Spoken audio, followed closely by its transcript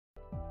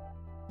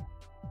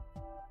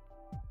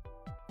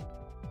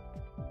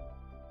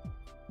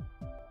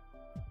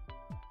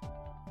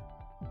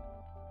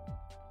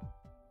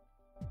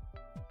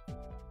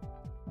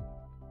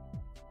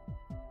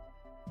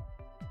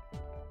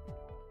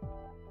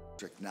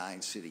District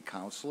 9 City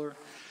Councilor.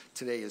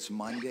 Today is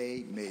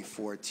Monday, May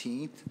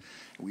 14th.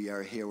 We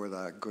are here with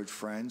our good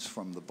friends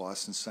from the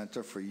Boston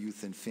Center for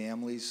Youth and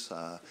Families.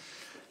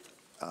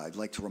 I'd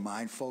like to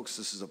remind folks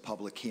this is a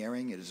public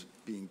hearing. It is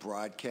being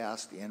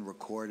broadcast and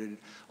recorded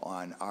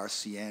on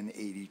RCN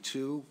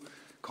 82,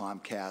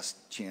 Comcast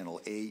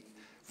Channel 8,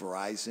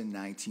 Verizon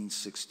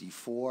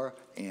 1964,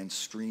 and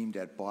streamed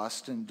at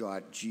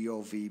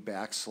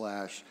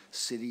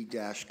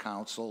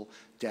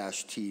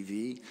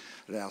boston.gov/city-council-tv.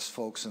 I'd ask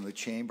folks in the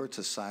chamber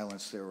to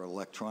silence their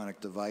electronic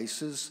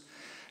devices.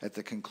 At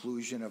the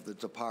conclusion of the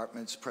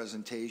department's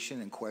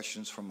presentation and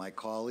questions from my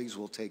colleagues,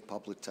 we'll take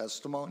public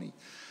testimony.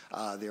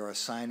 There are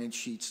sign-in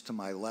sheets to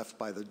my left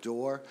by the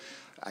door.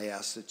 I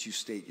ask that you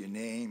state your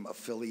name,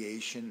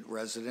 affiliation,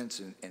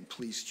 residence, and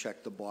please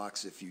check the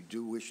box if you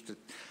do wish to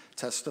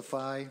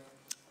testify.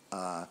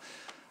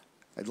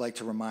 I'd like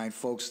to remind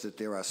folks that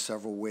there are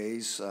several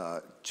ways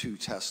to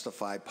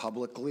testify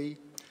publicly.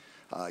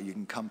 You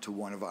can come to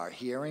one of our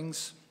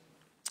hearings,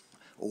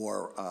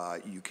 or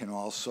you can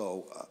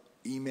also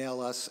email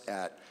us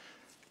at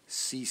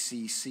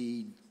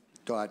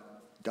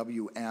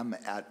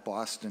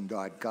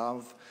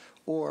ccc.wm@boston.gov,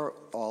 or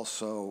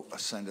also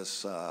send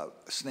us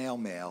snail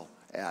mail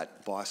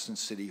at Boston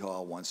City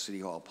Hall, 1 City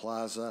Hall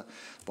Plaza,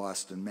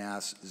 Boston,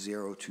 Mass.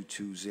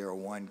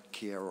 02201,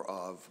 care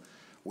of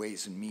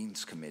Ways and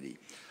Means Committee.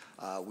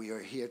 We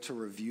are here to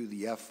review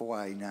the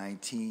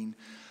FY19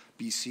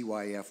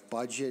 BCYF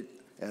budget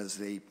as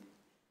they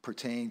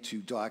pertain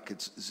to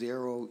dockets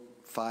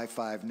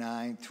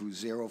 0559 through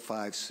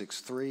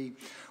 0563,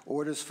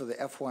 orders for the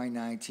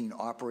FY19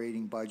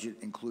 operating budget,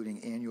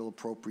 including annual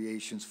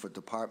appropriations for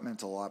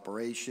departmental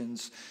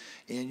operations,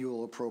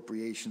 annual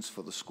appropriations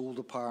for the school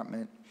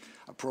department,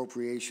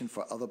 appropriation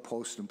for other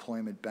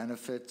post-employment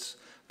benefits,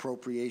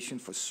 appropriation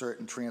for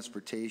certain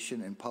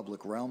transportation and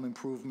public realm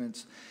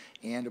improvements,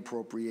 and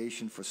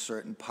appropriation for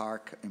certain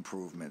park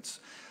improvements,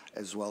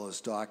 as well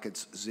as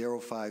dockets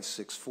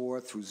 0564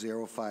 through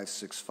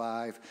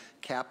 0565,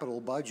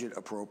 capital budget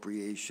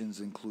appropriations,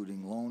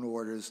 including loan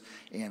orders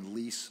and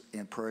lease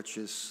and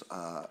purchase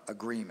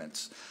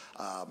agreements.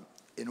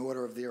 In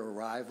order of their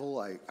arrival,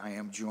 I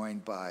am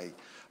joined by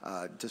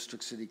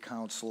District City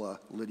Councilor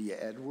Lydia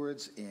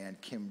Edwards and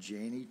Kim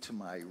Janey to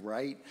my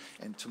right,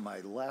 and to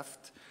my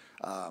left,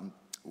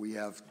 we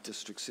have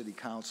District City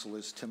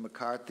Councilors Tim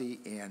McCarthy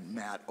and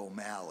Matt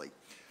O'Malley.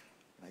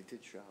 I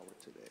did shower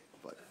today.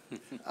 But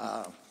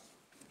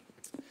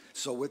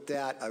so with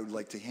that, I would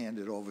like to hand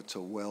it over to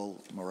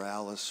Will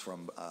Morales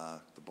from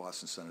the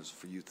Boston Centers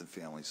for Youth and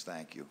Families.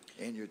 Thank you,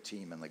 and your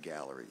team in the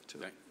gallery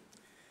too.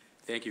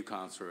 Thank you,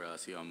 Councilor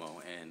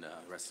Siomo, and the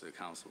rest of the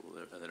council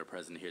that are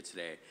present here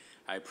today.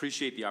 I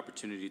appreciate the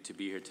opportunity to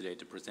be here today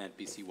to present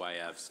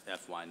BCYF's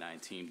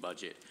FY19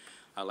 budget.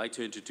 I'd like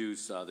to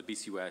introduce the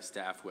BCYF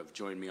staff who have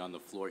joined me on the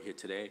floor here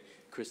today.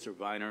 Krista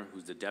Viner,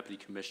 who's the Deputy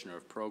Commissioner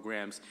of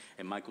Programs,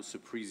 and Michael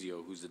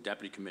Suprizio, who's the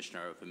Deputy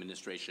Commissioner of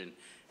Administration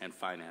and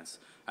Finance.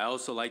 I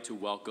also like to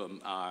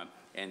welcome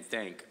and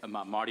thank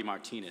Marty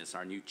Martinez,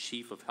 our new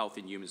Chief of Health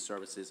and Human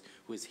Services,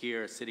 who is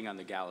here sitting on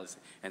the galleries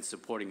and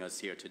supporting us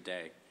here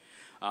today.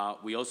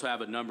 We also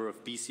have a number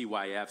of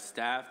BCYF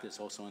staff that's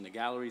also in the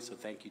gallery, so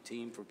thank you,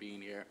 team, for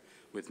being here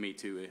with me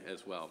too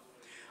as well.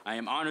 I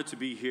am honored to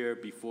be here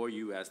before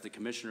you as the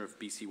Commissioner of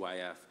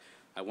BCYF.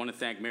 I want to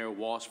thank Mayor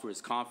Walsh for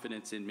his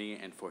confidence in me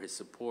and for his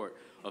support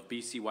of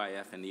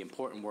BCYF and the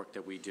important work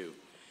that we do.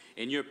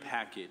 In your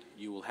packet,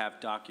 you will have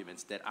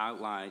documents that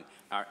outline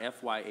our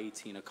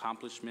FY18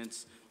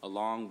 accomplishments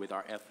along with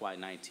our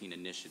FY19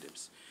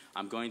 initiatives.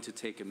 I'm going to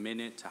take a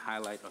minute to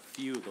highlight a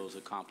few of those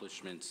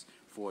accomplishments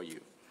for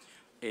you.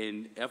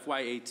 In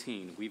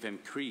FY18, we've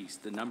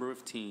increased the number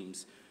of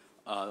teams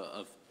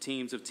of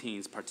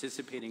teens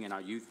participating in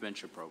our Youth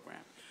Venture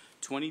Program.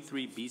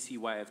 23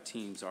 BCYF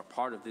teams are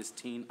part of this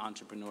teen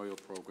entrepreneurial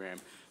program,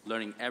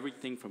 learning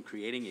everything from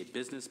creating a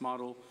business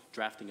model,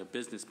 drafting a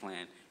business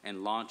plan,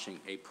 and launching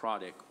a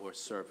product or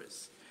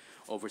service.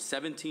 Over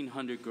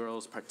 1,700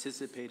 girls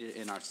participated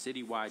in our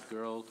citywide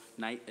Girl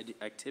Night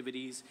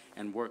activities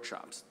and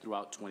workshops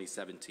throughout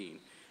 2017.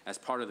 As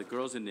part of the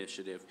Girls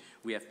Initiative,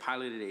 we have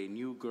piloted a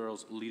new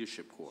Girls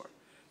Leadership Corps,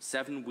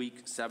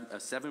 a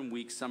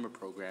seven-week summer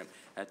program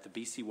at the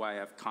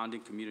BCYF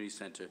Condon Community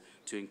Center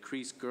to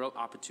increase girl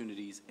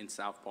opportunities in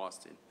South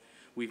Boston.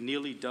 We've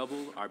nearly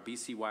doubled our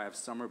BCYF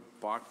summer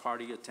block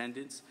party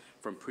attendance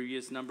from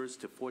previous numbers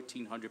to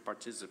 1,400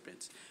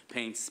 participants,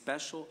 paying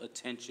special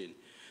attention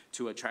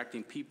to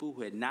attracting people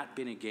who had not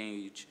been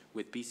engaged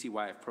with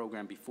BCYF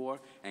program before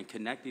and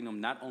connecting them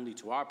not only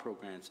to our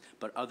programs,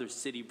 but other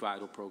city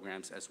vital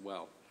programs as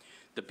well.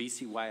 The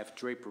BCYF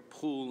Draper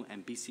Pool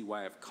and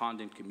BCYF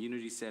Condon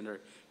Community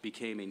Center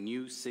became a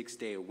new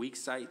 6-day-a-week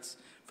sites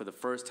for the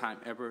first time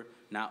ever,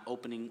 now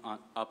opening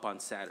up on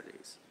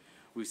Saturdays.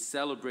 We've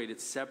celebrated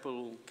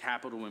several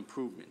capital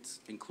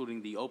improvements,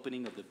 including the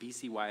opening of the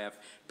BCYF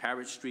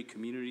Parrott Street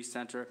Community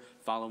Center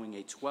following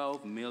a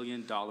 $12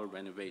 million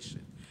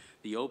renovation,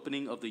 the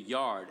opening of the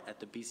yard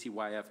at the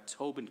BCYF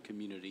Tobin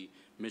Community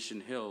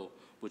Mission Hill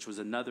which was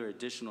another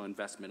additional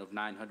investment of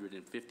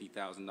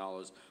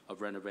 $950,000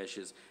 of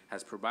renovations,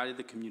 has provided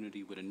the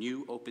community with a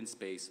new open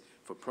space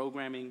for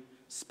programming,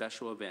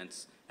 special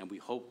events, and we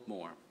hope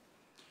more.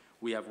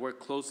 We have worked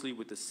closely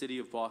with the City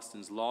of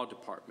Boston's Law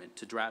Department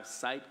to draft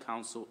Site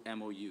Council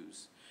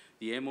MOUs.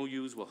 The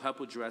MOUs will help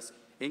address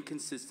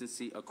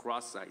inconsistency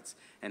across sites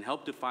and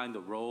help define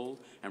the role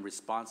and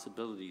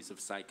responsibilities of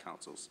site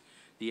councils.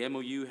 The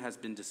MOU has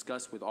been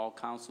discussed with all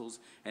councils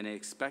and is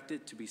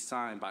expected to be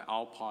signed by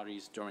all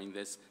parties during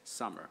this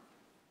summer.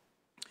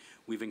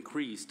 We've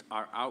increased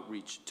our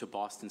outreach to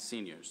Boston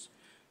seniors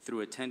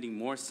through attending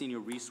more senior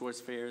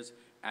resource fairs,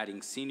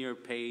 adding senior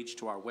page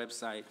to our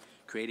website,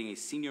 creating a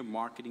senior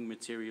marketing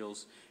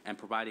materials, and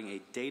providing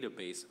a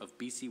database of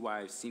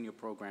BCYF senior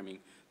programming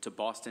to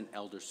Boston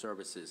Elder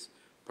Services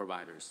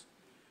providers.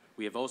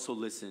 We have also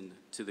listened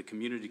to the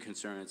community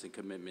concerns and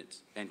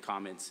commitments and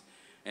comments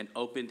and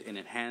opened an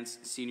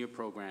enhanced senior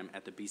program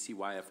at the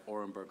BCYF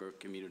Orenberger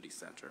Community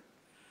Center.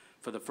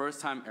 For the first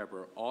time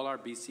ever, all our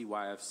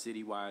BCYF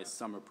citywide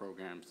summer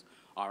programs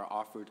are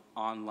offered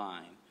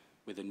online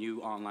with a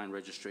new online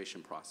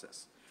registration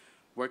process.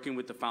 Working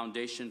with the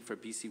Foundation for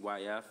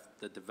BCYF,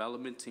 the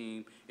development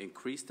team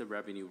increased the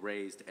revenue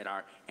raised at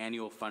our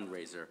annual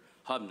fundraiser,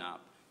 HubNop,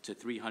 to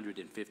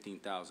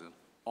 $315,000,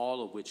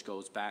 all of which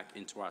goes back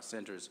into our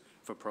centers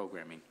for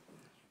programming.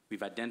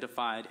 We've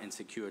identified and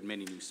secured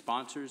many new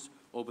sponsors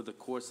over the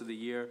course of the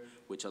year,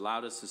 which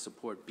allowed us to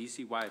support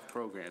BCYF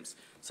programs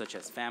such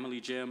as Family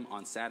Gym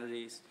on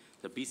Saturdays,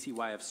 the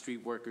BCYF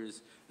Street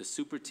Workers, the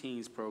Super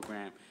Teens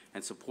program,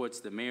 and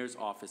supports the Mayor's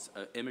Office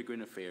of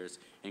Immigrant Affairs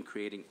in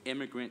creating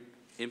immigrant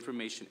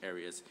information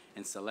areas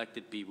in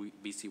selected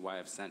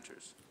BCYF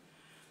centers.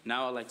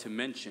 Now I'd like to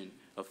mention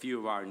a few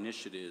of our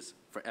initiatives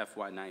for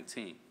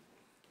FY19.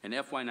 In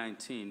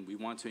FY19, we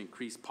want to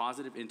increase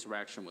positive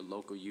interaction with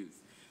local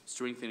youth,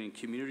 strengthening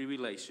community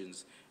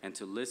relations, and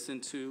to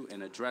listen to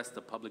and address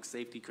the public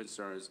safety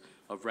concerns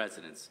of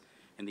residents.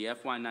 In the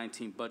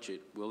FY19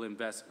 budget, we'll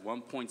invest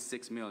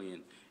 $1.6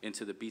 million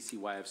into the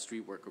BCYF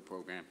Street Worker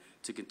Program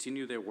to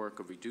continue their work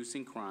of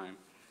reducing crime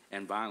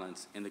and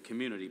violence in the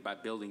community by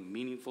building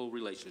meaningful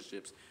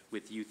relationships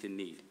with youth in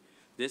need.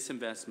 This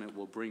investment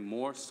will bring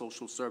more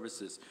social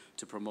services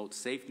to promote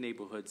safe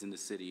neighborhoods in the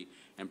city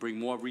and bring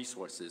more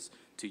resources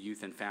to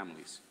youth and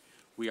families.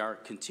 We are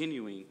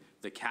continuing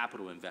the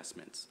capital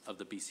investments of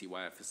the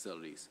BCYF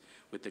facilities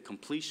with the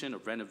completion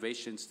of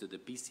renovations to the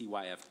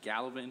BCYF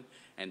Gallivan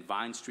and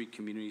Vine Street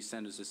community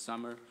centers this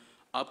summer,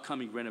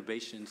 upcoming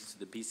renovations to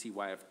the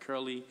BCYF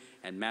Curley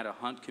and Matter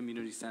Hunt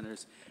community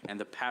centers, and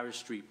the Parish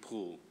Street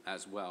Pool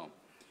as well.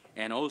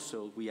 And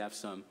also, we have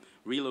some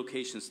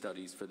relocation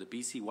studies for the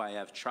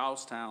BCYF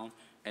Charlestown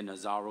and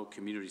Nazaro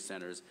community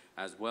centers,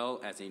 as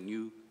well as a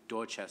new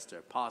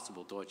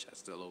possible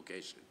Dorchester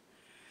location.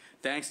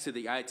 Thanks to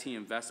the IT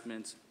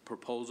investments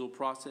proposal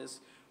process,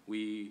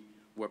 we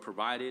were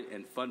provided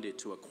and funded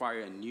to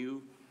acquire and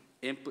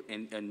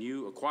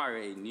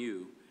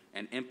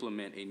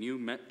implement a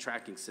new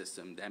tracking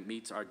system that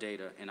meets our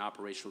data and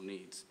operational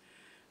needs,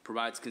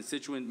 provides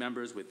constituent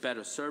members with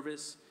better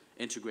service,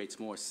 integrates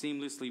more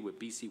seamlessly with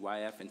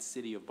BCYF and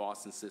City of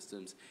Boston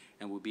systems,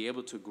 and will be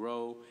able to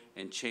grow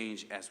and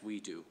change as we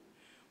do.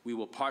 We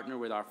will partner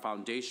with our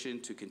foundation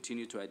to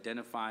continue to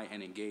identify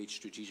and engage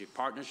strategic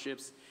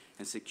partnerships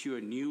and secure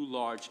new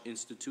large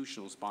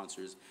institutional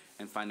sponsors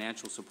and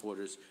financial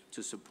supporters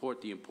to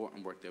support the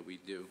important work that we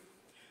do.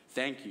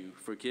 Thank you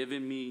for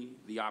giving me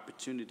the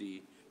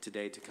opportunity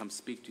today to come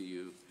speak to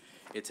you.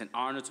 It's an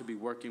honor to be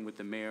working with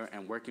the mayor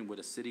and working with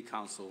a city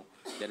council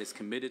that is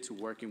committed to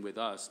working with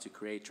us to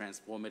create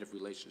transformative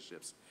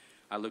relationships.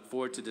 I look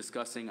forward to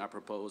discussing our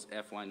proposed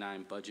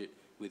FY9 budget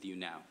with you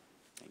now.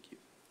 Thank you.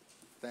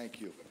 Thank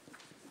you.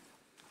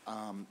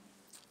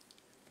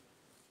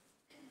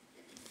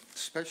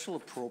 Special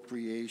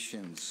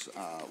appropriations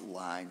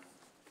line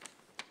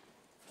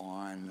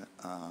on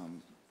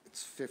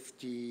it's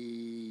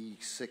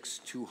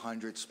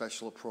 56,200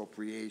 special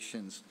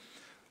appropriations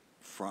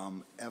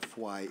from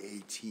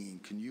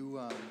FY18. Can you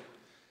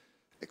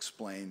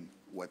explain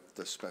what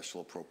the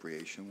special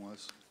appropriation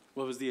was?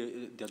 What was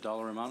the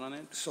dollar amount on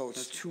it? So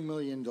it's $2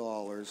 million.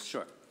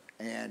 Sure.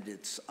 And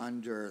it's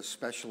under a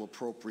special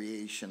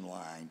appropriation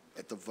line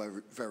at the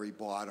very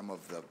bottom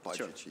of the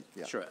budget sheet.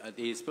 Yeah. Sure.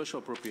 The special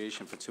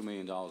appropriation for $2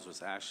 million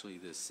was actually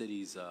the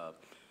city's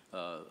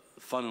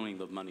funneling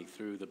the money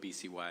through the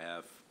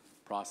BCYF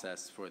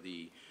process for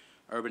the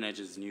Urban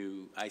Edge's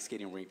new ice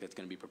skating rink that's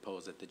going to be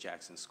proposed at the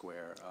Jackson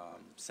Square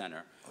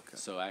Center. Okay.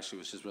 So actually,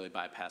 it was just really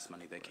bypass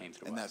money that came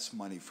through. And that's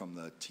money from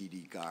the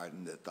TD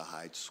Garden at the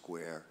Hyde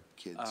Square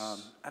kids. I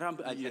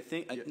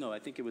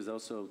think it was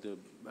also the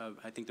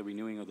the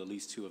renewing of the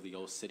lease too of the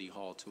old City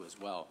Hall too as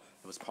well.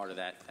 It was part of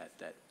that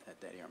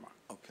earmark.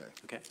 Okay.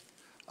 Okay.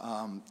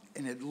 And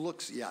it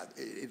looks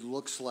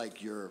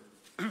like your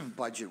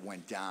budget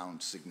went down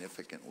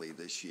significantly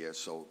this year.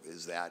 So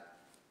is that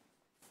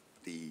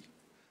the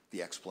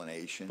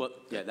explanation? Well,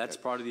 yeah, that's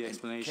part of the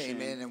explanation. It came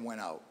in and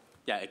went out.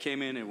 Yeah, it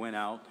came in and went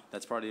out.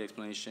 That's part of the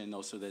explanation.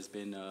 Also, there's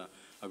been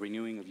a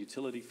renewing of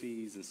utility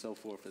fees and so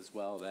forth as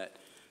well that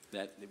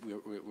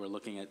we're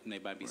looking at, and there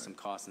might be some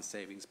costs and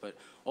savings. But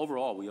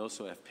overall, we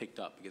also have picked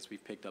up, because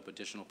we've picked up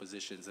additional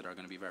positions that are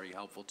going to be very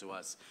helpful to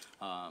us.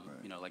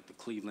 You know, like the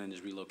Cleveland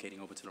is relocating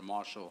over to the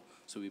Marshall,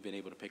 so we've been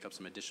able to pick up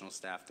some additional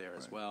staff there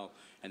as well,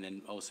 and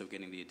then also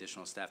getting the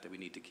additional staff that we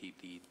need to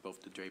keep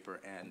both the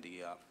Draper and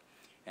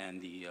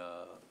the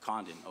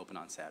Condon open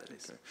on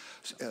Saturdays.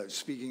 Okay.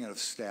 Speaking of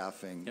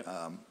staffing,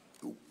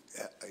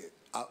 Yep.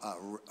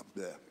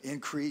 The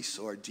increase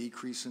or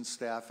decrease in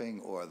staffing,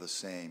 or the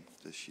same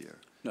this year?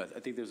 No, I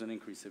think there's an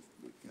increase. If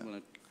you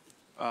want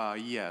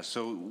to. Yeah,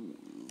 so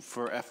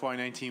for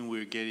FY19,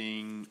 we're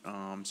getting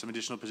some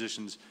additional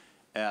positions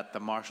at the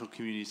Marshall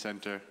Community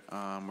Center.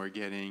 We're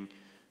getting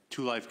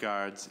 2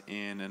 lifeguards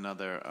and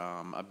another,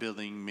 a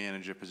building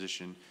manager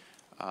position.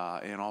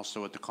 And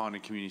also at the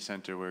Condon Community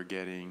Center, we're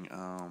getting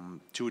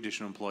 2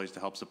 additional employees to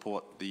help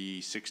support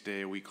the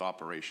 6-day-a-week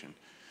operation.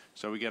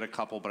 So we get a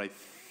couple, but I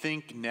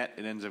think net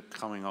it ends up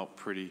coming out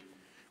pretty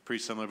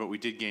similar, but we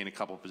did gain a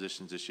couple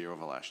positions this year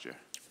over last year.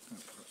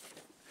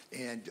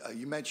 And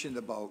you mentioned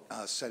about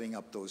setting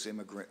up those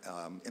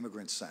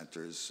immigrant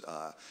centers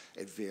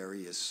at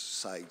various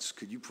sites.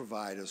 Could you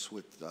provide us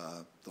with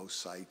those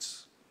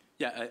sites?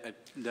 Yeah,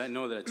 I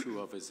know that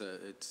 2 of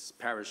it's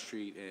Paris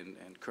Street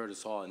and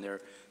Curtis Hall, and they're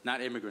not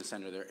immigrant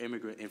center, they're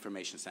immigrant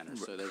information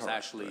centers. So there's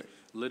actually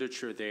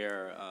literature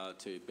there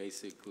to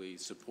basically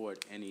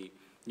support any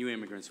new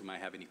immigrants who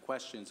might have any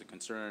questions or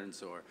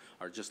concerns or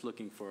are just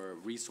looking for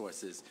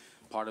resources.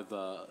 Part of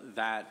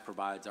that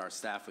provides our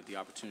staff with the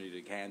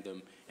opportunity to hand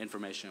them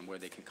information where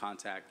they can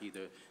contact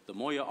either the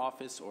Moya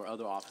office or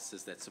other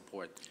offices that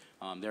support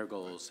their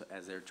goals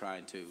as they're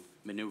trying to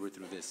maneuver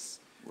through this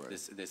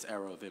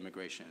era of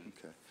immigration.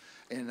 Okay.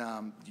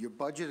 And your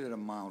budgeted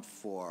amount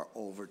for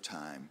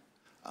overtime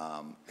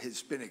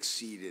has been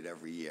exceeded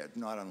every year,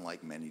 not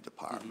unlike many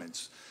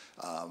departments.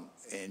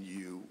 And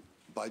you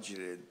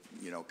budgeted,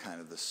 you know, kind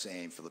of the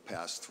same for the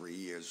past 3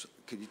 years.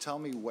 Could you tell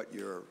me what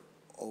your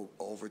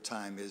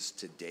overtime is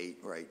to date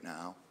right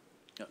now?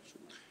 Yeah,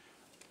 sure.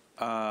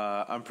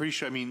 I'm pretty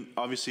sure, I mean,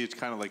 obviously it's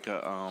kind of like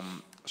a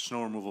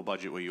snow removal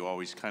budget where you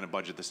always kind of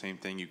budget the same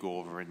thing. You go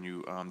over and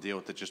you deal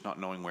with it, just not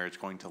knowing where it's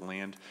going to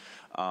land.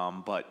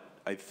 But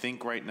I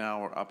think right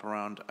now we're up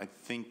around, I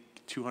think,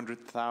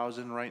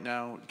 200,000 right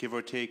now, give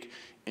or take,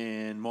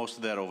 and most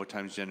of that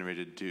overtime is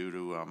generated due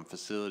to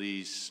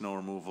facilities, snow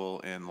removal,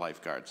 and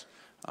lifeguards.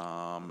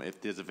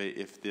 If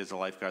there's a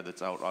lifeguard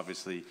that's out,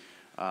 obviously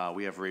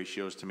we have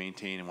ratios to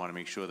maintain and want to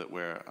make sure that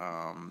we're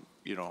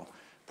you know,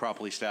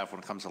 properly staffed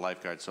when it comes to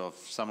lifeguards. So if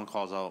someone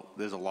calls out,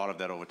 there's a lot of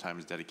that overtime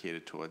is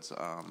dedicated towards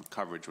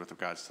coverage with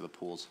regards to the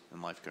pools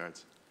and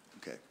lifeguards.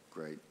 Okay,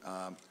 great.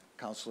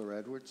 Councilor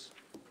Edwards?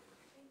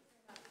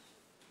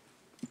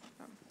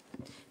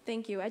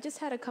 Thank you. I just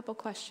had a couple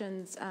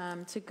questions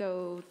to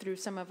go through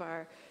some of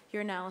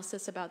your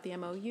analysis about the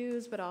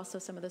MOUs, but also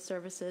some of the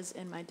services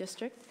in my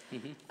district.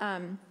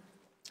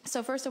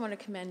 So first I want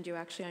to commend you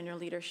actually on your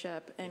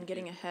leadership and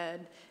getting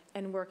ahead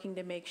and working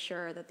to make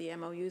sure that the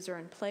MOUs are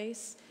in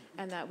place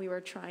and that we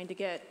were trying to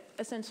get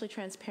essentially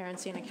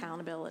transparency and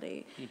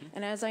accountability.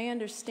 And as I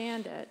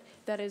understand it,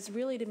 that is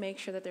really to make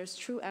sure that there's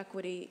true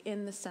equity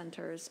in the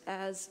centers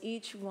as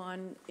each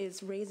one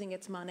is raising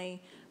its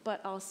money,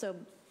 but also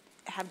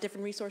have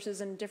different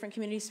resources in different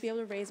communities to be able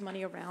to raise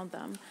money around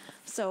them.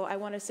 So I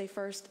want to say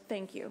first,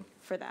 thank you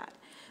for that.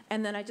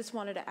 And then I just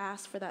wanted to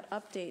ask for that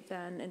update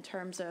then in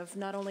terms of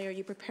not only are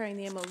you preparing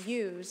the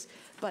MOUs,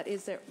 but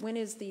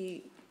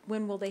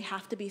when will they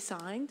have to be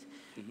signed?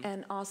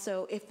 And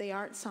also, if they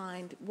aren't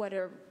signed, what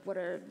are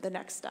the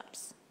next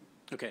steps?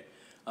 Okay.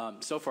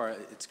 So far,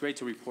 it's great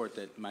to report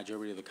that the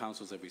majority of the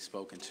councils that we've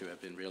spoken to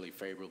have been really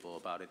favorable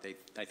about it.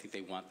 I think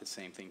they want the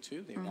same thing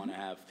too. They want to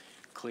have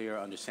clear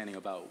understanding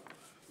about,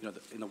 you know,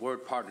 in the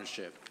word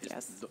partnership,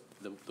 Yes.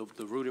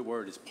 the rooted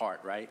word is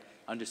part, right?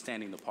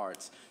 Understanding the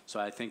parts. So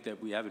I think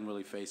that we haven't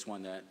really faced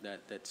one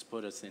that's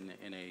put us in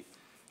a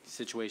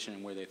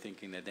situation where they're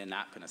thinking that they're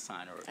not going to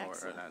sign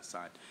or not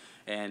sign.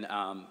 And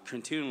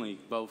continually,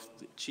 both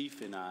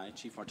Chief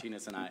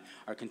Martinez and I,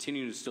 are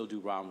continuing to still do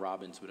round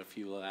robins with a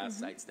few last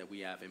sites that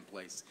we have in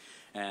place.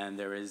 And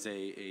there is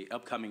a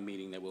upcoming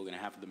meeting that we're going to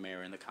have with the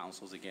mayor and the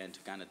councils again to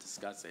kind of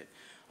discuss it.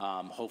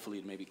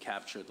 Hopefully maybe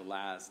capture the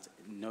last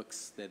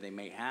nooks that they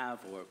may have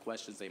or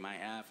questions they might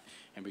have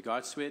in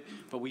regards to it.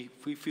 But we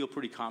feel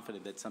pretty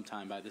confident that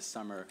sometime by this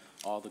summer,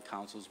 all the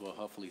councils will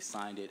hopefully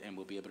sign it and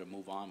we'll be able to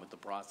move on with the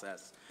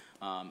process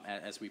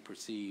as we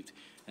perceived.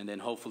 And then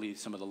hopefully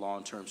some of the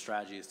long-term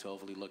strategy is to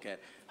hopefully look at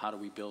how do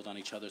we build on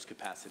each other's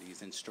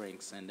capacities and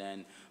strengths, and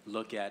then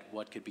look at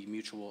what could be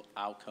mutual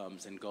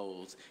outcomes and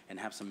goals and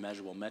have some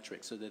measurable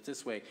metrics, so that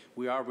this way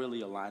we are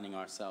really aligning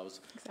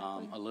ourselves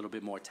a little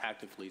bit more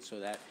tactically, so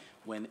that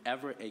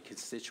whenever a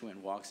constituent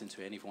walks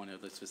into any one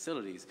of those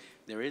facilities,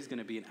 there is going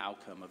to be an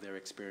outcome of their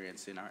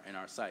experience in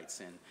our sites,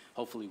 and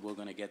hopefully we're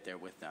going to get there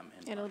with them.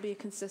 And it'll be a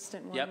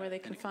consistent one where they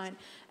can find.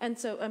 And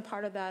so, and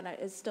part of that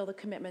is still the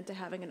commitment to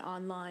having an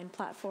online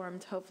platform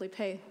to hopefully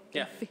pay.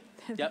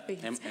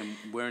 And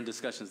we're in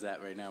discussions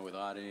that right now with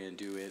Audit and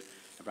Do It.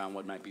 around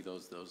what might be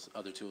those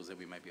other tools that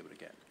we might be able to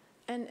get.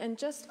 And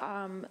just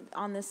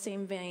on the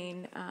same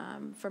vein,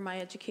 for my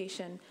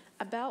education,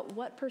 about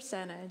what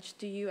percentage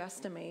do you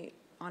estimate,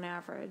 on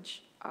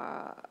average,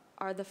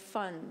 are the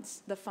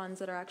funds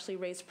that are actually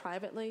raised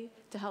privately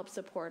to help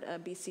support a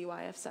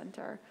BCYF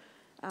center?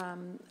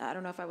 I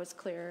don't know if I was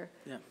clear.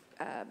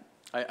 Yeah.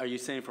 Are you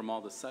saying from all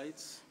the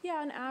sites? Yeah,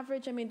 on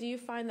average, I mean, do you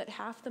find that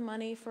half the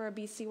money for a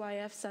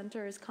BCYF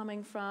center is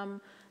coming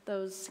from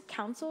those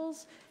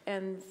councils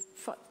and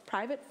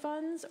private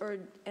funds,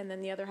 and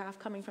then the other half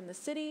coming from the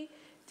city?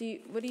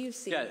 What do you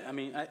see? Yeah, I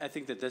mean, I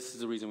think that this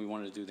is the reason we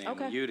wanted to do the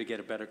MOU, to get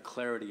a better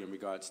clarity in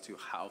regards to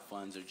how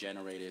funds are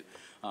generated.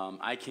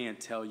 I can't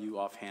tell you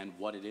offhand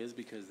what it is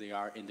because they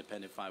are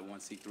independent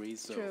 501c3s,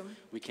 so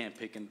we can't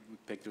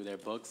pick through their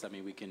books. I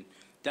mean, we can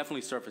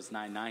definitely surface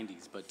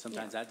 990s, but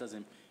sometimes that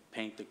doesn't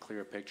paint the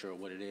clear picture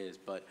of what it is.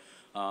 But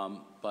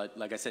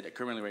like I said,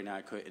 currently right now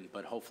I couldn't,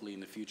 but hopefully in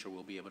the future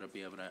we'll be able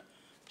to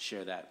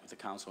share that with the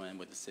council and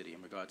with the city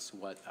in regards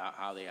to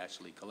how they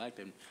actually collect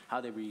and how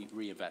they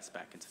reinvest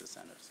back into the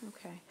centers.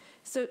 Okay.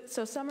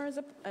 So summer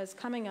is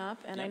coming up,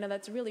 and I know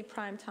that's really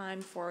prime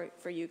time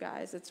for you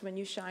guys. It's when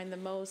you shine the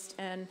most,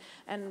 and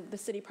the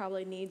city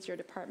probably needs your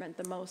department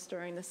the most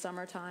during the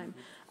summertime,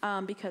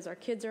 because our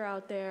kids are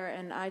out there.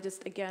 And I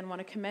just, again, want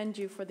to commend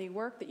you for the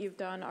work that you've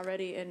done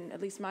already in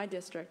at least my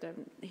district.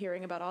 I'm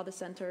hearing about all the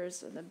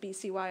centers, the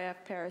BCYF,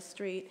 Paris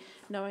Street,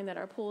 knowing that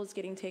our pool is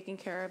getting taken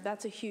care of.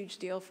 That's a huge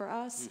deal for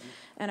us.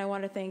 And I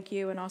want to thank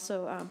you, and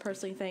also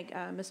personally thank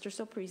Mr.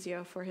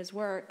 Soprizio for his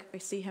work. I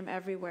see him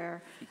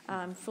everywhere,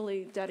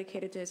 fully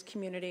dedicated to his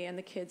community and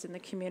the kids in the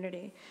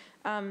community.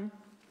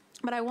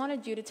 But I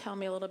wanted you to tell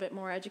me a little bit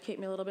more, educate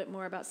me a little bit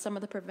more about some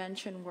of the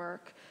prevention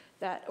work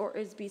or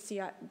is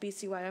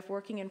BCYF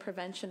working in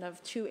prevention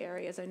of two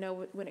areas? I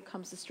know when it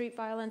comes to street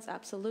violence,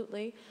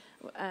 absolutely,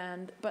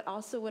 but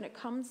also when it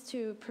comes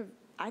to,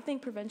 I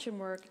think prevention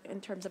work in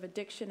terms of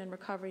addiction and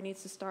recovery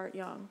needs to start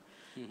young.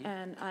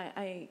 And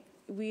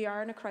we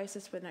are in a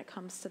crisis when it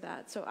comes to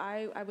that. So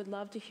I would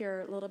love to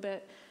hear a little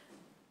bit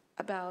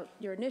about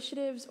your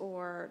initiatives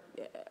or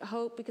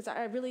hope, because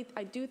I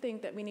do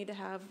think that we need to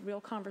have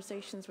real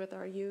conversations with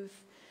our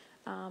youth,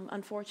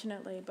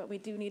 unfortunately, but we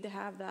do need to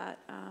have that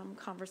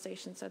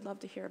conversation. So I'd love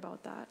to hear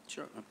about that.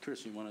 Sure.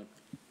 Chris, you want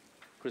to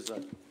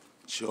present?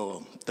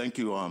 Sure. Thank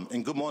you.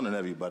 And good morning,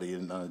 everybody.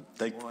 And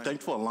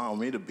thanks for allowing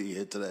me to be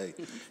here today.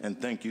 And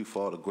thank you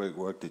for all the great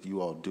work that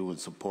you all do in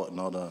supporting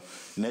all the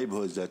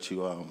neighborhoods that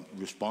you are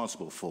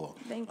responsible for.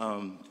 Thank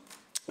you.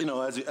 You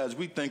know, as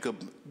we think of,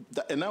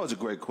 and that was a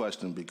great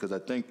question, because I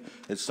think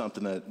it's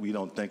something that we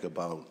don't think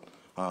about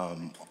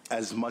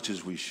as much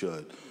as we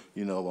should.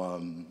 You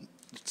know,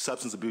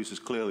 substance abuse is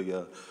clearly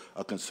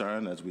a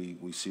concern as we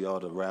see all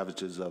the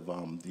ravages of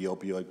the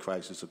opioid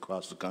crisis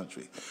across the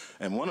country.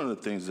 And one of the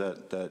things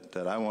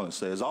that I want to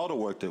say is all the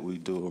work that we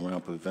do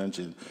around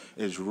prevention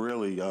is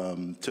really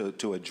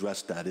to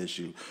address that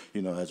issue.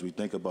 You know, as we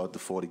think about the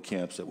 40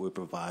 camps that we're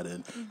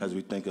providing, as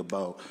we think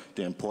about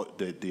the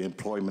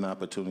employment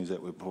opportunities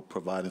that we're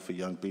providing for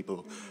young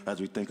people, as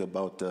we think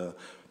about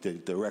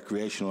the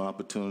recreational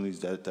opportunities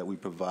that we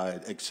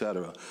provide, et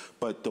cetera.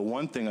 But the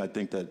one thing I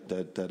think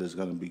that is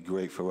going to be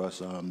great for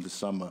us this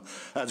summer,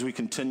 as we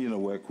continue to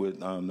work with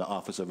the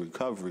Office of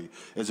Recovery,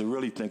 is to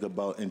really think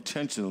about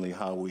intentionally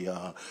how we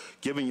are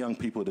giving young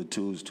people the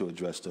tools to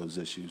address those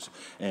issues.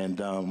 And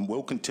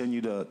we'll continue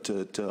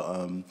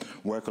to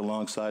work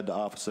alongside the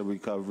Office of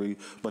Recovery.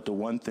 But the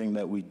one thing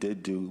that we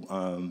did do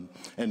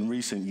in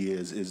recent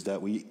years is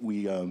that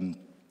we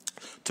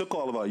took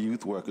all of our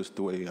youth workers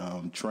through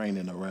a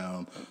training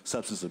around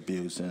substance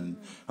abuse, and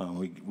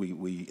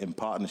we in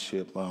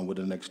partnership with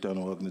an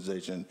external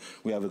organization,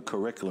 we have a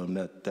curriculum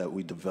that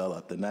we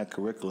developed, and that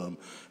curriculum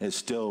is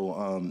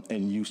still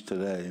in use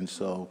today. And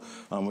so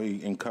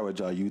we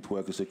encourage our youth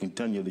workers to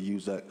continue to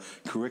use that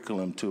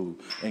curriculum to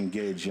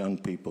engage young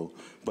people,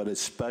 but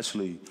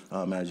especially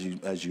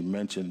as you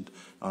mentioned,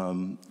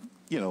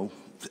 you know,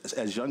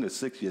 as young as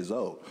 6 years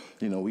old,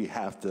 you know, we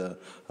have to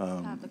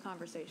have the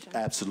conversation.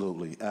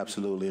 Absolutely,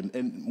 absolutely,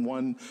 and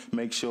one,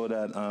 make sure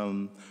that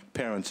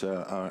parents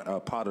are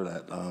part of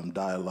that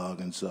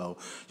dialogue. And so,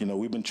 you know,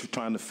 we've been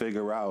trying to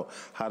figure out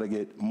how to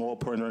get more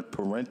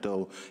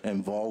parental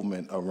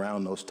involvement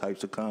around those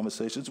types of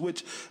conversations,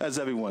 which, as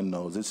everyone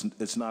knows,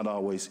 it's not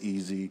always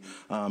easy,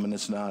 and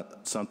it's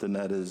not something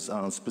that is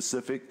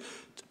specific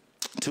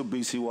to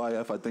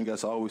BCYF. I think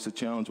that's always a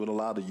challenge with a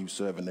lot of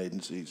youth-serving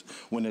agencies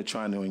when they're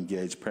trying to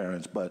engage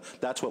parents. But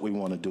that's what we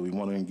want to do. We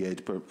want to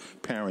engage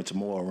parents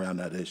more around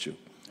that issue.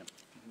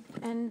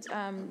 And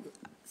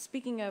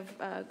speaking of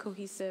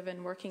cohesive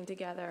and working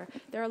together,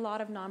 there are a lot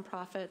of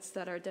nonprofits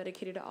that are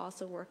dedicated to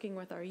also working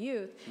with our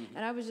youth.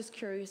 And I was just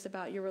curious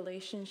about your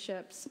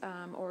relationships,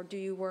 or do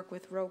you work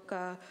with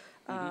ROCA,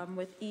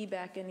 with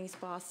EBEC in East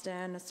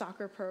Boston,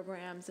 soccer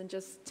programs, and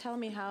just tell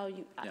me how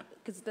you,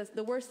 because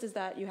the worst is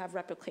that you have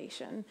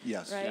replication,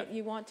 yes, right?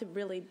 You want to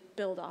really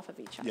build off of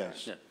each other.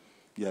 Yes,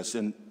 yes,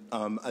 and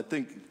I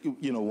think,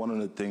 you know, one of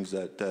the things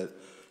that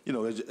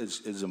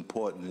is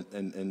important,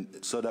 and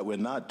so that we're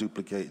not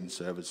duplicating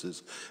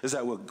services, is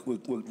that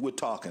we're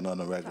talking on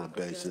a regular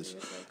basis.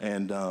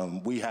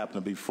 And we happen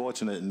to be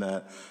fortunate in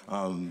that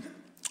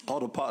all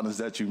the partners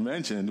that you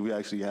mentioned, we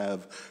actually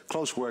have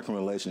close working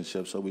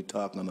relationships, so we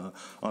talk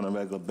on a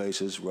regular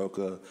basis.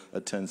 Roka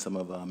attends some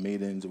of our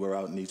meetings. We're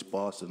out in East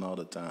Boston all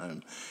the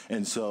time.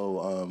 And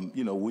so,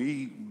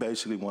 we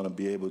basically want to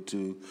be able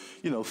to,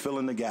 fill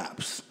in the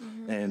gaps.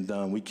 And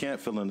we can't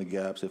fill in the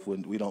gaps if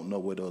we don't know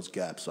where those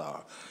gaps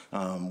are.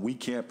 We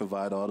can't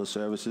provide all the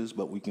services,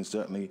 but we can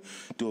certainly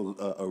do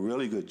a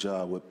really good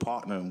job with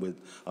partnering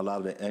with a lot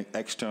of the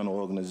external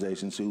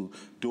organizations who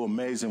do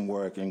amazing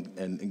work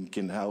and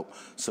can help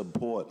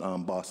support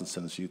Boston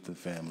Center's youth and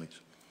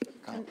families.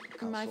 And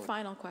my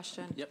final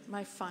question,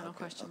 my final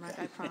question, Mark,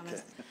 I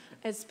promise,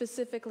 is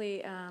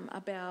specifically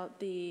about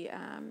the,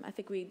 I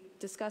think we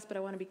discussed, but I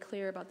want to be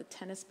clear about the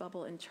tennis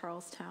bubble in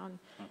Charlestown.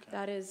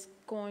 That is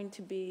going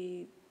to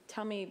be,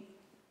 tell me,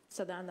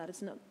 so that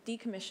it's not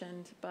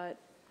decommissioned, but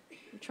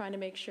I'm trying to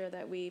make sure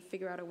that we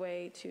figure out a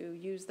way to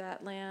use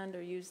that land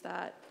or use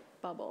that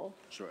bubble.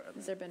 Sure.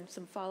 Has there been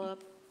some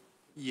follow-up?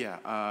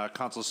 Yeah,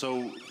 Council,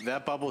 so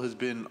that bubble has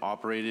been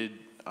operated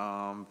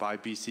by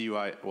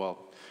BCUI,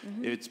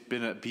 it's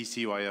been a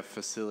BCUIF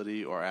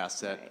facility or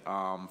asset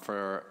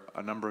for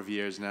a number of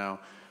years now.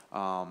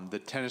 The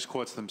tennis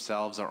courts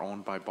themselves are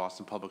owned by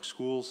Boston Public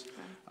Schools.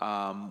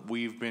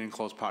 We've been in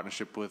close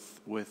partnership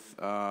with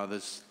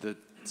the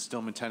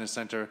Stillman Tennis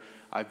Center.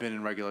 I've been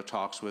in regular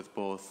talks with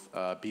both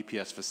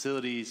BPS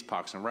facilities,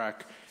 Parks and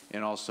Rec,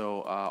 and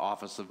also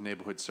Office of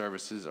Neighborhood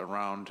Services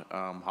around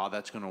how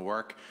that's going to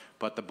work.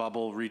 But the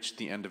bubble reached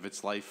the end of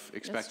its life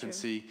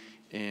expectancy,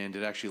 and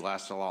it actually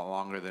lasted a lot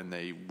longer than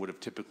they would have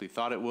typically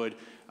thought it would.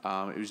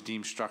 It was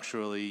deemed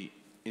structurally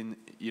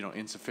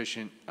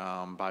insufficient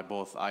by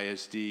both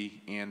ISD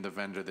and the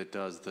vendor that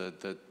does the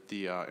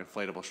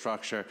inflatable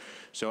structure.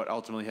 So it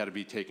ultimately had to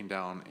be taken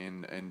down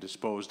and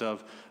disposed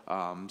of.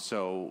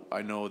 So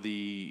I know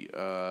the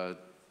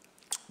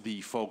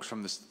folks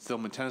from the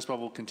Stillman Tennis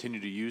Bubble continue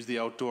to use the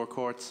outdoor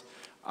courts,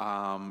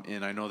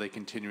 and I know they're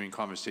continuing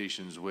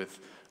conversations with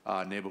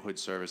neighborhood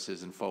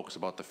services and folks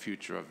about the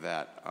future of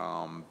that.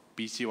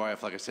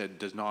 BCYF, like I said,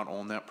 does not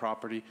own that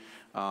property.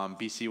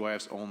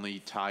 BCYF's only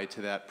tie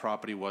to that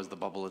property was the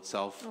bubble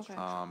itself. Okay.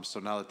 So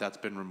now that that's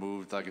been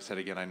removed, like I said,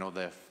 again, I know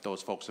that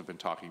those folks have been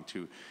talking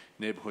to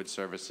neighborhood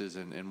services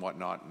and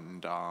whatnot,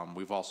 and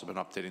we've also been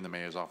updating the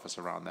mayor's office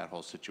around that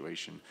whole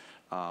situation.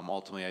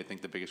 Ultimately, I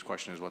think the biggest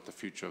question is what the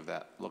future of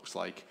that looks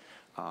like,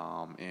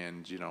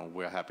 and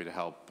we're happy to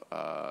help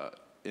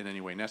in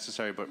any way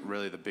necessary, but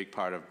really the big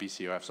part of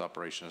BCOF's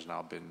operation has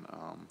now been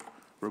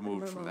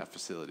removed from that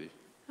facility.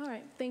 All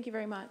right, thank you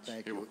very much.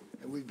 Thank you.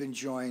 We've been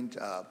joined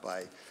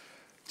by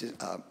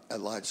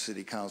at-large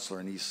City Councilor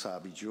Anise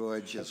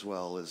Sabi-George, as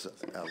well as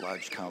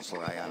at-large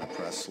Councilor Ayanna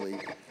Presley.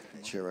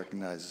 The Chair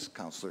recognizes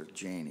Councilor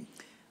Janey.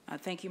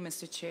 Thank you,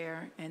 Mr.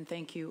 Chair, and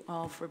thank you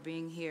all for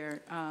being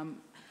here.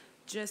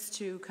 Just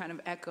to kind of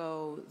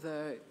echo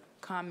the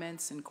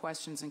comments and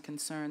questions and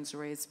concerns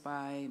raised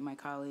by my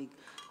colleague,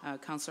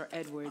 Councilor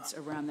Edwards,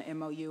 around the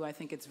MOU, I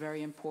think it's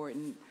very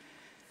important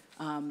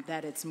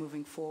that it's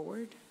moving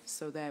forward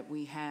so that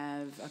we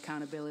have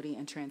accountability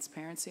and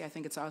transparency. I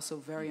think it's also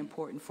very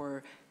important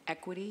for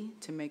equity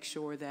to make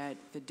sure that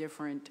the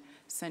different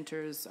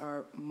centers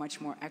are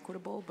much more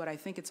equitable, but I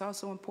think it's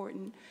also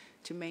important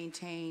to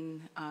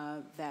maintain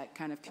that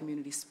kind of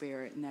community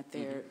spirit and that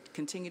they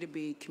continue to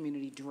be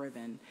community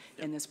driven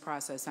in this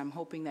process. I'm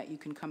hoping that you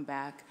can come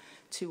back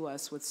to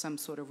us with some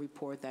sort of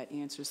report that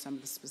answers some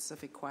of the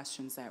specific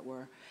questions that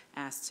were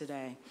asked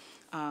today.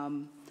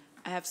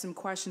 I have some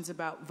questions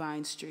about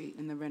Vine Street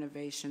and the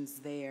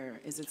renovations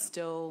there. Is it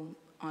still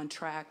on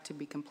track to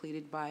be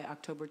completed by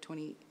October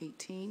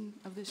 2018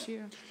 of this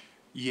year?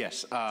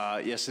 Yes,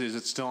 yes it is.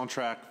 It's still on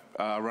track.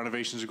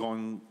 Renovations are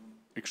going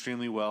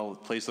extremely well. The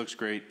place looks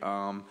great.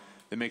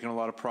 They're making a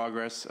lot of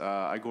progress.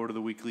 I go to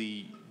the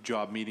weekly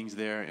job meetings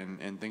there,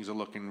 and things are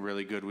looking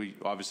really good. We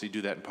obviously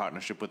do that in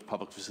partnership with the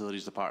Public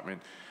Facilities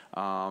Department.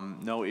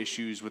 No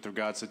issues with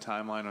regards to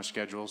timeline or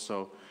schedule,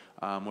 so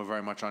we're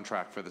very much on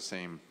track for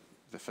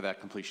for that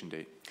completion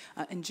date.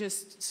 And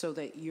just so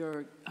that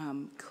you're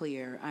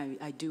clear,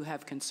 I do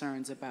have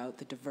concerns about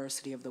the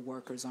diversity of the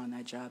workers on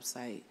that job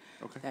site,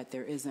 that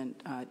there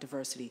isn't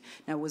diversity.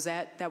 Now, was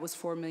that was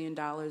 $4 million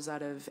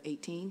out of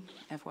 18,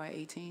 FY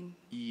 18?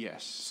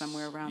 Yes.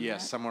 Somewhere around that?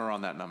 Yes, somewhere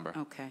around that number.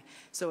 Okay.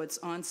 So it's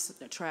on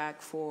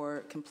track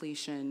for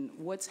completion.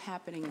 What's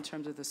happening in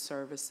terms of the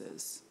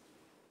services?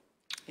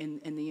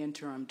 In the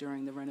interim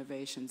during the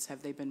renovations,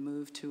 have they been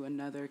moved to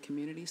another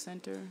community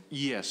center?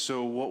 Yes,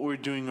 so what we're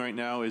doing right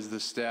now is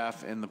the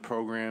staff and the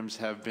programs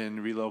have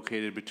been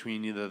relocated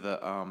between either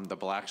the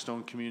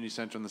Blackstone Community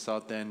Center in the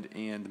south end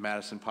and the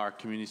Madison Park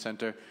Community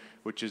Center,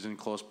 which is in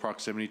close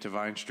proximity to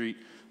Vine Street.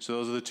 So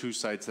those are the two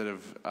sites that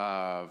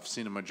have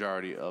seen a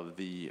majority of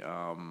the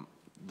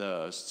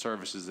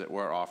services that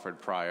were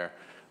offered prior,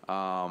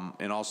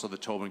 and also the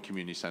Tobin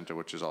Community Center,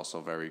 which is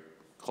also very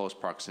close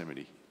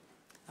proximity.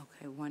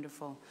 Okay,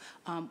 wonderful.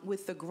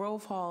 With the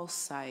Grove Hall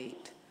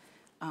site,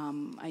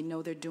 I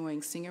know they're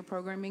doing senior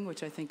programming,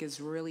 which I think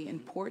is really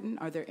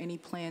important. Are there any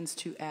plans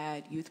to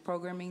add youth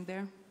programming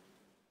there?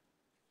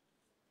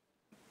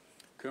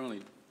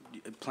 Currently,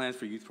 plans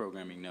for youth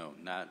programming, no,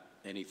 not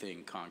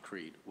anything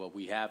concrete. What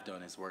we have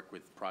done is work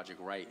with Project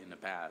Right in the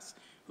past,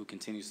 who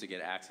continues to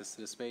get access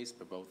to the space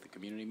for both the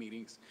community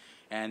meetings,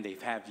 and they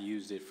have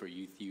used it for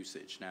youth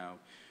usage. Now,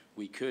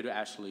 we could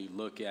actually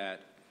look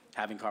at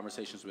having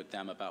conversations with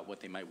them about what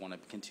they might want to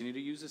continue to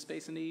use the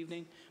space in the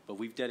evening, but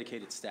we've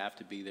dedicated staff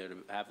to be there to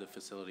have the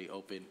facility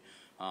open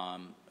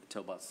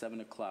until about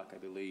 7 o'clock, I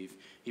believe,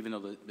 even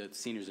though the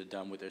seniors are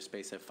done with their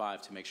space at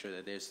 5, to make sure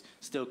that there's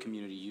still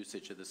community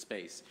usage of the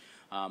space.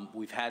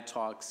 We've had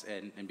talks,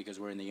 and because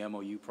we're in the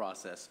MOU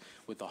process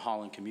with the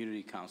Holland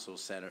Community Council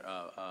Center,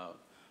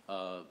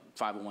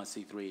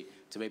 501c3,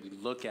 to maybe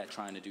look at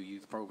trying to do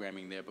youth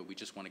programming there, but we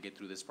just want to get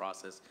through this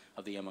process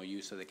of the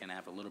MOU so they can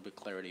have a little bit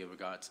clarity in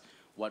regards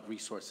what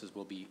resources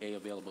will be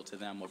available to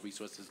them, what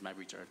resources might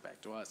return back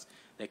to us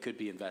that could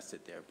be invested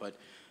there. But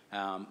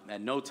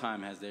at no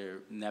time has there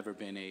never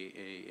been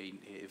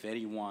if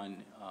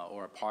anyone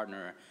or a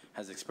partner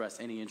has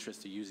expressed any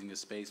interest to using the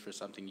space for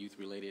something youth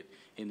related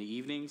in the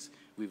evenings,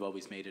 we've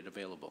always made it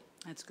available.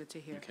 That's good to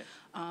hear. Okay.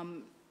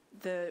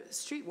 The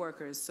street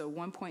workers, so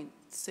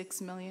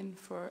 1.6 million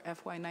for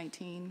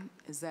FY19,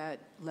 is that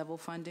level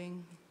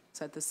funding? Is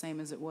that the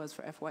same as it was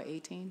for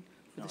FY18 for No,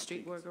 the I street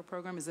think worker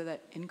program? Is there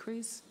that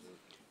increase?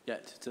 Yeah,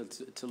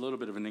 it's a little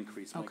bit of an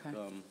increase, Mike. Okay.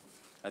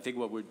 I think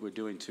what we're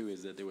doing too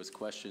is that there was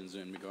questions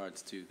in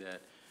regards to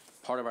that.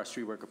 Part of our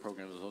street worker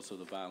program was also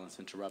the violence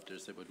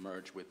interrupters that would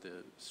merge with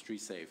the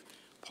street safe.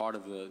 Part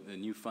of the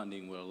new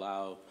funding will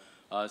allow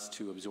us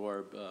to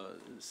absorb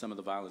some of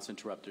the violence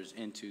interrupters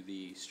into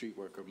the street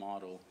worker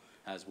model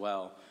as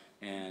well,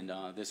 and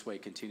this way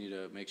continue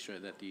to make sure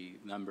that the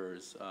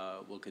numbers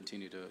will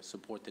continue to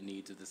support the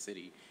needs of the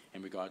city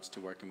in regards to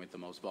working with the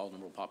most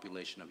vulnerable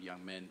population of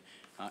young men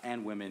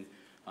and women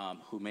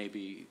who may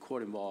be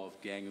court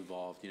involved, gang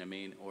involved,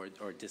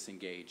 or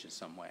disengaged in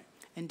some way.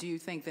 And do you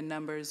think the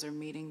numbers are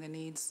meeting the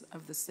needs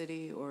of the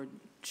city, or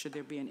should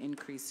there be an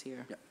increase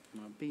here? Yeah.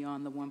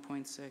 Beyond the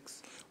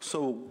 1.6?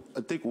 So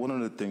I think one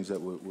of the things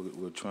that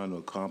we're trying to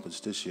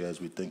accomplish this year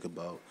as we think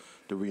about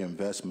the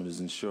reinvestment is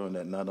ensuring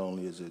that not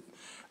only is it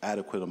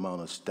adequate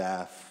amount of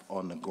staff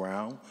on the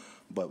ground,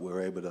 but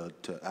we're able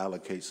to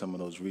allocate some of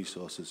those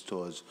resources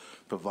towards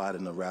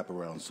providing the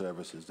wraparound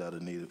services that are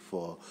needed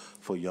for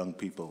young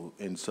people.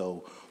 And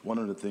so one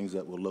of the things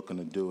that we're looking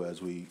to do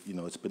as we,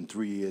 it's been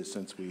 3 years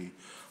since we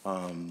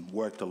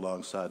worked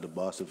alongside the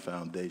Boston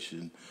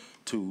Foundation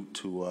to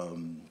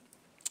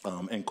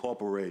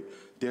incorporate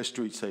their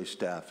street safe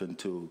staff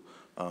into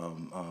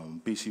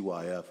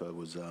BCYF. It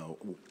was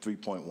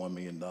 $3.1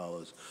 million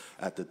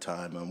at the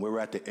time, and we're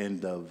at the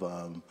end of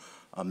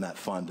that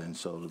funding.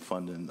 So the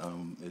funding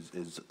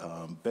is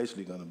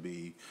basically going to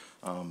be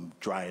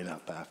drying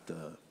up after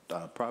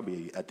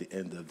probably at the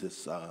end of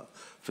this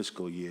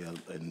fiscal year,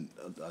 and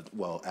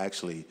well,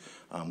 actually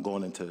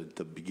going into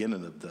the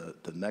beginning of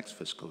the next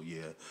fiscal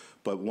year.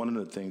 But one of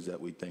the things that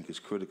we think is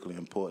critically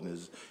important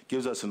is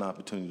gives us an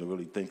opportunity to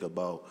really think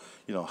about,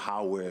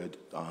 how we're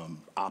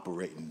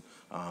operating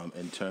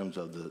in terms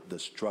of the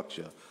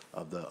structure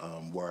of the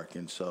work.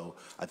 And so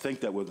I think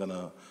that we're going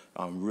to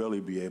really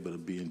be able to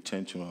be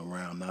intentional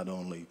around not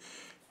only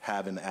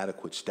having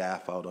adequate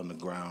staff out on the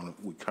ground.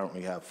 We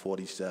currently have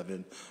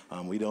 47.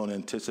 We don't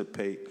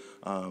anticipate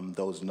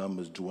those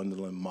numbers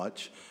dwindling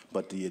much,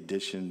 but the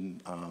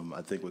addition,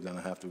 I think we're going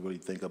to have to really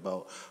think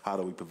about how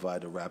do we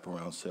provide the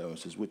wraparound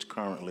services, which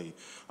currently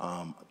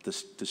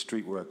the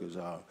street workers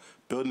are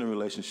building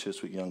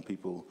relationships with young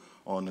people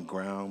on the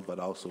ground, but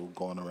also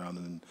going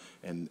around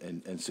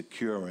and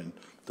securing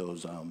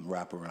those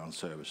wraparound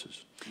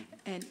services.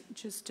 And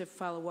just to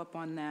follow up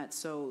on that,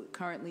 so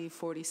currently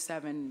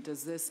 47,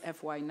 does this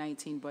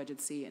FY19 budget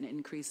see an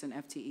increase in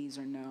FTEs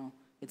or no?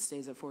 It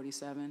stays at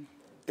 47?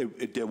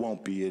 There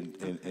won't be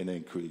an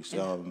increase.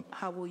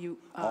 How will you?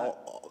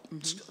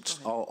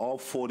 All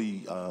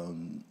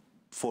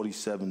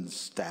 47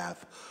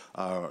 staff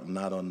are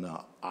not on the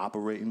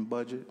operating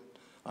budget.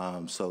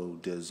 So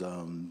there's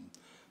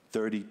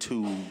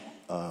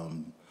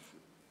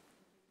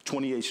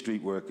 28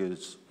 street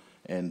workers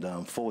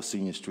and 4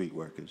 senior street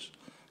workers.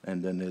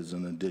 And then there's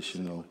an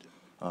additional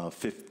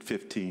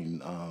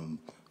 15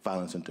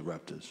 violence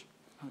interrupters.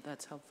 Oh,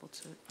 that's helpful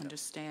to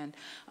understand.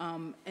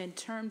 In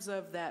terms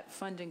of that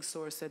funding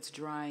source that's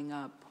drying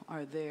up,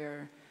 are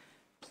there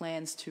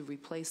plans to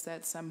replace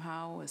that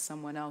somehow? Has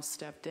someone else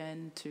stepped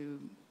in to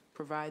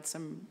provide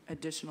some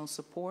additional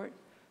support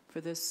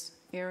for this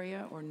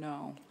area, or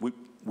no?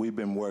 We've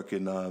been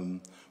working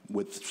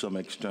with some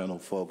external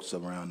folks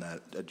around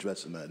that,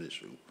 addressing that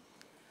issue.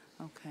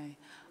 Okay.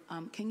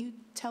 Can you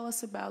tell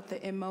us about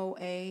the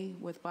MOA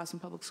with Boston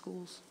Public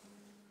Schools?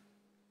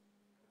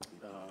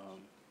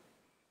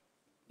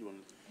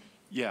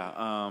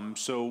 Yeah,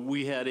 so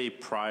we had a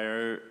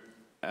prior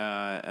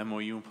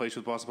MOU in place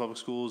with Boston Public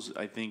Schools.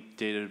 I think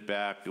dated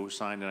back, it was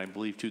signed in, I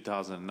believe,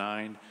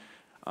 2009.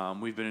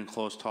 We've been in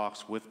close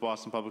talks with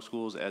Boston Public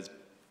Schools as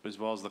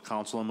well as the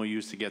council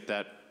MOUs to get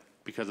that,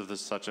 because of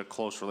such a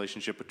close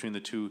relationship between the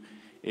two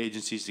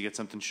agencies, to get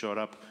something showed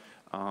up.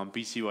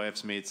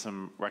 BCYF's made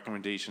some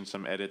recommendations,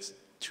 some edits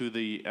to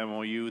the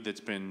MOU that's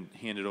been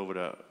handed over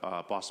to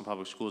Boston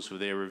Public Schools for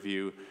their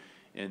review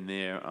and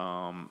their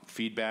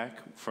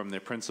feedback from their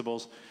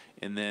principals.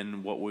 And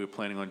then what we're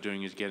planning on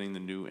doing is getting the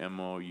new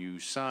MOU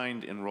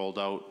signed and rolled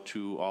out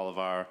to all of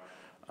our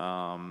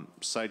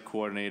site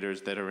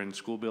coordinators that are in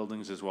school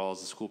buildings, as well as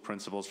the school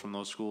principals from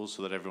those schools,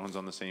 so that everyone's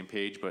on the same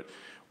page. But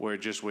we're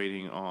just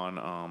waiting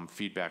on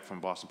feedback from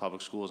Boston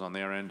Public Schools on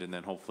their end, and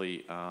then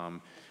hopefully,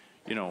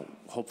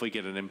 hopefully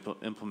get an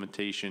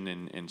implementation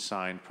and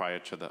signed prior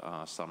to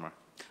the summer.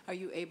 Are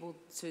you able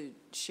to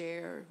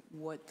share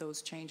what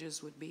those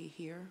changes would be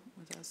here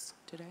with us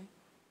today?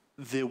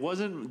 There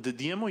wasn't,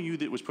 the MOU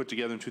that was put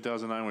together in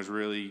 2009 was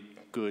really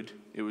good.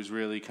 It was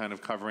really kind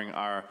of covering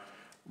our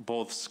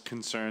both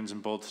concerns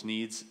and both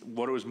needs.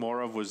 What it was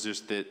more of was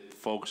just that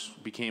folks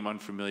became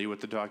unfamiliar with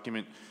the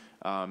document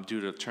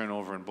due to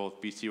turnover in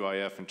both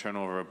BCYF and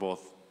turnover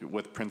both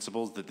with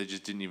principals, that they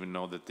just didn't even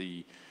know that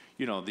the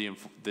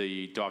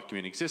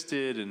document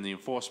existed and the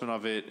enforcement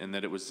of it, and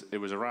that it was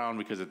around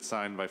because it's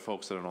signed by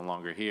folks that are no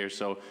longer here.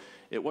 So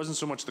it wasn't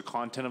so much the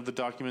content of the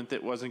document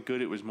that wasn't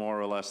good, it was more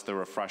or less the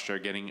refresher,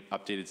 getting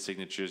updated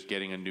signatures,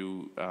 getting a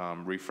new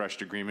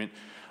refreshed agreement.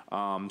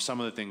 Some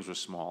of the things were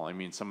small. I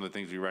mean, some of the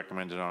things we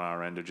recommended on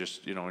our end are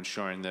just,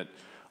 ensuring that,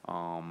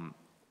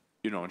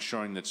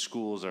 ensuring that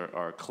schools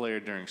are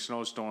cleared during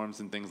snowstorms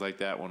and things like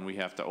that when we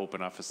have to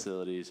open our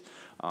facilities.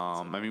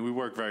 I mean, we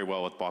work very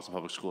well with Boston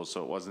Public Schools,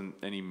 so it wasn't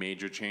any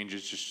major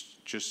changes,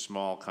 just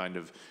small kind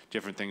of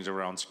different things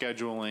around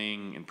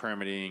scheduling and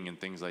permitting and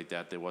things like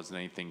that. There wasn't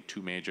anything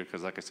too major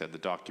because, like I said, the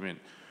document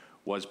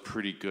was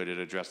pretty good at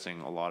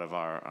addressing a lot of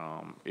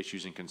our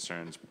issues and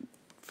concerns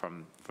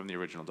from the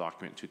original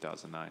document in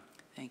 2009.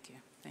 Thank you.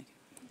 Thank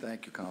you.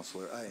 Thank you,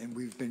 Councilor. And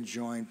we've been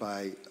joined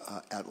by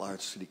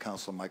at-large City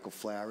Councilor Michael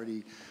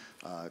Flaherty.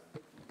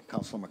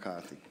 Councilor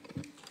McCarthy.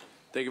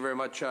 Thank you very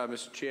much,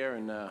 Mr. Chair,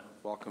 and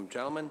welcome,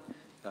 gentlemen.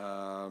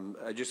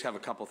 I just have a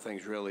couple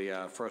things, really.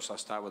 First, I'll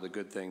start with a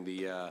good thing.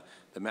 The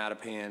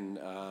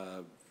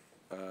Mattapan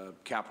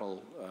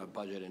capital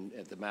budget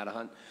at the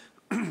Mattahunt.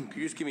 Could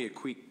you just give me a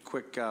quick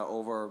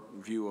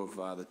overview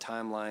of the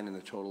timeline and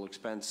the total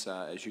expense?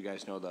 As you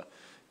guys know, the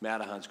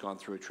Mattahunt's gone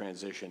through a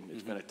transition.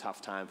 It's been a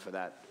tough time for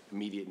that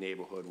immediate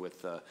neighborhood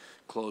with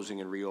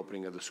closing and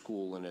reopening of the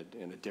school in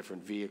a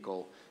different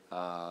vehicle,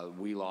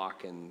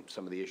 Wheelock, and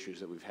some of the issues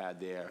that we've had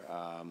there.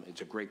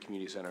 It's a great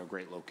community center, a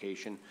great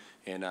location,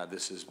 and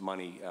this is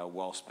money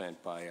well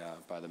spent by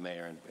the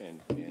mayor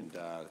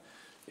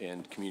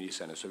and community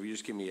center. So if you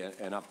just give me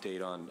an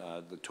update on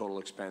the total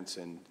expense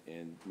and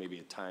maybe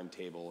a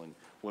timetable and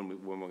when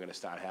we're going to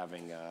start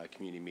having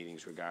community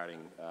meetings regarding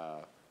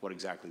what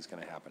exactly is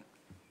going to happen.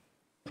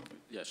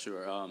 Yeah,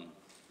 sure.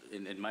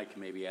 And Mike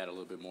can maybe add a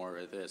little bit more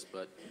of this,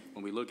 but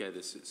when we look at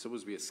this, it's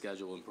supposed to be a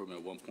schedule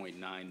improvement of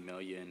 $1.9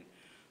 million.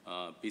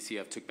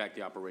 BCF took back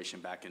the operation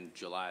back in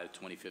July of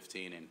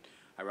 2015, and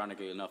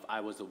ironically enough,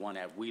 I was the one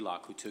at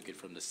Wheelock who took it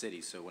from the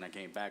city. So when I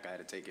came back, I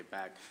had to take it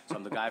back. So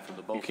I'm the guy from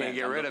the both ends. You can't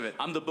get rid of it.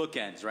 I'm the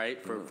bookends,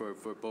 right,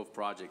 for both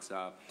projects.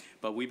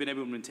 But we've been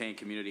able to maintain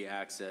community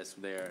access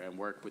there and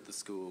work with the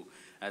school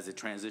as it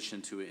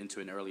transitioned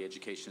into an early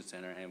education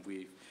center, and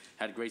we've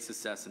had great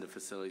success in the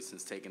facility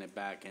since taking it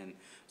back. And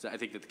so I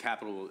think that the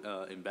capital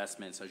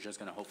investments are just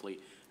going to hopefully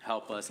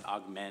help us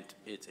augment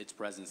its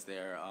presence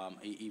there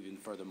even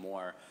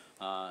furthermore.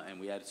 And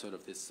we had sort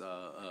of this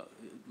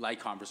light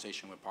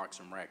conversation with Parks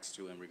and Recs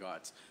too in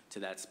regards to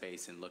that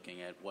space and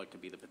looking at what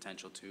could be the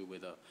potential too,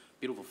 with a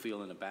beautiful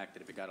feel in the back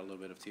that if it got a little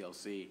bit of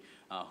TLC,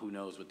 who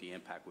knows what the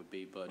impact would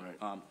be. But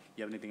right.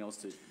 You have anything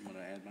else you want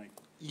to add, Mike?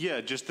 Yeah,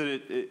 just that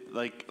it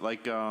like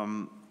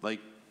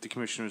the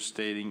commissioner was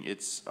stating,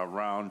 it's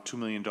around $2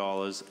 million.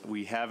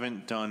 We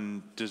haven't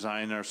done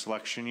designer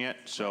selection yet,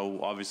 so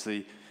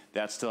obviously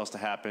that still has to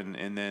happen.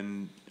 And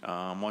then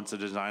once the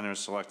designer is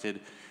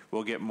selected,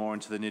 we'll get more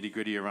into the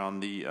nitty-gritty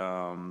around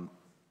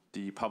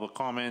the public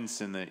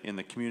comments and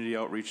the community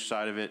outreach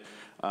side of it.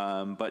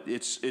 But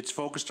it's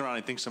focused around,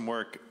 I think, some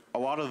work. A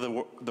lot of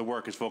the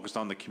work is focused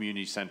on the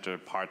community center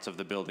parts of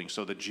the building,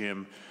 so the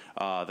gym,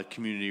 the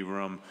community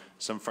room,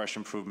 some fresh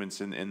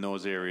improvements in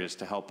those areas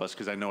to help us,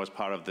 because I know as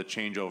part of the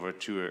changeover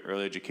to an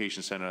early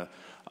education center,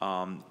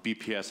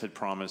 BPS had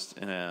promised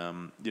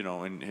and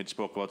had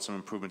spoke about some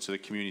improvements to the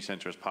community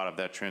center as part of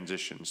that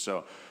transition.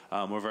 So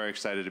we're very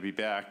excited to be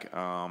back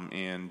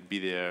and be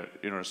there,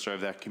 to serve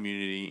that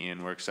community,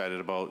 and we're excited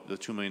about the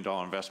 $2 million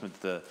investment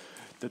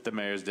that the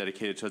mayor has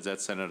dedicated towards that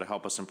center to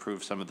help us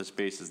improve some of the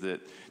spaces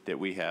that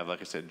we have.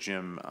 Like I said,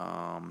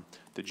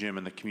 the gym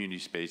and the community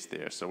space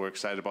there. So we're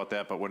excited about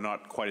that, but we're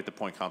not quite at the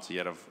point, Council,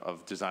 yet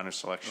of designer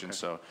selection. Okay.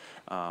 So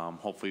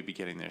hopefully we'll be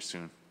getting there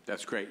soon.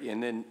 That's great.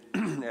 And then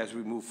as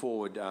we move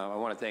forward, I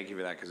want to thank you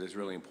for that because it's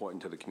really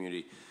important to the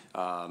community.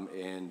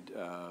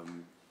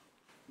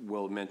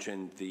 Will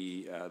mentioned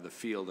the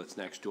field that's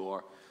next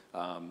door.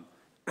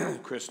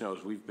 Chris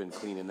knows we've been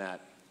cleaning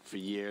that for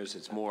years.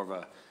 It's more of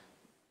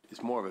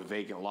a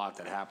vacant lot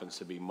that happens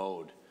to be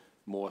mowed,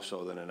 more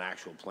so than an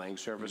actual playing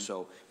surface.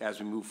 So as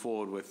we move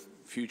forward with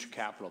future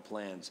capital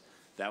plans,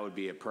 that would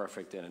be a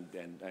perfect, and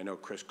I know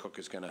Chris Cook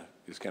is gonna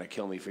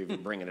kill me for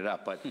even bringing it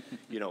up, but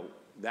you know,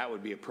 that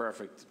would be a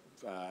perfect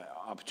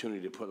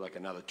opportunity to put like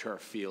another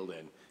turf field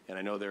in. And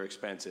I know they're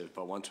expensive,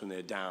 but once when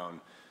they're down,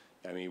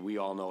 I mean, we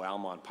all know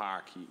Almont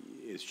Park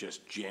is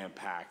just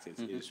jam-packed.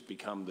 It's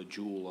become the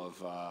jewel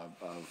of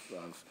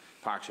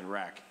Parks and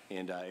Rec,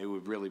 and it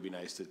would really be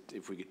nice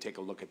if we could take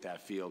a look at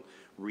that field,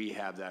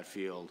 rehab that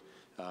field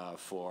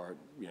for,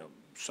 you know,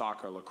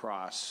 soccer,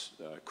 lacrosse,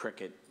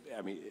 cricket.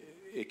 I mean,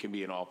 it can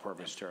be an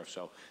all-purpose turf,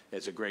 so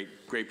it's a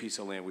great piece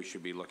of land we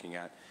should be looking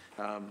at.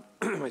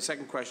 My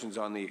second question is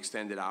on the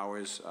extended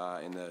hours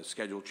and the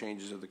schedule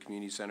changes of the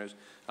community centers.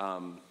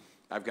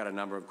 I've got a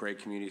number of great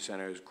community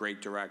centers,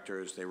 great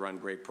directors. They run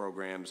great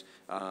programs.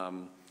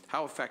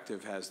 How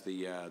effective has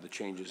the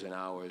changes in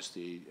hours,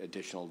 the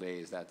additional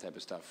days, that type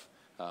of stuff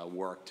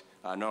worked?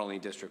 Not only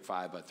in District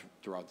 5, but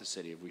throughout the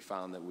city. Have we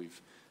found that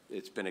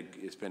it's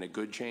been a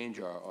good change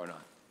or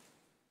not?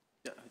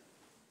 Yeah.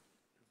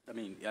 I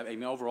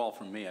mean, overall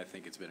for me, I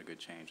think it's been a good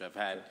change. I've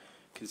had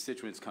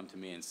constituents come to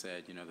me and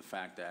said, you know, the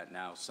fact that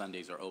now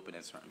Sundays are open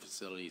at certain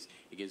facilities,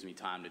 it gives me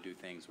time to do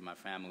things with my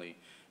family.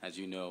 As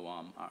you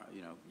know,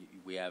 you know,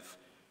 we have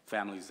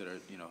families that are,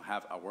 you know,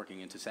 are working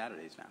into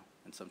Saturdays now,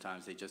 and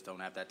sometimes they just don't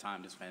have that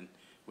time to spend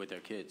with their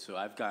kids. So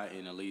I've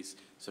gotten at least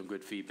some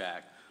good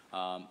feedback.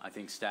 I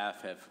think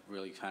staff have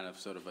really kind of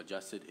sort of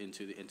adjusted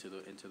into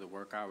the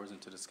work hours,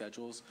 into the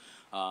schedules,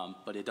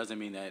 but it doesn't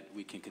mean that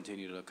we can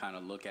continue to kind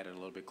of look at it a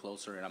little bit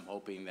closer. And I'm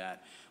hoping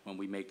that when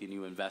we make the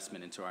new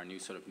investment into our new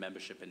sort of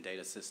membership and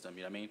data system,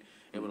 you know what I mean,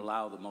 it would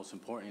allow the most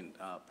important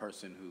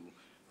person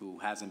who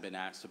hasn't been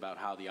asked about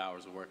how the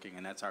hours are working,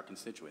 and that's our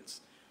constituents.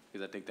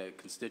 Because I think that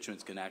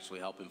constituents can actually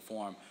help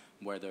inform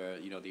whether,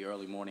 you know, the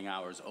early morning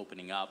hours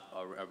opening up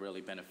are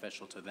really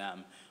beneficial to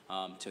them,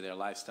 to their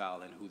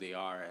lifestyle and who they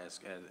are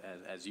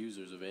as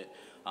users of it,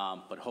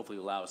 but hopefully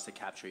allow us to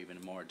capture even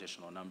more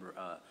additional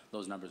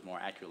those numbers more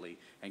accurately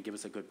and give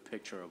us a good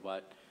picture of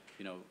what,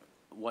 you know,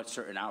 what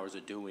certain hours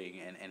are doing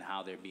and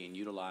how they're being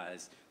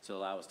utilized to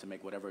allow us to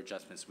make whatever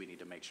adjustments we need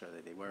to make sure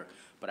that they work.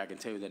 But I can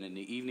tell you that in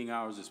the evening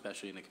hours,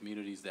 especially in the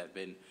communities that have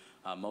been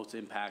most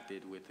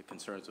impacted with the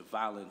concerns of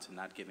violence and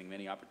not giving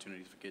many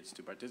opportunities for kids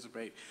to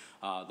participate,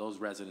 those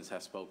residents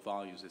have spoke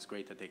volumes. It's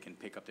great that they can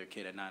pick up their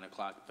kid at 9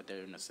 o'clock, but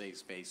they're in a safe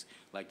space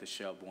like the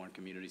Shelbourne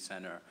Community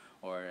Center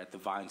or at the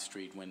Vine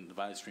Street when the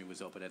Vine Street was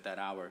open at that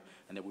hour,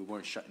 and that we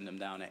weren't shutting them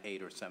down at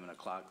 8 or 7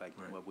 o'clock like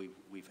what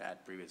we've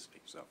had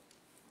previously. So.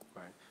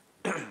 Right.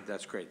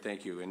 That's great,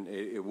 thank you. And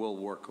it will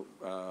work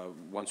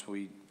once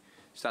we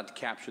start to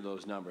capture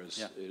those numbers.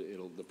 Yeah.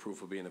 The proof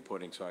will be in the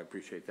pudding, so I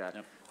appreciate that.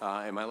 Yep.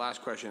 And my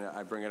last question,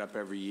 I bring it up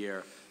every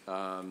year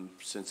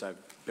since I've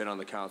been on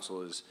the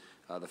council, is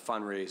the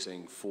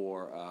fundraising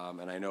for,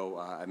 and I know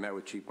I met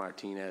with Chief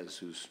Martinez,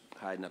 who's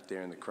hiding up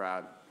there in the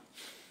crowd.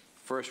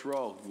 First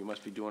row, you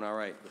must be doing all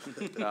right.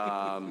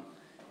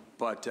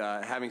 But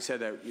having said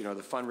that, you know,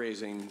 the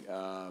fundraising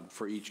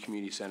for each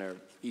community center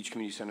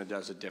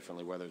does it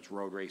differently, whether it's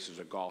road races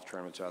or golf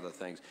tournaments or other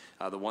things.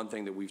 The one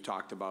thing that we've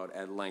talked about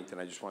at length,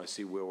 and I just want to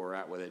see where we're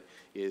at with it,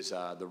 is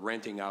the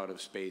renting out of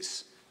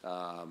space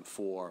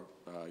for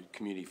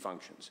community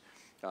functions.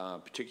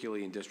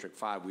 Particularly in District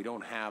 5, we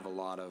don't have a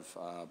lot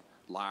of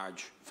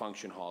large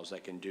function halls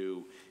that can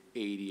do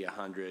 80,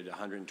 100,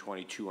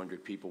 120,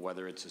 200 people,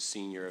 whether it's a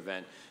senior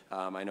event.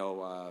 I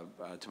know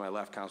to my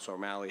left, Councilor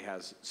O'Malley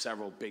has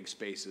several big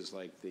spaces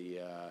like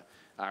the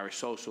Irish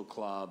Social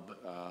Club.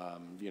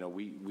 You know,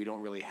 we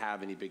don't really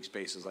have any big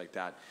spaces like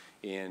that.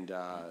 And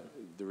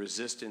the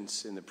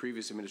resistance in the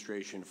previous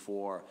administration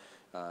for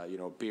you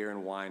know, beer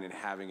and wine and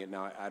having it.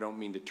 Now, I don't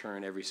mean to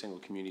turn every single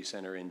community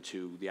center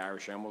into the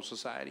Irish Emerald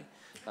Society,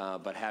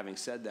 but having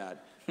said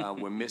that, I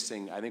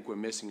think we're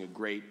missing a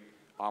great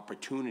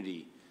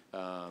opportunity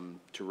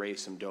to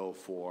raise some dough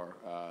for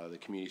the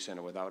community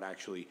center without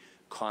actually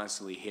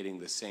constantly hitting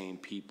the same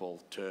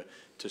people to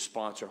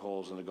sponsor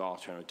holes in the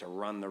golf tournament, to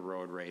run the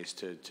road race,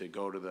 to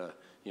go to the,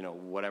 you know,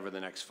 whatever the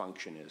next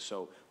function is.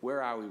 So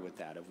where are we with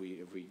that? Have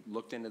we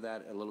looked into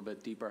that a little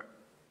bit deeper?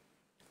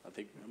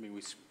 I mean,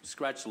 we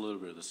scratched a little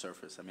bit of the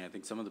surface. I mean, I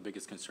think some of the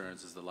biggest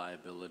concerns is the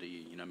liability,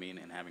 you know what I mean,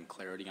 and having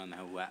clarity on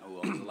who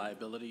owns the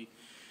liability.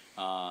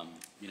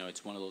 You know,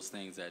 it's one of those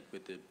things that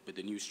with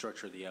the new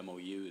structure of the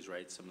MOUs,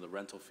 right, some of the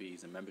rental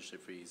fees and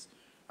membership fees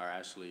are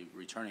actually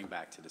returning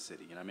back to the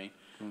city, you know what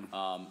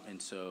I mean?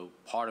 And so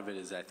part of it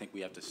is I think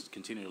we have to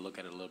continue to look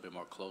at it a little bit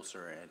more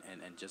closer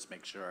and just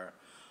make sure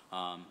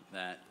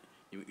that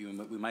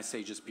we might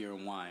say just beer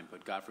and wine,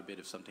 but God forbid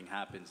if something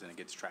happens and it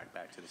gets tracked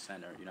back to the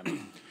center, you know what I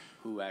mean?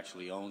 Who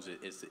actually owns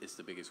it is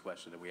the biggest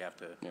question that we have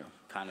to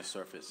kind of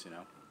surface, you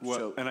know?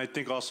 Well, and I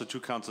think also, too,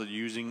 Council,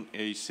 using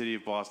a City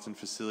of Boston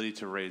facility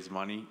to raise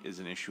money is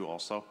an issue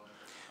also.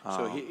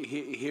 So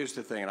here's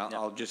the thing, and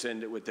I'll just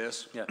end it with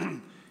this. Yeah.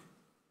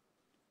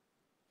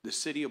 the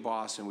city of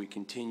Boston, we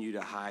continue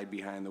to hide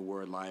behind the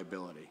word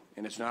liability.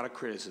 And it's not a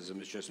criticism,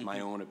 it's just my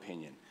own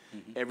opinion.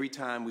 Every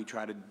time we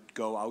try to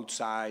go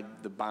outside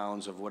the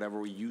bounds of whatever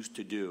we used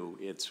to do,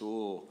 it's,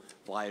 oh,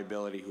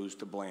 liability, who's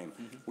to blame?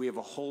 We have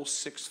a whole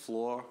 6th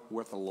floor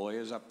worth of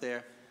lawyers up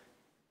there.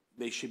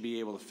 They should be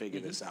able to figure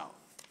this out.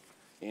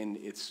 And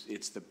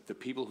it's the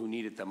people who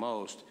need it the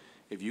most.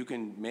 If you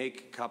can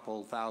make a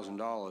couple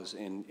 $1,000s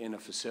in a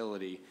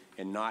facility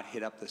and not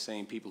hit up the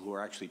same people who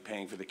are actually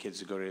paying for the kids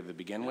to go to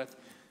begin with,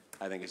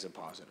 I think it's a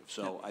positive.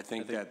 So I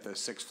think that the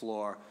 6th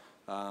floor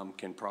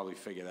can probably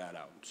figure that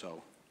out.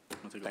 So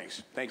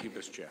thanks. Thank you,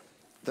 Mr. Chair.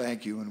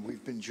 Thank you, and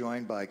we've been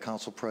joined by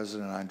Council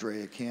President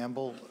Andrea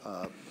Campbell.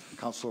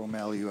 Councilor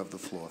O'Malley, you have the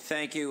floor.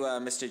 Thank you,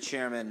 Mr.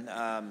 Chairman,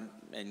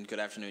 and good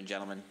afternoon,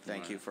 gentlemen.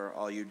 Thank you for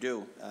all you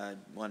do. I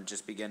want to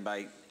just begin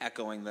by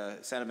echoing the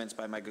sentiments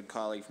by my good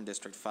colleague from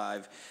District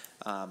 5.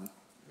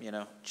 You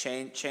know,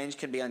 change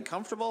can be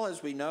uncomfortable,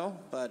 as we know,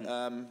 but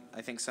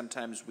I think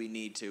sometimes we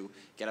need to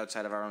get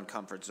outside of our own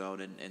comfort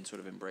zone and sort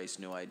of embrace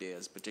new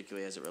ideas,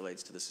 particularly as it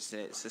relates to the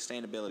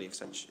sustainability of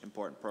such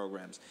important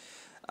programs.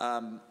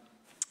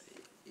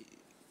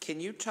 Can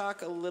you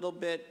talk a little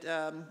bit,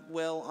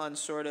 Will, on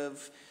sort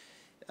of,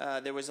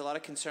 there was a lot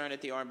of concern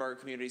at the Orenburg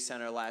Community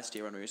Center last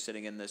year when we were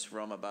sitting in this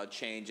room about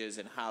changes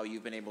and how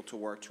you've been able to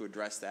work to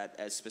address that,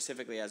 as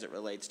specifically as it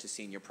relates to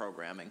senior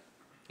programming.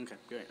 Okay,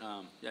 great.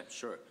 Yeah,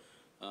 sure.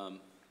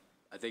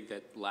 I think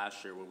that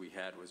last year what we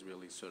had was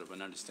really sort of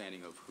an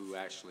understanding of who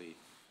actually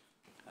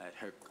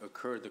had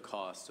incurred the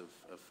cost of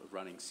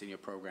running senior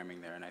programming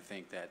there, and I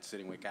think that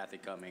sitting with Kathy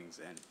Cummings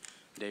and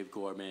Dave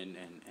Gorman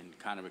and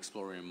kind of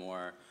exploring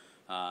more,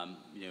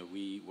 you know,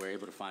 we were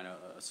able to find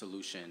a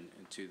solution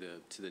to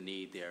the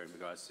need there in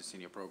regards to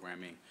senior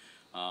programming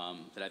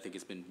that I think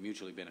has been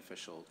mutually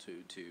beneficial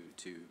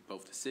to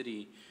both the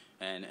city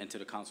and to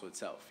the council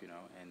itself, you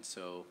know. And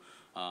so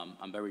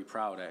I'm very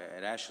proud.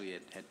 I actually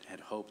had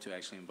hoped to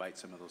actually invite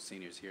some of those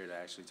seniors here to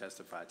actually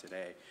testify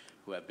today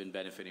who have been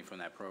benefiting from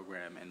that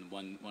program. And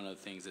one of the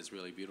things that's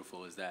really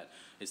beautiful is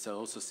to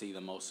also see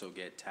them also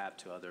get tapped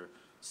to other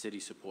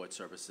city support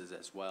services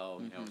as well.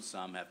 You know,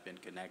 some have been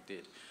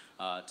connected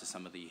to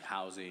some of the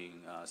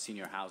housing,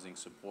 senior housing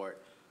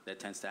support that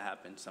tends to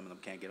happen. Some of them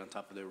can't get on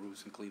top of their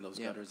roofs and clean those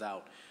gutters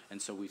out.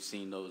 And so we've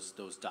seen those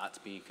dots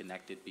being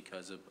connected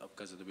because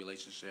of the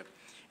relationship.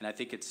 And I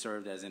think it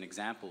served as an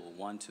example,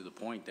 one, to the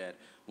point that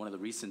one of the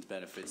recent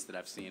benefits that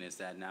I've seen is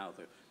that now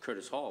the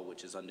Curtis Hall,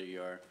 which is under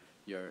your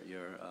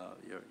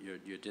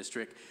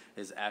district,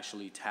 is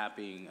actually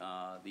tapping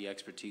the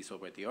expertise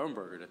over at the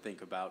Orenburger to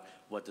think about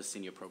what does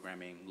senior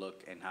programming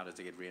look and how does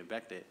it get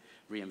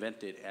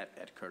reinvented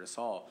at Curtis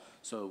Hall.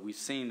 So we've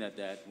seen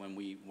that when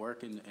we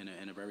work in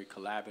a very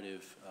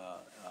collaborative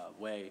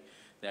way,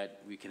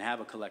 that we can have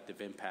a collective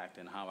impact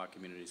in how our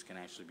communities can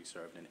actually be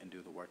served and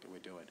do the work that we're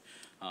doing.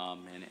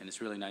 And it's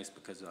really nice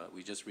because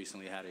we just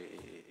recently had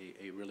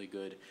a really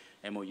good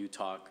MOU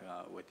talk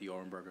with the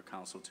Orenburger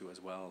Council too as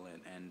well,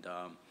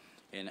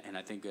 and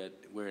I think that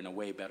we're in a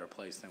way better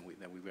place than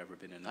we've ever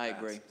been in the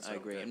past. I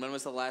agree. And when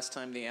was the last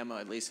time the MOU,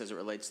 at least as it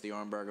relates to the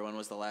Orenburger, when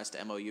was the last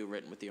MOU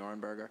written with the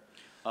Orenburger?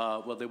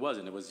 Well, there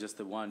wasn't. It was just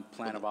the one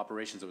plan of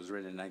operations that was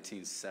written in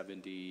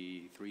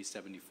 1973,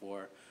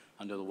 74,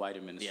 under the White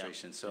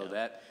administration. So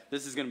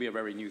this is going to be a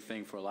very new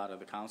thing for a lot of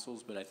the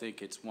councils, but I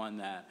think it's one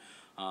that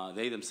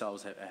they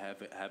themselves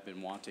have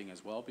been wanting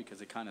as well,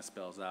 because it kind of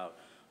spells out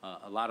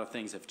a lot of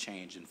things have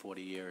changed in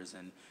 40 years,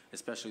 and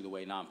especially the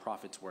way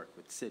nonprofits work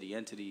with city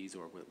entities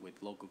or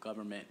with local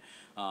government.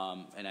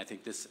 And I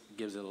think this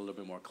gives it a little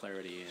bit more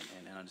clarity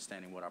and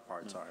understanding what our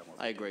parts are. And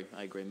I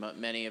agree.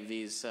 Many of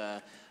these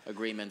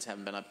agreements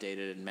haven't been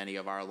updated in many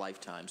of our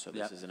lifetimes, so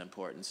this is an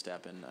important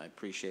step, and I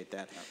appreciate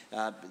that.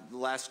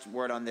 Last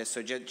word on this,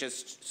 so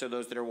just so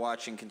those that are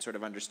watching can sort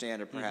of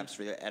understand, or perhaps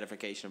for the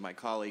edification of my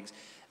colleagues,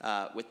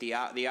 with the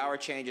hour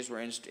changes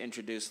were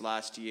introduced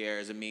last year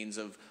as a means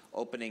of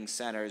opening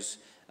centers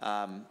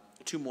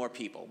to more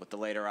people with the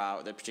later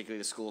hour, particularly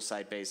the school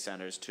site-based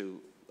centers,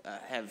 to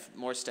have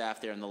more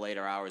staff there in the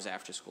later hours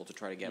after school to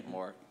try to get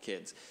more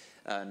kids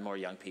and more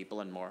young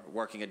people and more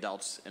working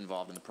adults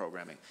involved in the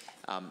programming.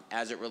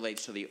 As it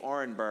relates to the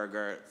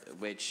Orenburger,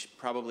 which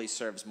probably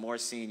serves more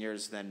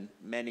seniors than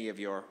many of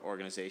your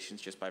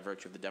organizations just by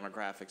virtue of the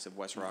demographics of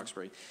West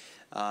Roxbury,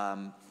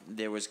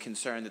 there was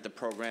concern that the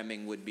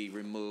programming would be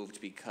removed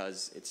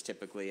because it's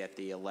typically at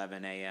the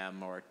 11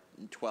 a.m. or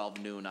 12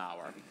 noon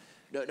hour.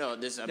 No,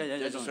 this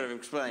is sort of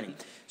explaining.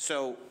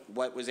 So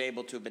what was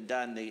able to have been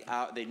done,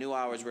 the new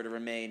hours were to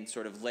remain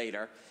sort of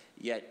later,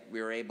 yet we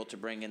were able to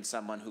bring in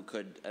someone who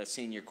could, a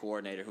senior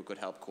coordinator who could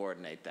help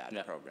coordinate that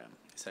program.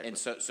 Exactly. And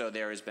so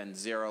there has been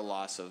zero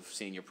loss of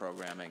senior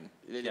programming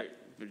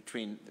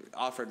between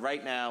offered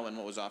right now and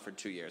what was offered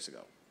 2 years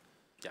ago.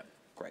 Yeah.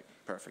 Great.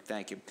 Perfect.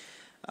 Thank you.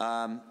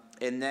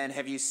 And then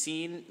have you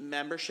seen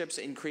memberships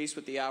increase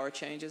with the hour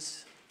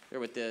changes or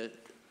with the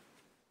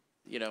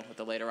you know, with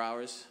the later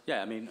hours?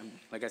 Yeah, I mean,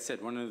 like I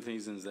said, one of the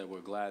reasons that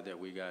we're glad that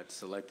we got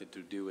selected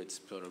to do its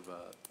sort of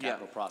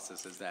capital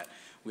process is that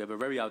we have a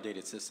very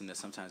outdated system that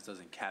sometimes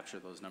doesn't capture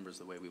those numbers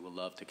the way we would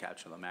love to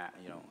capture them,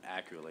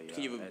 accurately.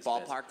 Can you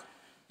ballpark?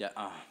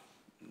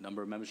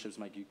 Number of memberships,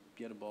 Mike, you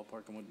get a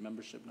ballpark on what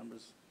membership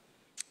numbers?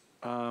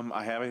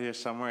 I have it here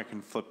somewhere. I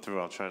can flip through.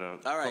 I'll try to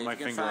All right, put my if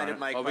you can finger find on it,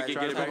 Mike. Oh, we can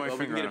get it back, my we can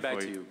finger get on it back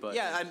for to you. you, but.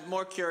 Yeah, I'm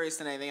more curious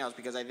than anything else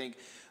because I think,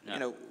 Yeah. you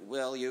know,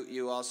 Will,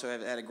 you also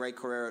have had a great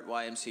career at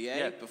YMCA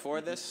Yeah. before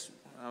this.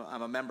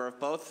 I'm a member of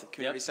both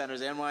community Yep.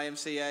 centers and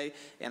YMCA,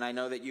 and I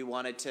know that you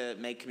wanted to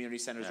make community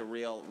centers a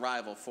real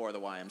rival for the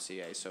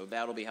YMCA. So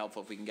that'll be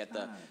helpful if we can get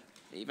the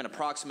even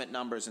approximate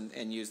numbers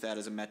and use that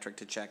as a metric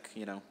to check,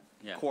 you know,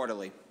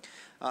 quarterly.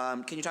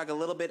 Can you talk a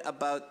little bit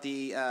about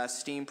the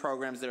STEAM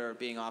programs that are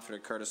being offered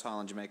at Curtis Hall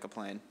and Jamaica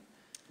Plain?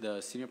 The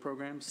senior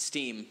programs?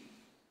 STEAM.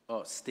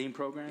 Oh, STEAM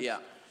programs? Yeah.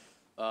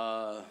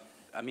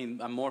 I mean,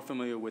 I'm more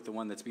familiar with the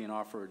one that's being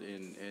offered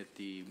at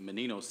the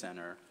Menino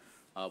Center,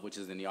 which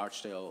is in the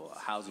Archdale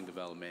Housing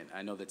Development.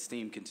 I know that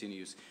STEAM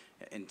continues,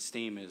 and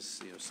STEAM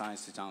is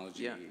science,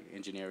 technology,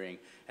 engineering,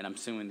 and I'm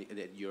assuming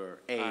that your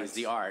A is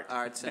the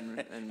arts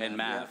and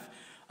math.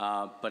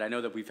 But I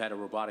know that we've had a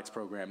robotics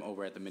program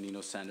over at the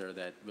Menino Center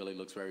that really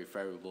looks very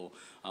favorable.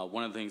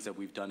 One of the things that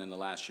we've done in the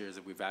last year is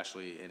that we've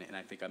actually, and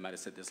I think I might have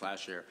said this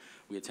last year,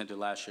 we attempted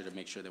last year to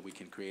make sure that we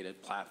can create a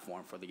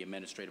platform for the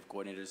administrative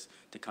coordinators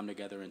to come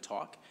together and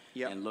talk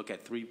and look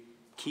at 3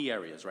 key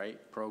areas,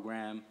 right?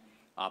 Program,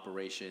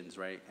 operations,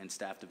 right, and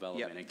staff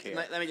development and care.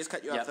 Let me just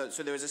cut you off.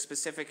 So there was a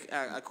specific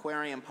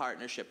aquarium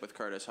partnership with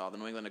Curtis Hall, the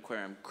New England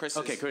Aquarium. Chris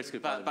is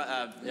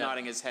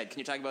nodding his head. Can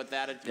you talk about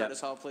that at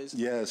Curtis Hall, please?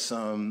 Yes.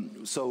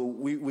 So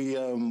we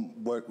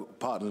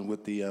partnered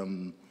with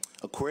the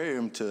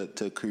aquarium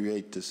to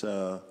create this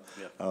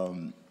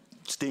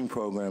STEAM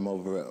program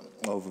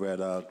over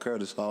at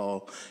Curtis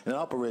Hall, and it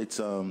operates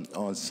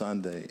on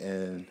Sunday,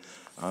 and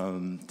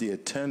the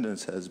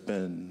attendance has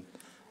been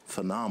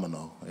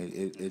phenomenal.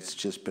 It's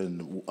just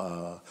been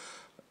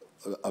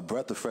a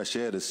breath of fresh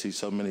air to see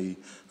so many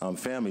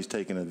families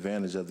taking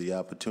advantage of the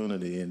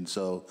opportunity. And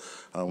so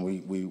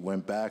we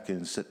went back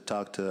and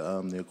talked to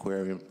the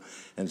aquarium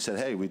and said,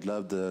 hey, we'd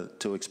love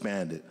to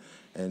expand it.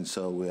 And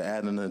so we're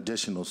adding an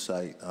additional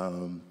site,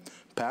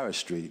 Paris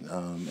Street,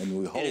 and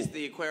we hope. And is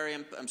the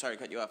aquarium, I'm sorry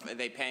to cut you off, are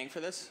they paying for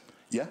this?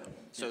 Yeah.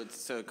 So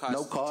it costs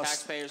No cost.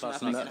 taxpayers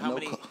Costs nothing? no-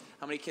 And no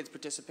how many kids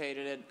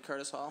participated at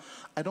Curtis Hall?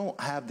 I don't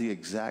have the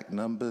exact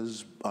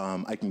numbers.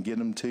 I can get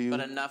them to you.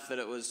 But enough that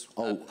it was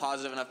a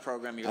positive enough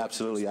program you're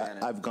Absolutely. looking to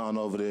expand it. I've gone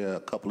over there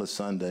a couple of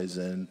Sundays,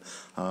 and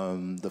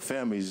the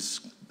families,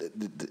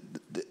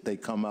 they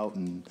come out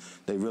and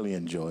they really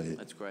enjoy it.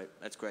 That's great.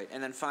 That's great.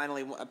 And then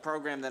finally, a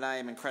program that I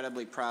am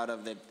incredibly proud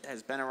of that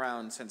has been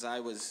around since I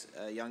was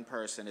a young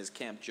person is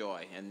Camp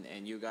Joy.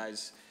 And you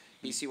guys,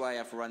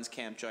 BCYF runs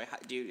Camp Joy.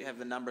 Do you have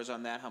the numbers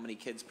on that? How many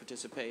kids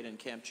participate in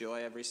Camp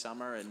Joy every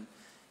summer? And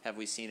have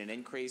we seen an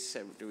increase?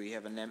 Do we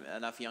have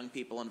enough young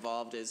people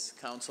involved as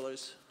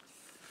counselors?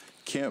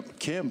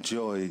 Camp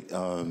Joy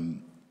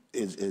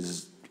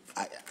is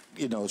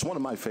it's one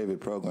of my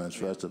favorite programs,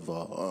 first of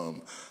all.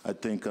 I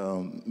think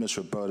Ms.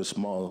 Roberta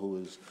Small, who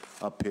is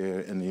up here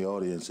in the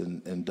audience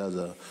and does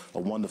a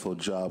wonderful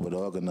job with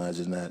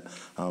organizing that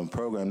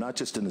program, not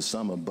just in the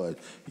summer, but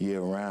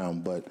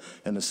year-round. But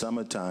in the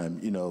summertime,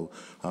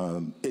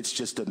 it's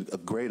just a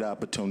great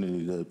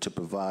opportunity to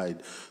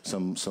provide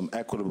some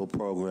equitable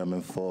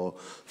programming for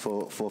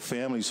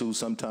families who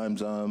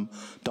sometimes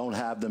don't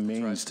have the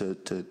means to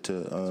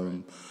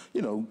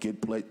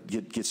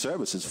get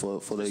services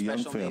for their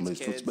young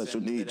families, for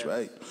special needs,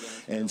 right?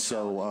 And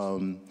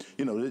so,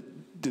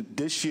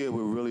 this year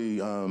we're really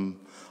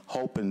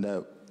hoping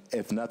that,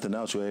 if nothing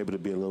else, we're able to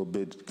be a little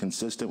bit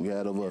consistent. We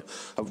had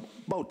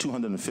about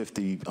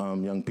 250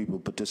 young people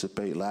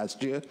participate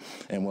last year,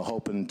 and we're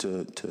hoping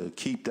to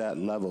keep that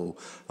level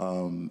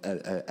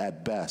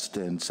at best.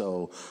 And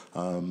so,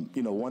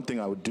 one thing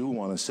I do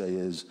want to say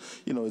is,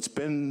 it's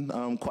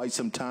been quite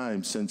some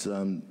time since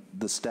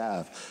the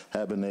staff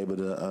have been able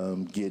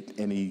to get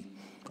any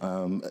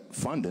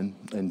funding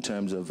in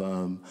terms of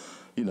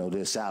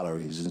their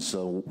salaries, and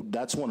so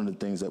that's one of the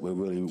things that we're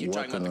really working on. You're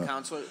talking about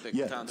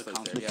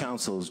the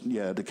counselor?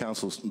 The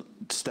council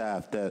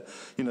staff that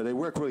they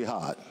work really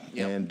hard,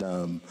 and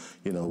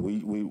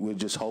we're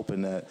just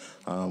hoping that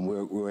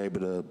we're able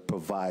to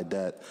provide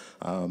that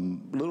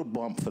little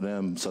bump for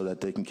them so that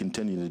they can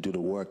continue to do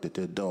the work that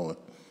they're doing.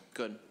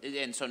 Good.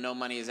 And so no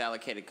money is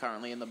allocated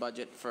currently in the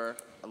budget for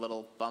a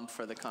little bump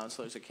for the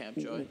counselors at Camp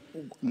Joy?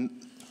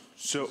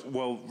 So,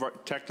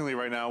 technically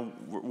right now,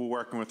 we're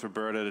working with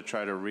Roberta to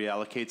try to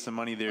reallocate some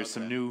money. There's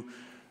some new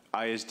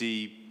ISD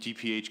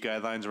DPH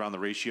guidelines around the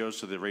ratios,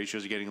 so the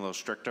ratios are getting a little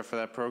stricter for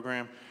that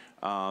program.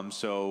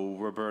 So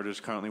Roberta's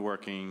currently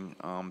working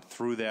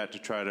through that to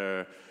try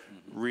to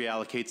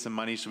reallocate some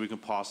money so we can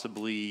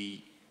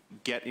possibly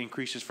get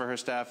increases for her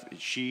staff.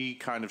 She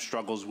kind of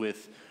struggles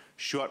with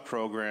short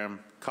program,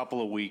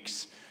 couple of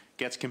weeks,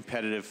 gets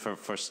competitive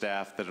for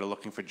staff that are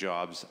looking for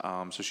jobs.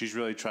 So she's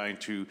really trying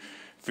to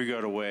figure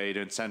out a way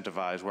to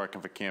incentivize working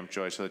for Camp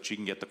Joy so that she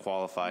can get the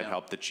qualified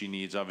help that she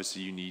needs.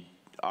 Obviously, you need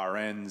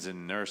RNs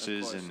and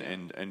nurses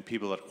and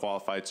people that are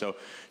qualified. So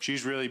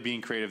she's really being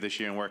creative this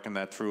year and working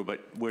that through. But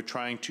we're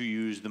trying to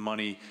use the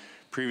money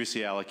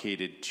previously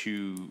allocated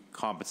to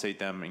compensate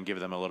them and give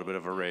them a little bit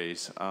of a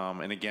raise.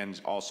 And again,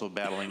 also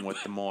battling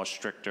with the more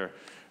stricter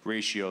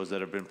ratios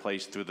that have been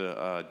placed through the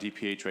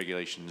DPH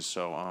regulations.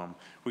 So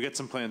we got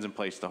some plans in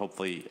place to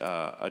hopefully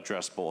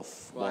address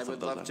both. Well, I both would of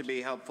those love items. to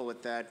be helpful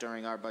with that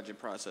during our budget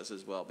process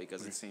as well,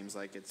 because it seems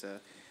like it's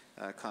a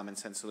common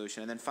sense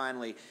solution. And then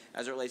finally,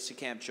 as it relates to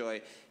Camp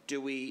Joy,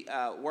 do we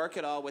work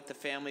at all with the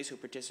families who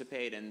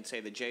participate in,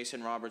 say, the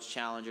Jason Roberts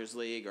Challengers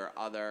League or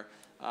other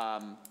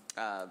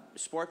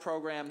sport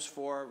programs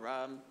for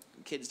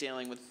kids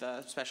dealing with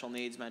special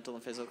needs, mental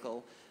and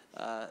physical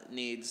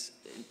needs,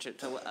 to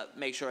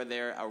make sure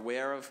they're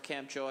aware of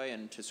Camp Joy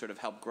and to sort of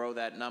help grow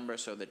that number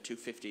so that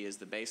 250 is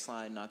the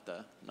baseline, not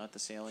the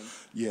ceiling?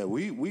 Yeah,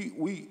 we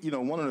you know,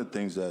 one of the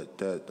things that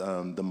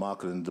the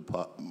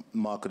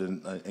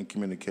marketing and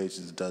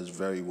communications does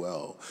very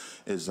well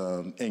is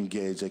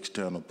engage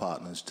external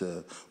partners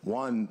to,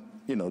 one,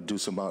 you know, do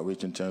some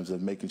outreach in terms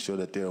of making sure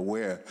that they're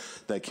aware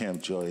that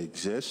Camp Joy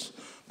exists.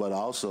 But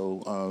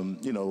also,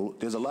 you know,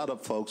 there's a lot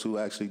of folks who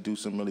actually do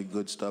some really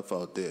good stuff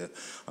out there,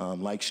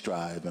 like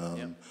Strive.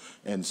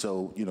 And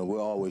so, you know, we're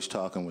always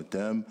talking with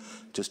them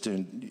just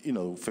to, you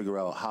know, figure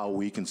out how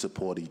we can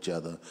support each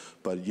other.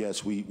 But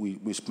yes, we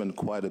spend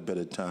quite a bit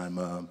of time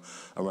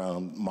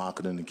around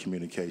marketing and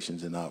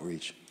communications and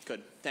outreach.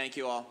 Good. Thank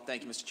you all.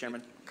 Thank you, Mr.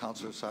 Chairman.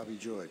 Councilor Savi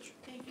George.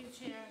 Thank you,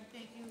 Chair, and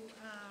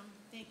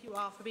thank you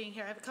all for being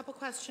here. I have a couple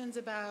questions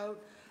about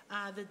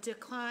the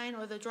decline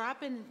or the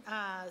drop in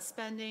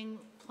spending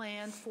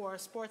plan for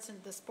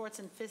the sports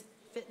and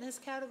fitness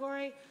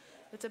category.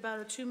 It's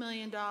about a $2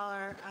 million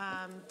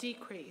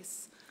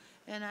decrease,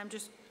 and I'm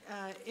just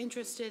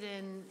interested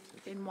in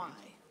why.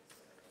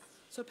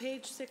 So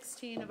page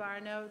 16 of our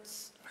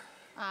notes,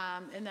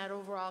 in that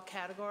overall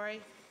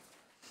category,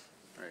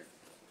 Right.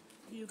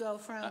 you go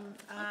from...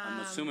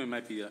 I'm assuming it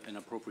might be an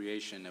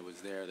appropriation that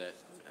was there that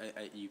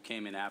you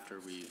came in after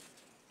we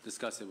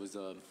discussed. It was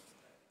 $2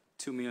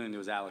 million that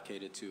was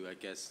allocated to, I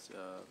guess,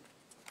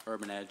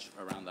 Urban Edge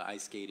around the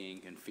ice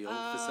skating and field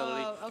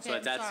facility. Okay, so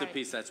I'm that's sorry. the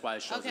piece. That's why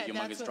it shows a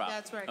humongous drop.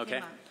 That's where it okay.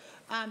 came up.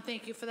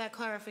 Thank you for that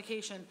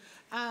clarification.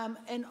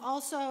 And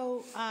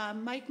also,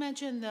 Mike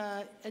mentioned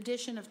the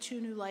addition of 2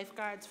 new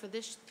lifeguards for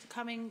this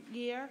coming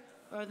year,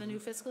 or the new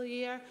fiscal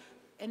year,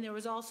 and there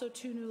was also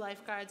 2 new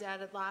lifeguards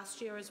added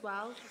last year as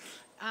well.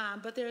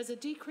 But there is a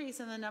decrease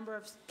in the number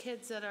of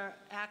kids that are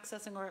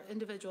accessing, or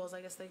individuals,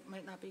 I guess they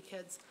might not be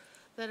kids,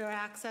 that are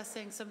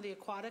accessing some of the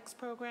aquatics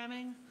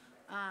programming.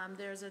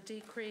 There's a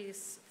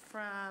decrease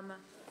from,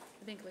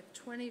 I think, like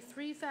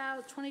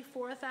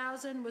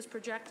 24,000 was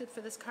projected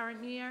for this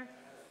current year.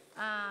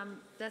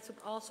 That's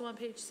also on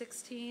page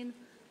 16,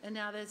 and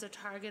now there's a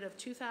target of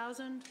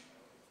 2,000.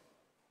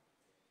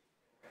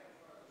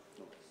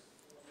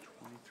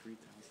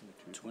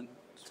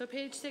 23,000. So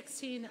page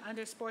 16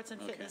 under sports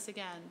and fitness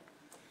again.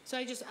 So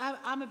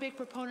I'm a big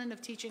proponent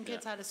of teaching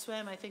kids how to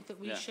swim. I think that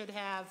we should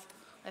have,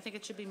 I think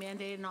it should be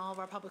mandated in all of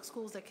our public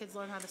schools that kids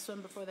learn how to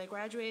swim before they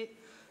graduate,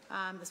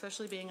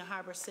 especially being a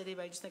harbor city,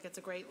 but I just think it's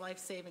a great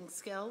life-saving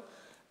skill.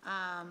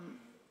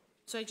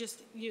 So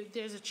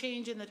there's a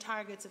change in the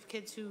targets of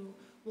kids who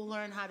will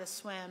learn how to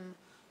swim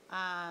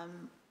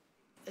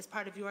as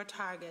part of your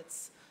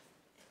targets.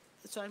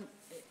 So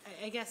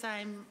I guess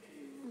I'm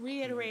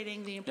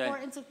reiterating the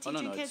importance of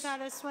teaching kids how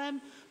to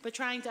swim, but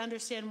trying to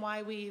understand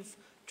why we've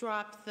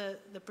dropped the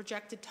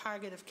projected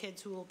target of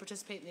kids who will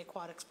participate in the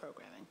aquatics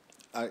programming.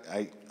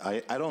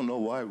 I don't know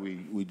why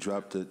we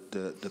dropped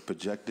the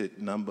projected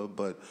number,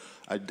 but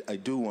I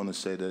do want to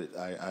say that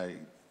I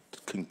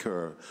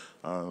concur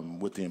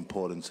with the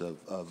importance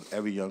of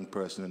every young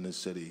person in this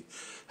city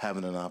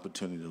having an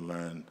opportunity to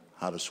learn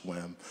how to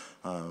swim.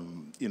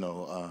 You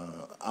know,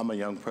 I'm a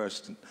young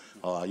person,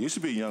 I used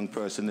to be a young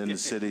person in the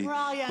city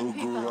who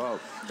grew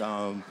up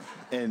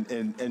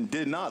and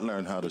did not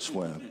learn how to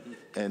swim,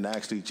 and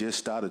actually just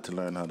started to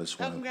learn how to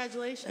swim. Oh,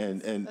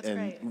 congratulations. And That's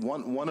great.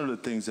 one of the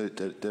things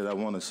that I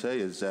want to say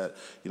is that,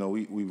 you know,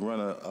 we run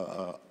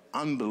a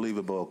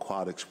unbelievable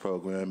aquatics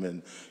program,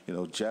 and you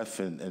know, Jeff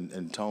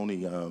and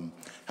Tony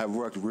have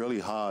worked really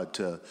hard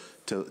to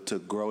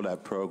grow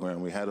that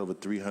program. We had over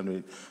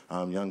 300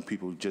 young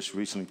people who just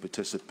recently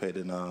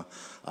participated in our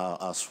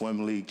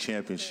swim league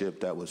championship.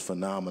 That was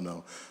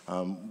phenomenal.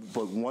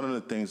 But one of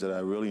the things that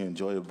I really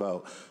enjoy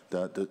about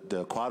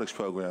the aquatics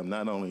program,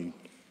 not only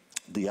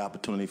the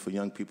opportunity for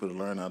young people to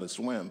learn how to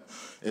swim,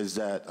 is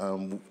that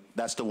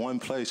that's the one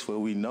place where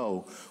we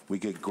know we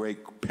get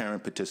great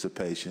parent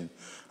participation,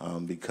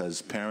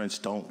 because parents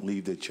don't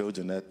leave their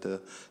children at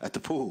the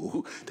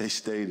pool. They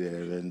stay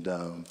there, and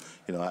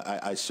you know,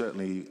 I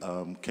certainly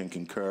can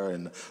concur,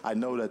 and I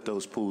know that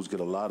those pools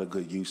get a lot of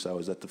good use. I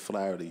was at the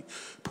Flaherty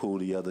pool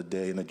the other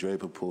day and the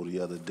Draper pool the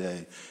other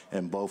day,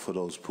 and both of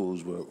those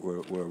pools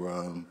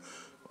were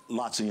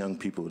lots of young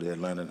people there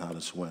learning how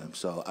to swim.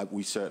 So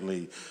we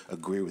certainly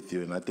agree with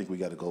you, and I think we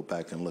got to go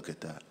back and look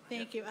at that.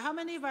 Thank you. How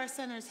many of our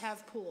centers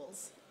have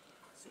pools?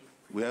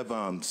 We have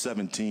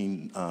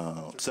 17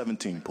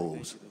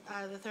 pools.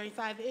 Out of the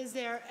 35, is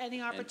there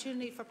any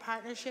opportunity for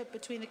partnership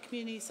between the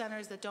community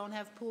centers that don't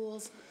have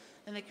pools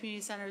and the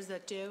community centers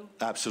that do?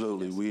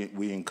 Absolutely.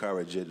 We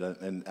encourage it.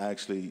 And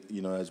actually,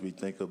 as we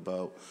think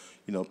about,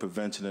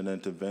 prevention and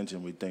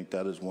intervention, we think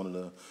that is one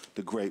of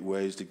the great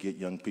ways to get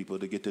young people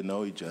to get to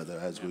know each other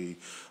as we,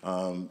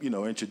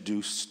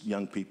 introduce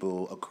young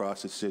people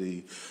across the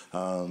city,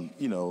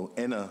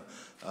 in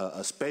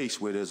a space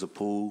where there's a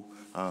pool,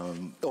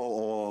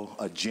 or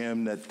a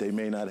gym that they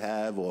may not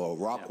have, or a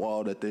rock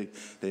wall that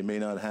they may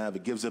not have.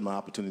 It gives them an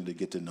opportunity to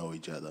get to know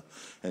each other.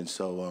 And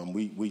so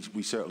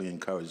we certainly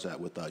encourage that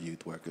with our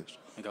youth workers.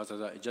 And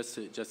also, just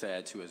to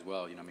add to as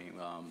well,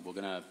 we're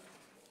going to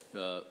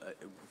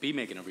be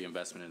making a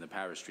reinvestment in the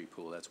Paris Street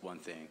pool. That's one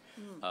thing.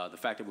 The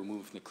fact that we're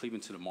moving from the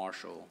Cleveland to the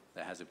Marshall,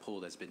 that has a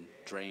pool that's been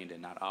drained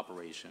and not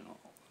operational,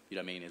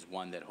 is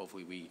one that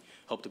hopefully we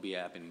hope to be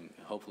happening,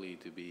 hopefully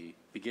to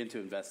begin to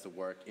invest the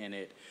work in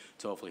it,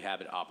 to hopefully have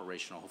it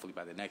operational, hopefully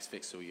by the next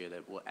fiscal year,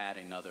 that we'll add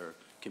another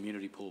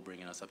community pool,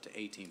 bringing us up to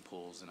 18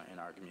 pools in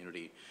our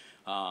community.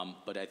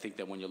 But I think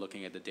that when you're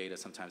looking at the data,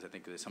 sometimes I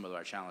think that some of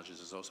our challenges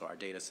is also our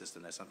data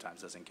system that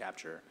sometimes doesn't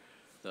capture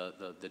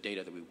the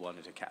data that we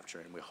wanted to capture,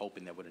 and we're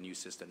hoping that with a new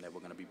system that we're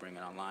going to be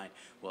bringing online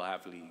will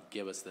happily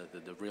give us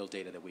the real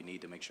data that we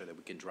need to make sure that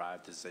we can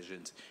drive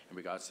decisions in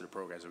regards to the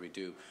programs that we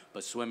do.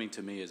 But swimming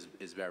to me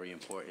is very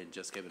important,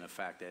 just given the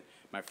fact that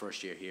my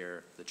first year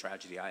here, the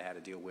tragedy I had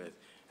to deal with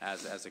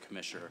as a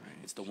commissioner,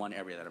 it's the one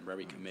area that I'm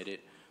very committed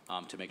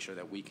to make sure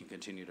that we can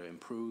continue to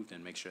improve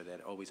and make sure that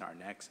always our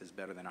next is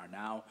better than our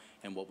now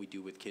and what we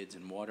do with kids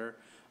in water.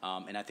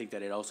 And I think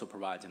that it also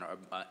provides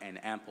an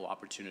ample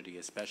opportunity,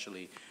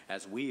 especially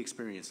as we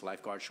experience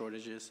lifeguard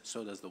shortages,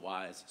 so does the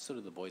WISE, so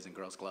does the Boys and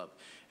Girls Club.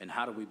 And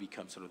how do we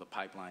become sort of the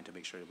pipeline to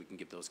make sure that we can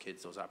give those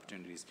kids those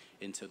opportunities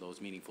into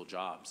those meaningful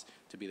jobs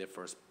to be their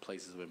first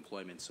places of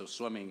employment. So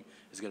swimming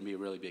is going to be a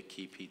really big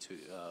key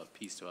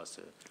piece to us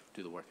to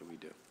do the work that we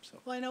do. So.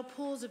 Well, I know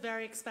pools are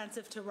very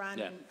expensive to run,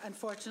 Yeah. and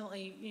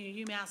unfortunately,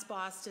 UMass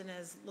Boston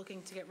is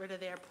looking to get rid of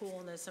their pool,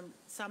 and there's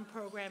some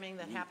programming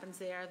that happens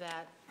there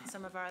that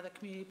some of our other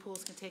community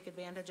pools can take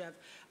advantage of.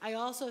 I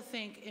also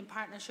think, in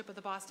partnership with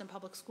the Boston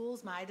Public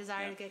Schools, my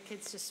desire to get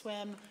kids to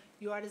swim,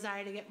 your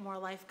desire to get more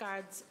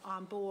lifeguards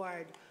on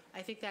board,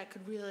 I think that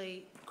could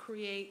really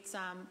create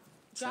some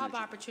job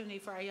opportunity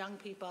for our young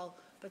people,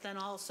 but then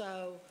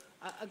also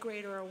a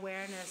greater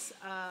awareness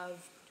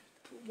of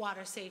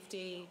water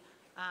safety,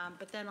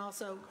 but then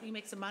also you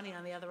make some money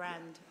on the other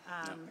end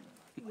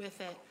with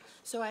it.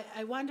 So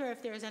I wonder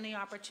if there's any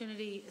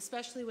opportunity,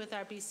 especially with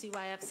our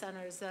BCYF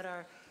centers that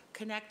are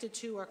connected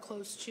to or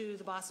close to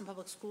the Boston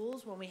Public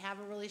Schools, when we have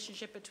a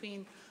relationship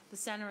between the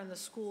center and the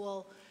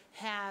school,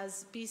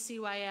 has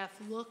BCYF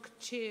looked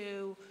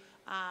to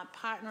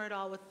partner at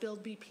all with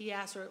Build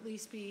BPS, or at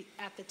least be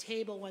at the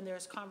table when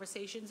there's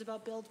conversations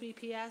about Build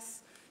BPS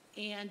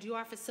and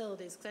your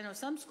facilities? Because I know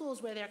some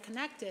schools where they're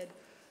connected,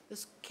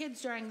 the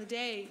kids during the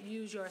day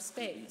use your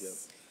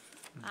space.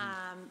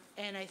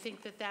 And I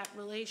think that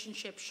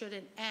relationship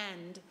shouldn't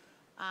end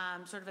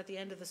sort of at the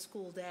end of the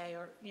school day,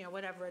 or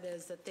whatever it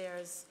is, that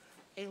there's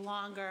a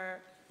longer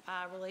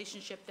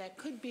relationship that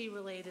could be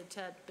related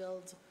to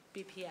Build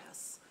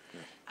BPS.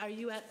 Are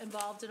you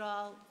involved at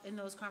all in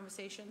those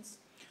conversations?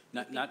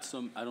 Not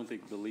some. I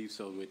don't believe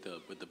so with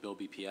the Build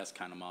BPS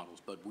kind of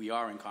models, but we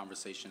are in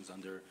conversations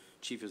under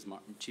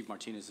Chief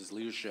Martinez's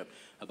leadership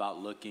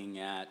about looking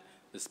at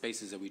the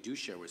spaces that we do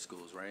share with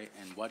schools, right?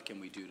 And what can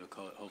we do to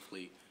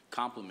hopefully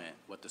complement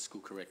what the school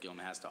curriculum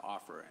has to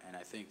offer? And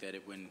I think that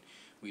when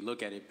we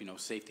look at it,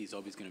 safety is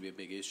always going to be a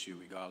big issue,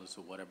 regardless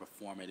of whatever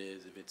form it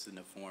is. If it's in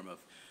the form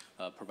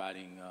of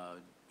providing,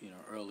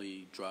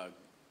 early drug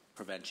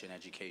prevention,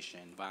 education,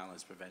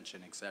 violence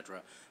prevention, et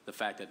cetera. The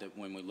fact that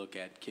when we look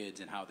at kids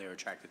and how they're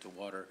attracted to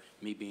water,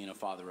 me being a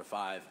father of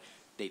 5,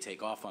 they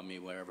take off on me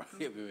wherever,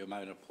 I'm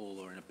at a pool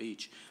or in a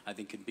beach, I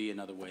think could be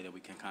another way that we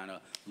can kind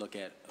of look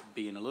at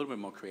being a little bit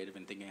more creative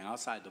and thinking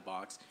outside the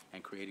box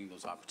and creating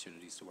those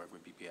opportunities to work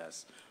with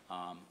BPS.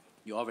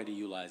 You're already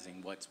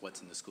utilizing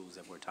what's in the schools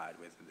that we're tied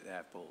with that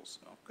have pools.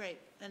 So. Great.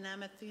 And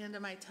I'm at the end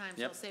of my time,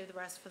 so I'll save the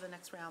rest for the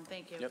next round.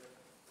 Thank you. Yep.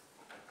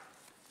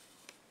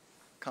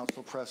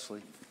 Councilor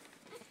Presley.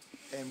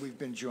 And we've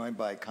been joined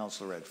by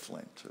Councilor Ed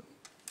Flynn, too.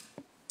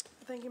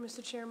 Thank you,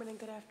 Mr. Chairman, and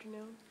good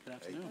afternoon. Good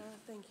afternoon.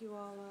 Thank you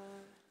all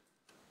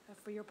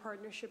for your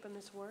partnership in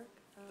this work.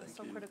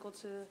 So critical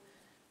to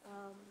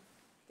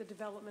the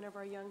development of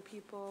our young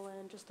people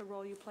and just the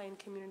role you play in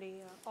community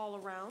all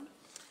around.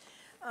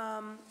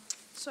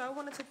 So I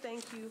wanted to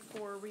thank you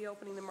for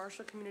reopening the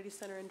Marshall Community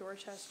Center in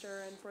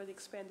Dorchester and for the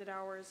expanded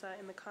hours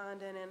in the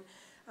Condon. And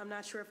I'm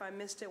not sure if I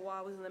missed it while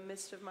I was in the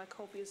midst of my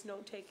copious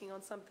note-taking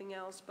on something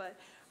else, but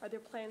are there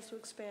plans to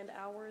expand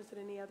hours at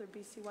any other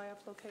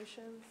BCYF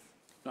locations?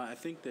 No, I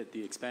think that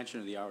the expansion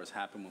of the hours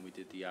happened when we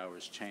did the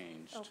hours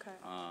changed. Okay.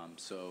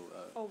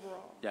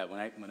 Overall? Yeah,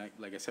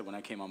 like I said, when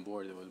I came on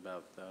board, it was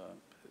about,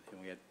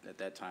 we had at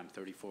that time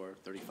 34,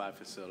 35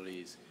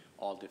 facilities,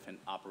 all different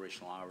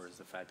operational hours.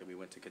 The fact that we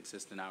went to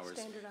consistent hours,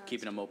 Standardized.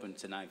 keeping them open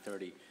to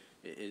 9:30,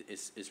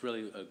 it's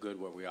really good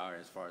where we are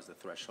as far as the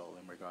threshold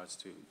in regards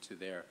to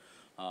there.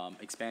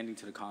 Expanding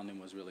to the Condon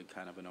was really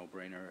kind of a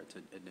no-brainer. It's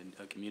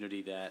a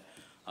community that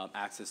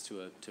access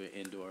to an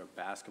indoor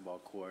basketball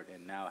court,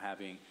 and now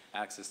having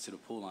access to the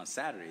pool on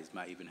Saturdays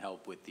might even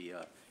help with the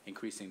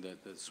increasing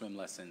the swim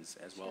lessons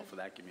as well for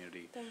that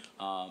community. Thank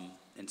you.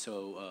 And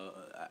so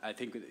I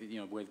think,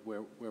 you know, where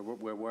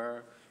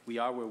we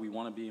are where we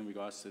want to be in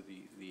regards to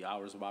the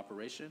hours of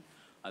operation.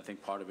 I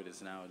think part of it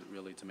is now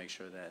really to make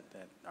sure that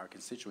our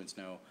constituents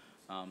know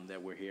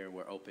that we're here,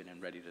 we're open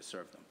and ready to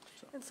serve them.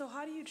 So. And so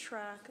how do you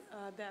track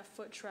that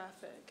foot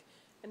traffic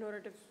in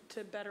order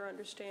to better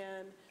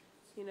understand,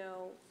 you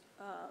know,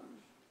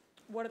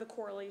 what are the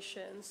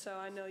correlations? So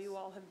I know you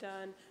all have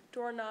done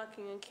door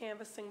knocking and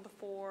canvassing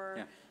before.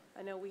 Yeah.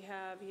 I know we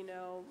have, you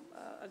know,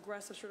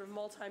 aggressive sort of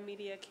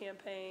multimedia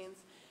campaigns.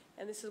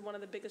 And this is one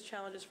of the biggest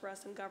challenges for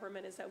us in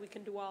government is that we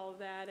can do all of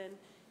that and,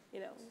 you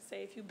know,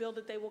 say if you build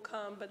it, they will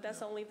come, but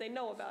that's only if they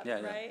know about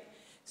it, right?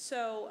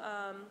 So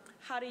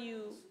how do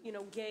you, you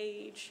know,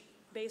 gauge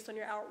based on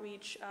your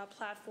outreach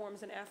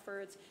platforms and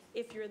efforts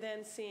if you're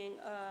then seeing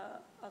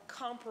a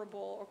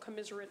comparable or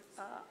commiserate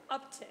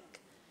uptick?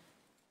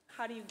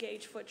 How do you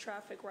gauge foot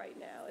traffic right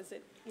now? Is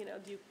it, you know,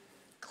 do you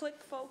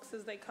click folks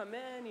as they come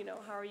in? You know,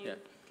 how are you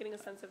getting a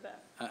sense of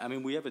that? I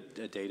mean, we have a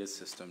data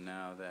system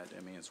now that,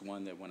 I mean, it's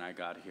one that when I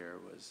got here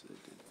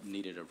it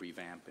needed a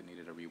revamp, it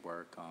needed a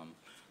rework.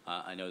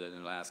 I know that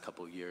in the last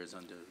couple of years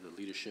under the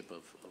leadership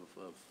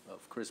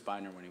of Chris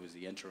Biner when he was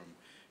the interim,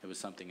 it was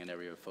something an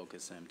area of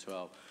focus in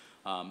M12.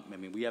 I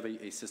mean, we have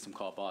a system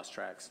called Boss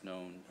Tracks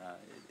known,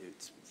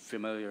 it's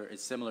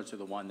similar to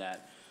the one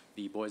that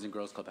the Boys and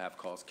Girls Club have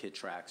called Kid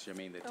Tracks. I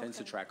mean, it tends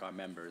to track our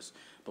members,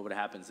 but what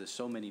happens is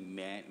so many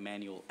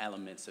manual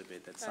elements of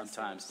it that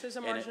sometimes there's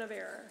a margin of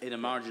error. In a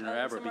margin of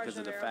error because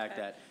of the fact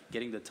that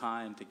getting the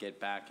time to get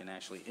back and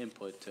actually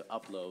input to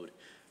upload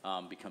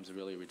becomes a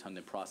really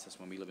redundant process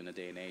when we live in a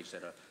day and age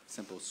that a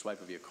simple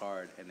swipe of your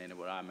card and then it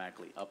would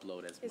automatically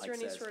upload as Mike says. Is there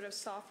any sort of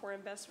software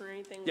investment or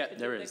anything that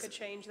could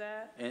change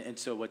that? And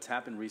so what's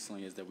happened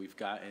recently is that we've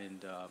gotten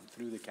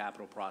through the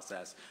capital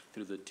process,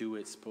 through the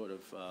do-it sort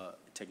of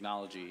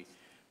technology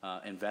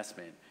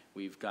investment,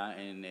 we've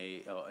gotten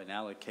an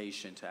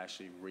allocation to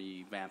actually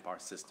revamp our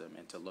system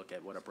and to look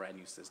at what a brand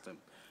new system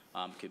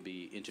could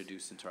be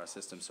introduced into our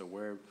system. So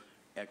we're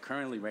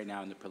currently right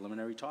now in the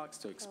preliminary talks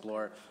to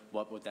explore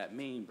what would that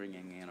mean,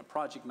 bringing in a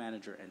project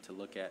manager and to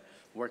look at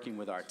working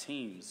with our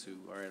teams who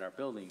are at our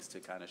buildings to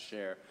kind of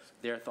share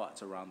their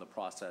thoughts around the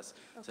process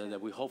so that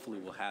we hopefully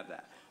will have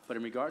that. But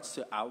in regards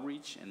to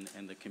outreach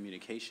and the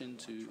communication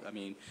to, I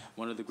mean,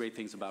 one of the great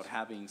things about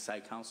having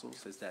site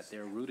councils is that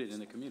they're rooted in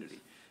the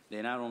community.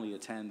 They not only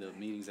attend the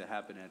meetings that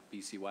happen at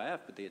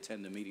BCYF, but they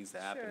attend the meetings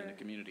that happen in the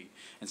community.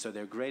 And so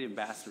they're great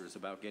ambassadors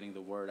about getting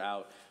the word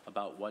out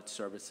about what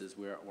services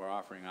we're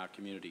offering our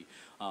community.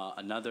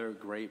 Another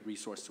great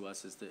resource to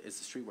us is the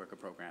street worker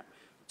program.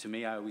 To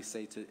me, I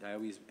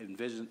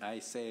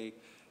say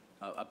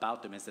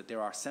about them is that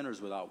there are centers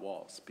without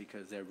walls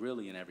because they're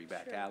really in every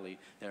back alley.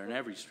 They're in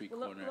every street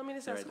corner. Let me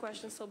just ask a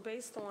question. So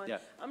based on,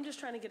 I'm just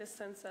trying to get a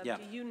sense of,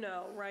 do you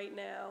know right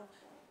now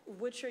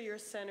which are your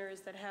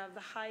centers that have the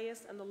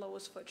highest and the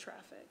lowest foot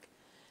traffic?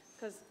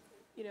 Because,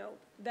 you know,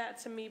 that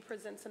to me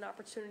presents an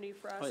opportunity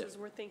for us as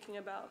we're thinking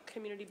about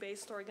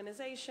community-based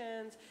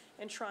organizations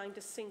and trying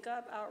to sync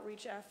up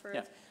outreach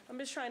efforts. I'm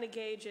just trying to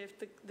gauge if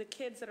the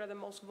kids that are the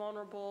most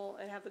vulnerable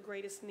and have the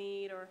greatest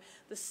need, or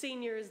the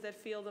seniors that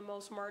feel the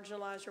most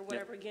marginalized or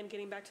whatever, again,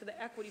 getting back to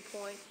the equity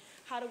point,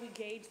 how do we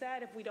gauge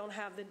that if we don't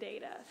have the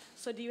data?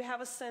 So do you have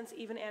a sense,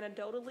 even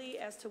anecdotally,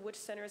 as to which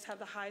centers have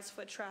the highest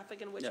foot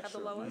traffic and which have the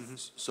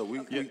lowest? So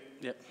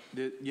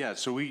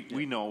so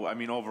we know, I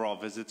mean, overall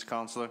visits,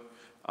 Counselor.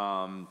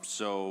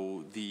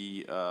 So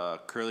the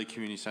Curley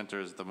Community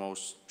Center is the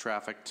most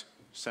trafficked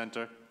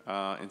center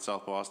in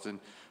South Boston,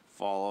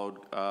 followed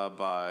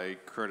by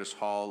Curtis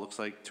Hall, looks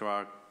like, to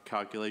our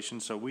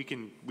calculations. So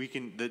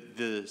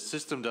the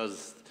system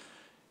does,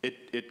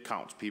 it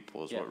counts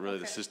people is what really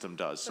the system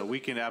does. So we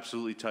can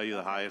absolutely tell you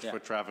the highest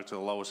foot traffic to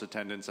the lowest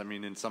attendance. I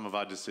mean, in some of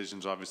our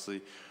decisions,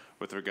 obviously,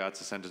 with regards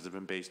to centers have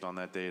been based on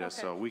that data.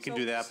 So we can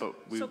do that, but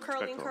we So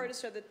Curley and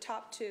Curtis are the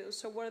top two.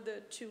 So what are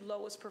the two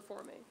lowest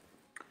performing?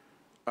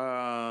 Sorry,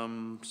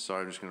 I'm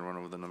just going to run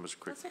over the numbers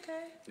quick. That's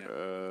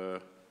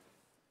okay.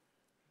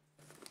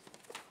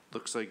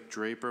 Looks like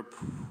Draper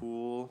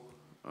Pool,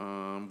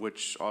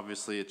 which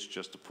obviously it's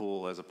just a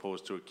pool as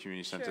opposed to a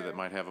community center that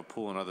might have a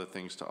pool and other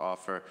things to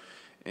offer.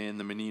 And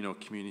the Menino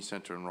Community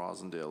Center in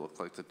Rosendale look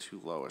like the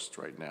two lowest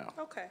right now.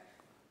 Okay.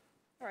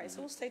 All right, so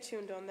we'll stay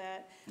tuned on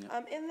that.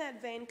 In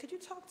that vein, could you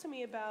talk to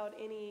me about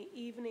any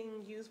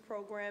evening youth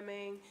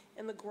programming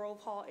in the Grove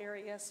Hall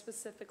area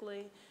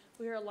specifically?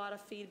 We hear a lot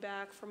of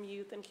feedback from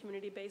youth and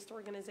community-based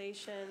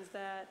organizations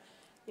that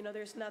you know,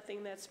 there's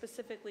nothing that's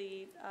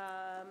specifically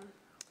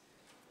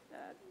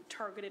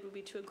targeted would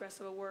be too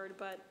aggressive a word,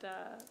 but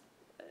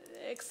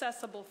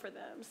accessible for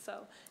them. So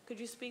could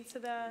you speak to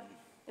that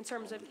in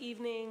terms of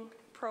evening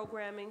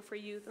programming for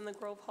youth in the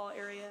Grove Hall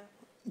area?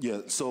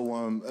 Yeah,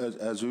 so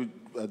as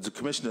the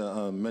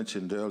commissioner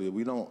mentioned earlier,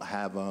 we don't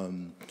have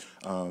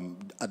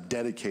a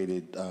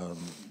dedicated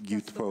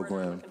youth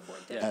program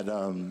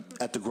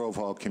at the Grove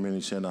Hall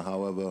Community Center.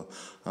 However,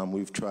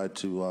 we've tried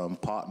to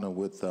partner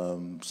with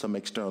some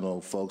external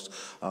folks,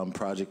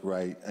 Project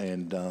Right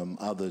and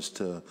others,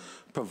 to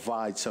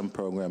provide some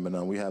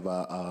programming. We have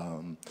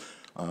a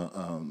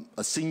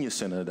senior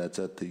center that's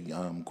at the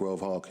Grove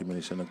Hall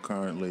Community Center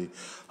currently.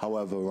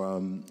 However,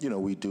 you know,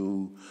 we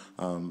do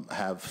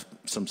have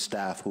some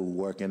staff who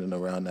work in and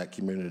around that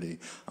community,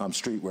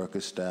 street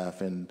worker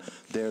staff, and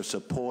they're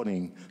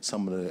supporting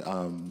some of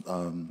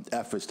the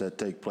efforts that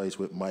take place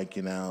with Mike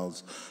and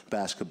Al's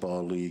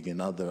Basketball League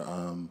and other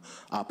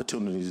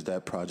opportunities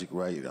that Project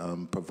Right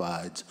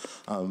provides.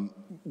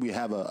 We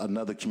have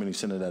another community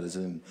center that is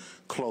in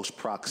close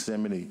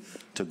proximity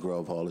to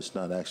Grove Hall. It's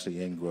not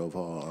actually in Grove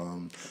Hall.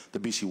 The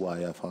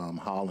BCYF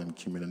Holland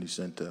Community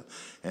Center,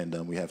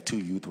 and we have 2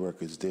 youth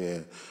workers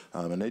there,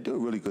 and they do a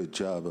really good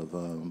job of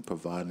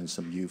providing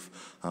some youth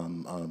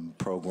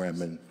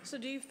programming. So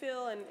do you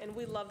feel, and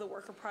we love the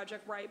work of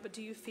Project Right, but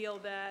do you feel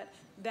that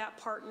that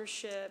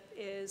partnership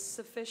is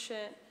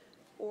sufficient,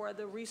 or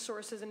the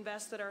resources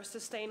invested are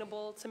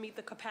sustainable to meet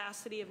the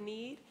capacity of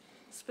need,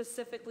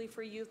 specifically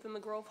for youth in the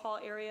Grove Hall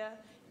area?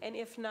 And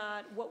if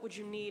not, what would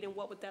you need and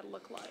what would that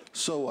look like?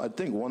 So I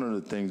think one of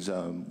the things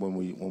when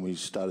we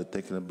started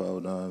thinking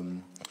about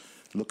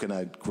looking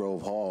at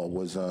Grove Hall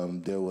was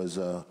there was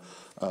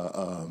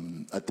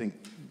I think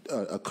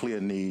a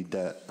clear need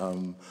that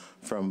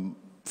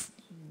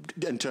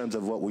in terms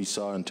of what we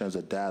saw in terms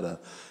of data,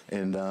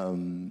 and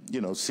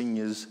you know,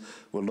 seniors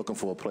were looking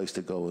for a place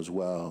to go as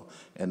well.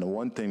 And the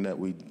one thing that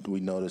we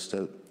noticed,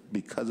 that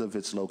because of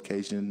its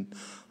location,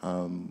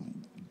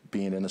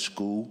 being in a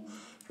school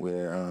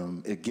where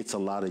it gets a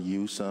lot of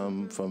use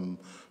from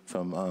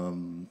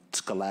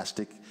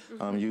scholastic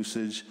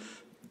usage,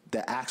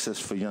 the access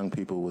for young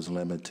people was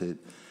limited.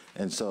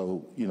 And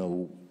so, you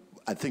know,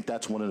 I think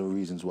that's one of the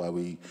reasons why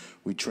we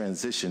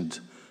transitioned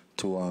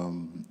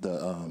to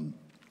the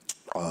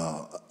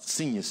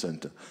senior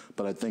center.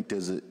 But I think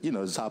there's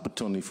there's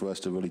opportunity for us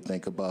to really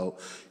think about,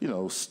 you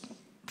know,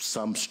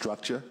 some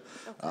structure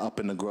up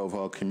in the Grove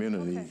Hall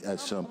community at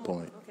some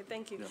point. Okay,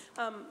 thank you.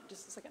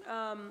 Just a second.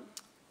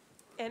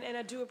 And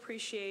I do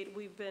appreciate,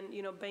 we've been,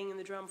 you know, banging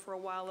the drum for a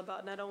while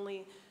about not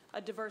only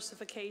a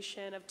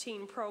diversification of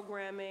teen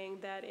programming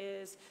that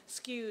is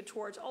skewed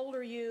towards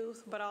older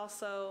youth, but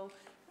also,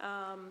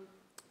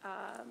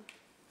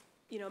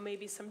 you know,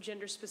 maybe some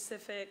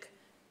gender-specific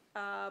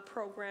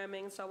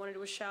programming. So I want to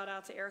do a shout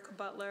out to Erica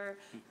Butler,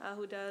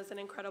 who does an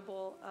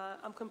incredible,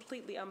 I'm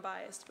completely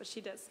unbiased, but she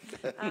does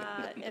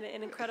an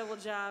incredible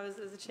job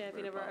as a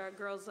champion of our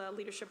girls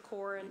leadership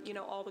corps and, you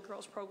know, all the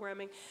girls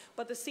programming.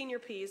 But the senior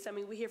piece, I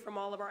mean, we hear from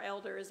all of our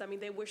elders, I mean,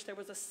 they wish there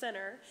was a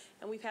center,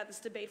 and we've had this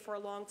debate for a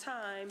long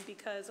time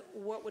because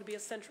what would be a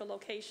central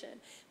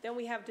location? Then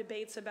we have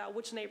debates about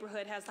which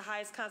neighborhood has the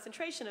highest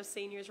concentration of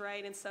seniors,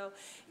 right? And so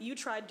you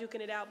tried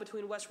duking it out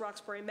between West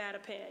Roxbury and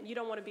Mattapan. You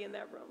don't want to be in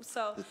that room.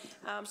 So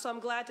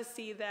I'm glad to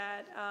see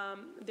that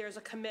there's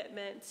a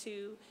commitment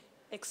to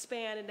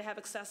expand and to have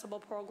accessible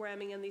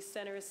programming in these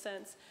centers,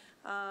 since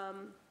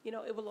you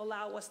know, it will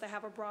allow us to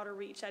have a broader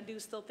reach. I do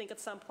still think at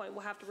some point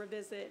we'll have to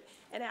revisit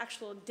an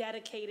actual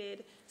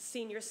dedicated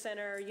senior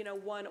center, you know,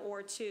 1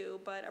 or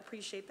 2, but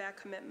appreciate that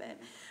commitment.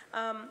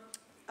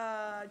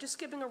 Just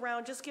skipping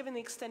around, just given the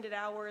extended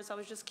hours, I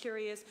was just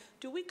curious,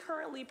 do we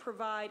currently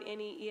provide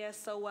any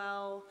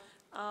ESOL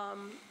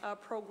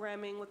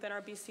programming within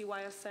our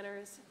BCYS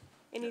centers?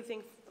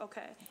 Anything?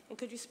 Okay. And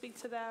could you speak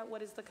to that?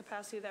 What is the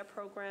capacity of that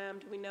program?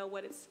 Do we know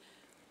what its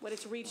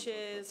reach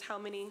is? How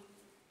many?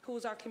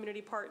 Who's our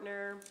community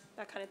partner?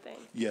 That kind of thing.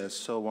 Yes.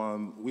 So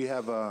we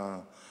have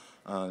an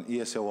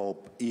ESOL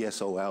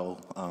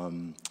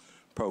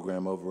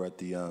program over at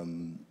the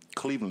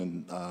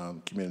Cleveland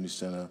Community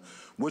Center,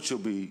 which will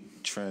be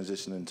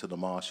transitioning to the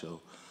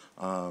Marshall,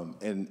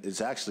 and it's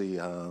actually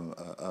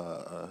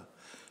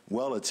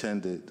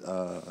well-attended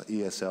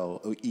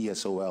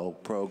ESOL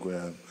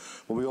program.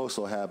 But we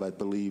also have, I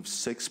believe,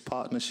 6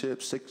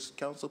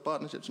 council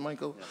partnerships,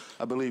 Michael? Yeah.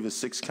 I believe it's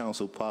 6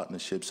 council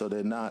partnerships. So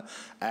they're not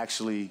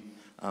actually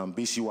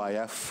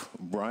BCYF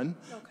run,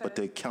 but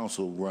they're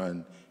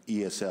council-run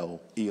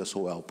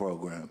ESOL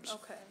programs.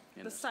 Okay.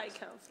 The site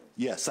councils?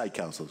 Yeah, site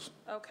councils.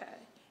 Okay.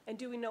 And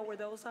do we know where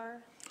those are?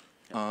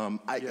 You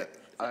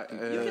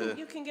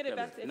can get it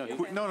back.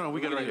 No,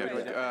 we got it right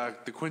here.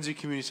 The Quincy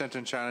Community Center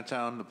in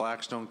Chinatown, the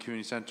Blackstone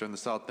Community Center in the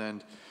South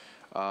End,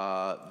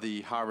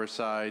 the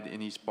Harborside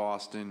in East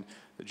Boston,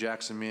 the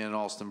Jackson Man in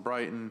Alston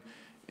Brighton,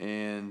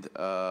 and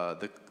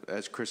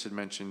as Chris had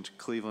mentioned,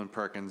 Cleveland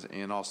Perkins,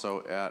 and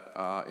also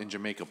in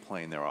Jamaica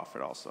Plain they're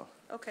offered also.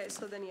 Okay,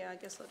 so then yeah, I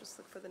guess I'll just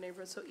look for the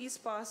neighborhood. So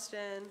East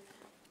Boston,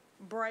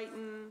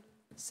 Brighton,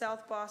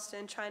 South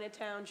Boston,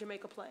 Chinatown,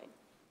 Jamaica Plain.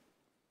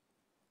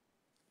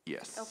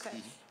 Yes.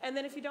 Okay. And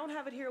then if you don't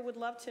have it here, would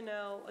love to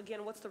know,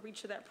 again, what's the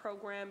reach of that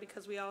program?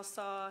 Because we all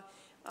saw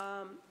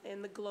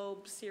in the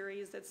Globe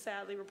series that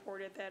sadly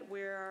reported that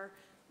we're,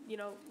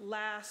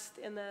 last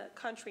in the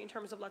country in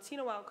terms of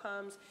Latino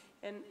outcomes.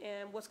 And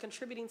what's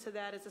contributing to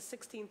that is a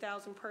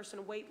 16,000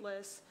 person wait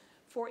list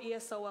for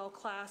ESOL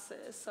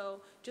classes.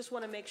 So just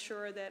want to make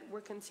sure that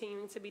we're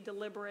continuing to be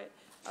deliberate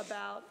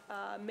about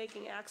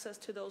making access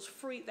to those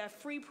free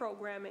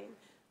programming.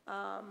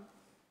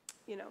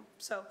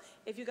 So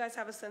if you guys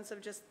have a sense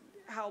of just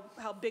how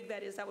big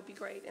that is, that would be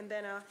great. And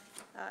then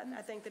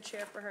I thank the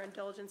chair for her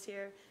indulgence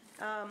here.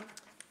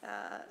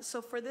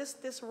 So for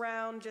this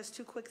round, just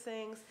two quick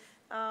things.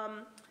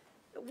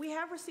 We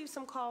have received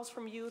some calls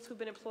from youth who've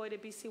been employed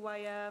at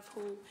BCYF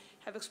who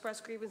have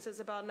expressed grievances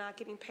about not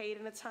getting paid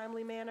in a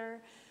timely manner.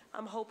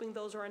 I'm hoping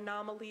those are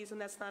anomalies and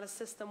that's not a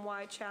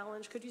system-wide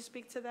challenge. Could you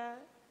speak to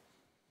that?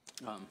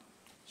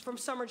 From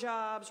summer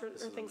jobs or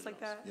things like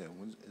that? Yeah,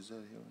 is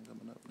that hearing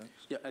coming up next?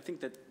 Yeah, I think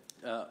that,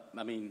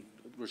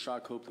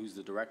 Rashad Copley, who's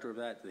the director of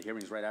that, the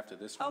hearing's right after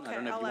this one. Okay, I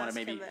don't know if I'll you want ask to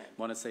maybe him that.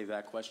 want to save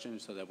that question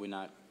so that we're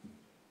not.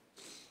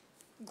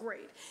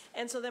 Great.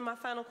 And so then my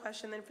final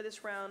question then for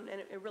this round,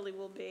 and it really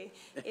will be,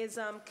 is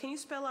can you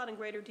spell out in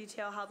greater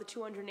detail how the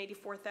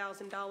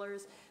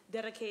 $284,000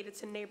 dedicated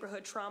to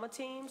neighborhood trauma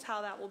teams,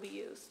 how that will be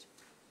used?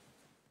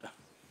 I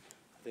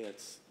think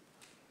that's.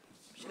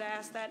 Should I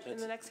ask that in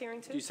the next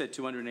hearing too? You said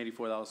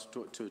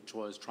 $284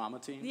 towards trauma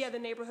teams? Yeah, the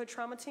neighborhood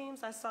trauma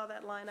teams. I saw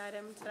that line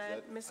item. Did I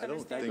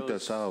misunderstand? I think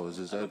that's ours.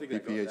 Is that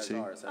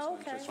BPHC? Oh,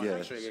 okay. Just want to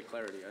make sure I get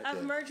clarity.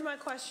 I've merged my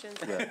questions.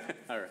 Yeah.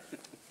 All right.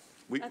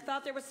 I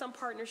thought there was some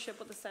partnership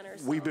with the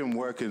centers. We've been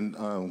working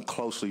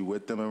closely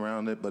with them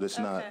around it, but it's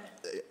not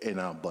Okay. in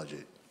our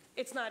budget.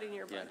 It's not in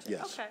your budget?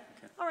 Yes. Okay.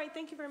 All right,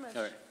 thank you very much.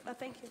 All right.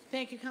 Thank you.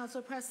 Thank you,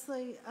 Councilor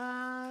Presley.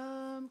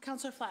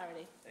 Councilor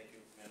Flaherty. Thank you,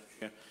 Madam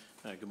Chair.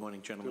 Good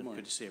morning, gentlemen. Good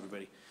morning. Good to see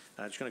everybody.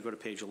 Just going to go to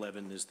page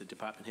 11. There's the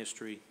department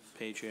history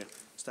page here,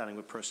 starting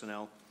with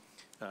personnel.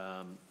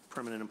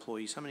 Permanent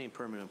employees. How many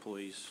permanent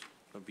employees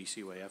of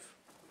BCYF?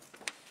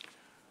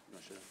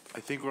 I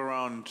think we're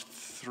around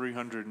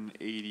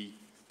 380,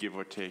 give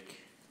or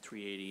take.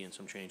 380 and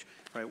some change.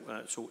 All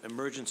right, so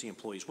emergency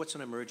employees. What's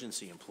an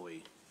emergency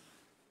employee?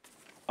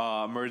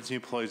 Emergency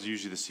employees are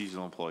usually the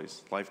seasonal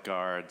employees,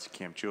 lifeguards,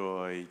 Camp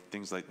Joy,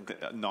 things like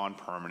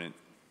non-permanent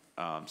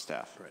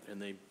staff. Right, and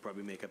they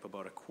probably make up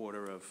about a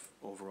quarter of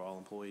overall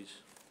employees?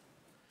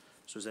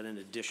 So is that in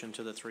addition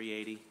to the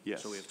 380?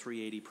 Yes. So we have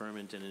 380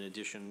 permanent, and in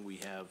addition, we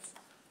have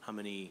how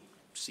many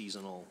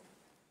seasonal?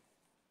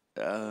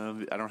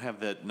 I don't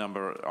have that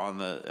number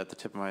at the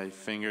tip of my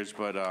fingers,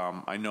 but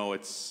I know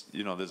it's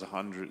there's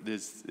 100,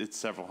 it's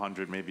several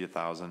hundred, maybe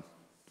 1,000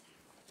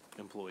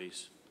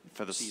 Employees?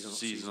 for the Seasonal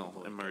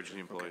seasonal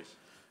emergency Okay. employees.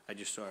 I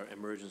just saw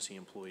emergency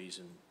employees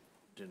and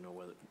didn't know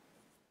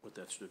what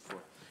that stood for.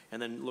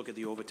 And then look at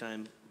the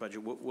overtime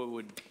budget. What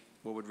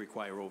would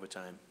require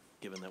overtime,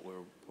 given that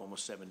we're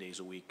almost 7 days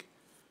a week?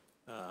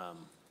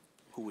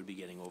 Who would be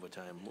getting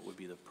overtime? What would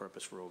be the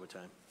purpose for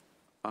overtime?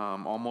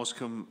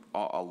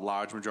 A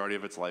large majority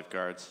of it's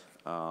lifeguards.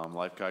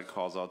 Lifeguard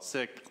calls out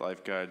sick,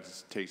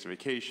 lifeguards takes a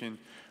vacation.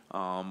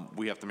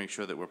 We have to make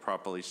sure that we're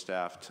properly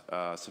staffed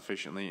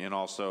sufficiently, and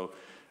also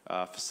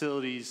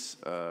facilities,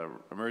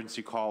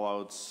 emergency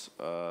call-outs,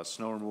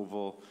 snow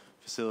removal,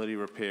 facility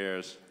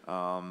repairs.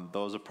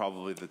 Those are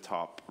probably the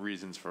top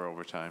reasons for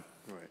overtime.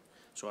 All right.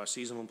 So our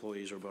seasonal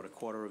employees are about a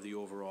quarter of the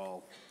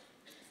overall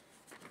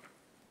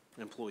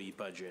employee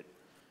budget,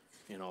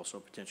 and also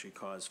potentially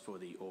cause for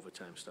the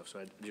overtime stuff. So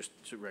I just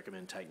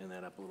recommend tightening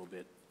that up a little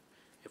bit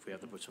if we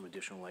have to put some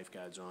additional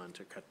lifeguards on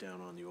to cut down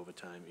on the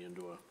overtime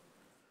and/or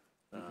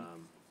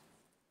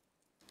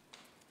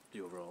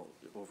the overall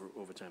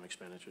overtime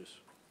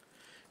expenditures.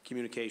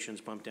 Communications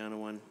bumped down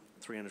to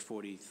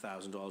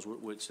 $340,000.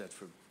 What's that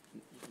for?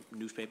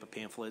 Newspaper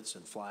pamphlets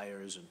and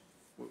flyers, and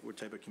what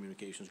type of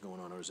communications going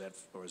on, or is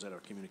that our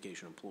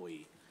communication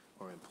employee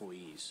or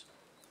employees?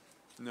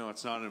 No,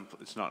 it's not an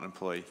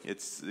employee.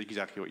 It's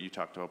exactly what you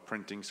talked about,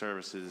 printing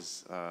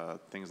services,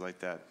 things like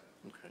that.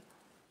 Okay.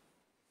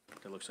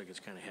 That looks like it's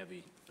kind of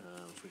heavy,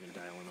 if we can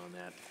dial in on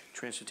that.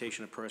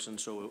 Transportation of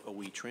persons, so are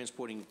we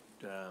transporting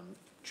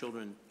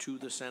children to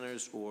the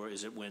centers, or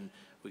is it when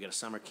we got a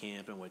summer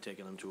camp and we're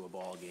taking them to a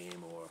ball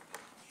game or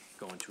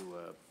going to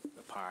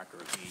a park or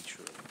a beach?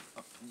 Or?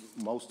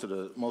 Most of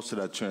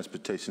that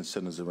transportation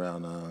centers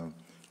around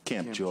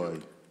Camp Joy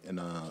in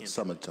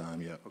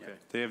summertime. Yeah. Okay.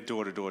 They have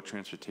door-to-door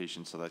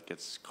transportation, so that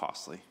gets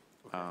costly.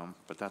 Okay.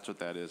 But that's what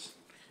that is.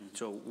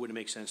 So would it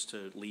make sense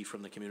to leave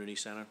from the community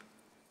center,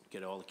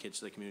 get all the kids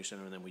to the community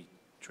center, and then we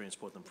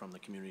transport them from the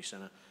community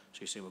center?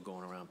 So you say we're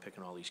going around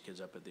picking all these kids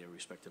up at their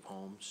respective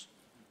homes,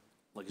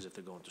 like as if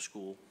they're going to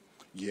school?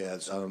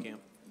 Yes. Camp?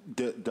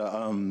 The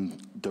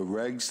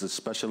regs, the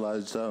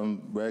specialized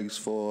regs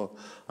for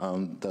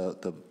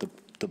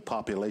the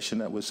population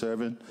that we're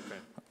serving. Okay.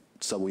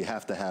 So we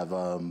have to have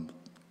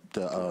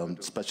the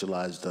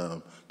specialized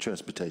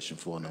transportation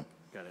for them.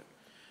 Got it.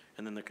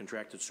 And then the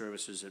contracted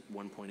services at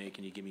 1.8,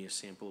 can you give me a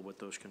sample of what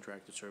those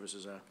contracted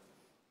services are?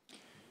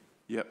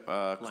 Yep.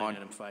 Line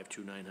item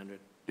 52900.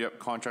 Yep,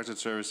 contracted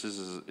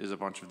services is a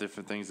bunch of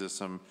different things. There's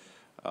some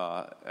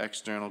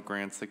external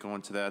grants that go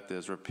into that.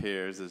 There's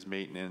repairs, there's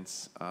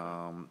maintenance.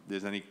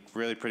 There's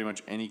really pretty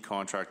much any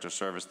contract or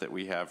service that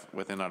we have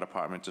within our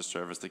department to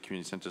service the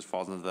community centers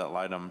falls into that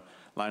line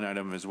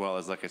item, as well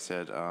as, like I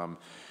said,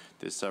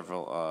 there's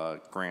several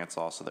grants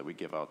also that we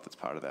give out that's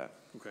part of that.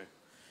 Okay.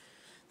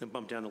 Then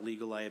bump down to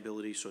legal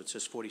liability, so it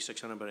says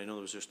 4,600, but I know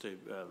there was just a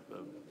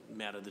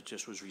matter that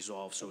just was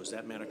resolved. So is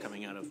that matter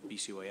coming out of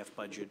BCYF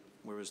budget?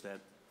 Where is that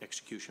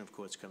execution of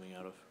courts coming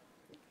out of?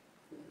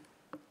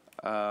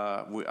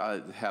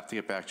 I have to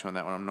get back to you on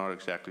that one. I'm not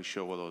exactly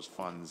sure where those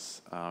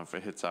funds, I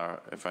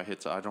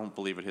don't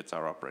believe it hits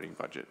our operating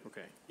budget.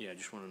 Okay, yeah, I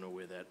just want to know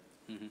where that,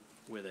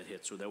 where that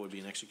hits. So that would be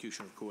an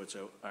execution of courts,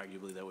 so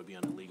arguably that would be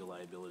under legal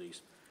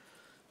liabilities.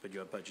 But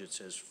your budget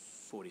says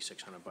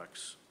 4,600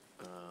 bucks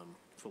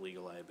for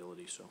legal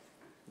liability, so,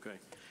 okay.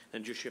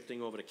 And just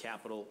shifting over to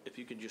capital, if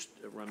you could just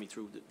run me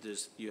through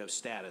this, you have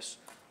status.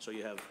 So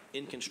you have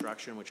in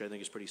construction, which I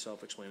think is pretty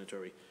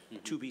self-explanatory.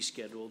 To be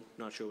scheduled,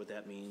 not sure what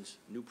that means.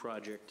 New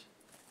project,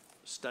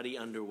 study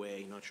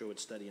underway, not sure what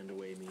study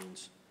underway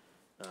means.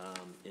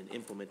 And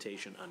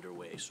implementation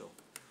underway, so.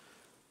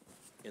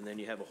 And then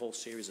you have a whole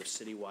series of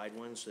citywide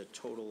ones that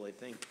total, I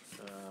think,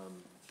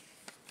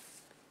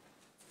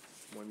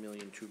 1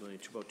 million, 2 million,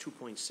 about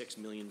 $2.6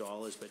 million,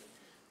 but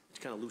it's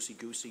kind of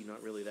loosey-goosey,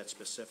 not really that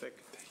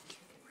specific.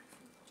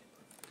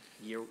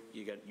 You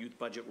got youth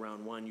budget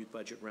round 1, youth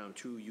budget round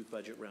 2, youth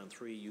budget round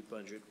 3, youth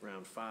budget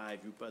round 5,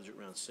 youth budget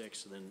round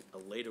 6, and then a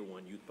later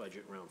one, youth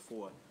budget round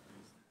 4,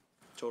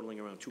 totaling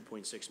around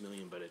 2.6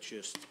 million, but it's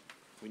just,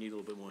 we need a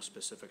little bit more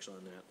specifics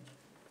on that.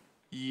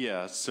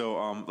 Yeah,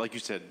 so like you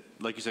said,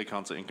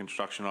 Council, in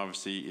construction,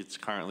 obviously, it's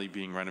currently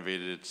being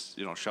renovated. It's,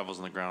 shovels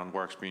in the ground,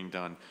 work's being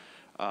done.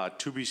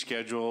 To be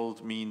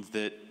scheduled means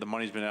that the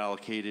money's been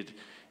allocated.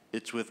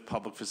 It's with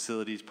public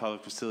facilities.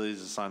 Public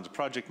facilities assigns a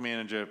project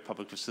manager.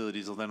 Public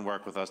facilities will then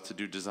work with us to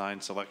do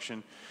design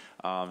selection.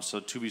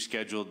 So to be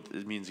scheduled,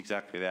 it means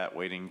exactly that,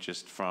 waiting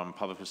just from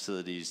public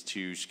facilities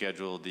to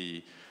schedule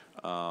the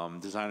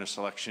designer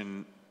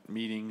selection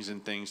meetings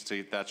and things.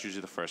 That's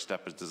usually the first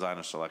step, is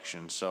designer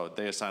selection. So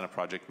they assign a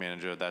project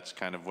manager. That's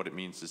kind of what it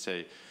means to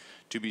say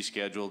to be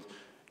scheduled.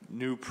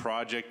 New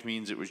project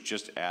means it was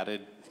just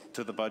added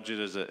to the budget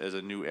as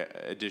a new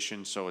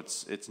addition. So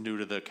it's new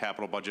to the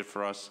capital budget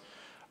for us.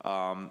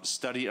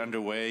 Study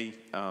underway.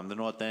 The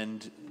North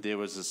End, there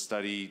was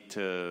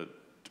a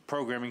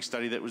programming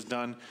study that was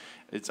done.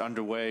 It's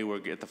underway.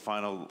 We're at the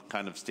final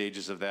kind of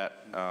stages of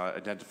that,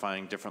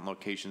 identifying different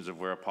locations of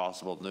where a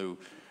possible new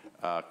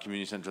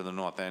community center of the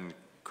North End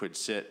could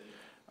sit.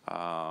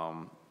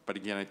 But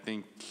again, I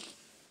think,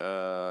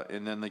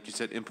 and then like you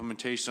said,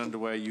 implementation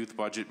underway. Youth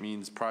budget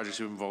means projects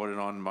have been voted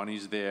on,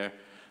 money's there.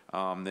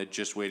 They're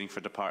just waiting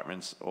for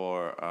departments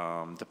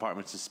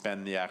to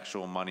spend the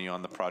actual money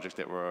on the project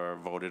that were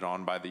voted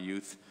on by the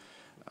youth.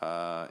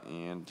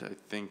 And I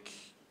think,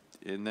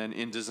 and then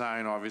in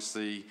design,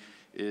 obviously,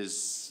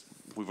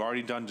 we've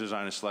already done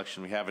designer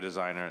selection. We have a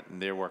designer,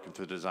 and they're working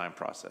through the design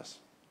process.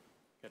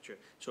 Gotcha.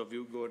 So if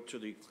you go to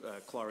the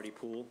Clarity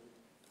Pool,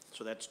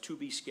 so that's to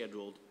be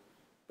scheduled,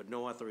 but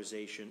no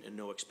authorization and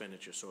no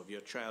expenditure. So if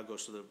your child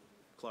goes to the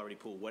Clarity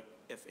Pool, what,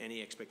 if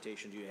any,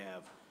 expectation do you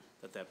have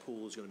that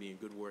pool is going to be in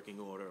good working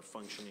order,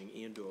 functioning,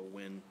 and/or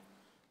when?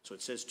 So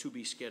it says to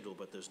be scheduled,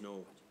 but there's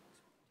no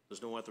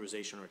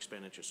authorization or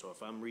expenditure. So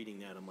if I'm reading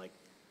that, I'm like,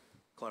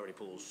 Clarity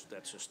Pools,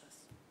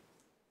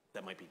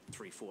 that might be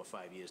 3, 4,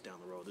 5 years down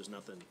the road. There's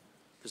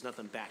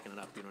nothing backing it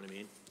up. You know what I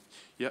mean?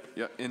 Yeah.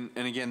 And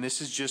again,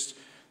 this is just,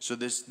 so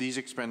these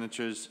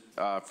expenditures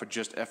for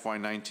just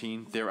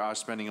FY19, there are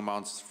spending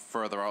amounts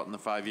further out in the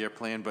 5-year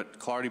plan, but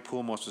Clarity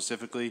Pool more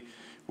specifically,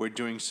 we're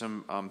doing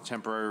some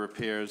temporary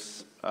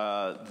repairs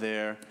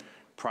there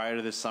prior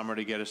to this summer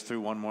to get us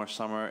through one more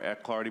summer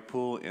at Clarity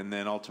Pool, and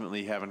then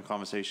ultimately having a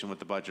conversation with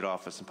the budget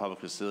office and public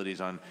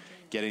facilities on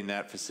getting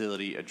that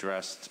facility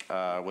addressed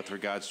with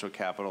regards to a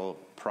capital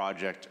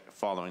project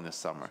following this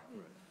summer.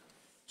 Right.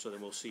 So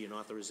then we'll see an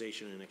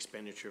authorization and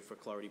expenditure for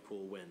Clarity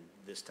Pool when?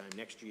 This time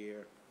next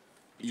year?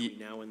 Between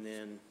now and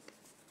then?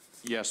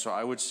 Yeah, so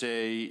I would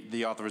say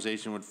the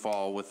authorization would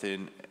fall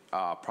within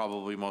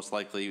probably most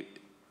likely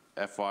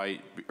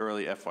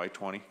early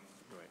FY20. Right.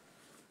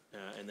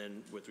 And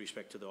then with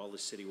respect to all the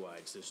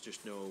citywides, there's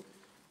just no,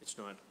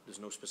 there's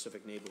no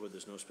specific neighborhood,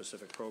 there's no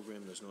specific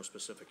program, there's no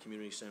specific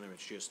community center.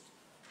 It's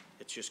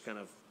just kind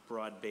of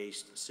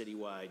broad-based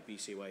citywide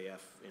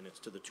BCYF, and it's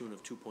to the tune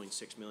of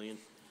 2.6 million.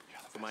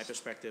 From my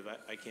perspective,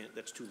 I can't,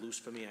 that's too loose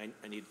for me.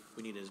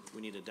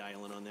 We need to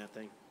dial in on that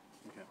thing.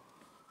 Okay.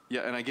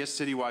 Yeah, and I guess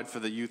citywide for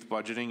the youth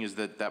budgeting is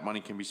that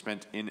money can be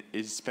spent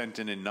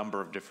in a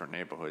number of different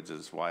neighborhoods,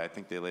 is why I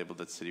think they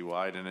labeled it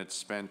citywide, and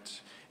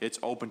it's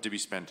open to be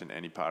spent in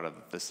any part of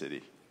the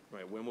city.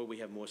 Right. When will we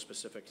have more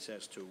specifics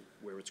as to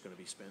where it's going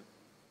to be spent?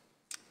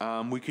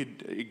 We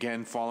could,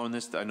 again, following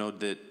this, I know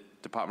that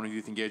Department of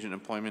Youth Engagement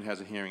and Employment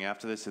has a hearing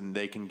after this, and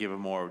they can give a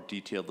more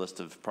detailed list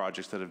of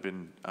projects that have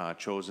been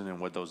chosen and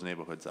what those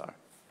neighborhoods are.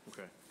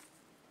 Okay.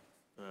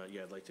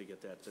 Yeah, I'd like to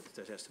get that.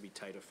 That has to be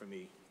tighter for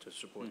me to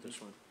support this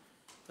one.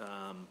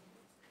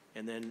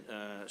 And then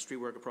street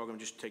worker program,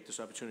 just take this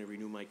opportunity to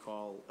renew my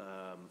call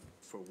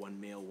for one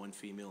male, one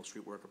female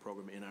street worker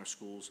program in our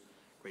schools,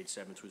 grades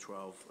 7 through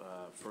 12,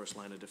 first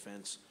line of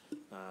defense.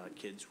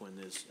 Kids, when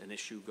there's an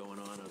issue going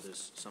on or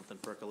there's something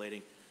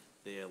percolating,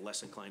 they're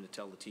less inclined to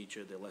tell the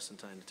teacher, they're less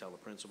inclined to tell the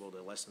principal,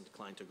 they're less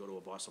inclined to go to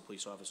a Boston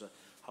police officer.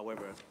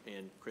 However,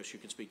 and Chris, you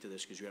can speak to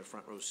this because you had a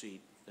front row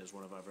seat as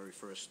one of our very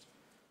first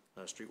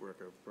street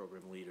worker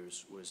program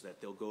leaders, was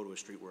that they'll go to a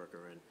street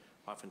worker and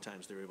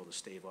oftentimes they're able to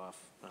stave off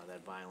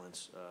that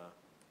violence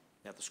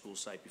at the school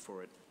site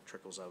before it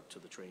trickles out to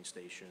the train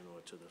station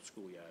or to the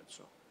schoolyard.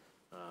 So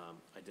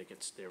I think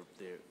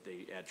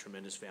they add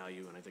tremendous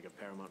value, and I think of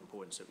paramount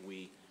importance that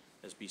we,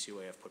 as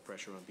BCYF, put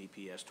pressure on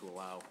BPS to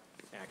allow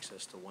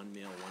access to one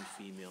male, one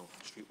female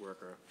street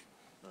worker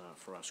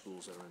for our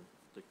schools that are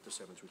in the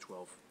 7 through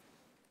 12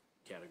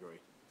 category.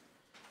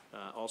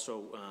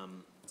 Also,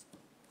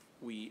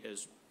 we,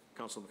 as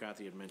Councilor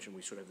McCarthy had mentioned,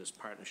 we sort of have this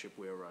partnership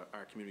where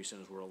our community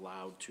centers were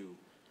allowed to,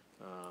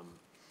 I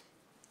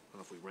don't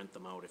know if we rent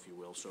them out, if you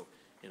will. So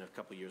in a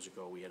couple of years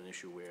ago, we had an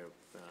issue where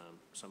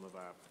some of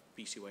our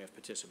BCYF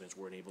participants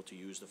weren't able to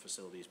use the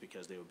facilities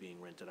because they were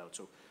being rented out.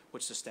 So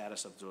what's the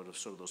status of sort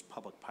of those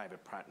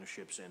public-private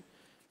partnerships, and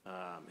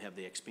have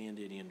they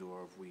expanded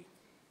and/or have we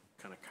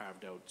kind of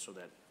carved out so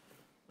that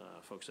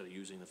folks that are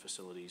using the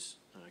facilities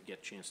get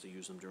a chance to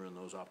use them during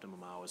those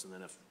optimum hours, and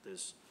then if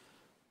there's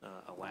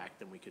a lack,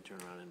 then we could turn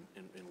around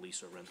and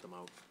lease or rent them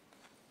out?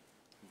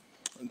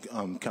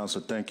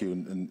 Councilor, thank you.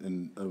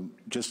 And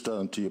just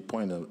to your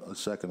point a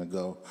second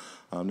ago,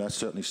 that's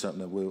certainly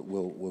something that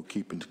we'll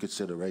keep into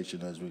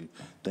consideration as we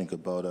think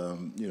about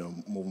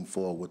moving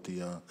forward with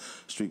the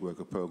street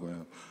worker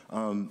program.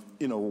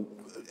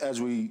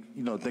 As we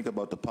think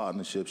about the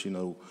partnerships,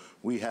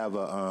 we have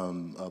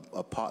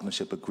a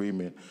partnership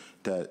agreement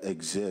that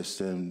exists,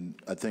 and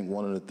I think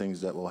one of the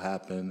things that will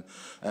happen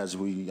as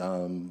we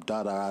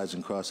dot our I's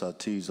and cross our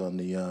T's on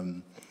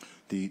the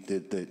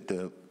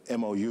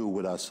MOU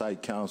with our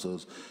site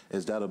councils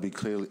is that'll be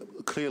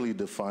clearly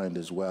defined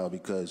as well,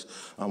 because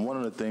one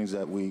of the things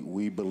that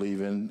we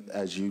believe in,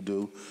 as you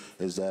do,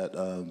 is that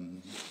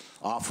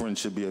offerings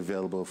should be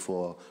available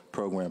for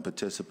program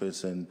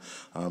participants, and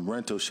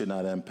rental should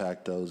not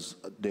impact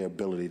their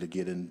ability to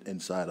get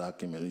inside our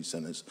community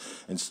centers.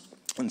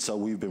 And so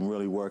we've been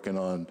really working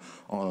on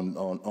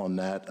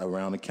that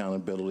around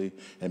accountability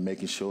and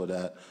making sure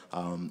that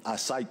our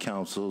site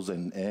councils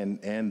and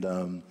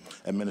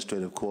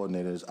administrative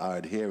coordinators are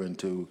adhering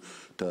to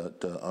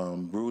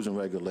the rules and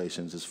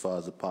regulations as far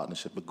as the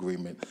partnership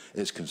agreement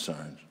is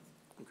concerned.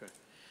 Okay.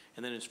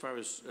 And then as far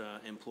as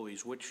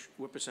employees,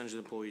 what percentage of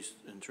employees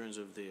in terms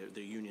of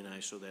they're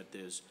unionized so that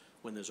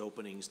when there's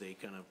openings, they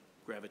kind of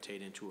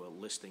gravitate into a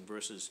listing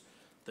versus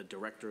the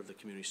director of the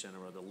community center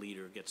or the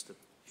leader gets to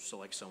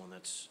select someone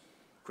that's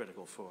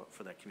critical for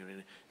that community?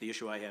 And the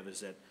issue I have is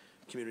that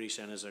community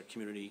centers are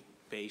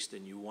community-based,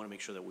 and you want to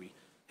make sure that we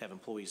have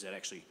employees that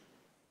actually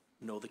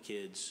know the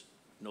kids,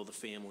 know the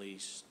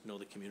families, know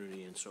the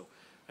community. And so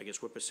I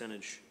guess what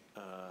percentage,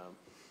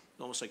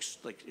 almost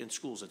like in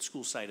schools, at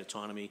school site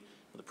autonomy,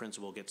 the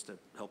principal gets to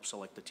help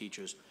select the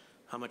teachers,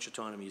 how much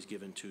autonomy is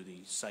given to the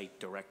site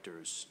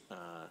directors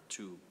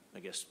to, I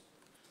guess,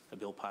 a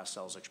Bill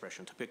Parcells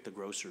expression, to pick the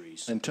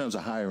groceries? In terms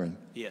of hiring?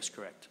 Yes,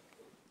 correct.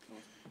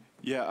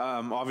 Yeah,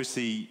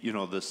 obviously,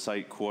 the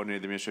site coordinator,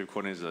 the administrative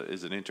coordinator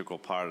is an integral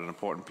part, an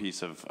important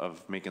piece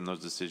of making those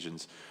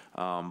decisions,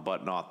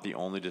 but not the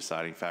only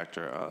deciding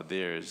factor.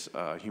 There's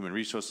human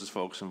resources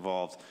folks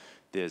involved,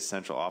 there's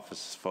central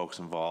office folks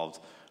involved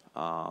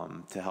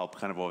to help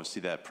kind of oversee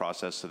that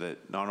process, so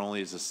that not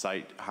only is the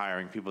site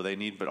hiring people they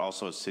need, but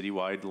also a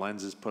citywide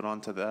lens is put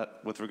onto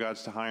that with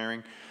regards to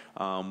hiring.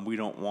 We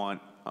don't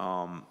want,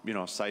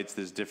 sites,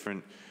 there's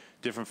different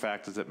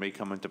factors that may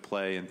come into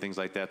play and things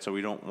like that, so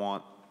we don't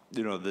want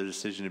the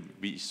decision to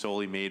be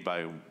solely made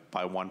by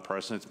one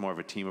person. It's more of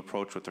a team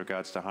approach with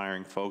regards to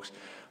hiring folks.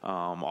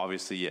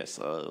 Obviously, yes,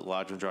 a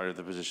large majority of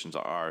the positions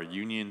are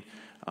union,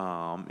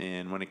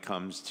 and when it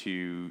comes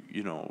to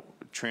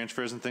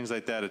transfers and things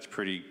like that, it's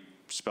pretty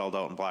spelled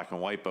out in black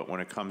and white. But when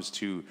it comes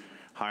to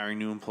hiring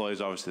new employees,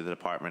 obviously the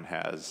department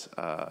has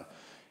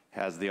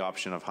the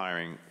option of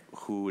hiring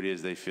who it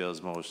is they feel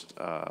is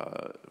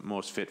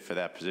most fit for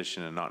that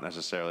position, and not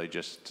necessarily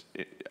just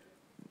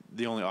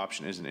the only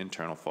option isn't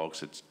internal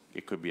folks.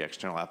 It could be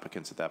external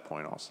applicants at that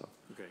point also.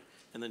 Okay.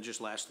 And then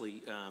just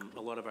lastly, a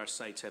lot of our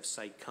sites have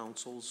site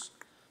councils.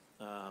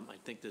 I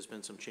think there's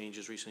been some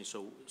changes recently.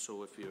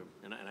 So if you're,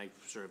 and I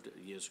served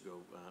years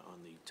ago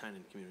on the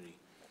Tynan Community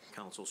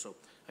Council. So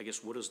I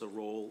guess what is the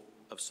role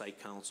of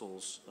site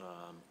councils?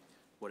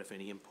 What, if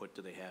any, input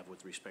do they have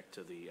with respect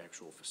to the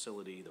actual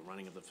facility, the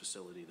running of the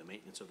facility, the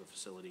maintenance of the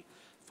facility,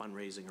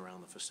 fundraising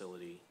around the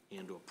facility,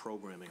 and/or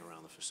programming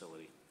around the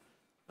facility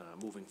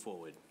moving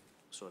forward?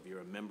 So if you're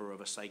a member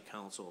of a site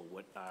council,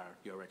 what are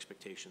your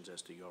expectations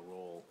as to your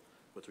role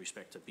with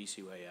respect to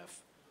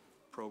BCYF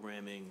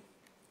programming,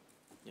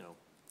 you know,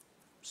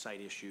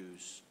 site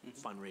issues,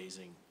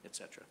 fundraising, et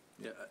cetera?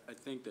 Yeah, I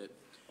think that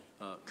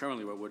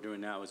currently what we're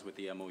doing now is with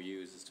the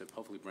MOUs is to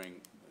hopefully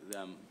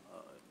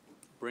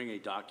bring a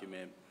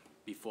document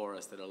before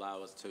us that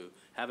allow us to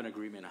have an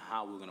agreement on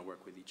how we're going to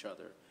work with each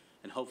other.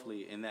 And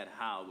hopefully in that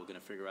how, we're going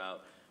to figure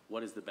out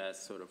what is the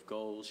best sort of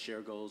goals,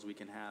 shared goals we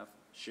can have,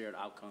 shared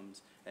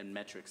outcomes, and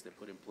metrics that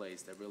put in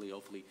place that really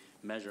hopefully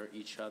measure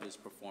each other's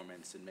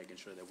performance and making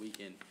sure that we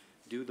can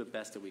do the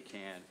best that we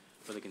can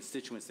for the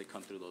constituents that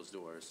come through those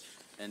doors.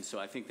 And so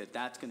I think that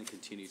that's going to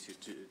continue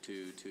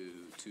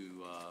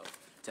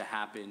to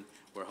happen.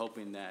 We're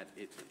hoping that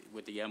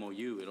with the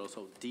MOU, it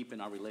also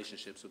deepen our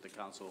relationships with the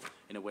council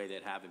in a way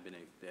that haven't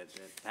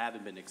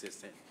been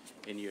existent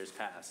in years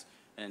past.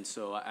 And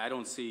so I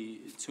don't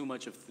see too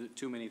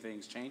many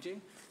things changing,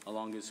 as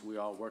long as we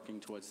are working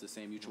towards the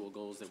same mutual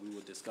goals that we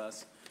would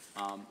discuss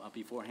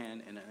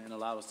beforehand, and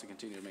allow us to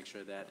continue to make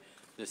sure that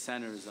the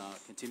centers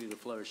continue to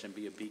flourish and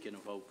be a beacon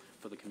of hope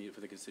for the community,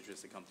 for the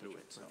constituents that come through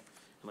it. So,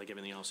 And like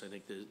everything else, I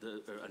think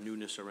a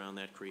newness around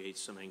that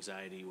creates some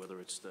anxiety, whether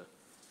it's the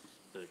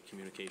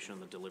communication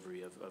and the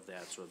delivery of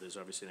that. So there's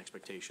obviously an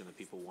expectation that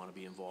people want to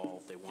be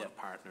involved, they want to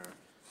partner,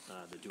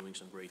 they're doing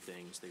some great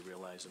things, they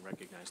realize and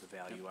recognize the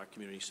value. Our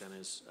community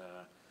centers,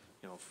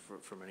 you know,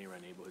 for many of our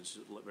neighborhoods,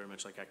 very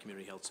much like our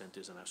community health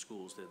centers and our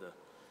schools,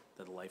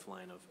 they're the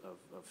lifeline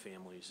of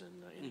families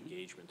and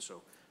engagement.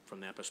 So from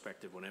that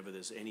perspective, whenever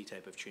there's any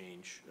type of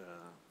change,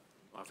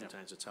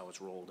 oftentimes it's how it's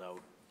rolled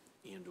out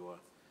and/or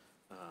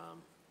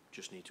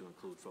just need to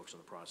include folks in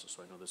the process.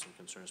 So I know there's some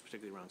concerns,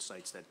 particularly around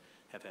sites that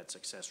have had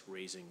success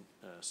raising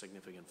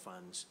significant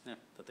funds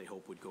that they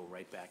hope would go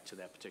right back to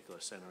that particular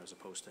center, as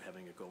opposed to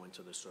having it go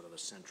into this sort of a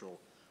central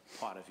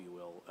pot, if you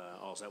will.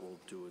 All that will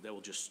do, that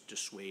will just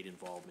dissuade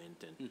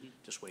involvement and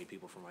dissuade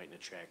people from writing a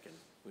check. And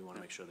we want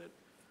to make sure that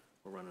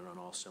we're running on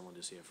all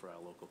cylinders here for our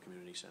local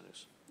community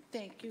centers.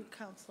 Thank you,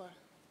 Councilor.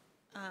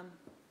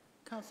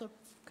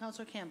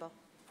 Councilor Campbell.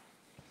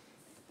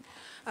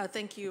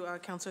 Thank you,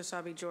 Councilor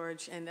Sabi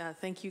George, and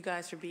thank you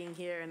guys for being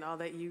here and all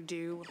that you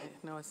do.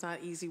 I know it's not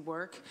easy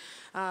work.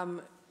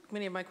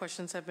 Many of my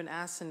questions have been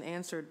asked and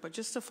answered, but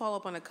just to follow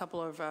up on a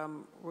couple of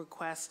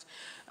requests,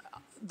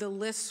 the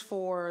list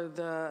for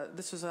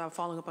this was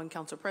following up on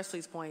Councilor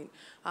Presley's point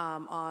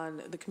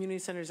on the community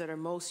centers that are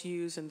most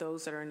used and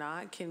those that are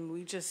not. Can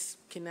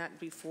that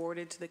be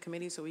forwarded to the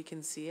committee so we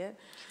can see it?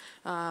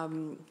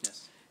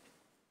 yes.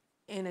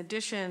 In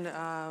addition,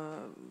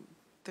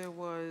 there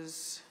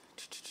was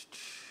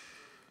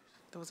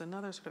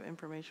another sort of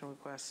information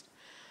request.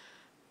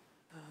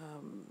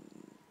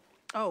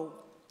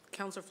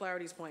 Councilor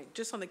Flaherty's point,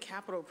 just on the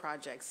capital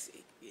projects,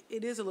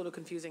 it is a little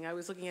confusing. I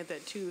was looking at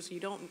that too, so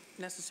you don't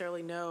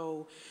necessarily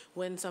know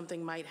when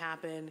something might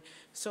happen.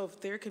 So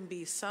if there can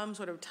be some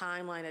sort of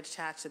timeline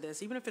attached to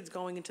this, even if it's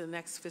going into the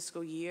next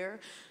fiscal year,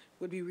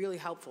 would be really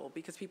helpful,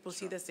 because people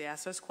see this, they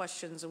ask us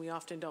questions, and we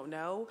often don't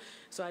know.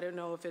 So I don't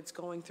know if it's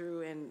going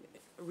through and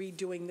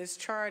redoing this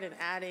chart and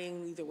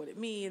adding either what it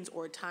means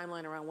or a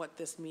timeline around what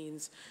this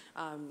means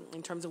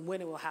in terms of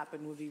when it will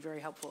happen would be very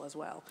helpful as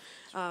well.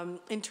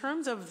 In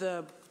terms of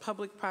the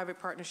public-private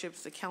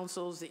partnerships, the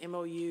councils, the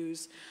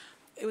MOUs,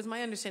 it was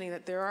my understanding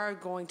that there are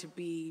going to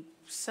be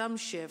some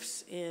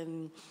shifts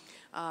in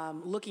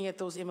looking at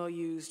those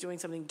MOUs, doing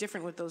something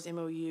different with those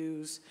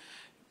MOUs.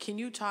 Can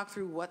you talk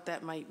through what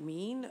that might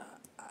mean?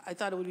 I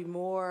thought it would be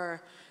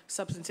more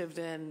substantive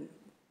than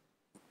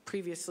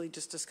previously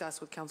just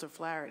discussed with Councilor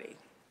Flaherty.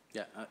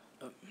 Yeah,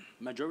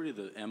 majority of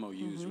the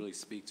MOUs really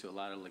speak to a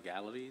lot of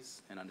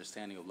legalities and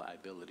understanding of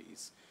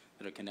liabilities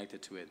that are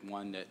connected to it.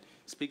 One that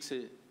speaks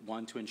to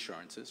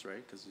insurances,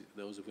 right? Because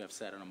those who have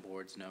sat on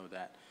boards know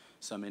that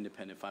some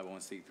independent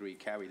 501c3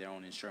 carry their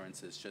own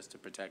insurances just to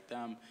protect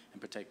them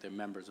and protect their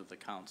members of the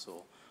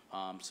council.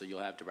 So you'll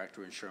have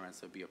director insurance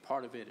that'll be a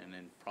part of it, and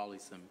then probably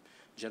some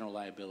general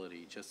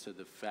liability, just to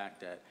the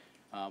fact that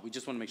we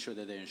just want to make sure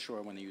that they're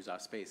insured when they use our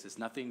space. It's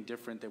nothing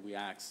different that we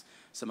ask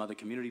some other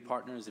community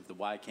partners. If the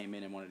Y came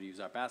in and wanted to use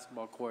our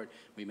basketball court,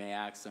 we may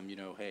ask them,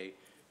 hey,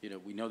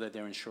 we know that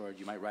they're insured.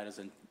 You might write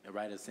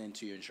us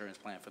into your insurance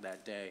plan for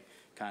that day,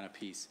 kind of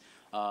piece.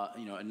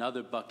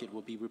 Another bucket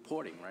will be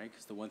reporting, right?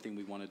 Because the one thing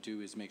we want to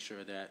do is make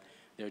sure that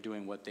they're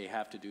doing what they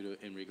have to do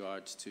in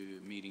regards to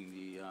meeting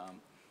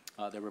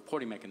their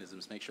reporting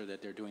mechanisms. Make sure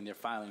that they're doing their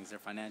filings, their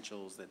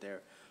financials,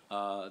 that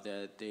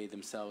they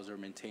themselves are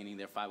maintaining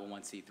their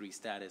 501c3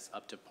 status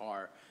up to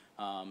par,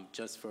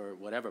 just for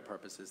whatever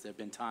purposes. There have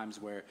been times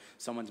where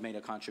someone's made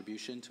a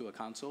contribution to a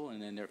council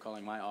and then they're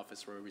calling my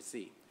office for a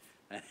receipt.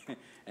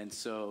 And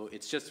so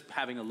it's just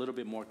having a little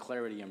bit more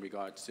clarity in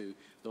regards to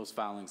those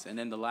filings. And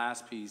then the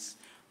last piece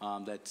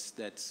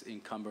that's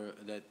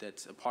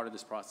a part of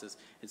this process,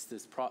 is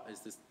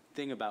this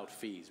thing about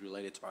fees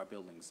related to our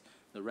buildings,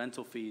 the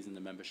rental fees and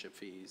the membership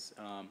fees.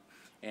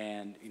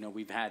 And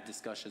we've had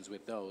discussions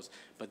with those,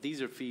 but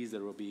these are fees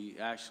that will be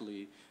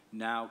actually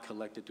now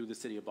collected through the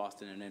city of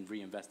Boston and then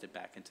reinvested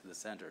back into the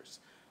centers.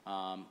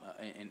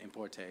 in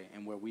Porte,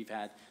 and where we've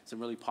had some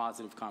really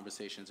positive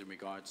conversations in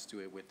regards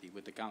to it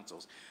with the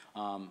councils.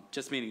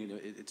 Just meaning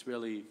it's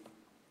really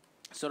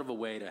sort of a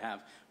way to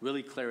have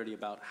really clarity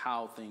about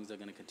how things are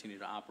going to continue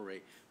to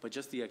operate, but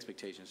just the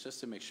expectations, just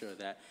to make sure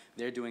that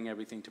they're doing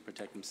everything to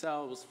protect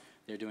themselves,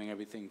 they're doing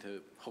everything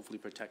to hopefully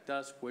protect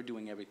us, we're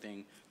doing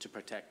everything to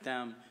protect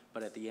them,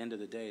 but at the end of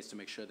the day is to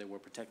make sure that we're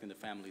protecting the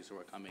families who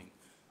are coming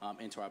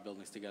into our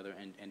buildings together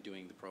and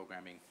doing the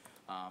programming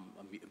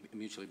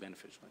mutually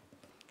beneficially.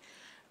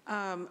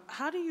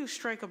 How do you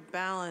strike a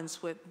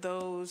balance with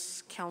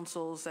those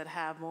councils that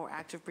have more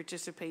active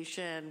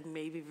participation,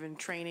 maybe even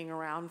training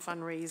around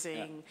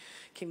fundraising,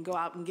 can go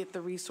out and get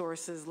the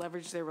resources,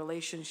 leverage their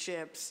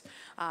relationships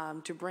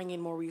to bring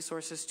in more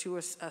resources to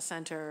a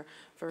center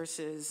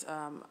versus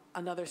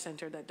another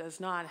center that does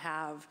not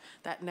have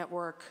that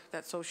network,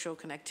 that social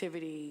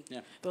connectivity,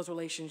 those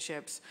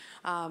relationships?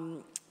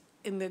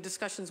 In the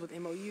discussions with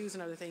MOUs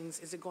and other things,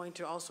 is it going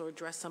to also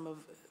address some of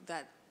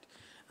that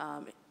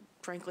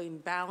frankly, in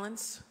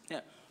balance?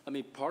 Yeah, I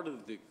mean, part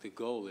of the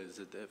goal is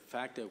that the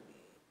fact that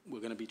we're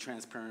going to be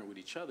transparent with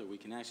each other, we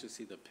can actually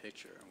see the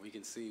picture. We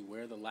can see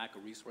where the lack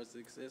of resources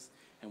exists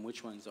and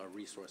which ones are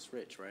resource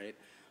rich, right?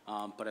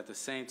 But at the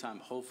same time,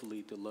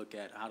 hopefully to look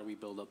at how do we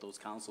build up those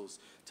councils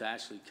to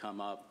actually come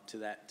up to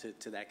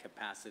that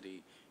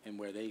capacity and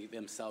where they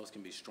themselves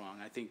can be strong.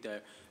 I think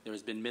that there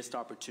has been missed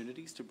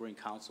opportunities to bring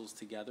councils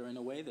together in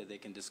a way that they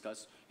can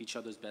discuss each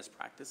other's best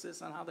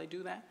practices on how they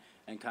do that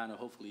and kind of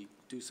hopefully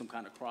do some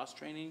kind of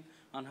cross-training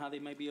on how they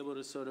might be able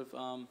to sort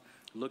of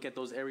look at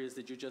those areas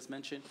that you just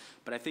mentioned.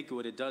 But I think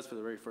what it does for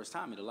the very first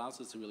time, it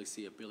allows us to really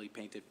see a really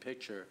painted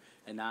picture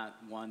and not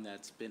one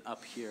that's been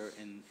up here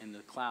in the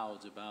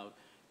clouds about,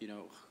 you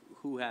know,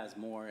 who has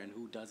more and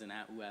who doesn't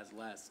have, who has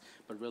less,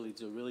 but really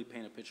to really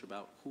paint a picture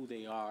about who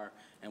they are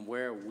and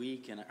where we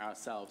can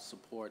ourselves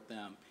support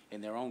them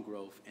in their own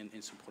growth and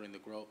in supporting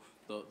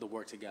the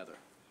work together.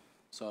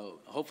 So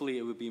hopefully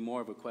it would be more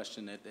of a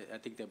question that I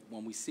think that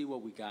when we see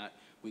what we got,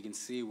 we can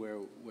see where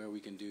we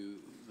can do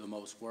the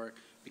most work,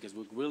 because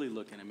we're really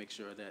looking to make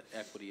sure that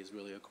equity is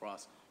really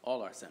across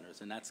all our centers,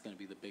 and that's going to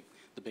be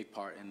the big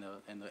part, and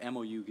the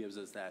MOU gives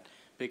us that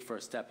big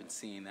first step in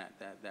seeing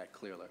that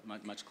clearer,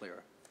 much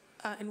clearer.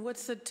 And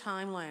what's the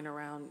timeline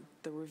around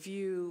the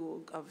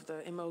review of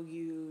the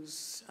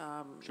MOUs?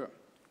 Sure.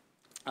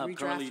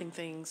 Redrafting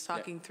things,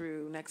 talking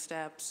through next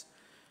steps.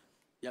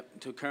 Yep.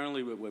 So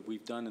currently, what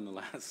we've done in the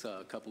last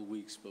couple of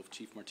weeks, both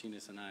Chief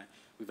Martinez and I,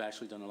 we've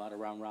actually done a lot of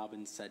round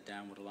robins, sat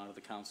down with a lot of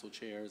the council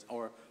chairs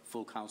or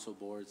full council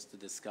boards to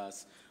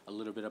discuss a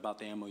little bit about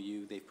the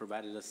MOU. They've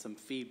provided us some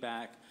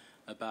feedback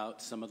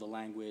about some of the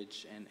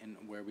language and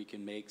where we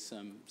can make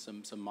some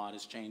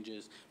modest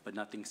changes, but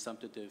nothing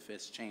substantive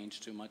has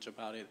changed too much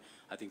about it.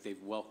 I think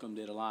they've welcomed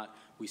it a lot.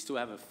 We still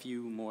have a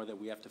few more that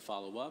we have to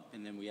follow up,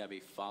 and then we have a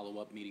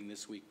follow-up meeting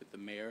this week with the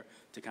mayor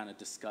to kind of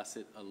discuss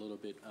it a little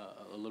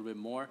bit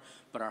more.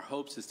 But our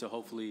hopes is to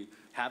hopefully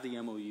have the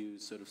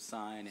MOUs sort of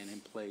signed and in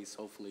place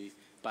hopefully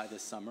by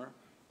this summer.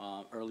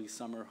 Early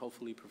summer,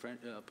 hopefully,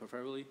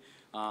 preferably,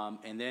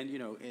 and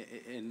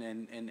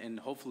then and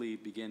hopefully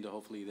begin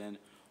to then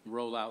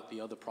roll out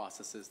the other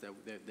processes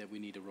that we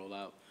need to roll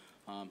out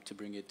to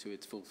bring it to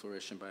its full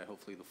fruition by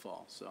hopefully the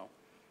fall. So.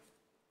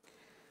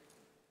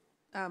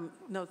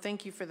 No,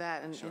 thank you for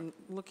that, and, Sure. and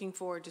looking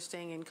forward to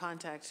staying in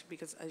contact,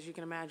 because as you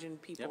can imagine,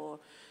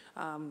 people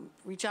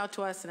reach out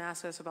to us and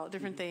ask us about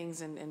different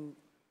things, and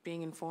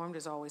being informed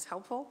is always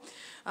helpful.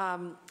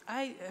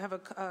 I have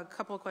a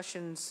couple of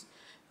questions,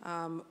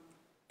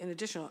 in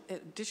additional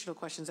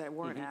questions that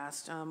weren't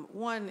asked.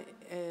 One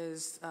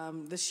is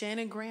the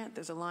Shannon Grant.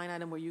 There's a line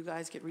item where you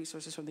guys get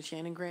resources from the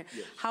Shannon Grant.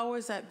 Yes. How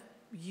is that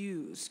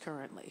used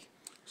currently?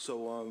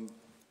 So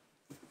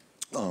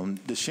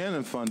the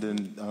Shannon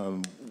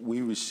funding,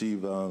 we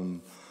receive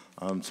some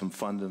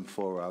funding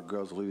for our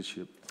Girls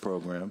Leadership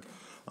Program,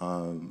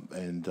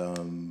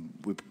 and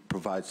we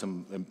provide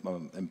some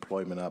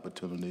employment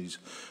opportunities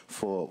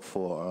for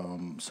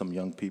some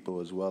young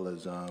people, as well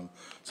as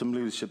some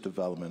leadership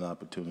development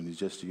opportunities.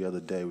 Just the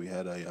other day, we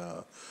had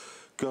a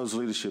Girls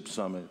Leadership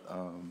Summit,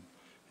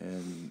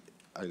 and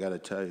I got to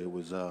tell you, it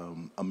was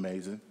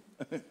amazing.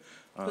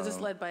 Was this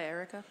led by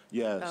Erica?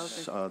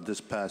 Yes, Oh, okay.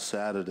 this past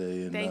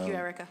Saturday. And, Thank you,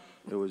 Erica.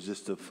 It was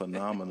just a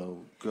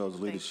phenomenal Girls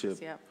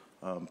Leadership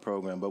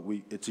program. But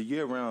it's a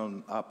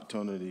year-round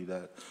opportunity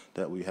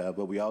that we have.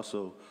 But we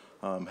also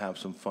have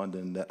some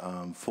funding that,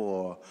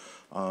 for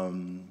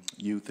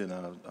youth in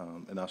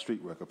our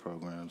street worker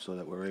program, so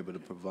that we're able to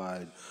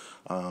provide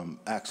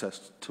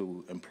access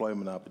to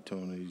employment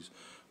opportunities,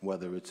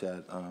 whether it's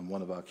at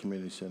one of our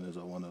community centers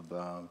or one of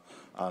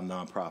our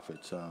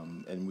nonprofits.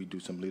 And we do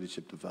some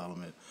leadership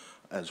development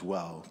as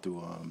well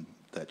through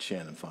that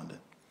Shannon funding.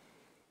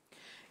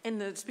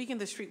 And speaking of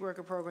the street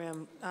worker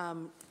program,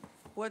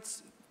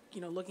 what's,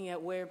 looking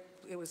at where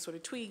it was sort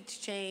of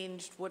tweaked,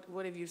 changed,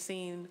 what have you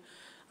seen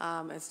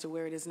as to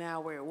where it is now,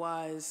 where it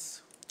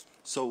was?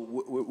 So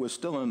we're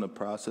still in the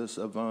process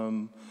of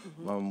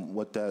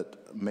what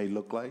that may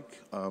look like,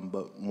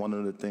 but one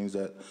of the things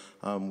that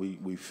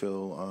we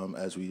feel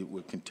as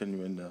we're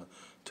continuing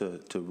to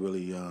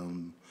really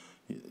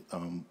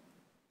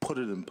put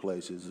it in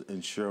place is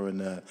ensuring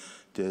that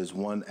there's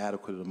one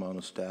adequate amount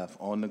of staff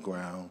on the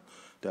ground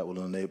that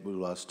will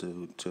enable us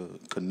to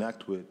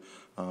connect with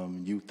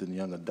youth and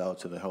young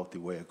adults in a healthy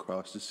way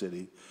across the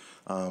city.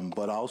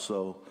 But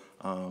also,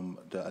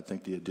 I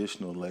think the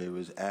additional layer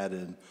is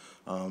adding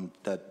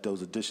that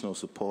those additional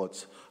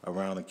supports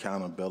around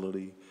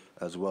accountability,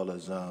 as well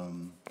as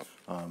some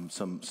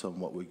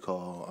what we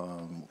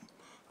call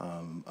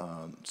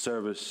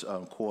service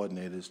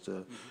coordinators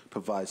to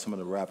provide some of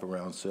the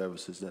wraparound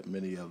services that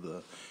many of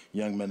the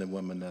young men and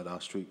women that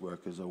our street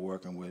workers are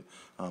working with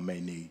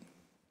may need.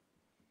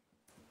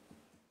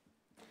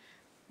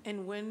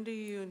 And when do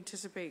you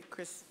anticipate,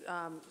 Chris,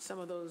 some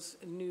of those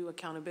new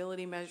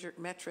accountability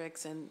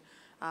metrics and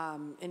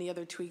any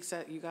other tweaks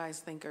that you guys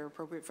think are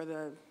appropriate for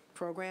the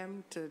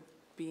program to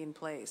be in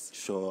place?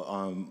 Sure.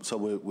 So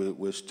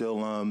we're still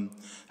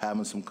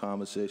having some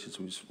conversations.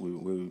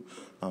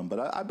 But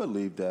I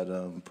believe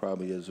that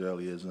probably as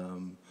early as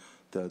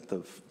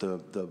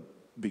the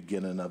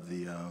beginning of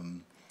the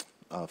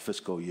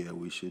fiscal year,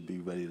 we should be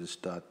ready to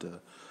start to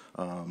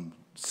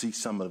see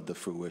some of the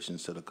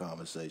fruitions to the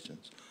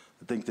conversations.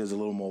 I think there's a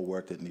little more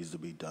work that needs to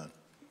be done.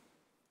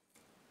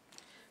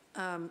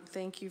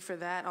 Thank you for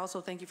that.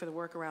 Also, thank you for the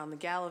work around the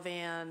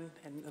Galavan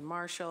and the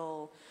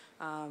Marshall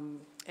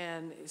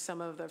and some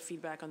of the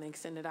feedback on the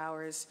extended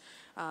hours.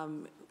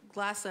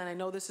 Lastly, and I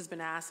know this has been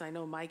asked, and I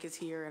know Mike is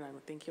here, and I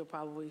think he'll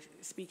probably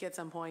speak at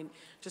some point,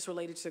 just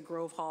related to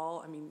Grove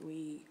Hall. I mean,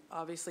 we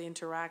obviously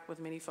interact with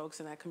many folks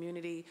in that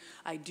community.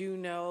 I do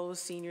know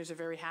seniors are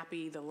very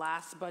happy. The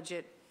last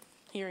budget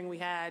hearing we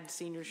had,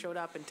 seniors showed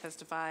up and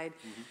testified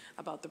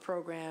about the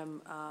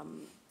program,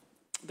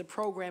 the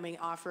programming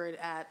offered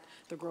at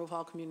the Grove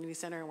Hall Community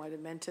Center and what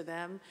it meant to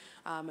them.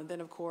 And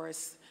then, of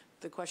course,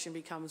 the question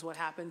becomes what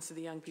happens to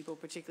the young people,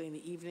 particularly in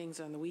the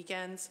evenings or on the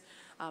weekends,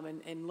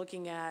 and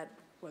looking at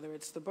whether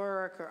it's the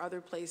Burke or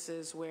other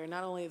places where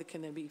not only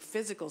can there be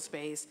physical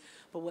space,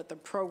 but what the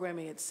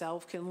programming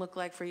itself can look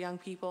like for young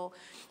people.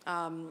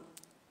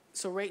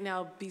 So right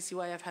now,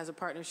 BCYF has a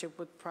partnership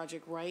with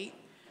Project Right.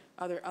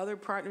 Are there other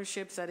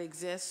partnerships that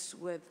exist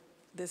with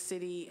the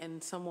city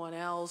and someone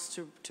else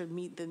to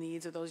meet the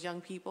needs of those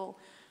young people?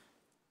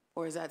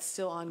 Or is that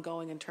still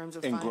ongoing in terms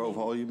of In Grove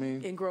Hall, you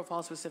mean? In Grove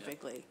Hall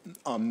specifically.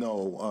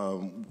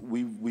 No,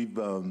 we've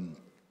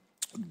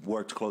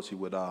worked closely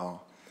with our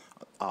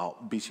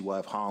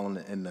BCYF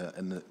Holland and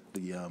the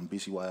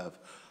BCYF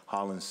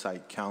Holland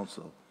Site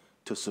Council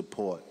to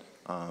support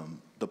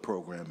the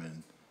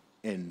programming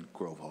in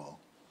Grove Hall.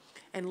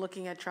 And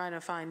looking at trying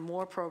to find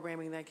more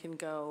programming that can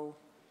go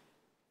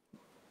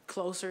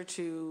closer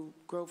to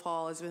Grove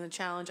Hall has been a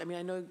challenge. I mean,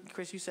 I know,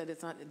 Chris, you said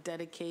it's not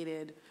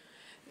dedicated.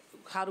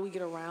 How do we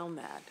get around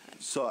that?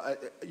 So,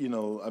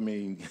 I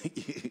mean,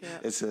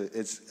 it's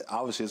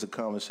obviously it's a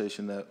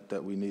conversation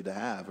that we need to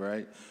have,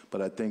 right?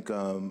 But I think,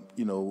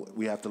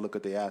 we have to look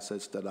at the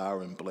assets that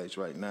are in place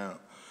right now.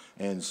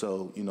 And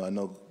so, I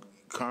know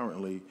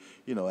currently,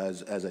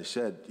 as I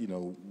said,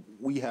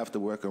 we have to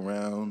work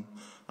around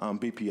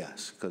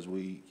BPS because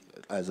we,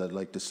 as I'd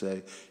like to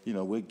say,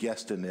 we're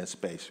guests in their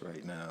space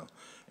right now.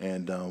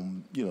 And,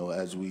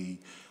 as we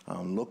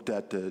looked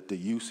at the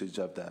usage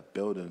of that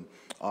building,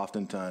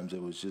 oftentimes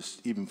it was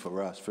just, even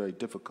for us, very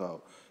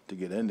difficult to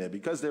get in there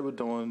because they were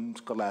doing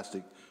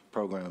scholastic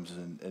programs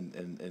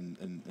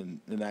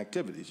and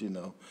activities,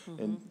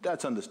 and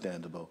that's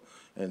understandable.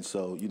 And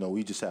so,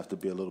 we just have to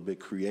be a little bit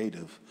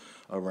creative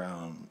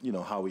around,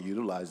 how we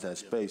utilize that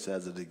space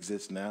as it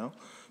exists now.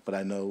 But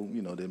I know,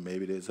 that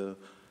maybe there's a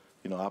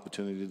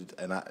opportunity,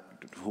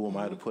 who am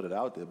I to put it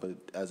out there? But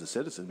as a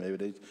citizen, maybe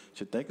they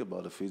should think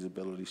about a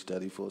feasibility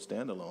study for a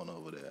standalone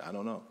over there. I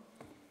don't know.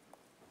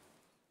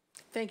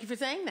 Thank you for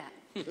saying that.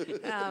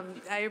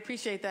 I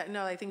appreciate that.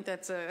 No, I think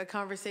that's a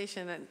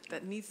conversation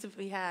that needs to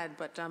be had.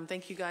 But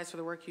thank you guys for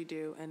the work you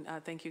do, and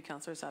thank you,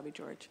 Councilor Sabi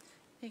George.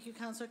 Thank you,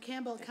 Councilor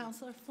Campbell.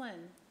 Councilor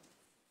Flynn.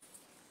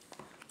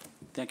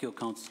 Thank you,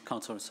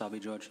 Councilor Sabi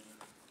George.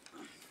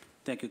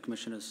 Thank you,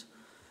 Commissioners.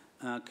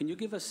 Can you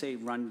give us a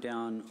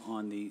rundown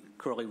on the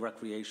Curley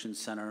Recreation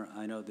Center?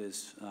 I know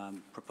there's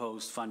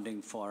proposed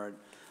funding for it,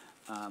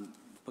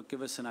 but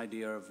give us an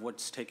idea of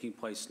what's taking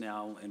place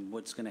now and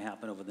what's going to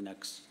happen over the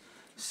next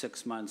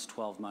 6 months,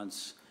 12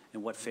 months,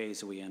 and what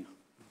phase are we in?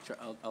 Sure,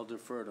 I'll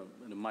defer to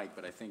Mike,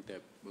 but I think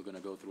that we're going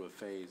to go through a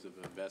phase of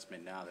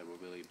investment now that we'll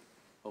really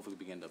hopefully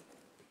begin to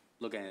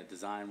look at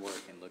design work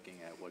and looking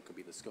at what could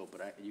be the scope,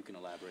 but you can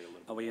elaborate a little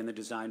bit. Are we in the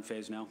design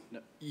phase now? No.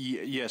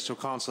 Yeah, so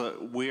Councilor,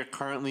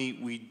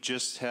 we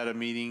just had a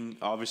meeting.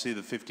 Obviously,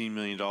 the $15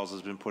 million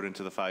has been put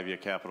into the 5-year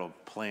capital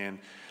plan.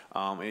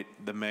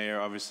 The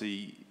mayor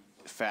obviously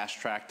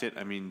fast-tracked it.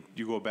 I mean,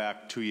 you go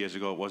back 2 years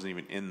ago, it wasn't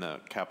even in the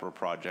capital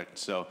project.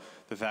 So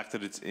the fact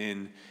that it's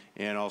in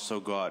and also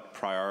got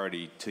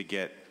priority to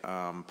get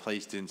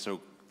placed in, so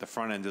the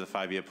front end of the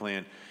 5-year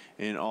plan.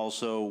 And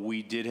also,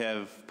 we did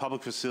have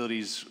public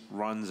facilities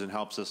runs and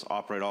helps us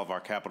operate all of our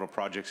capital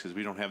projects because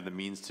we don't have the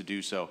means to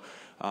do so.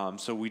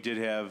 So we did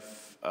have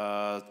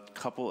a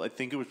couple, I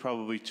think it was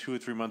probably 2 or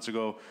 3 months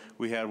ago,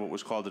 we had what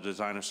was called the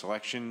designer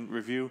selection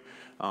review.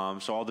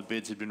 So all the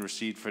bids had been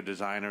received for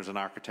designers and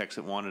architects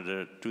that wanted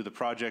to do the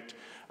project.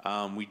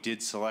 We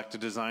did select a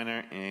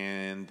designer,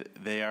 and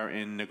they are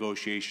in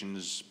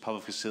negotiations,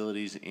 public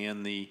facilities,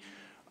 and the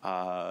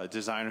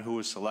designer who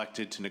was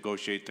selected to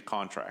negotiate the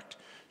contract.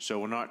 So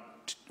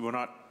we're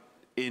not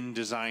in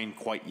design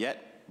quite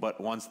yet, but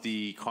once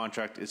the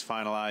contract is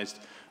finalized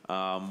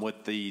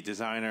with the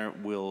designer,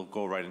 we'll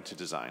go right into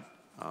design.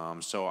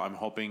 So I'm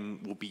hoping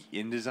we'll be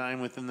in design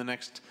within the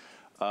next,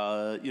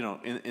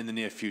 in the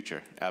near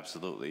future,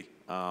 absolutely.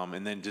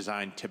 And then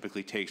design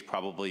typically takes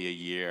probably a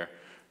year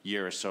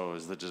or so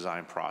is the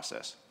design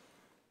process.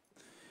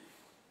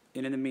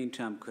 And in the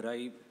meantime, could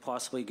I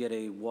possibly get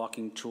a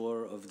walking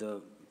tour of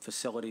the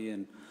facility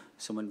and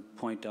someone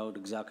point out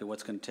exactly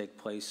what's going to take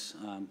place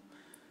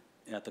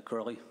at the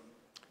Curly?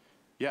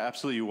 Yeah,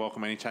 absolutely. You're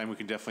welcome anytime. We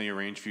can definitely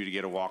arrange for you to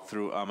get a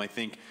walkthrough. I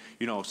think,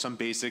 some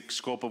basic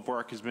scope of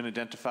work has been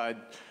identified,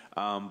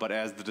 but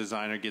as the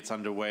designer gets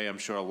underway, I'm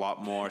sure a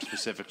lot more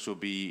specifics will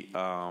be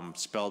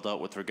spelled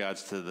out with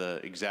regards to the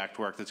exact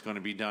work that's going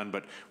to be done.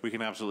 But we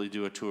can absolutely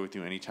do a tour with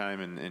you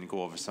anytime and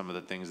go over some of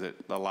the things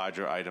the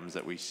larger items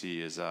that we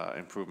see as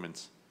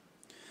improvements.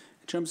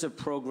 In terms of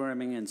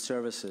programming and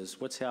services,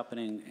 what's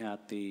happening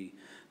at the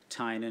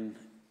Tynan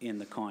and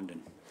the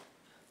Condon?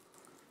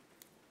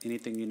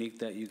 Anything unique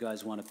that you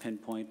guys want to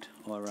pinpoint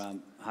or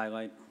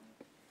highlight?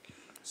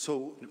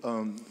 So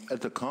at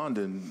the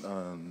Condon,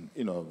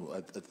 I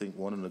think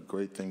one of the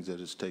great things that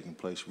has taken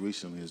place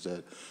recently is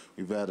that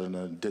we've added an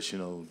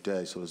additional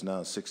day, so it's now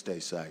a 6-day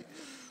site,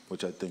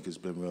 which I think has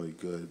been really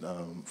good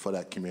for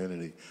that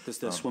community. This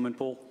the swimming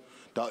pool?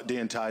 The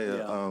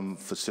entire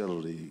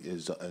facility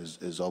is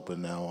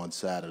open now on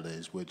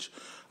Saturdays, which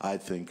I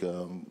think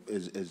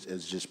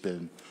has just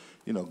been,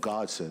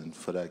 godsend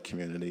for that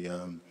community.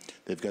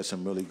 They've got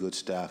some really good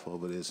staff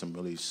over there, some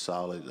really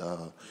solid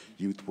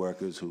youth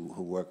workers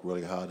who work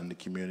really hard in the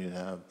community and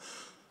have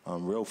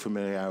real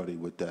familiarity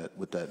with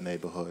that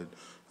neighborhood.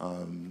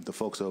 The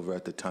folks over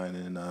at the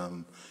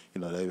Tynan,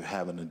 they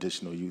have an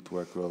additional youth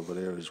worker over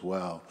there as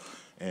well.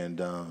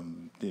 And,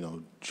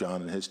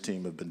 John and his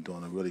team have been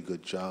doing a really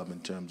good job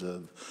in terms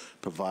of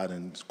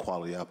providing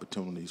quality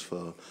opportunities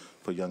for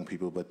young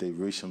people. But they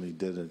recently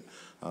did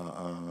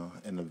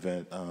an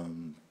event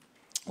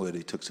where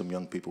they took some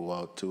young people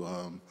out to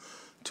and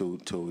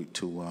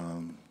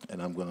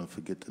I'm going to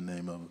forget the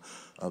name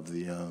of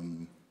the,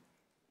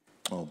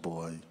 oh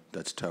boy,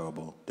 that's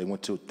terrible. They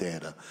went to a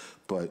theater.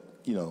 But,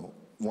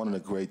 one of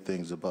the great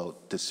things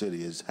about the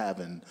city is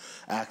having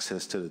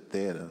access to the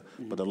theater,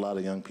 but a lot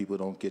of young people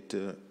don't get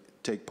to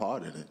take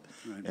part in it.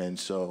 Right. And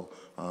so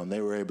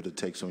they were able to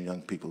take some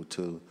young people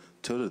to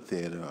the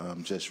theater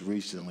just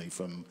recently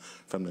from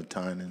the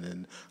Tynan.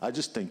 And I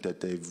just think that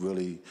they've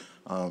really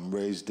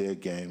raised their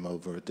game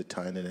over at the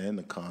Tynan and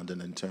the Condon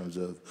in terms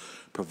of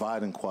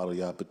providing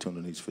quality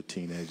opportunities for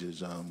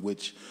teenagers,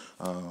 which,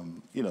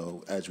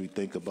 as we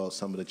think about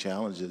some of the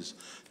challenges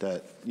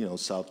that,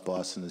 South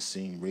Boston has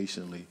seen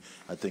recently,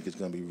 I think it's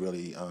going to be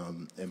really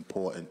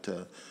important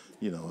to,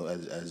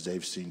 as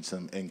they've seen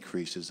some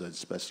increases,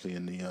 especially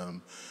in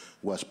the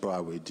West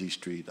Broadway, D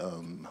Street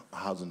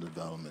housing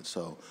development.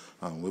 So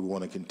we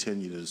want to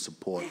continue to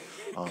support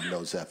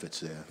those efforts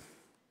there.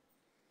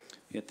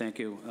 Yeah, thank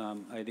you.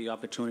 I had the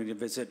opportunity to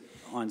visit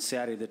on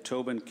Saturday the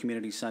Tobin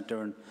Community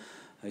Center, and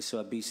I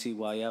saw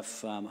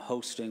BCYF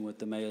hosting with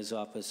the mayor's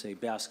office a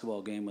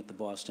basketball game with the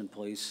Boston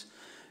Police.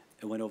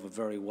 It went over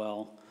very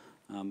well.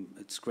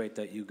 It's great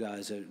that you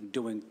guys are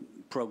doing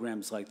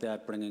programs like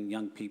that, bringing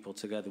young people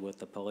together with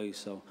the police.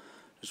 So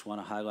just want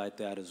to highlight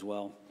that as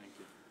well.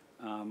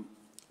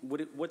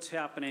 Thank you. What's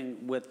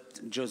happening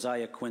with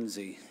Josiah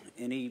Quincy?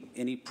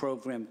 Any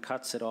program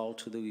cuts at all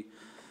to the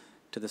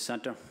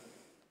center?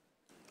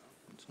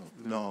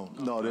 No,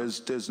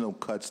 there's no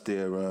cuts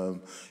there.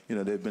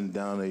 They've been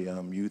down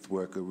a youth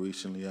worker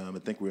recently. I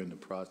think we're in the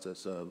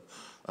process of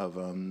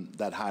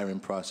that hiring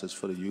process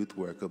for the youth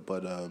worker.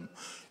 But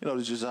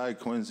the Josiah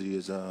Quincy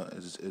is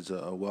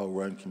a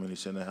well-run community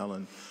center.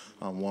 Helen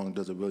Wong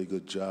does a really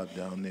good job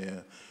down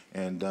there,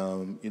 and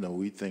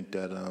we think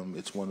that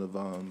it's one of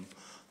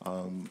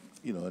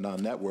in our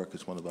network,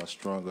 it's one of our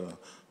stronger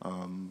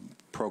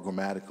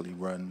programmatically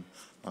run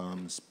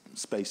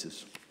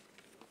spaces.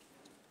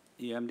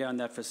 Yeah, I'm down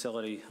that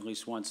facility at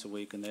least once a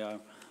week, and they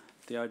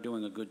are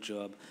doing a good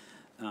job.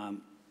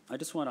 I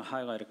just want to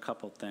highlight a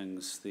couple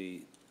things.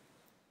 The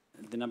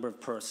number of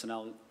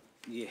personnel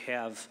you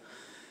have,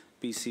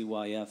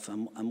 BCYF.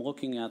 I'm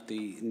looking at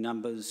the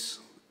numbers.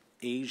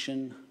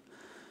 Asian,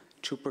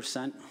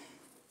 2%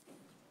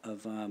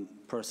 of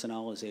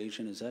personnel is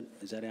Asian. Is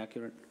that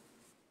accurate?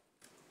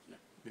 Yeah.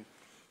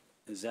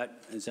 Is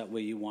that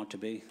where you want to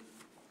be?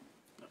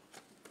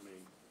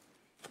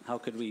 How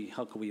could we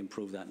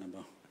improve that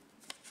number?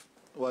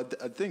 Well,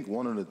 I think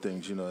one of the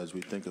things, as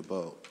we think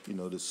about,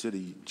 the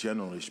city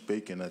generally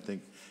speaking, I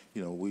think,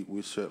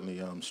 we're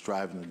certainly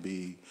striving to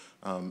be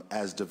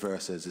as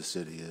diverse as the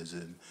city is.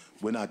 And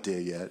we're not there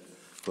yet,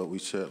 but we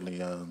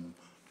certainly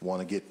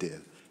want to get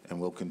there. And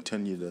we'll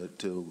continue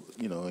to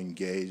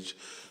engage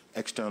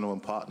external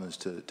and partners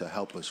to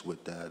help us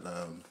with that.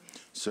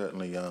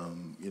 Certainly,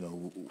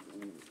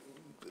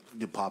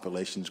 the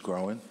population's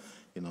growing.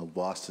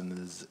 Boston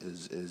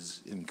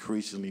is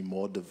increasingly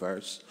more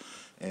diverse,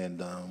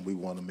 and we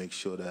want to make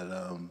sure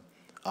that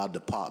our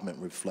department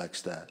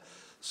reflects that.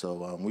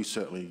 So we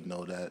certainly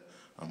know that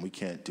we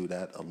can't do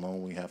that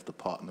alone. We have to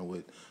partner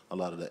with a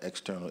lot of the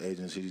external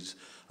agencies,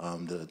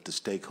 the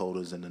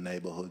stakeholders in the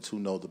neighborhoods who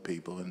know the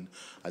people. And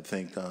I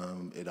think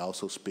it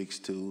also speaks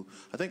to,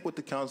 I think what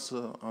the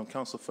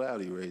Council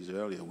Flaherty raised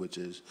earlier, which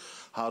is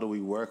how do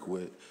we work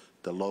with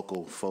the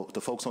local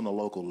the folks on the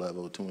local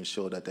level to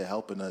ensure that they're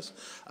helping us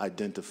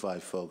identify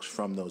folks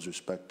from those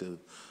respective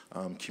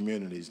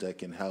communities that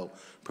can help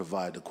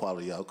provide the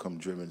quality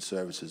outcome-driven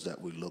services that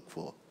we look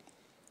for.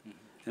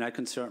 And I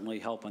can certainly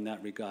help in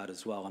that regard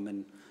as well. I'm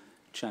in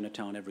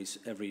Chinatown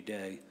every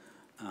day,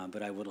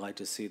 but I would like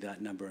to see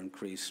that number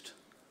increased.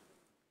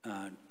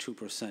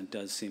 2%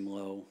 does seem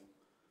low.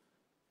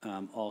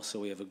 Also,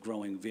 we have a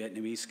growing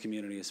Vietnamese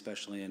community,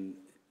 especially in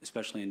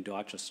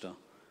Dorchester.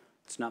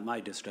 It's not my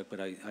district, but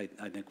I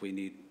think we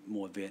need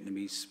more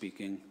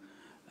Vietnamese-speaking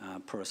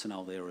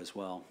personnel there as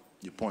well.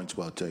 Your point's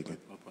well taken.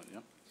 Well put,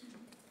 yeah.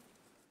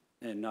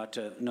 And not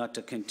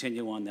to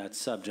continue on that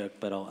subject,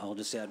 but I'll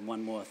just add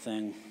one more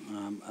thing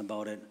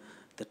about it.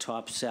 The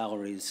top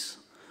salaries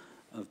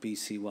of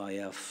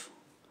BCYF,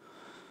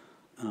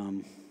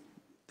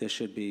 there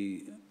should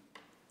be,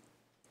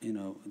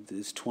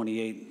 there's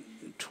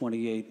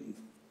 28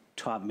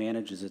 top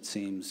managers, it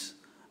seems.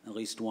 At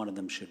least one of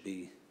them should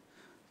be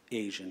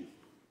Asian,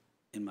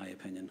 in my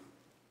opinion.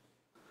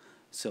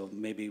 So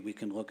maybe we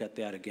can look at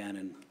that again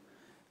and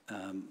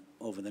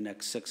over the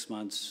next 6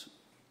 months,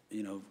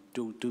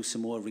 do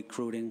some more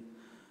recruiting,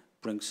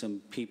 bring some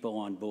people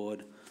on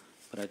board.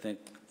 But I think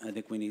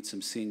we need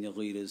some senior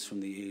leaders from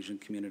the Asian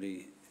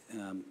community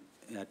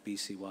at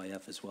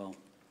BCYF as well.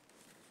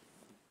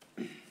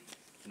 Do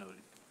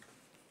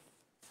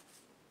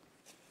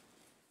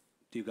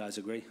you guys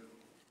agree?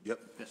 Yep.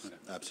 Yes. Okay.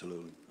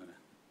 Absolutely. Okay.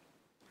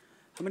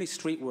 How many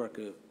street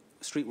workers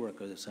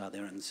are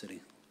there in the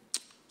city?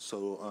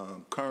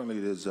 So currently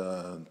there's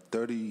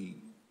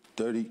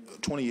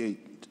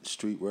 28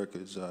 street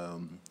workers,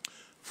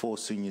 4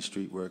 senior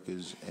street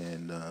workers,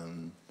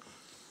 and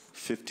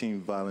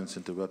 15 violence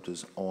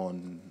interrupters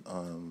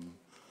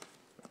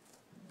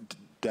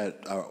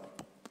that are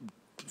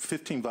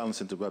 15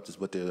 violence interrupters,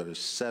 but there are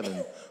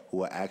 7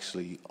 who are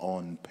actually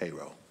on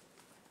payroll.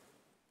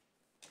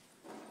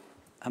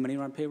 How many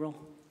are on payroll?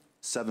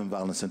 7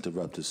 violence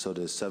interrupters, so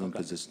there's 7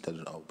 positions that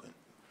are open.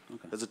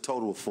 Okay. There's a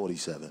total of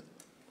 47.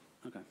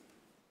 Okay.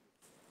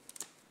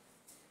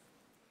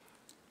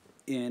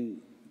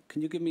 And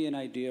can you give me an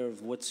idea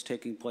of what's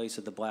taking place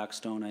at the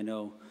Blackstone? I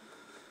know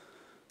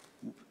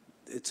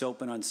it's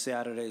open on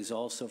Saturdays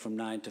also from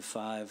 9 to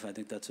 5. I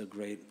think that's a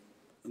great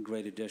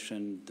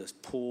addition. The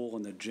pool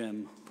and the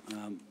gym.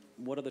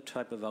 What other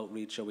type of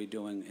outreach are we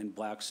doing in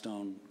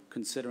Blackstone,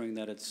 considering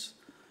that it's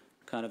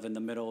kind of in the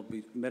middle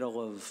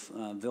of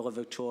Villa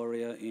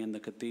Victoria and the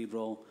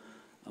Cathedral?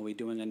 Are we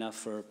doing enough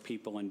for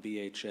people in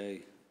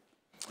BHA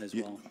as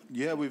well?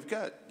 Yeah, we've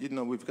got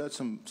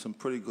some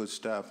pretty good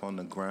staff on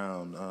the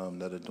ground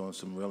that are doing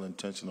some real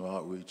intentional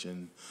outreach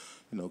in,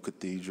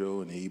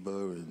 Cathedral and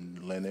Eber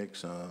and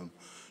Lenox.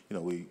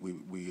 We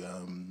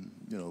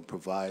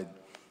provide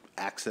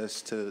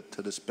access to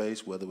the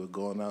space, whether we're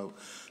going out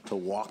to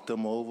walk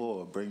them over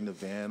or bring the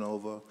van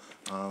over.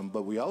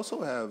 But we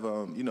also have,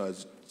 the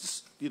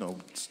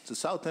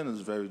South End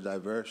is a very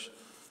diverse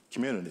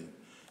community.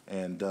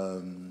 And,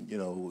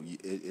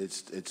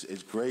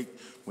 it's great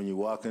when you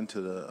walk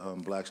into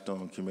the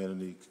Blackstone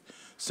Community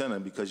Center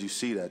because you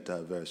see that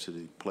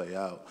diversity play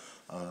out.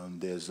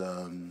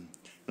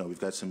 We've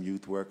got some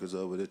youth workers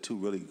over there, 2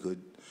 really good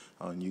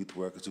youth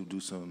workers who do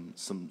some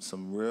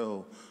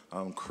real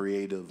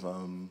creative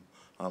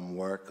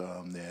work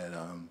there.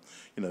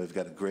 We've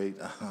got a great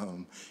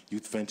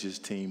youth ventures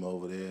team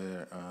over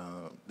there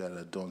that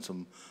are doing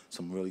some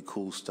really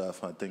cool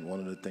stuff. I think one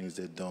of the things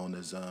they're doing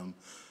is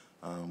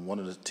one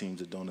of the teams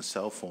are doing a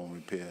cell phone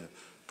repair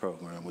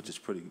program, which is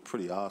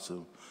pretty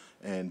awesome.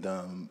 And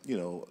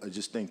I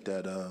just think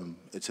that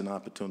it's an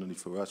opportunity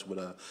for us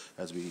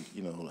as we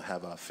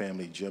have our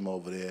family gym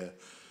over there.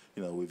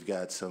 We've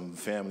got some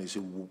families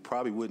who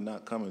probably would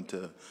not come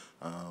into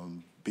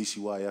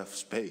BCYF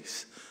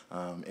space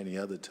any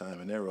other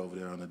time, and they're over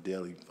there on a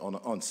daily.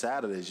 On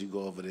Saturdays, you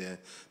go over there,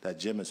 that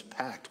gym is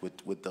packed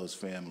with those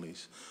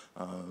families.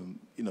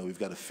 We've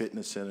got a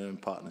fitness center in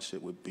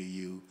partnership with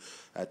BU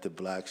at the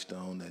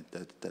Blackstone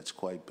that's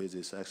quite busy.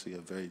 It's actually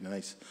a very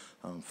nice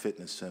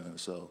fitness center.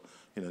 So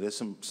there's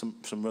some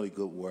really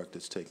good work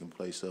that's taking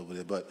place over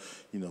there. But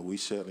we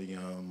certainly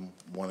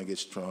want to get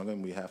stronger,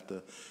 and we have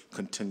to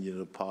continue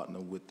to partner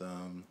with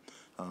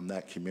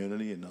that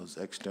community and those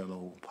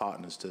external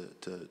partners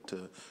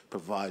to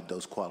provide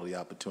those quality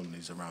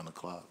opportunities around the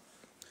clock.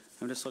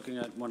 I'm just looking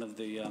at one of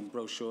the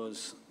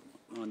brochures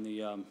on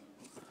the,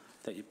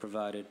 that you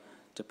provided,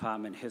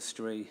 department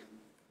history,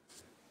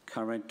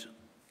 current,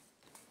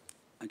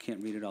 I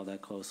can't read it all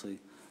that closely.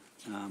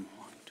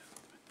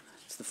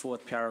 It's the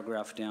fourth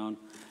paragraph down,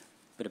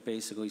 but it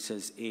basically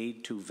says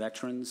aid to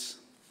veterans.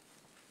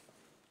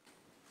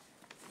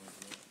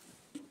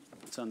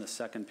 It's on the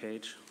second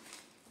page.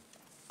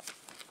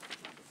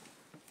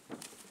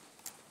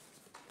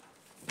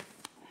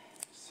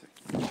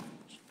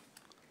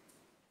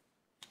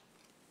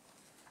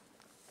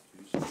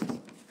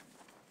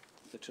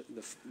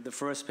 The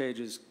first page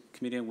is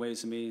Committee on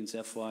Ways and Means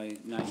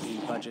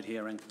FY19 budget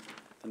hearing.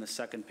 Then the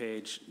second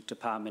page,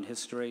 department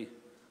history.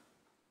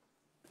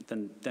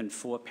 Then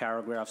 4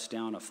 paragraphs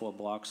down, or 4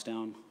 blocks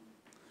down,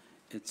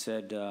 it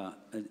said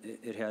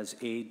it has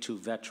aid to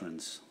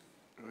veterans.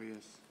 Oh,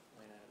 yes.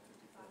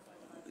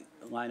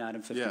 Line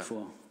item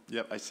 54. Yeah.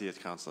 Yep, I see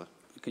it, Counselor.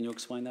 Can you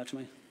explain that to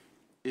me?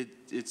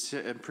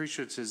 I'm pretty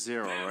sure it says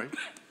 0, right?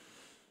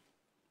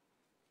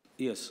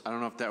 Yes. I don't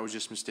know if that was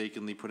just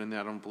mistakenly put in there.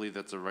 I don't believe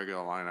that's a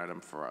regular line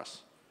item for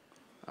us.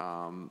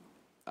 I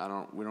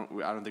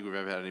don't think we've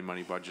ever had any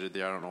money budgeted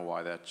there. I don't know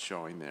why that's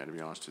showing there, to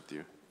be honest with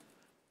you.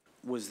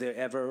 Was there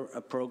ever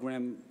a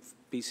program,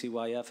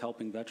 BCYF,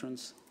 helping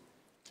veterans?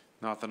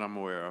 Not that I'm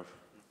aware of.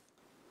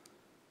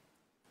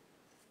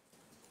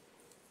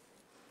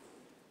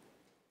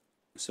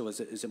 So is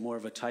it more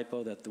of a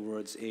typo that the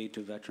words aid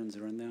to veterans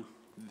are in there?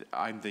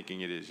 I'm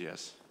thinking it is,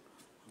 yes.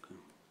 Okay.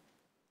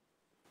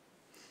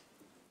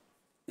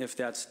 If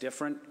that's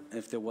different,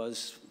 if there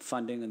was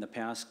funding in the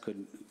past,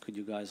 could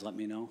you guys let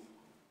me know?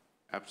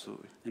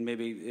 Absolutely. And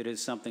maybe it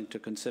is something to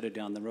consider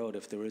down the road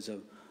if there is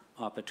an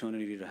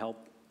opportunity to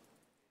help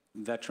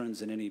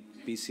veterans in any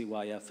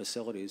BCYF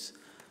facilities.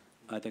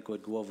 I think it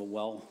would go over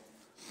well.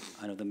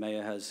 I know the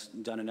mayor has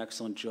done an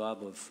excellent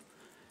job of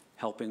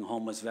helping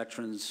homeless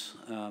veterans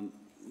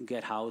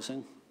get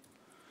housing,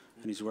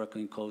 and he's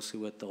working closely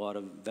with a lot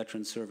of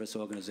veteran service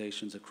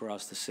organizations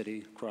across the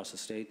city, across the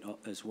state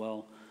as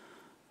well.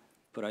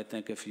 But I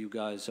think if you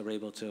guys are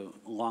able to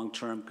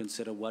long-term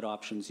consider what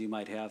options you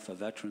might have for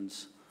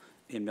veterans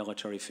in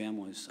military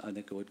families, I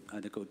think it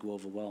would go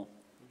over well.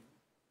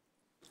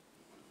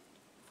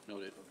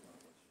 Noted.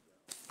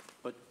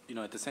 But, you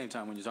know, at the same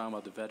time, when you're talking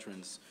about the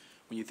veterans,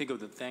 when you think of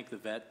the Thank the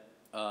Vet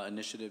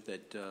initiative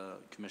that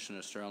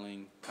Commissioner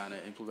Sterling kind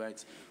of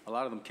implements, a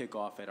lot of them kick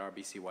off at our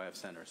BCYF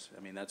centers.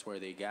 I mean, that's where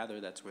they gather,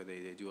 that's where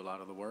they do a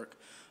lot of the work.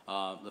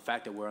 The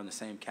fact that we're on the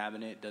same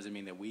cabinet doesn't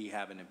mean that we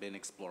haven't been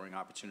exploring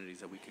opportunities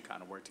that we can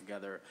kind of work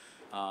together.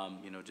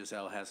 You know,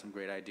 Giselle has some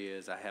great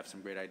ideas. I have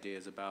some great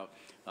ideas about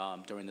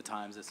during the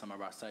times that some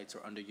of our sites are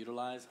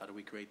underutilized, how do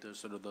we create the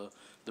sort of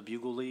the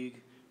Bugle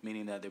League,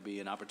 meaning that there'd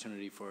be an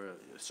opportunity for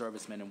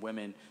servicemen and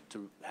women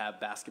to have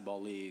basketball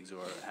leagues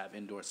or have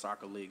indoor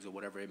soccer leagues or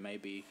whatever it may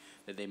be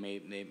that they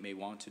may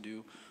want to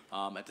do.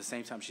 At the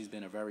same time, she's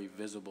been a very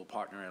visible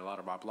partner at a lot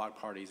of our block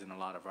parties and a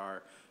lot of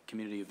our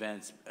community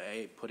events,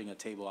 putting a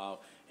table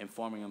out,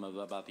 informing them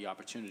about the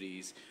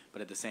opportunities,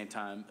 but at the same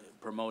time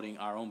promoting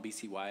our own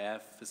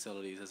BCYF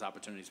facilities as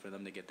opportunities for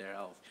them to get their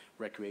health,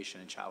 recreation,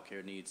 and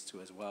childcare needs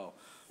too as well.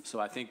 So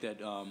I think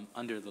that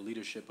under the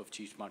leadership of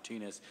Chief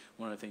Martinez,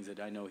 one of the things that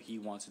I know he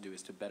wants to do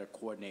is to better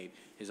coordinate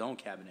his own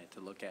cabinet to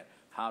look at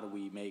how do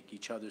we make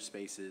each other's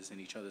spaces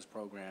and each other's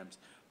programs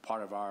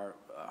part of our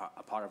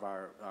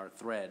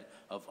thread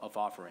of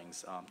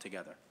offerings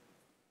together.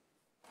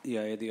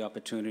 Yeah, I had the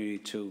opportunity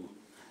to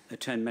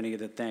attend many of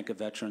the Thank a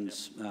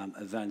Veterans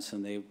events,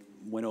 and they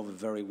went over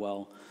very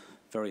well,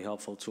 very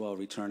helpful to our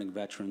returning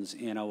veterans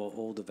and our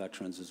older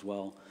veterans as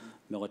well,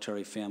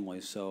 military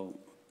families. So,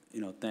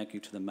 you know, thank you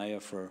to the mayor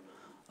for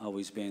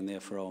always being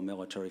there for our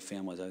military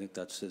families. I think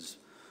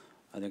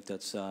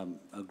that's a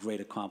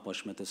great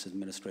accomplishment this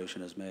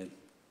administration has made.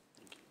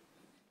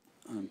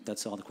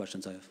 That's all the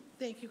questions I have.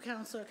 Thank you,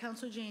 Councilor.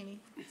 Councilor Janey.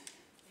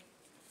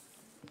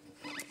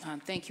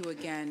 Thank you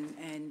again,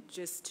 and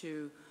just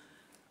to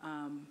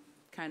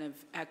kind of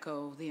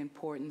echo the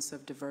importance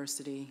of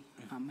diversity.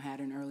 Had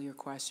an earlier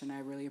question. I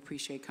really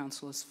appreciate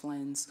Councilor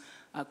Flynn's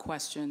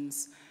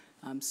questions.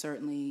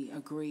 Certainly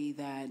agree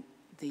that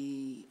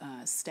the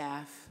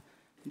staff,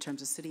 in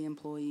terms of city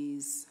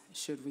employees,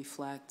 should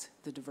reflect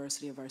the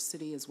diversity of our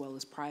city as well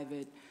as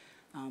private.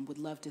 Would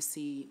love to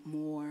see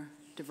more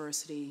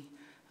diversity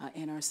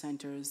in our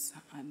centers.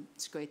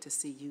 It's great to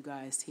see you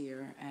guys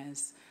here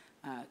as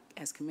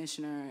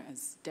commissioner,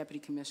 as deputy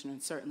commissioner,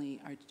 and certainly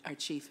our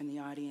chief in the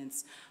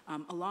audience.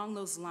 Along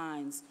those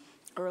lines,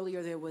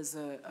 earlier there was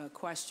a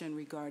question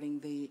regarding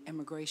the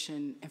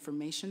immigration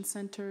information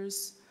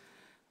centers.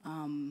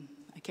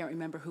 I can't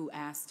remember who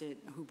asked it,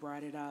 who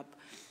brought it up,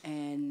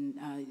 and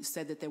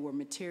said that there were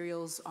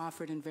materials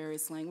offered in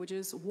various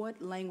languages. What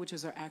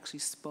languages are actually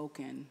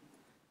spoken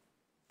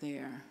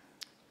there?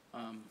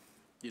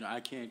 I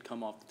can't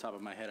come off the top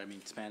of my head. I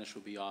mean, Spanish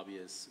would be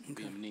obvious,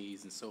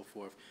 Vietnamese and so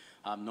forth.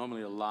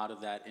 Normally, a lot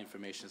of that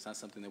information is not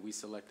something that we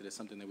selected. It's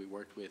something that we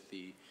worked with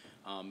the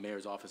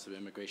Mayor's Office of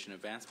Immigration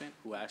Advancement,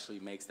 who actually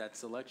makes that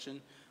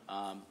selection.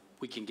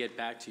 We can get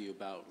back to you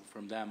about,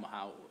 from them,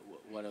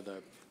 what are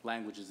the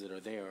languages that are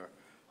there,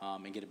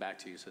 and get it back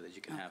to you so that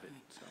you can have it.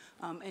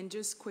 So. And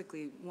just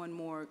quickly, one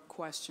more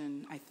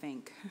question, I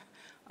think,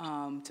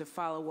 to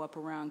follow up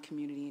around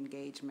community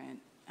engagement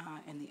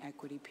and the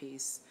equity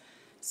piece.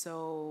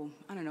 So,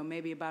 I don't know,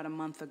 maybe about a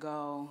month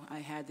ago, I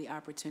had the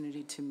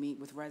opportunity to meet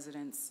with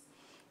residents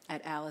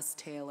at Alice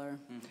Taylor.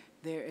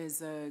 There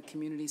is a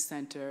community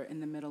center in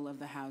the middle of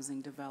the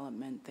housing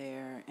development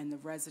there, and the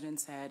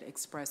residents had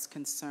expressed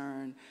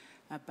concern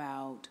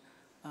about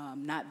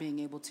not being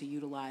able to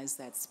utilize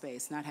that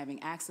space, not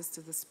having access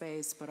to the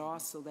space, but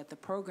also that the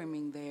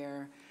programming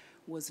there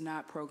was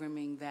not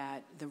programming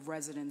that the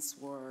residents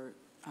were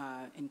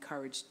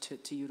encouraged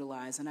to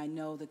utilize. And I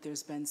know that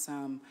there's been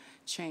some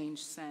change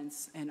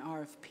since an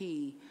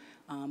RFP.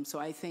 So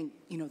I think,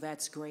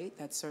 that's great.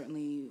 That's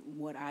certainly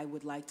what I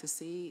would like to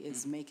see,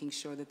 is making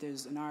sure that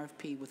there's an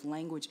RFP with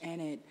language in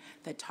it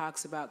that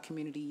talks about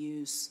community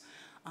use.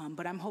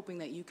 But I'm hoping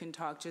that you can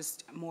talk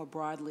just more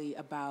broadly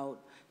about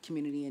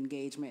community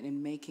engagement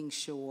and making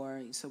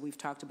sure, so we've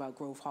talked about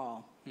Grove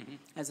Hall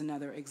as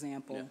another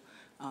example.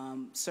 Yeah.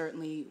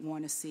 Certainly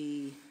want to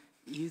see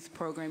youth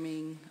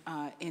programming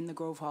in the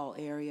Grove Hall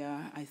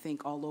area, I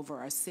think all over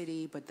our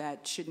city, but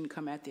that shouldn't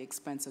come at the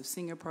expense of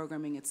senior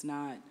programming. It's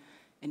not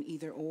an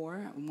either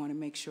or. We want to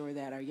make sure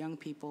that our young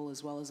people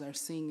as well as our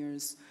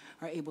seniors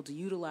are able to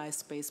utilize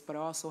space, but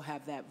also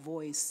have that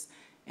voice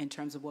in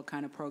terms of what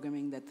kind of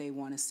programming that they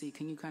want to see.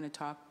 Can you kind of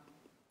talk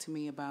to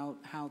me about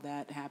how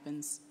that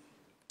happens?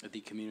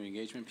 The community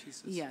engagement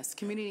pieces? Yes,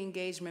 community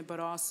engagement,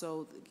 but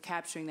also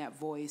capturing that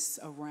voice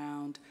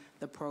around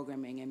the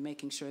programming and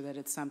making sure that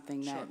it's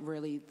something that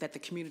really, that the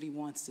community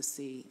wants to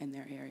see in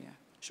their area.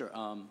 Sure.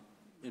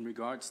 In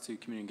regards to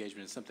community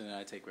engagement, it's something that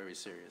I take very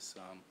serious.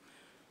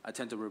 I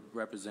tend to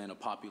represent a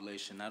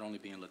population, not only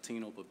being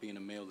Latino, but being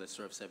a male that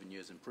served 7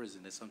 years in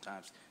prison, that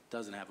sometimes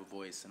doesn't have a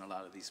voice in a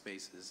lot of these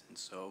spaces. And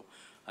so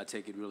I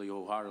take it really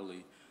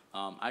wholeheartedly.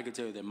 I can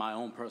tell you that my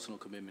own personal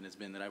commitment has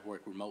been that I've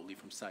worked remotely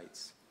from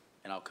sites,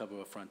 and I'll cover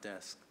a front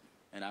desk,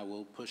 and I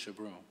will push a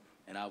broom,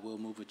 and I will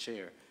move a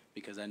chair,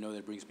 because I know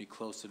that brings me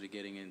closer to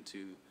getting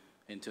into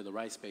the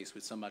right space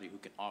with somebody who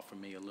can offer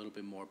me a little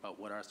bit more about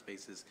what our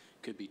spaces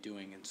could be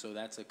doing. And so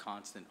that's a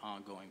constant,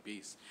 ongoing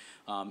piece.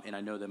 And I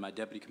know that my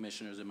deputy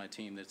commissioners and my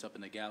team that's up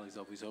in the galleys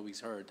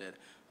always heard that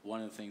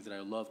one of the things that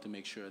I love to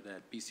make sure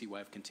that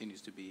BCYF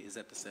continues to be is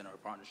at the center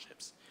of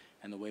partnerships.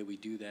 And the way we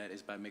do that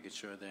is by making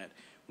sure that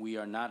we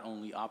are not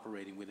only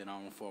operating within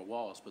our own four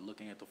walls, but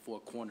looking at the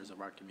four corners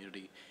of our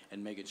community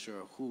and making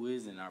sure who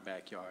is in our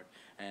backyard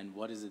and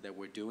what is it that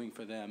we're doing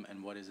for them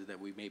and what is it that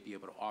we may be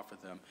able to offer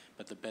them.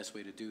 But the best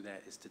way to do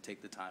that is to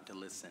take the time to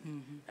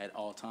listen at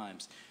all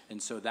times.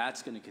 And so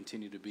that's going to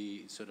continue to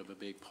be sort of a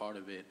big part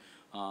of it.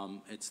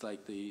 It's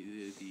like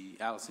the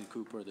Allison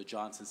Cooper, the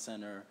Johnson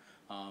Center,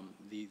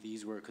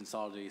 these were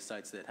consolidated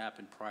sites that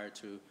happened prior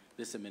to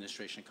this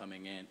administration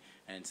coming in,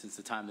 and since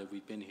the time that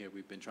we've been here,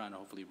 we've been trying to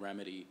hopefully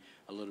remedy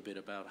a little bit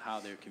about how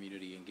their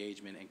community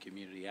engagement and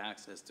community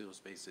access to those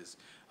spaces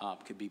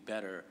could be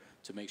better,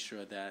 to make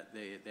sure that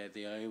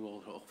they are able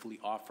to hopefully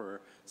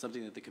offer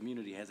something that the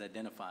community has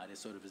identified as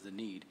sort of as a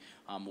need,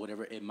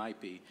 whatever it might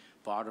be.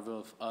 Part of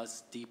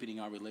us deepening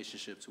our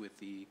relationships with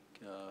the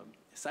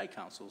site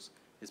councils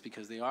is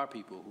because they are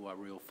people who are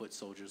real foot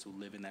soldiers who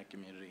live in that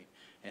community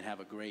and have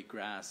a great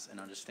grasp and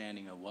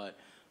understanding of what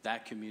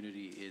that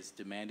community is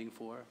demanding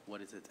for,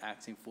 what is it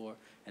asking for,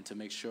 and to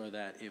make sure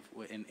that if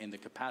in the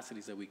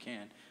capacities that we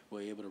can,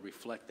 we're able to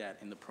reflect that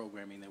in the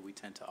programming that we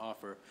tend to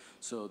offer.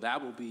 So that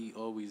will be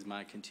always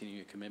my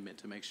continuing commitment,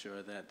 to make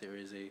sure that there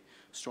is a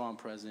strong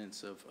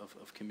presence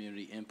of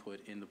community input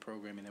in the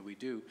programming that we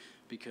do,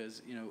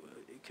 because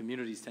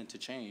communities tend to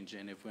change,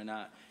 and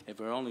if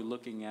we're only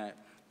looking at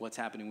what's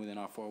happening within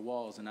our four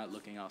walls and not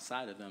looking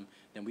outside of them,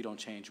 then we don't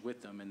change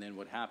with them. And then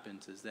what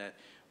happens is that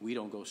we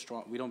don't go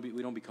strong. We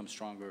don't become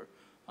stronger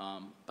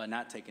by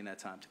not taking that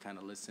time to kind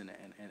of listen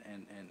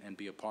and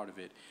be a part of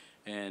it.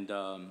 And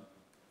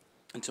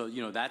so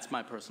that's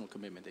my personal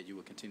commitment that you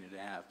will continue to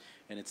have.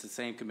 And it's the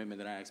same commitment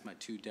that I asked my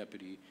two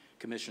deputy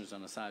commissioners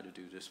on the side to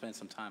do, to spend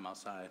some time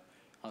outside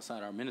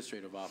our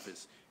administrative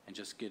office and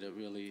just get a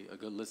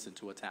good listen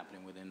to what's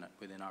happening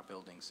within our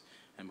buildings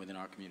and within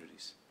our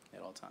communities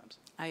at all times.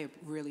 I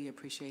really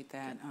appreciate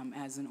that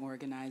as an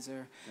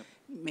organizer,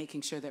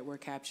 making sure that we're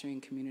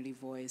capturing community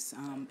voice.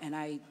 And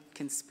I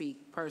can speak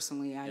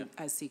personally.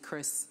 I see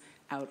Chris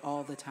out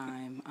all the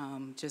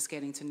time, just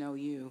getting to know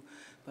you,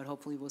 but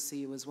hopefully we'll see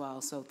you as well.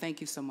 So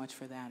thank you so much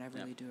for that. I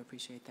really do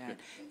appreciate that.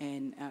 Good.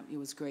 And it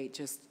was great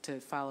just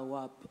to follow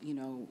up,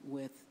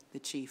 with the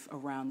chief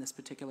around this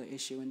particular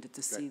issue, and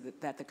to see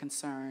that the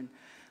concern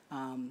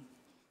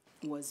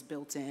was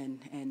built in,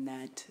 and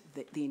that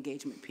the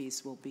engagement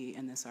piece will be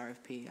in this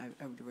RFP.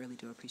 I really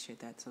do appreciate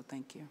that, so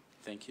thank you.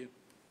 Thank you.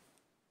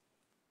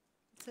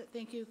 So,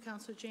 thank you,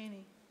 Councilor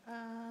Janey.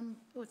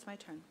 Oh, it's my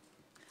turn.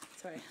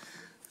 Sorry.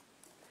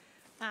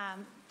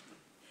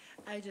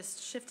 I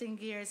just shifting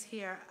gears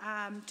here.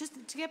 Just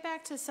to get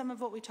back to some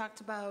of what we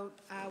talked about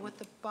with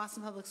the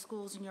Boston Public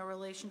Schools and your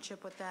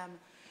relationship with them.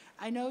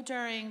 I know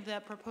during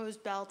the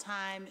proposed bell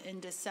time in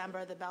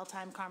December, the bell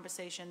time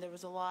conversation, there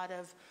was a lot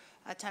of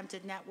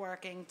attempted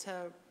networking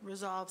to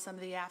resolve some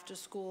of the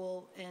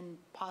after-school and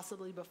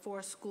possibly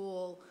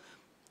before-school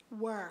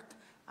work.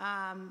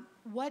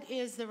 What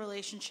is the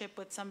relationship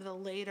with some of the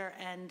later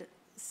end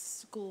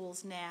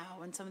schools now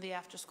and some of the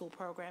after-school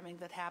programming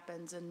that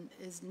happens and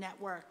is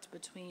networked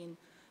between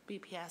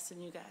BPS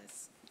and you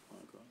guys?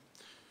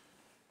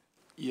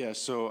 Yeah,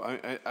 so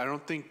I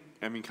don't think,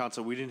 I mean,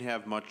 Council, we didn't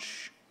have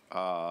much,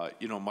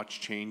 much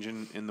change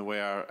in the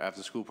way our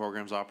after-school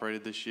programs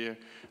operated this year.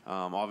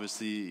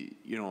 Obviously,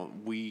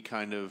 we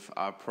kind of,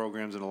 our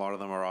programs, and a lot of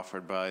them are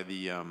offered by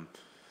the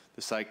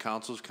site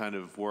councils, kind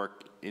of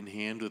work in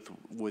hand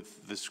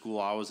with the school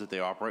hours that they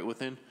operate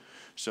within.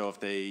 So if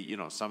they,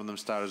 some of them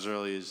start as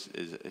early as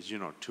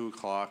 2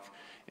 o'clock,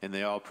 and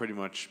they all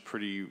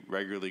pretty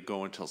regularly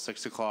go until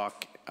 6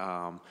 o'clock.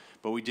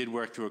 But we did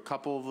work through a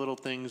couple of little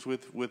things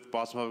with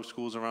Boston Public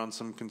Schools around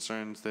some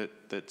concerns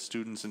that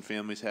students and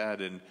families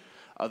had. And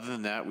other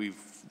than that, we've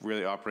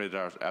really operated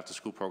our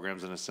after-school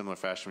programs in a similar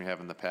fashion we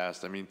have in the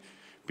past. I mean,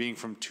 being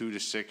from 2 to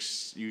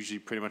 6 usually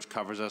pretty much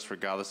covers us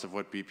regardless of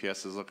what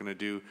BPS is looking to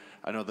do.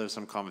 I know there's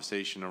some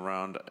conversation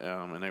around,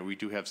 and we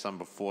do have some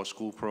before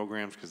school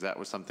programs because that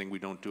was something we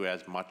don't do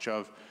as much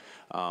of,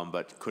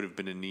 but could have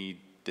been a need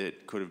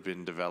that could have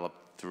been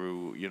developed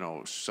through,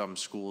 some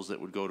schools that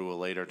would go to a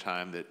later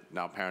time that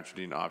now parents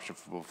would need an option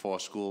for before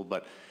school.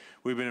 But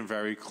we've been in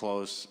very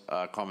close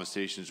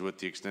conversations with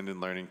the extended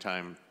learning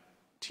time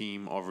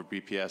team over at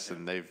BPS,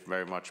 and they've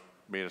very much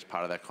made us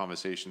part of that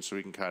conversation so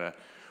we can kind of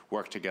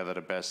work together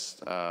to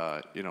best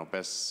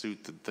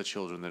suit the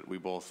children that we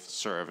both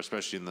serve,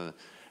 especially in the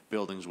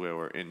buildings where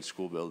we're in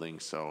school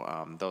buildings.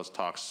 So those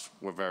talks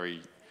were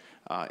very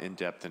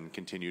in-depth and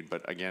continued,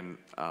 but again,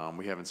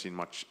 we haven't seen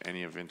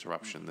any of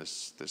interruption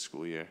this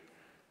school year.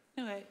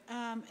 Okay,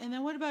 and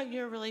then what about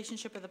your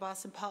relationship with the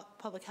Boston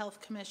Public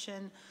Health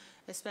Commission,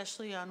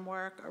 especially on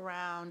work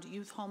around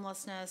youth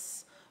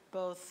homelessness,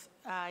 both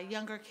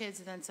younger kids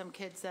and then some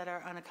kids that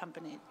are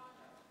unaccompanied?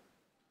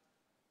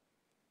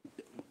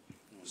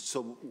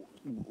 So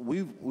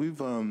we've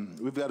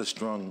got a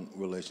strong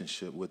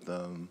relationship with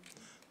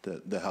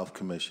the Health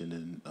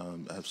Commission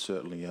and have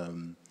certainly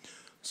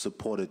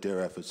supported their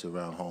efforts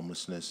around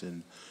homelessness.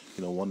 And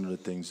one of the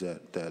things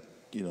that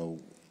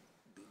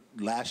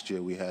last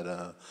year we had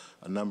a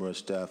number of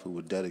staff who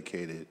were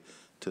dedicated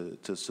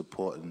to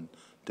supporting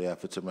the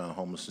efforts around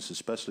homelessness,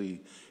 especially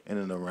in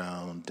and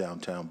around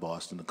downtown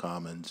Boston, the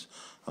Commons.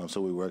 So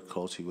we worked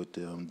closely with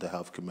the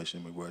Health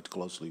Commission. We worked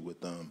closely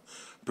with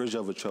Bridge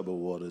Over Troubled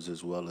Waters,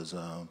 as well as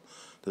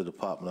the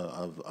Department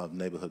of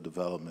Neighborhood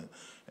Development.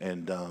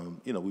 And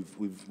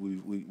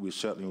we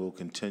certainly will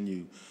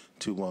continue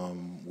to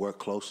work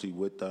closely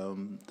with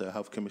the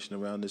Health Commission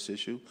around this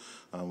issue.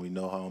 We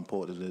know how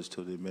important it is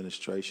to the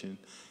administration,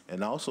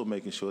 and also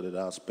making sure that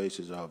our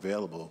spaces are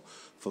available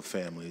for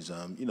families.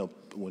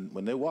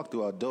 When they walk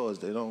through our doors,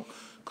 they don't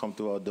come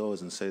through our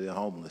doors and say they're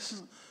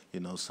homeless.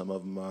 Some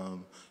of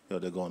them,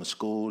 they're going to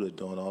school, they're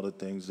doing all the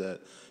things that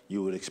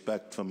you would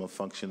expect from a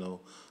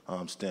functional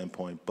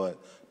standpoint, but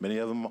many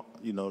of them,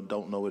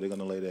 don't know where they're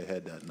going to lay their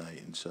head that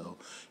night. And so,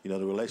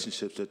 the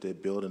relationships that they're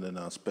building in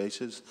our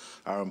spaces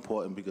are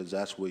important because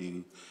that's where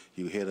you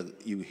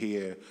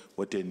hear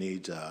what their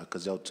needs are,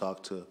 because they'll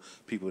talk to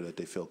people that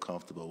they feel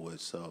comfortable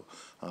with. So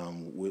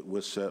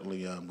we're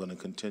certainly going to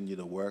continue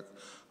to work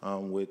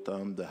with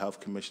the Health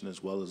Commission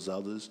as well as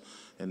others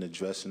in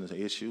addressing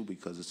the issue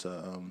because it's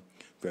a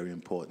very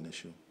important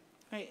issue.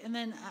 Right, and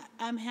then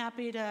I'm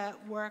happy to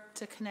work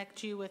to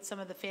connect you with some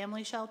of the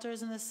family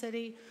shelters in the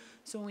city.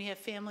 So when we have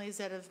families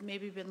that have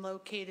maybe been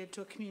located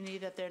to a community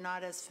that they're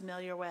not as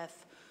familiar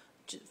with,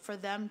 for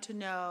them to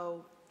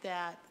know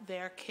that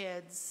their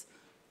kids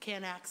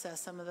can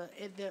access some of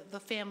the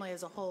family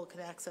as a whole can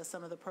access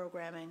some of the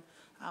programming.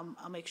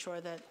 I'll make sure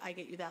that I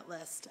get you that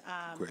list.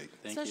 Great.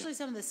 Thank especially you.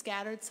 some of the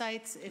scattered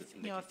sites, if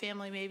a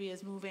family maybe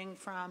is moving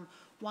from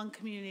one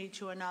community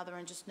to another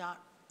and just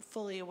not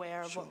fully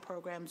aware of what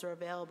programs are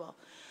available.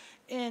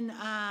 In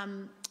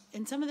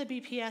some of the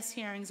BPS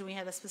hearings, and we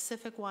had a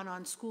specific one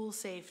on school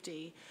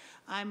safety,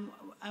 I'm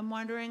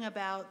wondering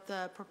about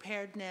the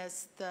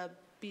preparedness the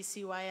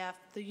BCYF,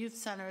 the youth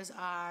centers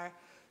are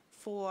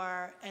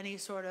for any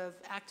sort of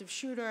active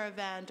shooter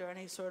event or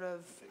any sort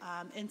of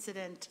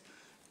incident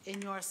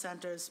in your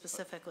centers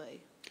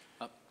specifically.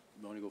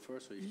 You want to go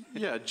first? Or you?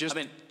 Yeah, I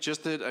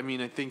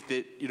think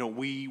that,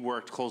 we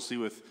worked closely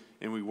with,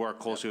 and we work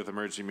closely with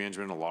emergency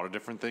management in a lot of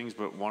different things,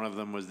 but one of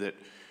them was that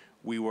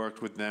we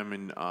worked with them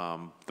in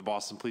the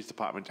Boston Police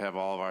Department to have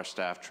all of our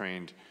staff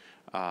trained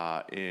in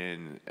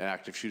an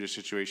active shooter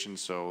situation.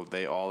 So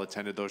they all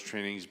attended those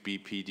trainings.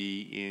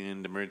 BPD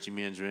and emergency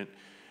management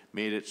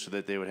made it so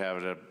that they would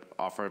have to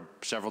offer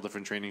several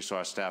different trainings so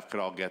our staff could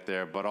all get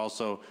there, but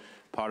also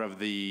part of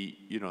the,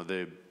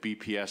 the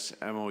BPS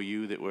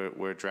MOU that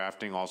we're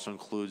drafting also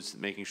includes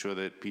making sure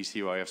that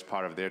PCYF is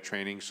part of their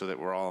training so that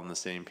we're all on the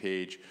same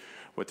page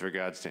with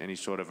regards to any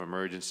sort of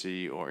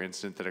emergency or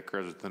incident that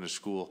occurs within a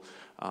school.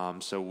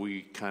 So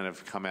we kind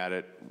of come at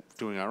it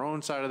doing our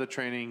own side of the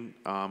training,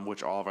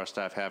 which all of our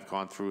staff have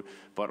gone through,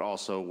 but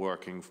also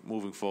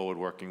moving forward,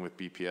 working with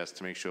BPS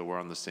to make sure we're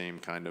on the same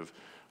kind of,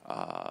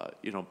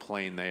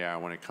 plane they are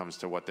when it comes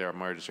to what their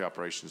emergency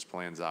operations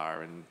plans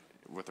are and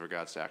with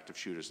regards to active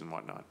shooters and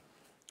whatnot.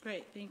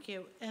 Great, thank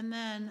you. And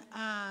then,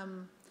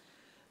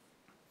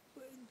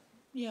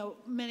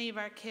 many of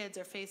our kids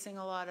are facing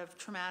a lot of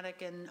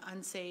traumatic and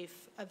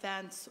unsafe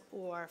events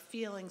or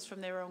feelings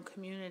from their own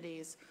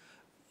communities.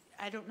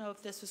 I don't know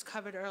if this was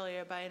covered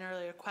earlier by an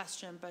earlier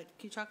question, but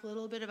can you talk a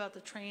little bit about the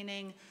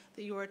training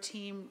that your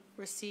team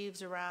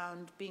receives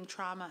around being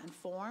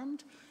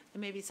trauma-informed? And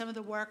maybe some of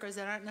the workers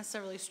that aren't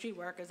necessarily street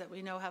workers that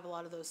we know have a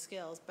lot of those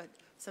skills, but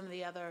some of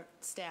the other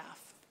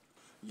staff.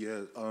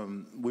 Yeah,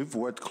 we've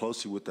worked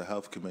closely with the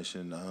Health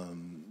Commission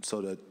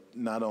so that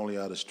not only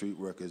are the street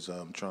workers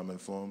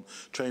trauma-informed,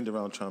 trained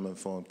around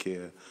trauma-informed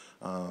care,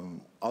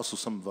 also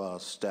some of our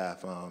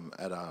staff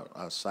at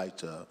our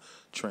site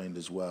trained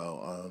as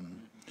well.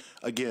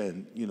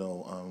 Again,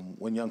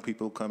 when young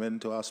people come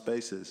into our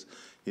spaces,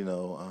 they're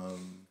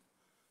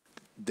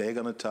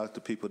going to talk to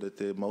people that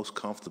they're most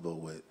comfortable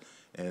with.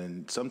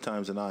 And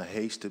sometimes in our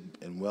haste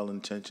and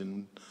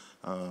well-intentioned,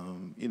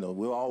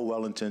 we're all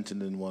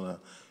well-intentioned and want to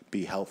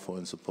be helpful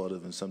and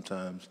supportive, and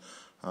sometimes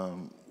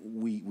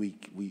we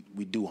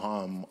do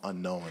harm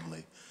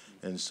unknowingly.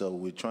 And so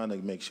we're trying to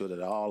make sure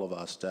that all of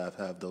our staff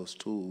have those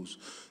tools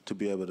to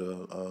be able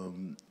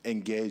to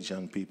engage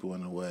young people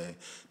in a way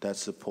that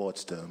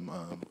supports them.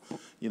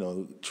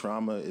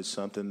 Trauma is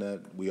something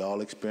that we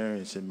all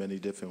experience in many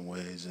different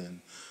ways,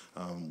 and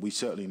we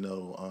certainly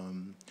know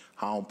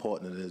how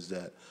important it is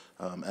that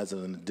as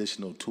an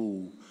additional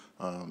tool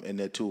in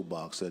their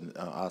toolbox, and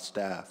our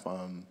staff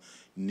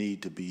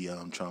need to be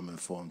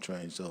trauma-informed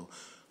trained. So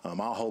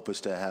our hope is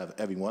to have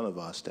every one of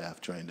our staff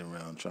trained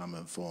around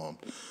trauma-informed.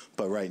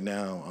 But right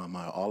now,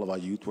 all of our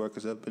youth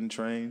workers have been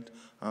trained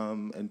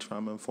in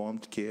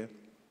trauma-informed care,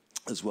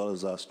 as well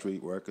as our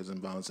street workers and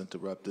violence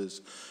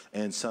interrupters,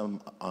 and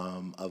some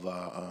of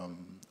our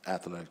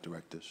athletic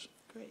directors.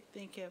 Great,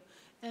 thank you.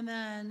 And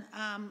then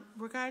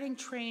regarding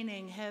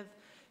training,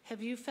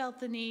 have you felt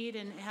the need,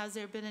 and has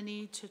there been a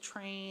need to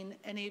train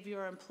any of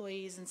your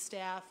employees and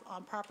staff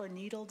on proper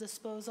needle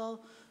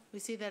disposal? We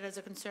see that as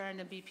a concern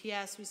in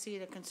BPS. We see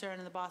it a concern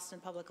in the Boston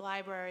Public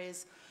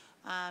Libraries.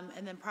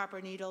 And then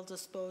proper needle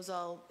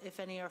disposal, if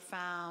any are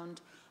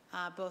found,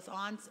 both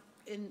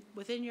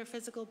within your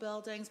physical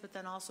buildings, but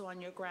then also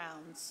on your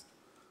grounds.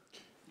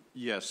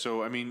 Yeah,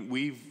 so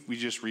we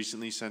just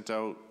recently sent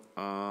out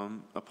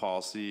a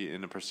policy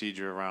and a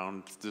procedure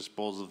around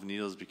disposal of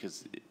needles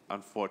because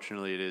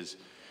unfortunately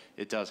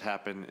it does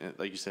happen,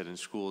 like you said, in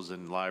schools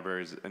and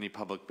libraries, any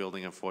public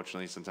building.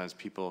 Unfortunately, sometimes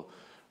people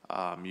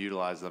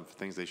utilize them for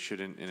things they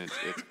shouldn't, and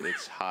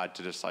it's hard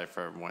to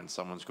decipher when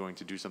someone's going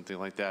to do something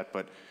like that.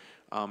 But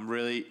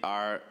really,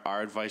 our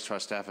advice to our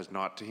staff is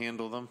not to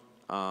handle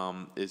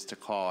them, is to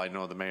call. I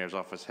know the mayor's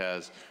office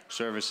has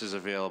services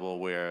available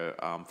where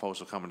folks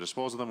will come and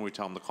dispose of them. We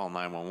tell them to call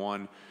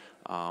 911.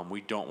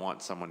 We don't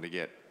want someone to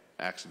get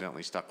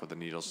accidentally stuck with the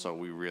needles, so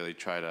we really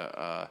try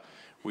to,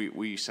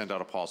 we sent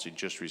out a policy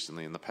just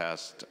recently in the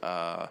past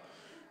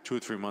 2 or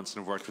 3 months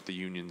and have worked with the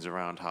unions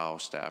around how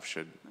staff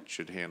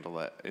should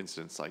handle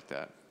incidents like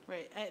that.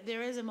 Right.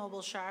 There is a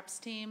mobile sharps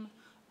team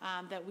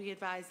that we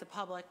advise the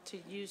public to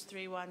use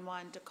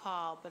 311 to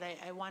call, but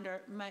I wonder,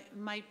 it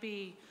might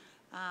be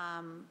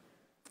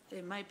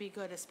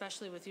good,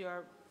 especially with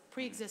your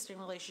pre-existing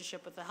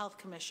relationship with the Health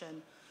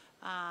Commission,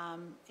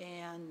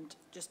 and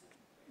just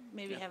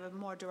maybe have a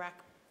more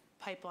direct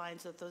pipeline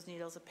so that those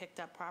needles are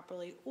picked up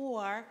properly,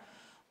 or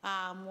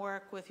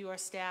work with your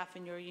staff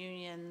and your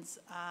unions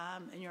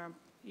and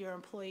your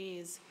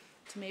employees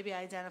to maybe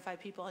identify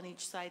people on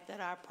each site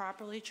that are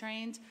properly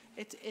trained.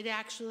 It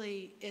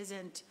actually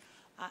isn't,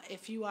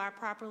 if you are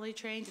properly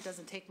trained, it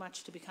doesn't take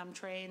much to become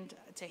trained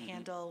to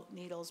handle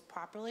needles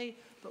properly,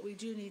 but we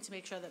do need to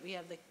make sure that we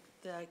have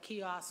the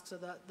kiosks or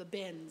the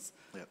bins,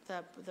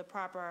 the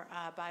proper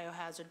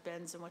biohazard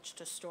bins in which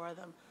to store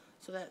them.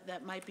 So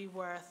that might be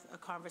worth a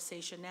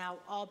conversation. Now,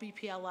 all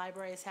BPL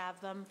libraries have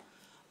them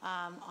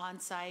on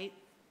site.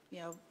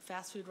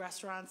 Fast food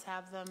restaurants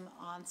have them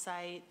on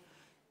site,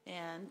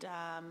 and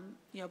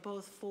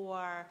both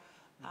for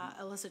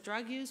illicit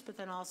drug use, but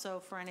then also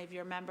for any of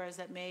your members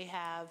that may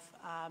have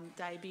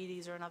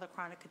diabetes or another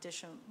chronic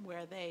condition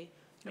where they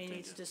may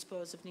need to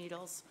dispose of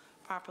needles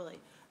properly.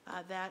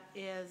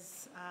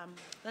 That's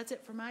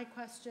it for my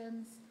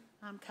questions.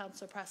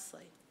 Councilor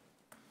Presley.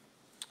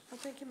 Well,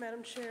 thank you,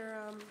 Madam Chair.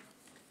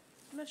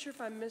 I'm not sure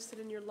if I missed it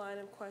in your line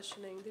of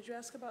questioning. Did you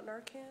ask about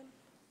Narcan?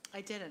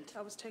 I didn't.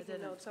 I was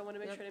taking notes. I want to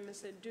make sure I didn't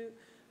miss it.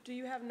 Do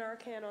you have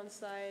Narcan on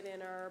site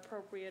and are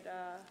appropriate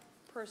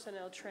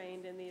personnel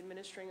trained in the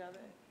administering of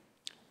it?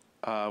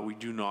 We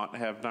do not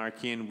have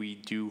Narcan. We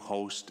do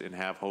host and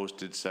have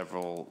hosted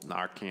several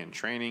Narcan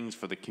trainings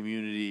for the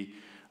community,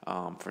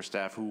 for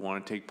staff who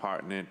want to take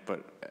part in it.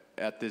 But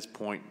at this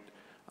point,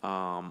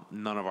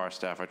 none of our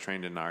staff are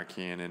trained in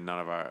Narcan, and none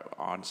of our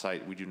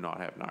on-site, we do not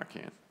have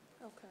Narcan.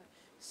 Okay.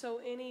 So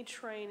any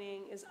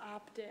training is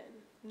opt-in,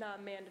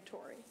 not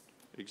mandatory?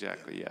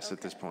 Exactly, yes,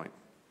 at this Okay. point.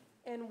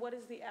 And what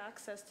is the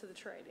access to the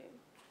training?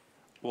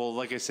 Well,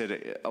 like I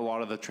said, a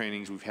lot of the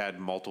trainings, we've had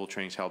multiple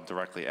trainings held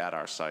directly at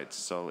our sites.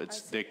 So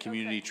it's see. the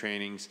community Okay.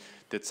 trainings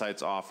that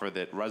sites offer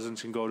that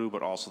residents can go to,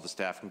 but also the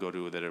staff can go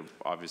to, that are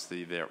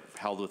obviously they're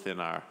held within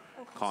our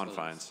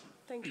confines.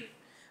 Thank you.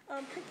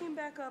 Picking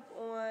back up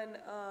on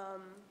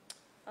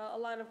a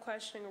line of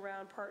questioning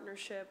around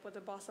partnership with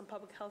the Boston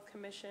Public Health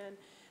Commission,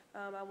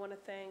 I want to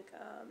thank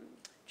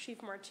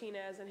Chief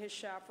Martinez and his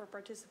shop for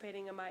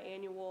participating in my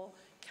annual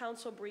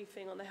council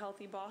briefing on the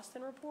Healthy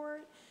Boston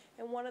report.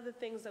 And one of the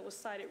things that was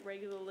cited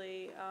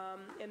regularly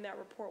in that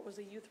report was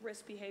a youth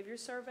risk behavior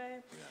survey.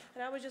 Yeah.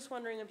 And I was just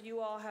wondering if you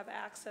all have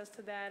access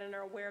to that and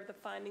are aware of the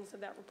findings of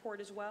that report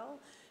as well,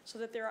 so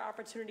that there are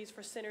opportunities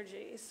for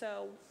synergy.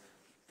 So,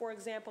 for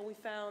example, we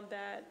found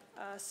that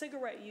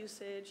cigarette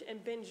usage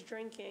and binge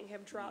drinking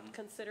have dropped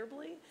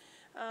considerably.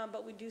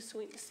 But we do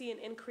see an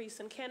increase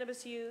in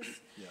cannabis use.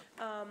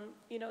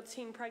 You know,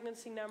 teen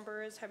pregnancy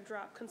numbers have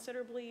dropped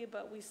considerably,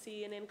 but we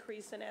see an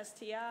increase in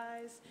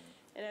STIs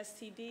and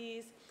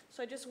STDs.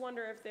 So I just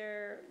wonder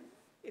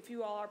if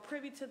you all are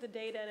privy to the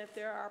data and if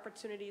there are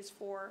opportunities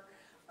for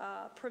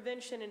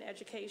prevention and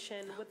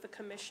education with the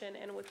commission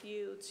and with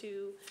you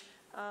to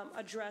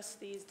address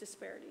these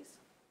disparities.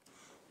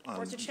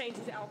 Or to change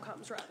the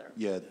outcomes, rather.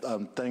 Yeah,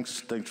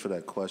 thanks for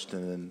that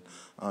question.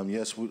 And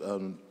yes,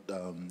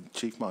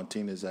 Chief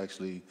Martinez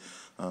actually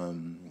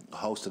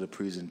hosted a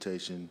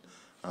presentation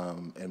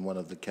in one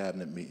of the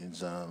cabinet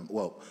meetings.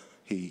 Well,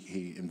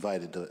 he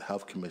invited the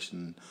Health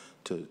Commission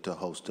to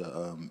host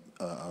a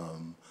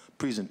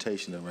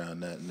presentation around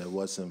that, and there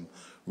was some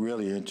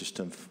really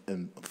interesting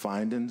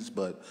findings,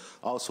 but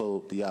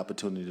also the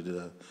opportunity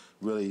to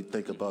really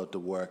think about the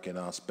work in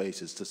our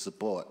spaces to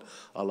support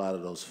a lot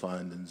of those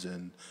findings.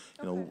 And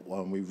you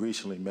know, we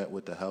recently met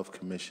with the Health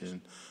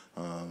Commission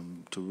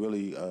to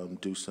really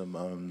do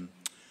some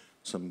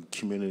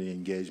community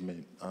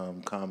engagement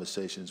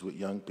conversations with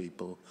young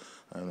people,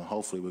 and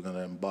hopefully we're going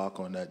to embark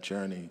on that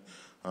journey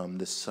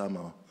this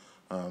summer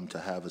to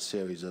have a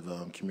series of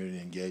community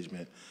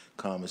engagement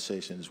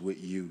conversations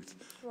with youth.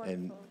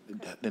 Wonderful.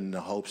 And in the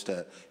hopes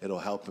that it'll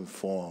help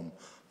inform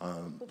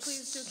well,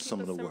 please do some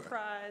keep of the us work.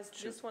 apprised.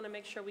 Just want to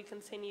make sure we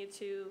continue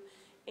to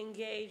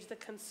engage the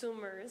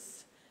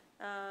consumers,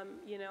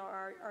 you know,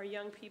 our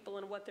young people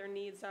and what their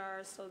needs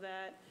are, so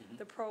that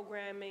the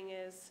programming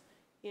is,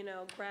 you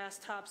know, grass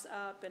tops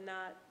up and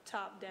not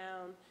top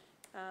down,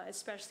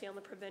 especially on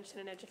the prevention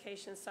and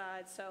education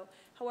side. So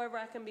however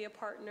I can be a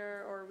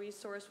partner or a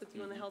resource with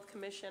you in the Health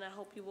Commission, I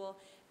hope you will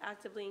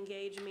actively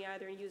engage me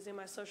either in using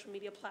my social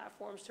media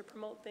platforms to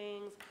promote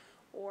things,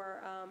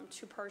 or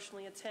to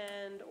personally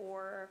attend,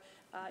 or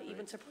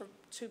even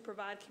to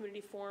provide community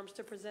forums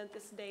to present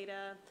this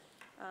data.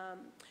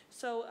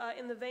 So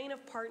in the vein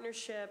of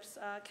partnerships,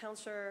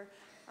 Councilor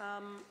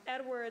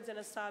Edwards and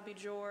Asabi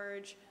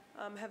George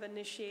have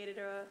initiated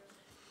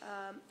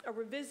a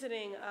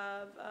revisiting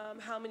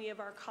of how many of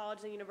our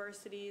colleges and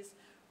universities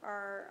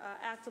are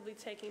actively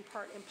taking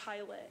part in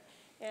pilot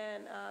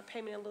and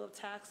payment in lieu of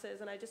taxes.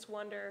 And I just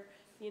wonder,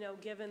 you know,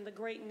 given the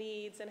great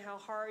needs and how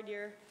hard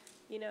your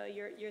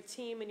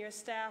team and your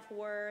staff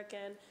work,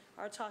 and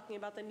are talking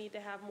about the need to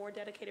have more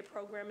dedicated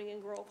programming in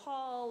Grove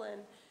Hall,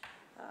 and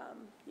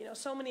you know,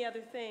 so many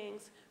other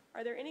things.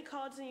 Are there any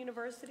colleges and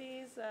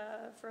universities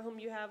for whom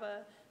you have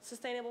a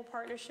sustainable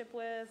partnership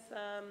with,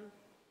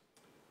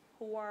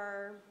 who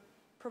are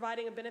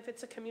providing a benefit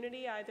to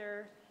community,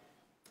 either,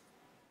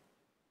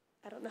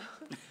 I don't know,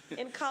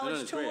 in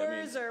college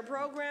tours or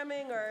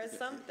programming or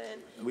something?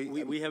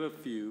 We have a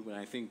few, and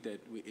I think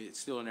that it's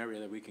still an area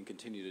that we can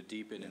continue to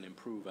deepen and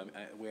improve. The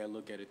way I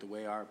look at it, the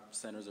way our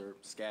centers are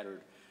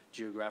scattered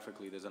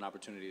geographically, there's an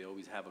opportunity to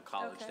always have a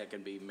college that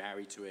can be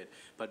married to it.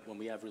 But when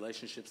we have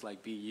relationships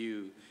like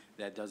BU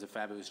that does a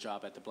fabulous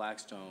job at the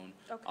Blackstone,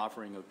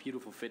 offering a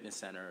beautiful fitness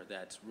center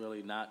that's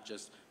really not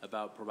just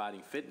about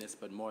providing fitness,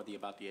 but more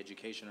about the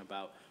education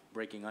about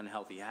breaking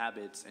unhealthy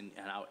habits, and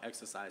how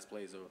exercise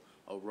plays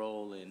a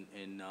role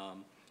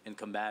in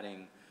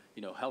combating,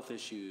 you know, health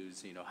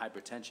issues, you know,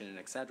 hypertension, and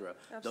et cetera.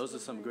 Those are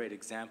some great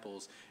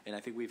examples, and I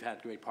think we've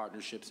had great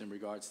partnerships in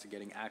regards to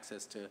getting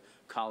access to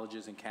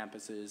colleges and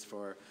campuses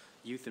for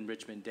youth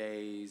enrichment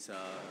days,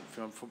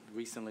 from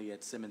recently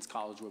at Simmons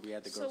College where we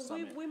had the Girls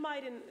Summit. So we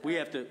might, we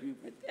have to,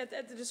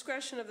 at the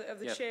discretion of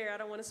the chair, I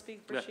don't want to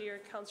speak for she or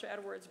Councilor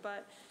Edwards,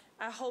 but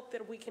I hope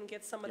that we can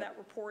get some of that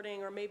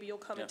reporting, or maybe you'll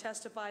come and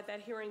testify at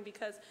that hearing,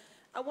 because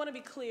I want to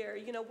be clear,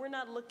 you know, we're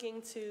not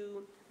looking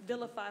to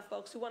vilify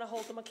folks. We want to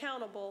hold them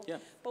accountable,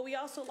 but we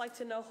also like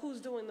to know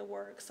who's doing the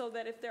work, so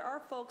that if there are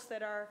folks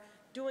that are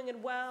doing it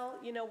well,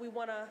 you know, we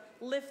want to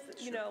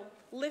lift, you know,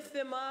 lift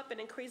them up and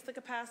increase the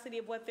capacity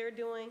of what they're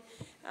doing.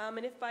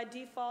 And if by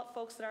default,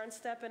 folks that aren't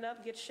stepping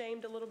up get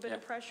shamed a little bit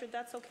and pressured,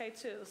 that's okay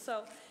too.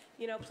 So,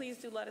 you know, please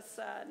do let us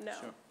know.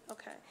 Sure.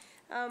 Okay.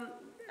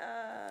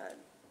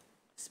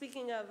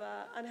 Speaking of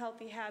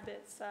unhealthy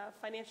habits,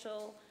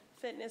 financial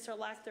fitness or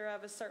lack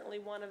thereof is certainly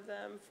one of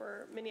them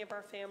for many of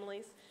our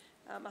families.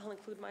 I'll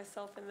include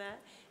myself in that.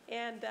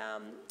 And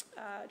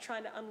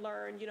trying to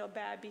unlearn, you know,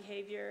 bad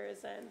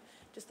behaviors and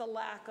just the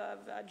lack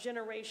of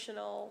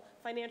generational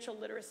financial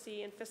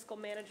literacy and fiscal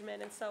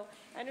management. And so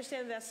I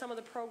understand that's some of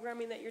the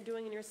programming that you're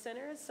doing in your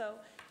centers. So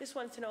just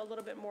wanted to know a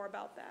little bit more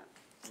about that.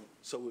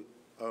 So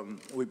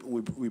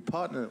we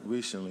partnered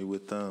recently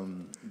with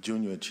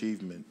Junior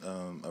Achievement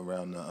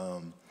around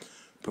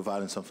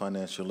providing some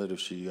financial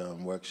literacy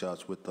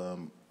workshops with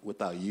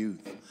our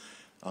youth.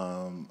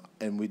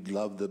 And we'd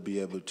love to be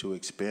able to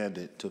expand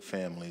it to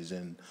families.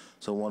 And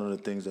so one of the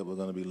things that we're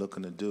going to be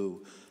looking to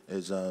do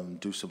is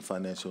do some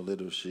financial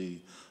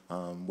literacy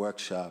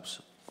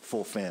workshops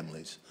for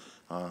families.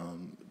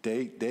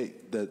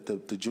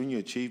 The Junior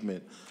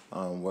Achievement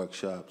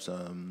workshops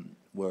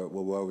were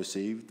well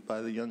received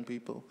by the young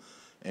people.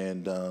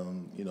 And,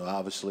 you know,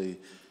 obviously,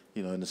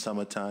 you know, in the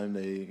summertime,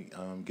 they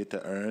get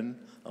to earn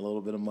a little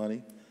bit of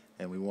money.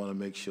 And we want to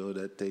make sure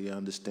that they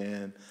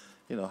understand,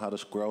 you know, how to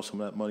squirrel some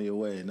of that money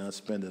away and not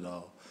spend it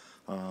all.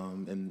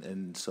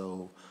 And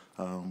so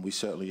we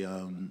certainly,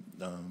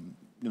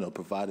 you know,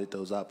 provided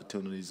those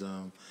opportunities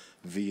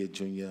via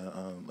Junior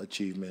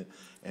Achievement,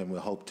 and we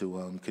hope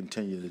to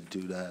continue to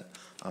do that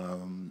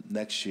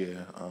next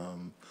year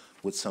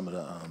with some of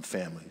the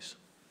families.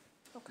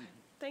 Okay,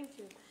 thank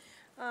you.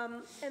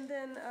 And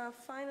then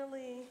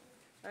finally,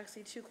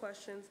 actually 2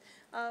 questions.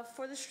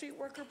 For the street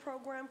worker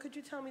program, could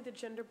you tell me the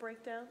gender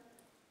breakdown?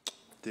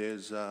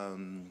 There's out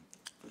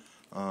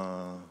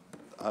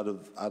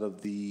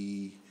of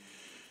the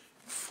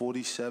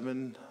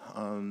 47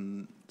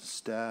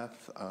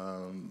 staff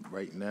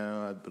right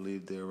now, I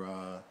believe there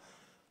are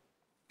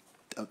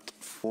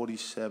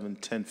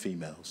 10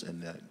 females in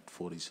that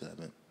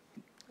 47.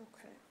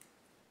 Okay.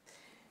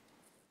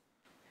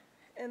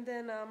 And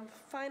then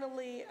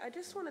finally, I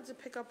just wanted to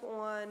pick up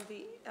on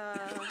the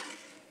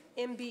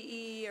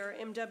MBE or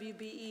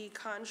MWBE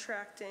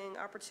contracting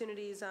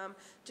opportunities,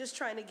 just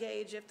trying to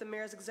gauge if the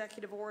mayor's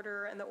executive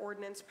order and the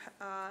ordinance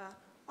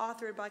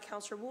authored by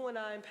Councilor Wu and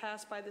I and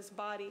passed by this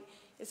body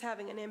is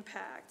having an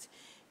impact.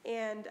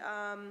 And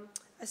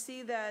I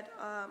see that,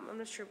 I'm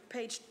not sure,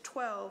 page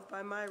 12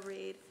 by my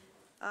read,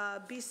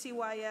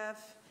 BCYF,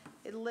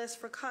 it lists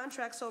for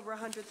contracts over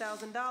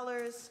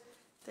 $100,000.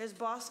 There's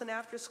Boston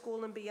After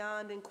School and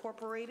Beyond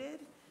Incorporated,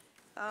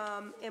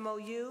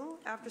 MOU,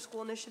 After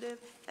School Initiative,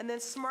 and then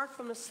Smart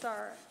from the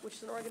Start, which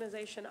is an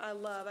organization I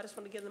love. I just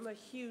want to give them a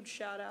huge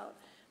shout out.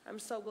 I'm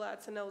so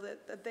glad to know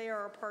that they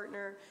are a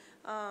partner.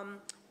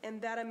 And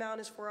that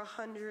amount is for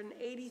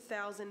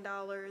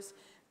 $180,000.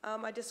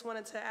 I just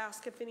wanted to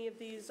ask if any of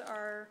these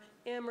are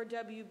M or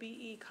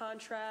WBE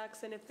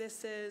contracts and if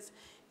this is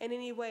in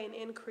any way an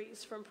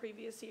increase from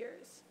previous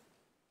years.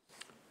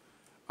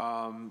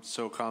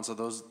 So, Council,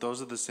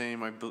 those are the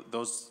same.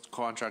 Those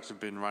contracts have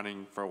been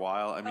running for a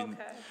while. I mean,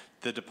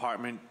 the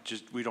department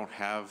we don't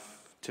have.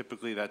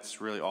 Typically,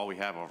 that's really all we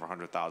have over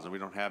 100,000. We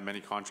don't have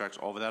many contracts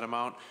over that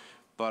amount,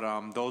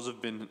 but those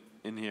have been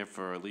in here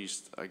for at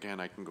least. Again,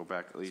 I can go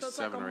back at least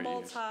 7 or 8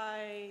 years.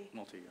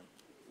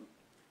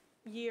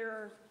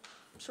 Multi-year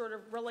sort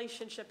of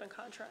relationship and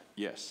contract.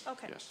 Yes.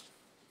 Okay. Yes.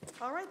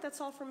 All right,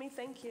 that's all for me.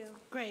 Thank you.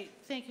 Great.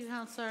 Thank you,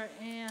 Councilor.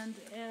 And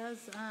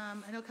as I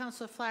know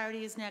Councilor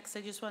Flaherty is next,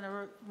 I just want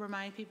to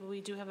remind people we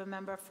do have a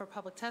member for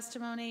public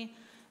testimony,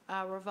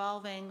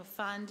 revolving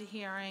fund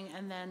hearing,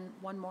 and then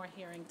one more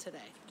hearing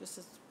today. Just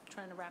as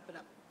trying to wrap it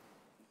up.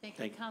 Thank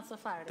you, Councilor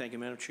Flaherty. Thank you,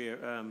 Madam Chair.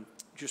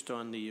 Just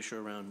on the issue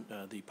around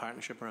the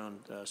partnership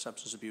around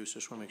substance abuse,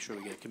 just want to make sure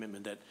we get a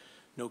commitment that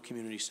no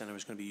community center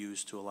is going to be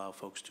used to allow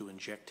folks to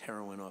inject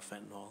heroin or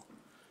fentanyl.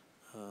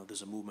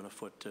 There's a movement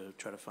afoot to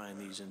try to find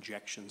these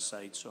injection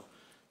sites, so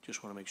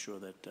just want to make sure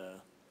that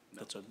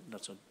that's a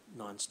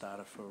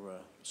non-starter for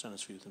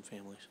Centers for Youth and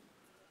Families.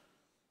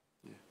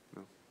 Yeah,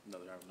 no.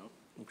 Another no.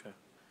 Okay.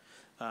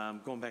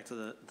 Going back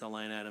to the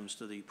line items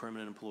to the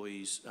permanent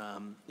employees,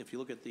 if you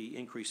look at the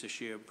increase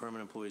this year,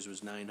 permanent employees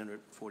was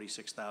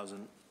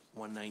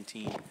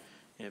 $946,119.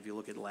 And if you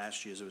look at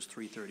last year's, it was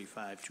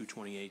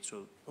 $335,228.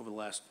 So over the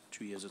last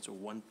 2 years, it's a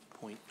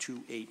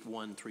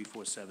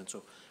 $1.281347.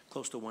 So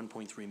close to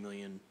 $1.3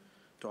 million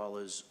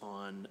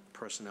on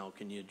personnel.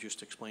 Can you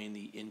just explain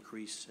the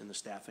increase in the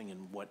staffing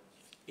and what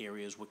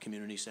areas, what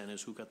community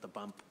centers, who got the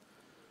bump?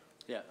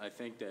 Yeah, I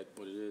think that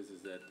what it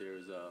is that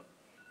there's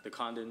the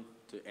Condon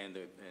and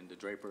the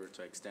Draper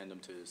to extend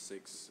them to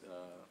 6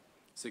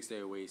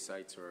 day-away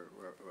sites or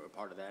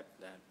part of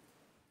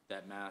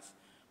that math.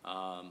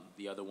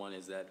 The other one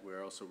is that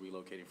we're also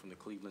relocating from the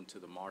Cleveland to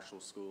the Marshall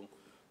School,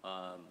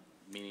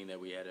 meaning that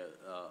we had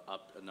a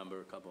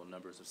couple of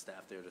numbers of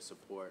staff there to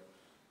support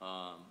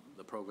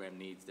the program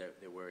needs that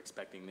we're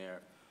expecting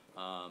there.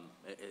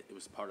 It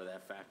was part of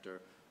that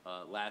factor.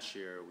 Last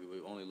year, we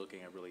were only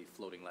looking at really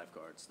floating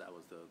lifeguards. That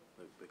was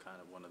the kind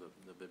of one of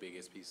the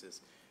biggest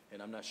pieces.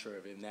 And I'm not sure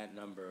if in that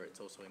number, it's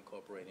also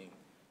incorporating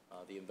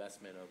the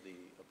investment of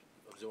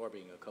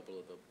absorbing a couple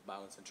of the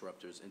violence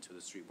interrupters into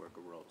the street worker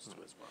roles too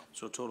as well.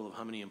 So a total of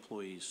how many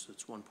employees?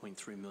 It's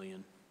 1.3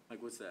 million.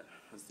 Like, what's that?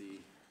 What's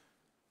the?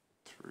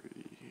 3,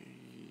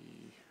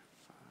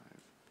 5.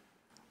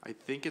 I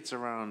think it's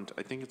around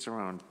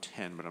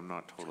 10, but I'm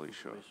not totally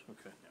sure.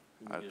 Okay.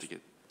 I have to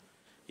get.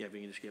 Yeah, if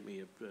you can just get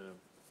me a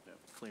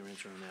clear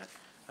answer on that.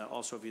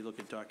 Also, if you look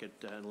at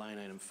docket line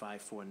item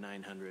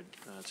 54900,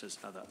 it says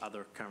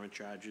other current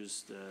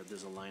charges.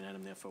 There's a line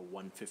item there for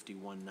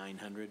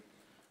 151,900.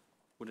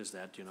 What is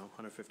that? Do you know?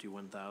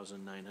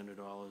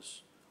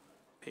 $151,900.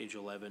 Page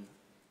 11,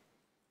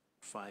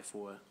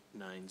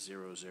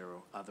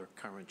 54900. Other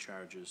current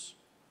charges.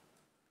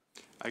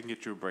 I can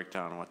get you a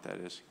breakdown on what that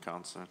is,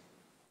 Counselor.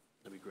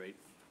 That'd be great.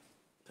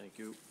 Thank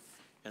you.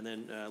 And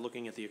then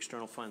looking at the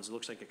external funds, it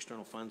looks like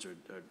external funds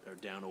are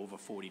down over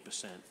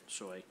 40%,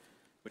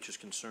 which is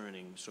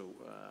concerning. So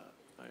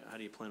how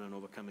do you plan on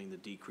overcoming the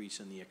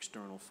decrease in the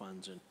external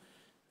funds? And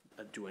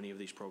do any of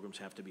these programs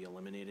have to be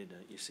eliminated?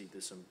 You see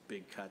there's some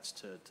big cuts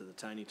to the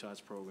Tiny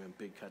Tots program,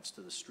 big cuts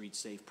to the Street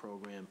Safe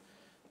program,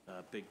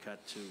 big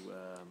cut to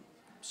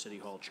City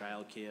Hall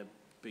Childcare,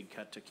 big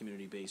cut to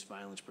community-based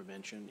violence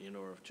prevention,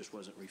 or it just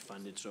wasn't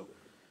refunded. So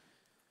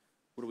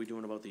what are we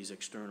doing about these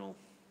external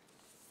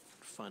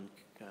fund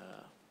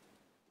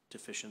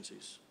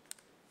deficiencies?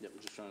 Yeah,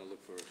 we're just trying to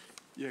look for.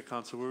 Yeah,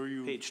 Counsel, where are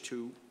you? Page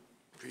 2.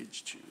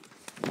 Page 2.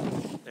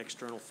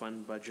 External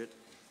fund budget.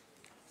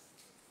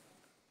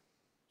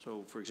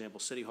 So, for example,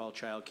 City Hall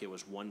Childcare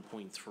was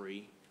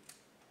 1.3,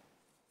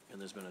 and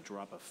there's been a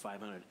drop of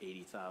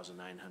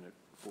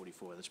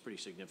 580,944. That's pretty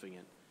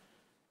significant.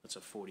 That's a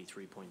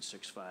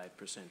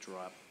 43.65%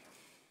 drop.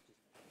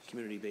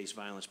 Community-based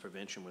violence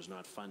prevention was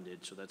not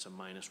funded, so that's a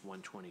minus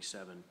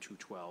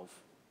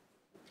 127,212.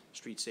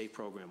 Street Safe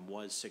program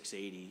was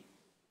 680,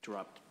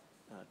 dropped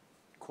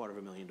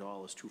 $250,000,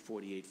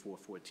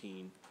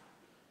 248,414,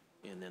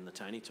 and then the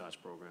Tiny Tots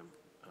program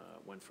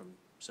went from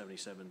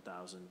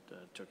 77,000,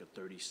 took a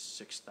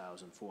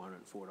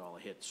 $36,404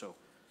 hit. So,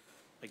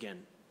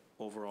 again,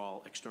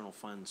 overall external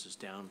funds is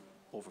down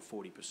over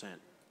 40%.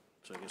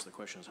 So I guess the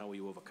question is, how will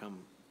you overcome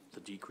the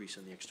decrease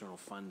in the external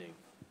funding?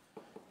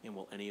 And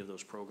will any of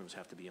those programs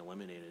have to be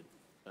eliminated?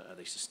 Are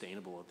they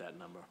sustainable at that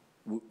number?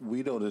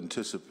 We don't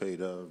anticipate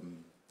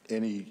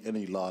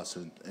any loss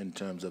in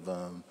terms of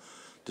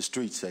the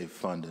street safe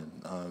funding.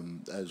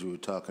 As we were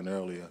talking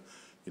earlier,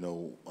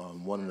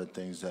 one of the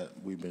things that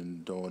we've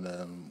been doing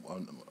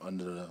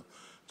under the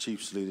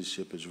chief's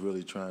leadership is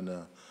really trying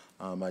to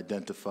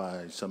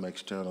identify some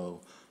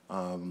external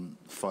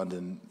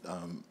funding.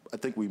 I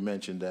think we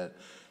mentioned that,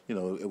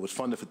 it was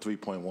funded for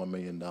 $3.1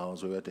 million.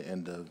 We're at the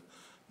end of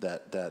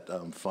that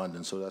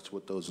funding. So that's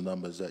what those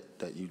numbers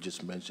that you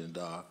just mentioned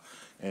are.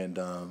 And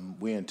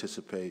we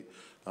anticipate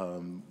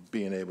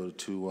being able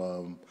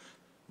to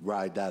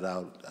ride that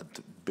out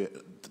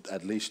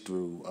at least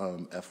through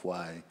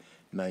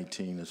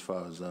FY19 as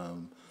far as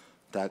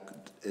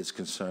that is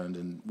concerned.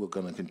 And we're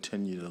going to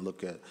continue to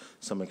look at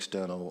some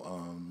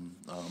external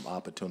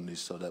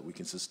opportunities so that we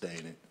can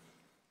sustain it.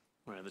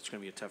 Right, that's going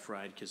to be a tough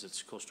ride because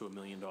it's close to $1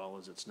 million.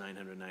 It's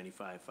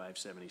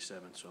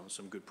 $995,577. So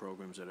some good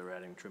programs that are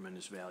adding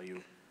tremendous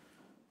value,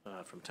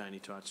 from Tiny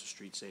Tots to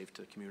Street Safe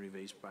to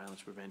community-based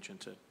violence prevention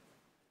to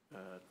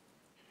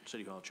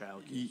City Hall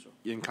Childcare. So.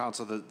 In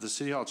Council, the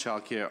City Hall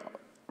Childcare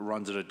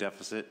runs at a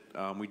deficit.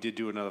 We did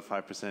do another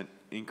 5%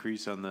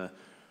 increase on the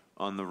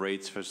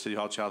rates for City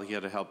Hall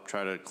Childcare to help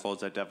try to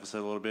close that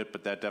deficit a little bit,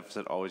 but that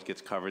deficit always gets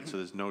covered, so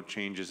there's no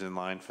changes in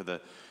line for the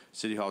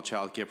City Hall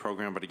Childcare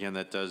program, but again,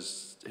 that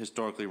does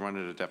historically run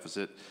at a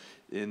deficit.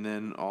 And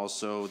then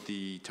also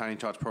the Tiny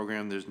Tots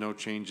program, there's no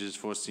changes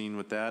foreseen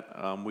with that.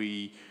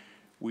 We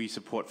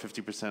support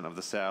 50% of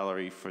the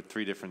salary for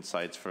 3 different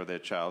sites for their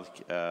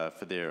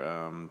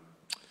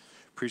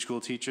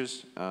preschool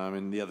teachers,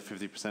 and the other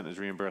 50% is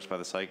reimbursed by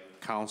the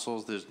site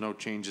councils. There's no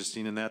changes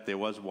seen in that. There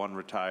was one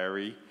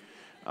retiree,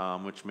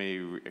 which may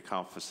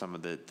account for some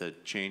of the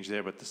change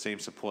there, but the same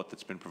support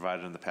that's been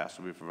provided in the past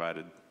will be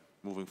provided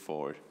moving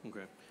forward.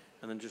 Okay.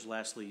 And then just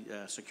lastly,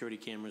 security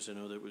cameras. I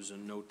know there was a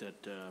note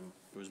that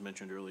it was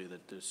mentioned earlier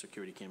that the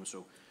security cameras,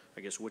 so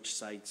I guess which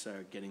sites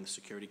are getting the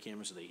security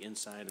cameras? Are they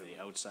inside, are they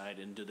outside,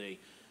 and do they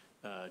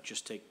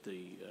just take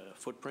the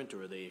footprint,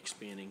 or are they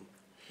expanding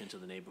into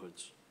the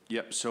neighborhoods?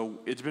 Yep, so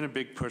it's been a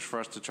big push for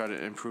us to try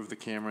to improve the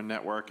camera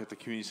network at the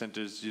community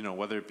centers,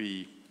 whether it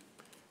be,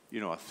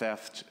 a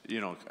theft,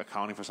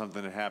 accounting for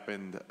something that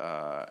happened,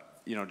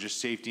 just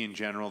safety in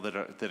general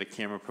that a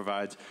camera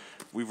provides.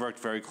 We've worked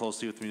very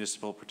closely with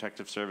Municipal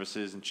Protective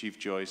Services and Chief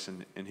Joyce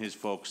and his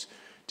folks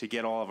to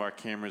get all of our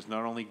cameras,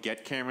 not only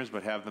get cameras,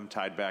 but have them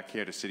tied back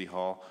here to City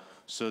Hall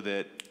so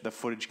that the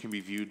footage can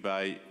be viewed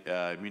by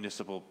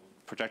Municipal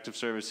Protective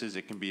Services.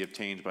 It can be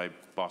obtained by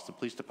Boston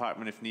Police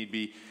Department if need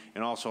be,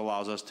 and also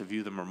allows us to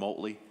view them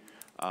remotely.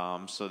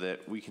 so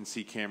that we can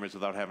see cameras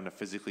without having to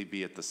physically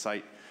be at the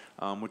site,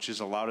 which has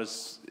allowed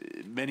us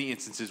many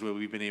instances where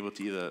we've been able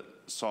to either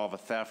solve a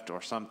theft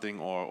or something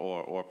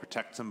or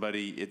protect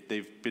somebody.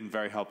 They've been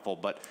very helpful,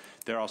 but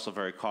they're also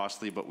very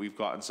costly. But we've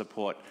gotten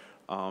support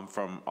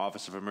from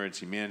Office of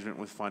Emergency Management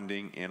with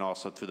funding, and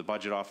also through the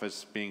Budget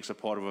Office being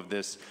supportive of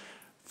this.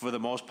 For the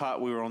most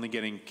part, we were only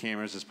getting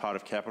cameras as part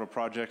of capital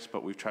projects,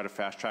 but we've tried to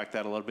fast track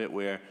that a little bit,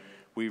 where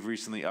we've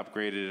recently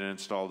upgraded and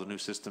installed a new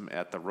system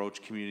at the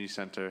Roach Community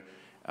Center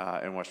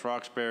in West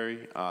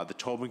Roxbury. The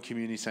Tobin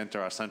Community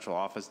Center, our central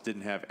office,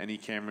 didn't have any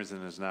cameras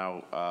and is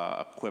now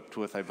equipped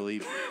with, I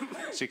believe,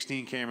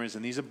 16 cameras,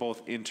 and these are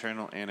both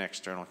internal and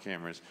external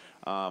cameras.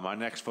 Our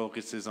next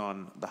focus is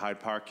on the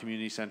Hyde Park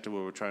Community Center,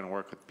 where we're trying to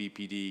work with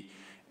BPD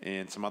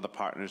and some other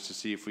partners to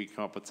see if we can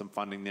come up with some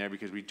funding there,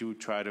 because we do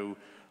try to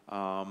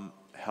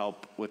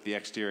help with the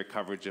exterior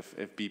coverage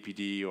if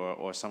BPD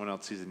or someone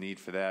else sees a need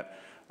for that.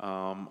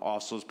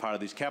 Also, as part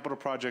of these capital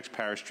projects,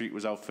 Paris Street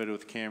was outfitted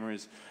with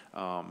cameras.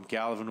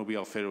 Gallivan will be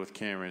outfitted with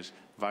cameras.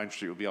 Vine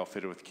Street will be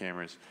outfitted with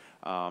cameras.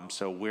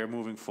 So we're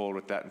moving forward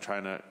with that and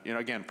trying to,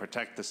 again,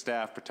 protect the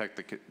staff, protect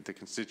the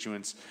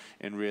constituents,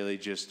 and really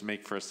just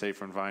make for a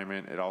safer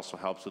environment. It also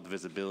helps with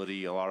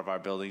visibility. A lot of our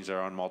buildings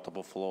are on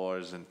multiple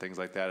floors and things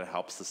like that. It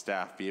helps the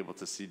staff be able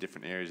to see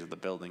different areas of the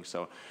building.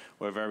 So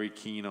we're very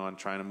keen on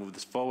trying to move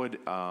this forward.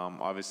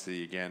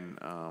 Obviously, again,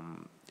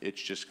 it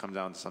just comes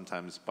down to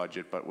sometimes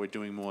budget, but we're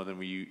doing more than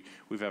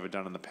we've ever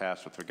done in the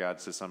past with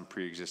regards to some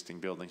pre-existing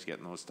buildings,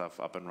 getting those stuff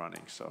up and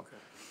running. So. Okay.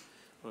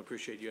 Well, I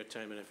appreciate your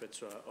time and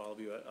efforts, all of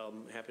you.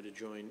 I'm happy to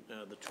join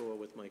the tour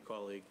with my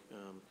colleague,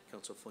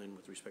 Council Flynn,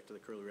 with respect to the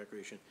Curly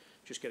Recreation.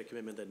 Just get a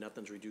commitment that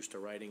nothing's reduced to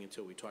writing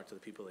until we talk to the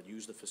people that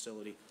use the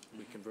facility.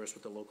 We converse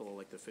with the local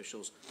elected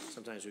officials.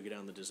 Sometimes we go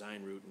down the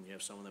design route and you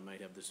have someone that might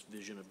have this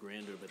vision of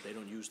grandeur, but they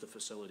don't use the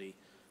facility,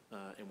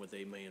 and what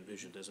they may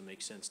envision doesn't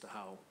make sense to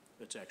how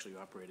it's actually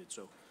operated.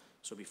 So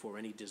before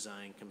any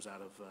design comes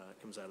out of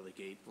the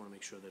gate, I want to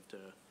make sure that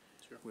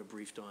we're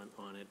briefed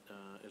on it,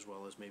 as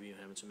well as maybe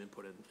having some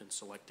input in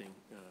selecting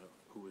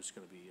who is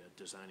going to be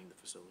designing the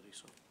facility.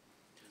 So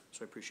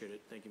I appreciate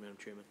it. Thank you, Madam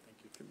Chairman. Thank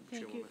you,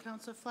 Thank you,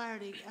 Councilor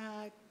Flaherty.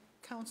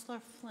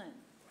 Councilor Flynn.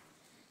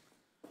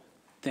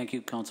 Thank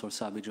you, Councilor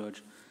Sabi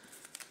George.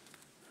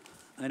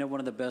 I know one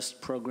of the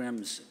best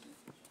programs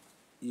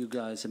you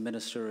guys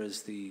administer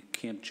is the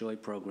Camp Joy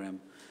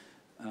program.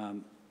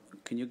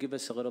 Can you give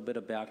us a little bit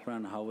of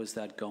background? How is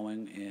that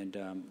going,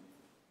 and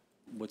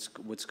what's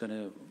going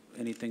to,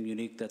 anything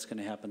unique that's going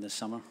to happen this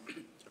summer?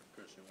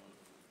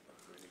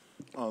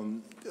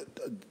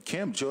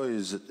 Camp Joy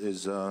is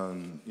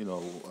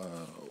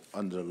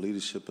under the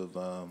leadership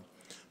of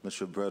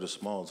Mr. Roberta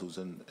Smalls, who's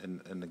in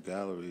the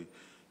gallery,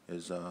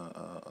 is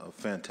a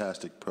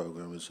fantastic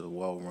program. It's a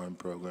well-run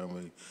program.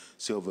 We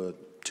see over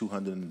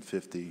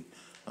 250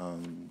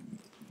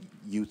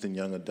 youth and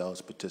young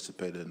adults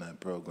participated in that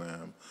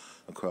program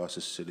across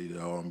the city, the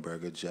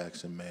Orenburger,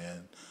 Jackson,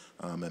 Man,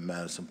 and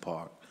Madison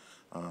Park.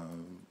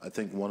 I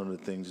think one of the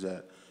things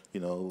that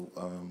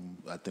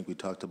I think we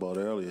talked about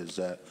earlier is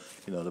that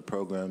the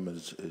program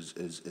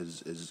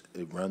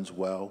it runs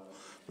well.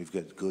 We've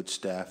got good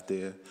staff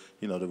there.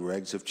 The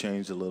regs have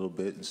changed a little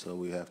bit, and so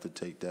we have to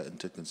take that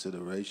into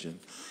consideration.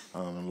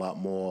 A lot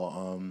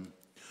more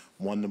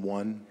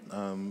one-to-one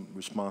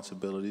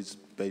responsibilities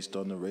based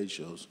on the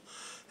ratios,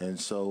 and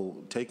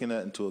so taking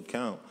that into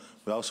account,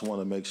 we also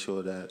want to make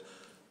sure that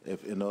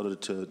in order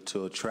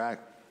to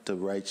attract the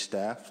right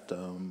staff.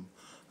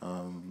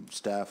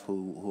 Staff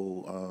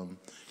who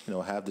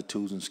have the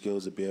tools and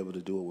skills to be able to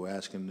do what we're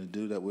asking them to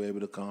do, that we're able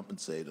to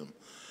compensate them.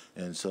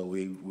 And so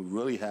we're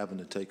really having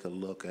to take a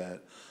look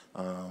at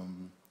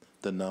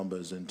the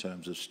numbers in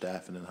terms of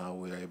staffing and how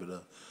we're able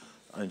to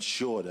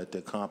ensure that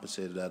they're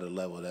compensated at a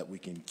level that we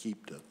can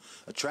keep them,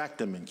 attract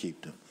them and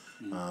keep them.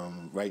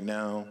 Right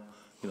now,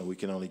 we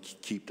can only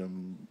keep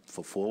them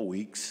for 4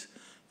 weeks.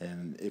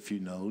 And if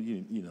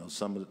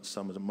some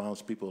of the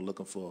most people are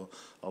looking for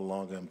a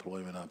longer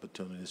employment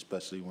opportunity,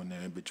 especially when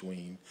they're in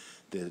between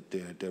their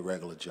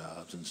regular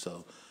jobs. And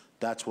so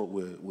that's what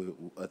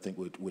I think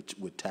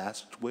we're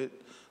tasked with.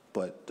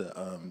 But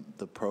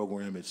the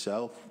program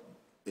itself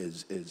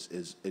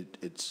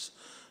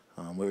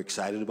we're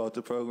excited about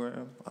the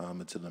program.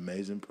 It's an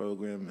amazing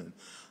program,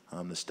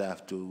 and the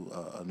staff do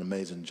an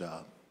amazing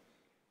job.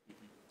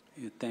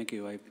 Yeah, thank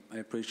you. I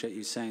appreciate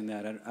you saying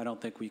that. I don't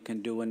think we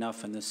can do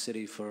enough in this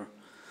city for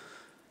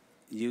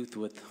youth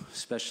with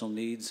special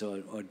needs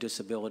or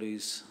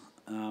disabilities.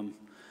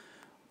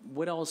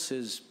 What else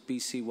is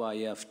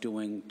BCYF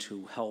doing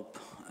to help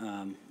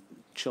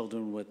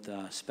children with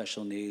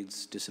special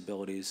needs,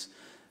 disabilities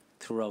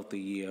throughout the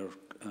year?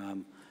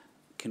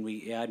 Can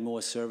we add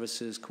more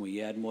services? Can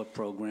we add more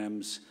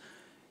programs?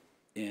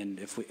 And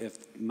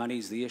if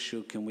money's the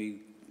issue, can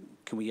we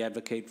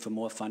advocate for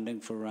more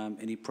funding for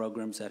any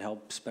programs that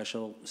help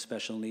special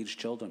needs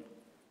children?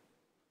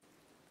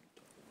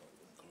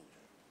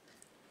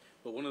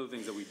 Well, one of the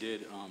things that we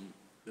did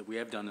that we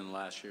have done in the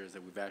last year is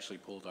that we've actually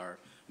pulled our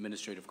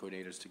administrative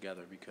coordinators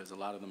together, because a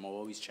lot of them are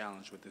always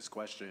challenged with this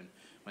question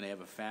when they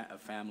have a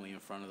family in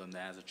front of them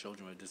that has a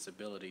children with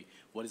disability.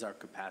 What is our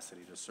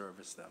capacity to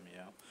service them, you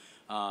know?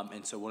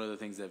 And so one of the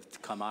things that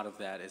have come out of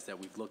that is that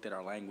we've looked at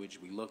our language,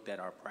 we looked at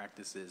our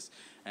practices,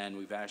 and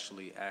we've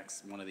actually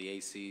asked one of the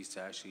ACs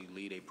to actually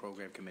lead a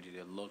program committee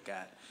to look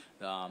at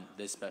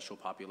this special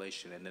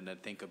population, and then to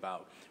think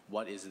about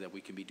what is it that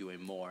we can be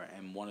doing more.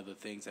 And one of the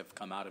things that have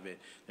come out of it,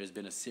 there's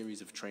been a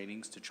series of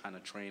trainings to try to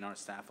train our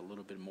staff a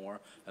little bit more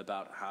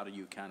about how do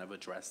you kind of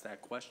address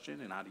that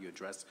question and how do you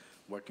address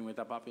working with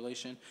that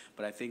population.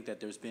 But I think that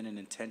there's been an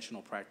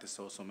intentional practice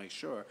to also make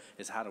sure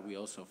is how do we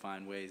also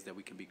find ways that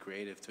we can be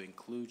creative to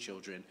include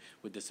children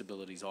with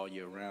disabilities all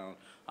year round.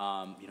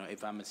 You know,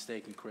 if I'm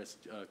mistaken, Chris,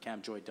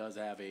 Camp Joy does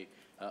have a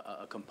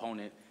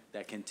component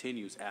that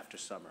continues after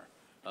summer.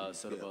 A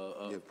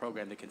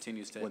program that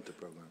continues to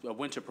a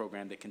winter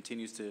program that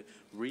continues to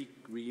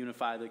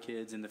reunify the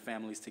kids and the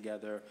families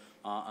together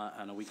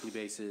on a weekly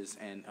basis,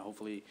 and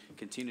hopefully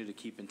continue to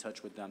keep in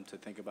touch with them to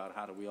think about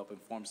how do we help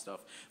inform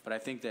stuff. But I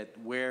think that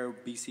where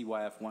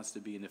BCYF wants to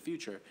be in the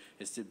future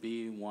is to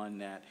be one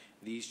that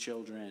these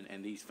children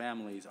and these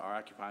families are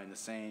occupying the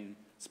same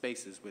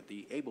spaces with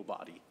the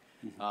able-bodied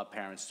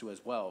parents too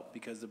as well,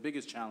 because the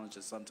biggest challenge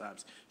that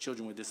sometimes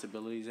children with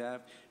disabilities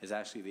have is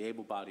actually the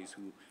able-bodies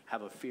who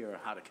have a fear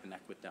of how to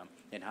connect with them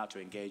and how to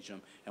engage them.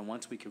 And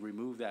once we can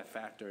remove that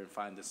factor and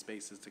find the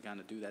spaces to kind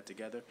of do that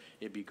together,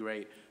 it'd be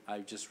great. I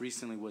just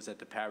recently was at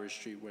the Parish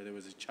Street where there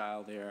was a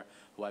child there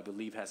who I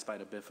believe has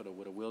spina bifida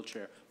with a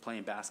wheelchair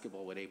playing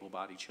basketball with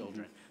able-bodied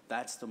children.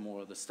 That's the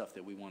more of the stuff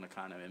that we want to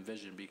kind of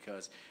envision,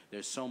 because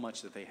there's so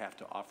much that they have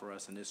to offer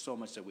us and there's so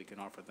much that we can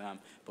offer them,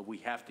 but we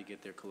have to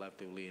get there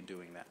collectively in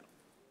doing that.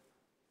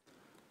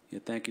 Yeah,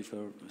 thank you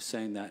for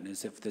saying that. And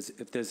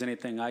if there's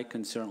anything I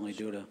can certainly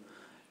do to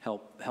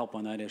help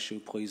on that issue,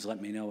 please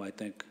let me know. I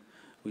think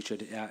we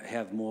should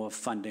have more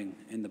funding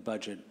in the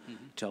budget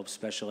to help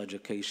special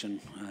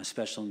education,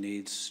 special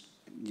needs,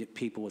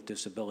 people with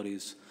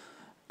disabilities.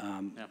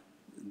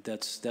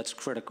 That's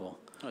critical.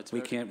 No, we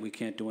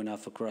can't do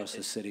enough across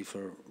the city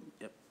for.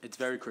 Yep, it's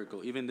very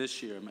critical. Even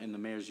this year in the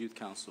Mayor's Youth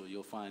Council,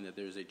 you'll find that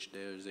there's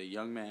a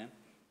young man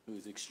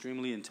who's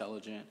extremely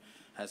intelligent,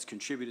 has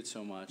contributed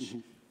so much.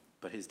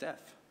 But he's deaf.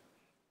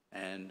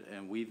 And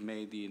we've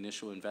made the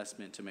initial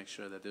investment to make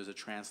sure that there's a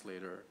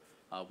translator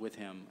with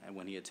him, and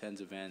when he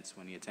attends events,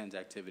 when he attends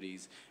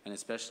activities, and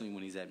especially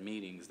when he's at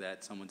meetings,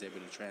 that someone's able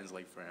to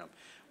translate for him.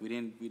 We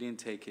didn't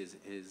take his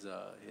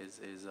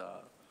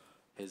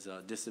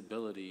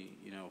disability,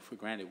 you know, for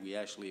granted. We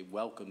actually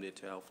welcomed it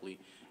to hopefully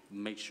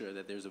make sure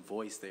that there's a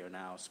voice there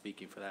now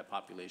speaking for that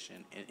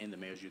population in the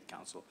Mayor's Youth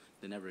Council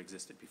that never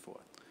existed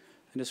before.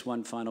 And just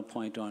one final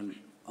point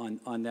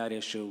on that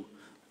issue.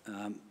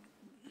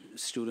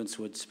 Students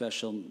with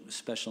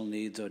special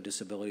needs or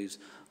disabilities,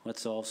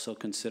 let's also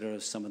consider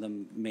some of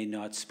them may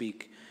not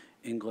speak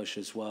English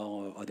as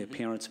well, or their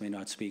parents may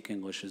not speak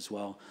English as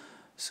well.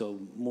 So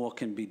more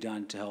can be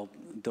done to help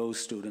those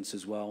students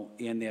as well,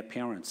 and their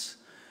parents.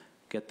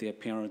 Get their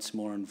parents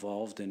more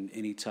involved in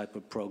any type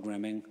of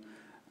programming.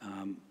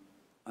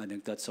 I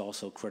think that's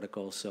also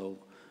critical. So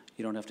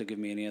you don't have to give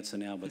me an answer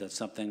now, but that's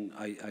something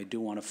I do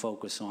want to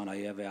focus on. I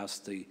have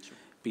asked the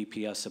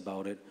BPS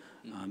about it.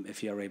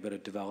 If you're able to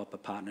develop a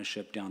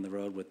partnership down the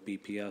road with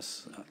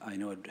BPS, I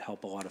know it'd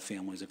help a lot of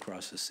families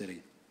across the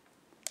city.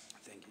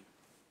 Thank you.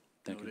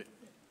 Thank you.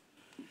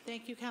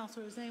 Thank you,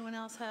 Councilor. Does anyone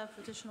else have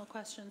additional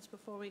questions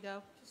before we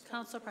go?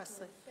 Councilor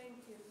Presley. Thank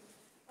you.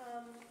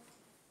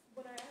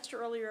 When I asked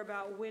earlier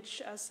about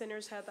which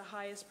centers had the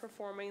highest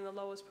performing, the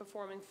lowest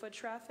performing foot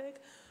traffic,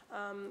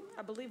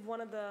 I believe one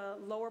of the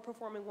lower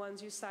performing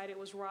ones you cited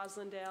was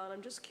Roslindale, and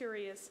I'm just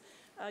curious,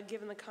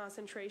 given the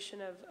concentration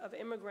of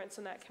immigrants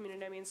in that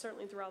community, I mean,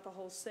 certainly throughout the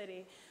whole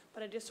city,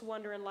 but I just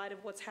wonder, in light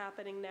of what's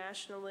happening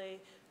nationally,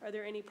 are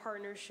there any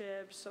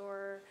partnerships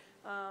or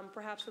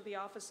perhaps with the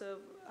Office of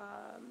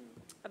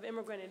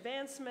Immigrant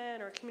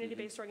Advancement or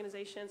community-based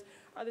organizations,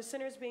 are the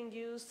centers being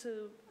used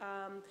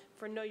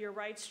for Know Your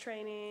Rights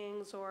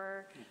trainings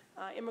or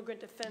Immigrant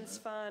Defense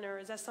Fund, or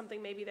is that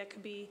something maybe that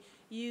could be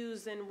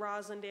used in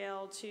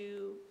Roslindale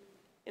to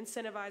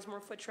incentivize more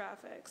foot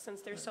traffic,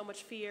 since there's so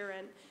much fear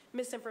and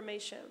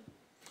misinformation?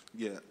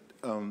 Yeah,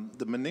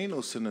 the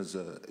Menino Center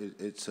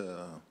is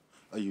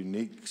a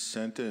unique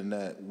center in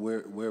that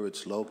where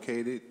it's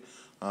located,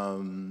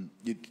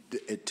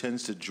 it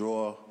tends to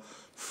draw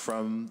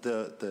from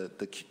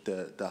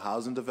the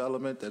housing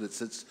development that it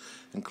sits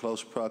in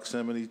close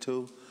proximity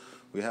to.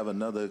 We have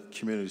another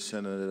community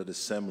center that is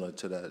similar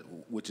to that,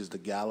 which is the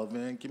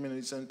Gallivan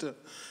Community Center,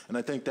 and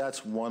I think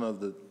that's one of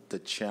the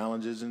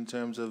challenges in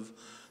terms of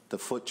the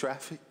foot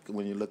traffic.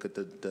 When you look at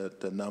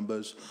the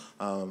numbers,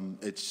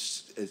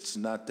 it's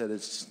not that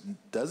it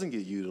doesn't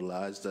get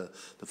utilized.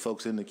 The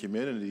folks in the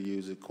community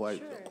use it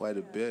quite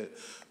a bit,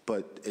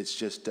 but it's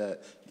just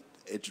that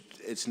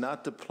it's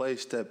not the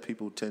place that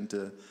people tend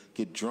to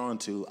get drawn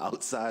to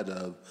outside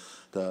of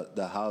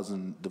the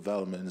housing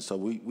development. And so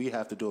we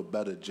have to do a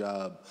better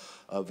job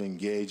of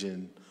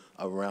engaging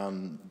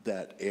around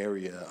that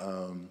area.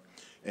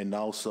 And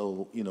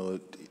also,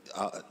 the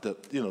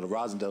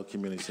Rosendale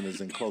Community Center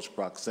is in close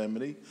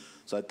proximity.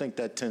 So I think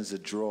that tends to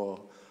draw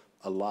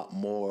a lot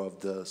more of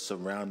the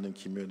surrounding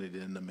community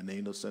than the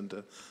Menino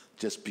Center,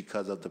 just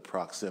because of the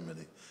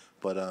proximity.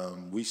 But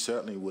we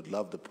certainly would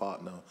love to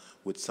partner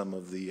with some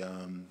of the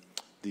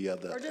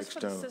other Or just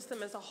external. for the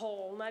system as a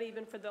whole, not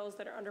even for those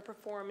that are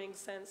underperforming,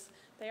 since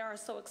they are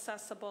so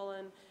accessible.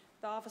 And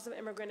the Office of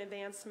Immigrant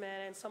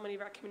Advancement and so many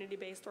of our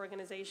community-based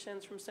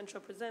organizations, from Centro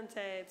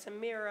Presente to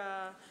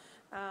MIRA,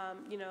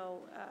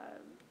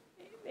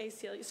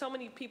 ACLU, so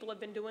many people have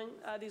been doing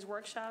these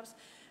workshops.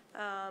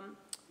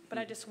 But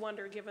I just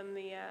wonder, given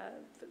the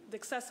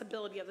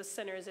accessibility of the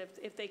centers,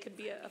 if they could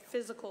be a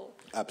physical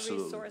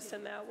resource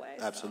in that way.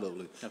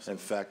 Absolutely. In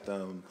fact,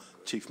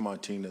 Chief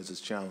Martinez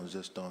has challenged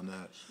us on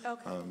that,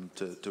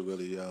 to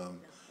really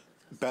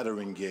better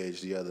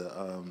engage the other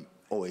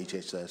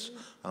OHSS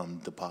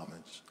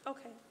departments.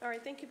 Okay. All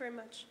right. Thank you very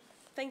much.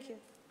 Thank you.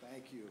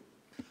 Thank you.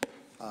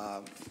 Do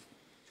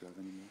you have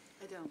any more?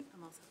 I don't.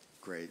 I'm also.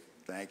 Great.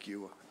 Thank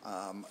you.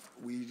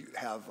 We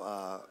have,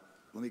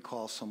 let me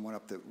call someone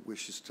up that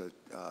wishes to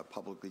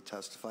publicly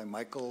testify.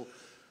 Michael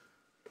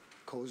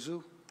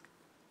Kozu.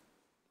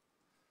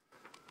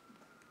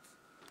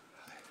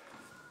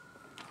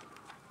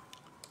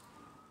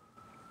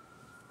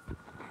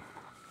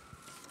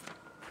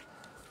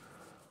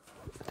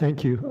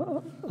 Thank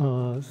you.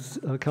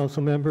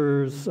 Council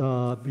members,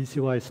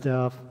 BCY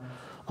staff.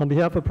 On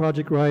behalf of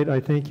Project Right, I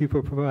thank you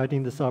for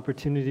providing this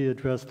opportunity to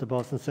address the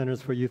Boston Centers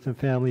for Youth and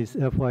Families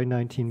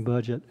FY19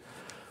 budget.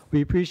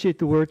 We appreciate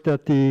the work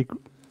that the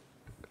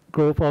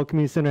Grove Hall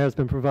Community Center has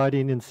been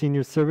providing in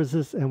senior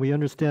services, and we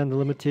understand the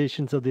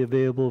limitations of the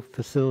available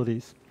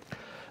facilities.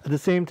 At the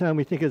same time,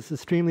 we think it's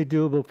extremely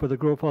doable for the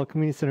Grove Hall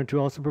Community Center to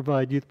also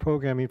provide youth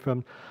programming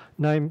from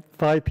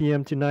 5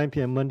 p.m. to 9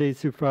 p.m. Mondays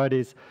through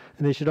Fridays,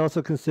 and they should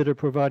also consider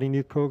providing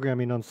youth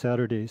programming on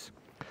Saturdays.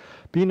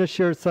 Being a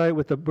shared site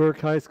with the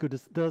Burke High School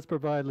does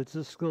provide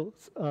logistical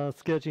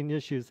scheduling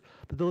issues,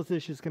 but those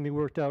issues can be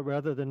worked out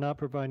rather than not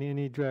providing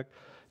any direct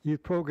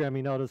youth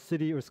programming out of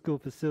city or school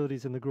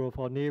facilities in the Grove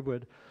Hall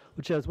neighborhood,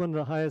 which has one of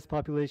the highest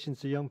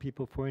populations of young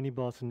people for any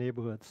Boston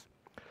neighborhoods.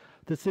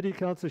 The City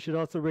Council should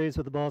also raise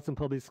with the Boston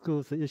Public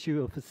Schools the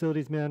issue of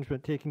facilities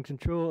management taking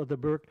control of the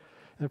Burke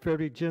and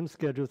Frederick gym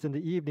schedules in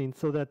the evening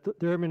so that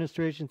their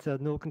administrations have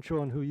no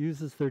control on who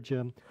uses their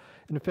gym.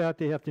 And in fact,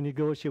 they have to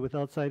negotiate with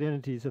outside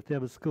entities if they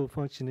have a school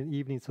function in the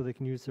evening so they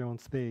can use their own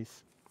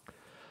space.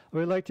 I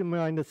would like to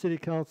remind the City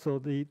Council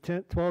the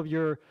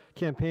 12-year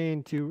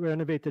campaign to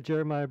renovate the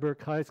Jeremiah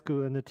Burke High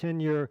School and the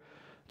 10-year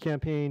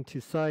campaign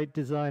to site,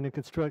 design, and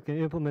construct and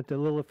implement the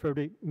Little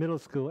Frederick Middle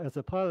School as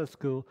a pilot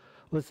school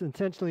was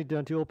intentionally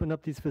done to open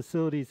up these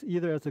facilities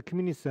either as a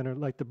community center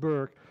like the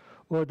Burke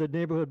or the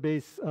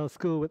neighborhood-based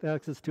school with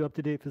access to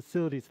up-to-date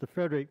facilities, the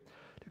Frederick,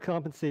 to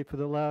compensate for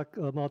the lack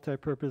of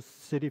multi-purpose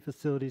city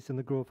facilities in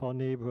the Grove Hall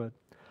neighborhood.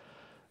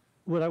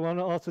 What I want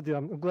to also do,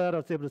 I'm glad I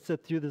was able to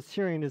sit through this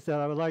hearing, is that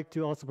I would like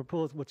to also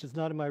propose, which is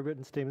not in my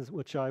written statements,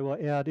 which I will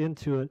add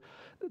into it,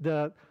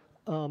 that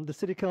the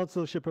City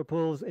Council should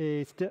propose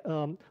a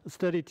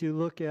study to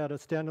look at a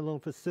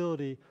standalone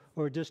facility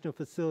or additional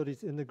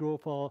facilities in the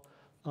Grove Hall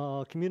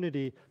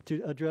community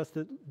to address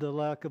the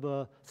lack of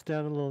a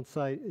standalone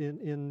site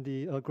in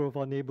the Grove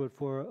Hall neighborhood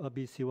for a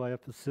BCYF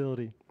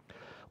facility.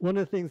 One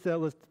of the things that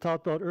was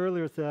talked about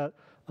earlier is that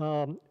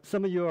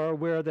some of you are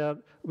aware that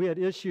we had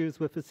issues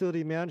with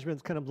facility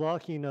management kind of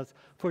blocking us.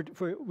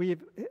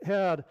 We've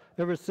had,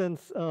 ever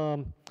since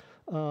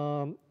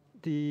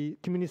the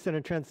community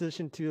center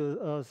transitioned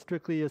to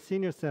strictly a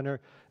senior center,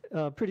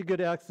 pretty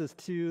good access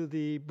to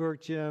the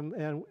Burke Gym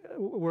and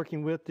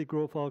working with the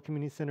Grove Hall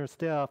Community Center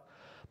staff.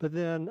 But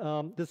then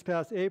this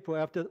past April,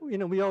 after,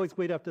 we always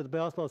wait after the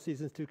basketball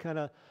seasons to kind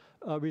of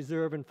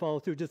reserve and follow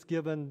through, just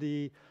given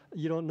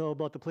you don't know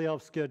about the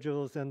playoff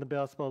schedules and the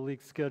basketball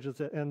league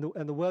schedules and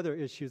the weather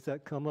issues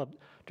that come up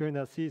during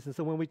that season.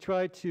 So when we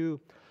tried to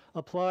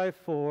apply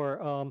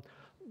for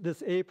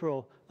this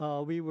April,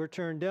 we were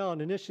turned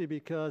down initially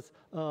because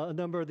a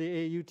number of the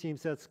AAU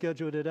teams had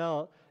scheduled it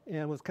out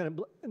and was kind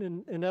of,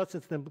 in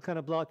essence, then kind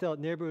of blocked out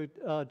neighborhood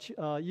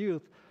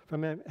youth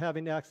from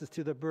having access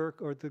to the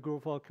Burke or the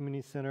Grove Hall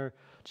Community Center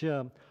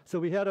gym. So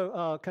we had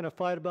a kind of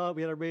fight about it.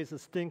 We had to raise a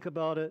stink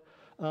about it.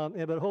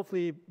 But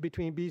hopefully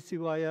between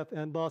BCYF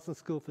and Boston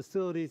School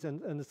Facilities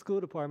and the school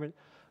department,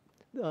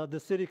 the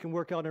city can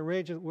work out an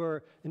arrangement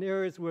where in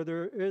areas where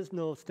there is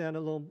no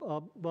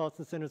standalone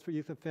Boston Centers for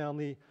Youth and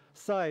Family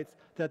sites,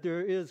 that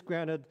there is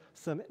granted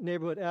some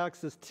neighborhood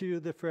access to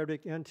the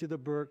Frederick and to the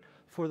Burke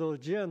for those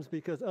gyms,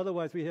 because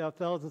otherwise we have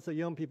thousands of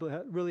young people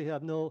that really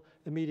have no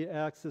immediate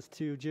access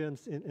to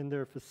gyms in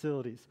their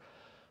facilities.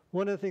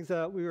 One of the things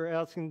that we were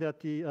asking that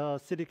the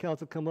City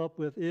Council come up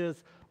with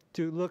is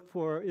to look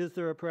for, is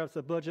there perhaps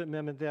a budget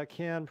amendment that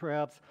can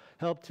perhaps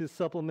help to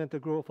supplement the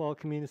Grove Hall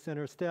Community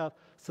Center staff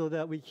so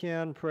that we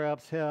can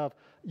perhaps have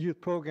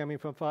youth programming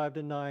from 5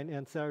 to 9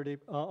 and Saturday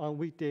on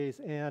weekdays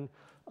and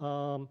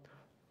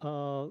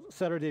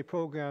Saturday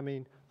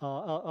programming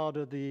out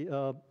of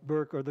the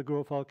Burke or the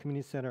Grove Hall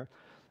Community Center.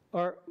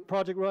 Our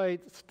Project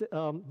Right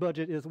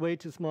budget is way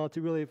too small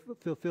to really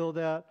fulfill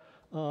that.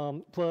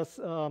 Plus,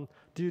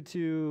 due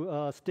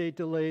to state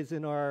delays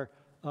in our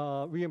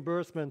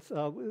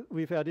reimbursements,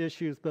 we've had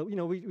issues. But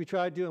we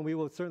tried to, and we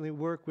will certainly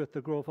work with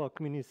the Grove Hall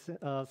Community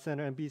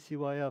Center and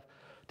BCYF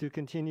to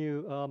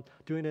continue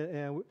doing it.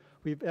 And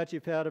we've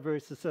actually had a very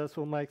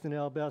successful Mike's and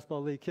L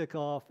Basketball League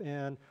kickoff,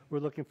 and we're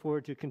looking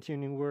forward to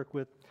continuing work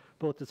with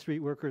both the street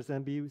workers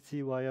and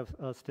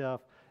BCYF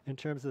staff in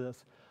terms of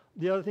this.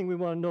 The other thing we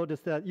want to note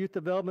is that Youth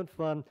Development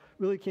Fund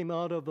really came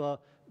out of a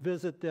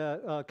visit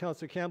that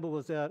Councilor Campbell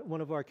was at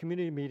one of our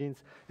community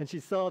meetings, and she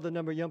saw the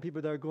number of young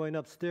people that are going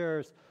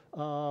upstairs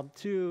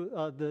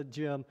to the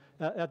gym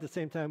at the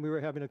same time we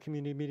were having a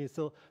community meeting.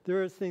 So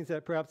there is things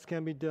that perhaps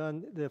can be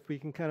done if we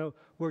can kind of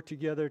work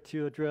together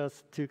to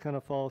address, to kind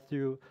of follow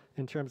through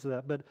in terms of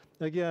that. But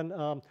again,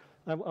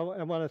 I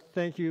want to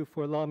thank you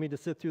for allowing me to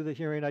sit through the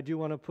hearing. I do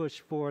want to push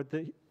for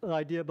the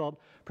idea about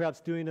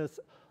perhaps doing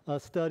a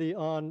study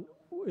on,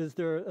 is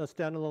there a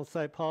standalone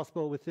site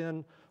possible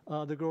within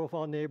the Grove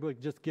Hall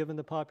neighborhood, just given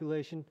the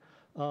population?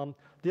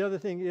 The other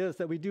thing is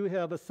that we do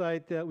have a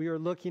site that we are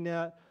looking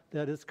at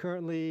that is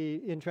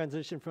currently in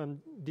transition from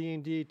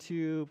D&D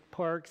to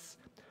parks.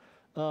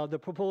 The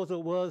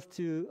proposal was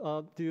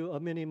to do a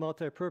mini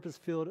multi-purpose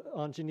field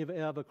on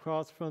Geneva Ave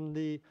across from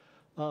the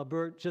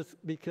Burke, just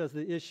because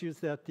the issues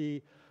that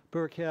the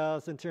Burke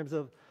has in terms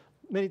of,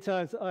 many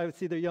times I would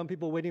see the young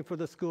people waiting for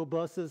the school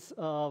buses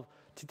to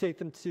take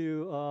them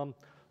to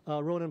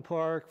Ronan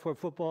Park for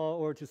football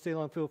or to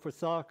Ceylon Field for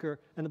soccer,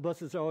 and the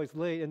buses are always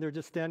late, and they're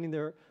just standing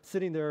there,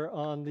 sitting there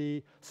on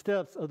the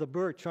steps of the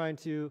Burke trying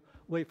to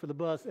wait for the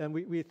bus. And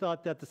we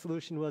thought that the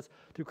solution was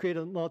to create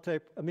a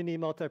mini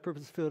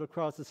multi-purpose field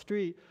across the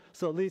street,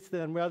 so at least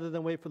then, rather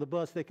than wait for the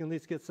bus, they can at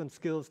least get some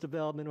skills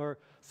development or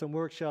some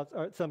workshops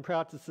or some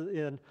practices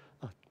in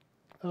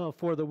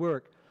for the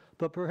work.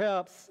 But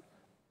perhaps,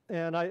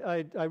 and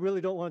I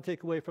really don't want to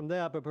take away from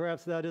that, but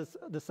perhaps that is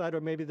the site, or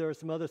maybe there are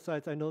some other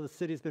sites. I know the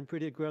city's been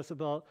pretty aggressive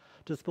about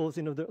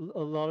disposing of a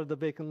lot of the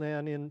vacant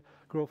land in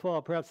Grove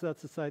Hall. Perhaps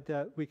that's the site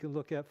that we can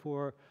look at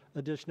for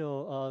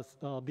additional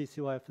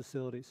BCY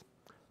facilities.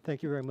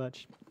 Thank you very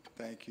much.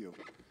 Thank you.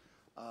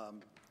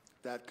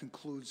 That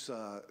concludes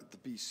the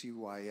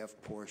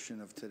BCYF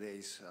portion of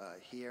today's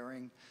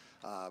hearing.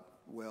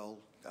 Will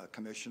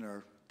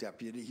Commissioner,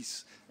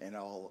 deputies, and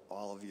all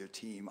of your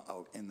team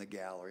out in the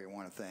gallery, I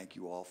want to thank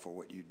you all for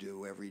what you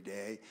do every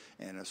day,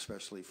 and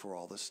especially for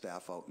all the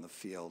staff out in the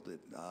field that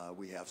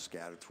we have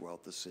scattered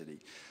throughout the city.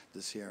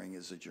 This hearing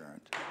is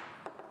adjourned.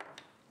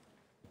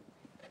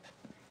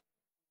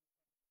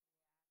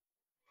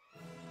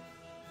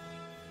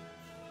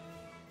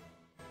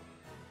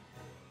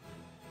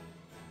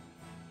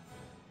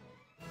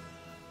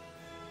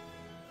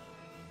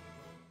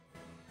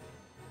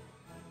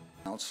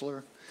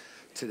 Counselor.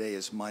 Today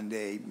is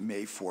Monday,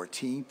 May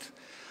 14th.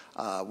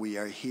 We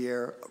are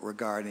here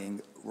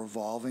regarding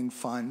Revolving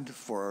Fund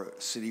for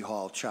City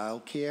Hall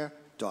Childcare,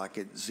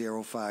 Docket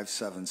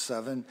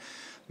 0577.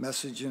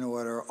 Message in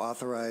order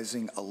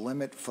authorizing a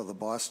limit for the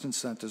Boston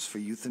Centers for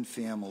Youth and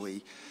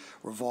Family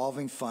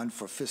Revolving Fund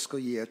for fiscal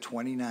year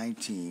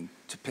 2019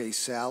 to pay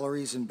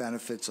salaries and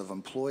benefits of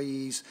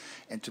employees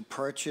and to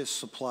purchase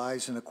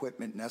supplies and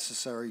equipment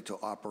necessary to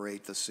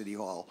operate the City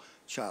Hall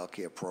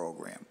Childcare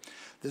program.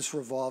 This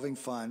revolving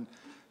fund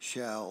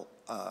shall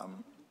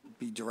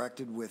be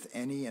directed with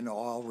any and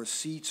all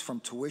receipts from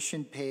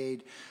tuition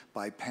paid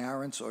by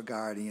parents or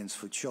guardians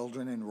for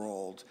children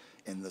enrolled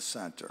in the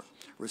center.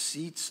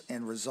 Receipts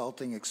and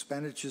resulting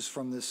expenditures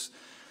from this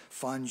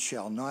fund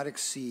shall not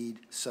exceed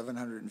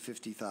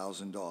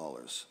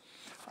 $750,000.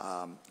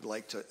 I'd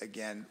like to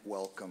again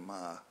welcome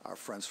our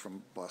friends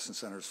from Boston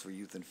Centers for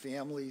Youth and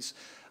Families.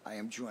 I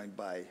am joined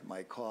by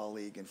my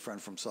colleague and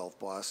friend from South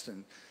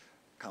Boston,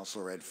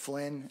 Councilor Ed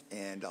Flynn,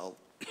 and I'll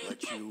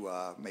let you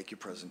make your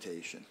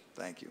presentation.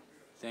 Thank you.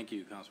 Thank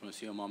you, Councilman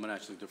Siomo. I'm going to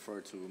actually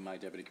defer to my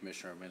Deputy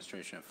Commissioner of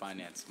Administration and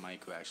Finance,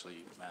 Mike, who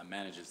actually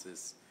manages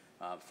this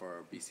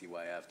for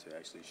BCYF, to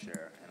actually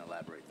share and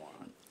elaborate more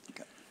on.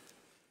 Okay.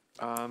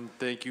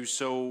 Thank you.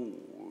 So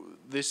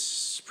this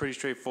is pretty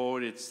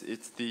straightforward.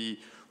 It's the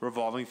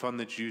revolving fund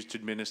that's used to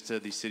administer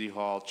the City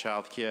Hall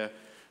Childcare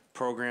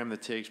program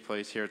that takes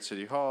place here at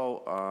City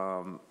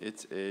Hall.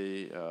 It's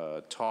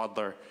a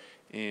toddler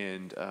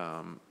and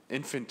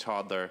infant,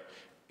 toddler,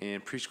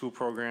 and preschool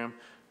program.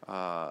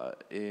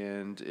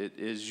 And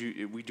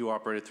we do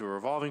operate it through a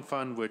revolving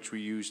fund, which we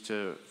use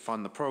to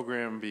fund the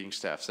program, being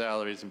staff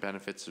salaries and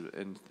benefits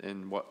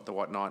and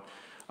whatnot.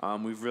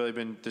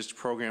 This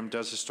program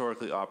does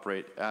historically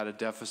operate at a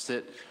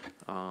deficit.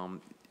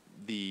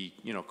 The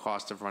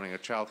cost of running a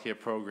child care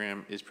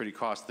program is pretty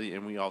costly,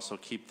 and we also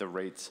keep the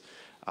rates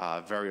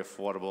very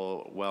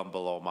affordable, well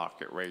below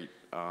market rate,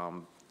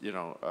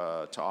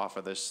 to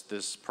offer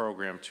this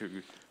program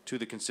to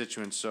the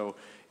constituents. So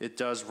it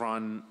does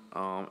run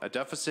a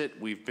deficit.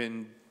 We've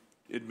been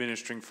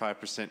administering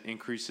 5%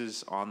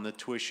 increases on the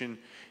tuition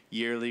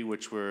yearly,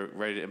 which we're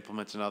ready to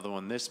implement another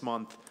one this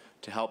month.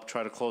 to help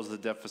try to close the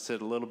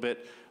deficit a little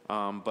bit.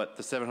 But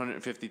the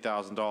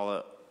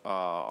 $750,000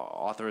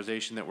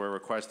 authorization that we're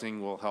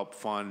requesting will help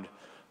fund,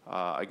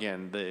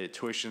 again, the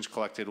tuitions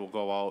collected will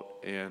go out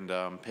and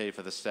pay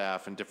for the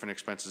staff and different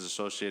expenses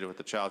associated with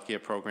the child care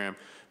program.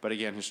 But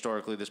again,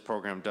 historically, this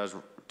program does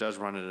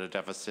run at a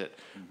deficit.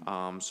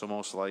 So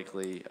most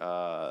likely,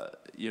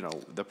 you know,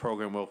 the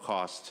program will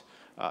cost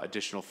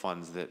additional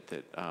funds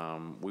that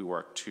we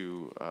work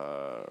to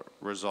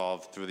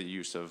resolve through the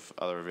use of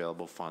other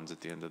available funds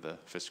at the end of the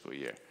fiscal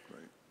year.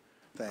 Great.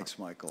 Thanks,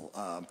 Michael.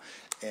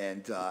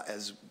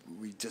 As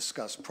we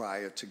discussed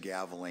prior to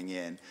gaveling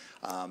in,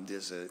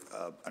 there's an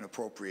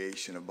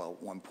appropriation of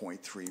about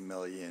 $1.3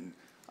 million,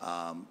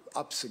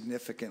 up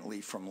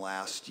significantly from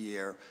last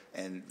year,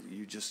 and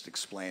you just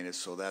explained it,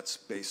 so that's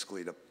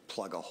basically to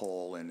plug a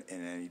hole in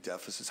any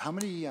deficits. How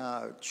many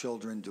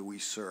children do we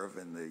serve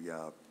in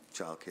the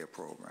child care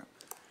program?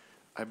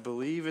 I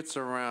believe it's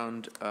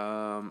around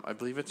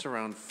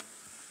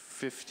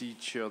 50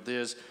 children.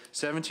 There's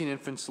 17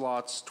 infant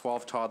slots,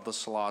 12 toddler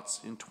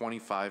slots, and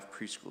 25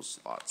 preschool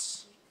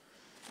slots.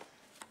 Okay.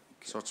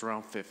 So it's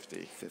around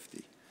 50.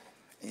 50.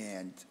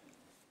 And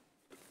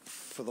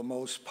for the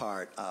most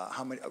part,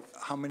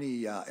 how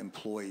many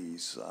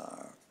employees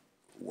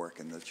work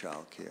in the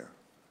child care?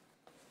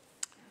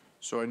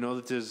 So I know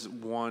that there's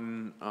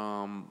one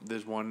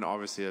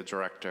obviously a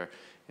director,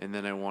 and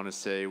then I want to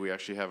say we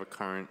actually have a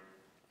current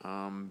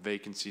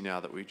vacancy now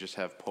that we just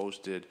have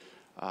posted.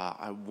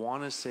 I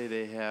want to say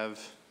they have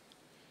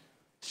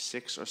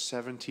 6 or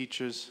 7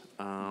 teachers.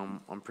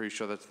 I'm pretty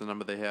sure that's the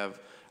number they have.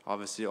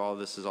 Obviously, all of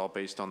this is all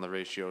based on the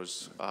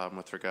ratios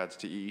with regards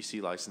to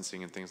EEC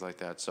licensing and things like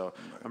that. So right.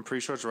 I'm pretty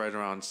sure it's right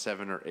around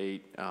 7 or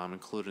 8,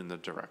 including the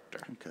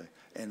director. Okay.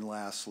 And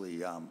lastly,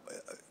 do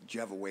you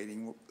have a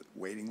waiting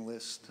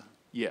list?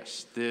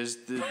 Yes,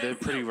 they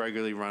pretty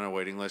regularly run a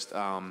waiting list.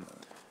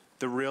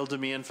 The real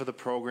demand for the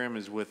program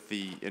is with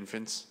the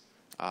infants,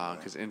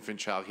 because infant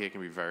childcare can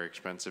be very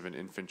expensive, and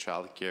infant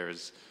childcare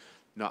is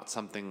not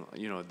something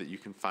that you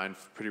can find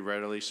pretty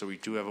readily. So we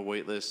do have a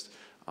wait list,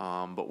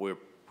 but we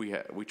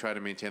try to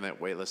maintain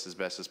that wait list as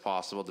best as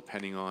possible,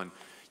 depending on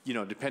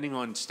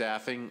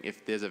staffing.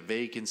 If there's a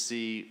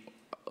vacancy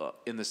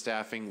in the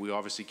staffing, we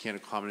obviously can't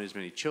accommodate as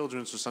many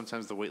children, so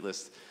sometimes the wait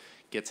list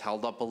gets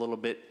held up a little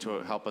bit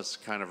to help us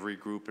kind of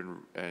regroup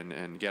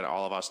and get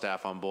all of our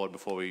staff on board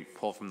before we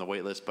pull from the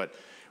wait list. But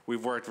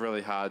we've worked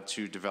really hard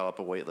to develop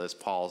a wait list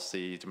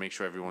policy to make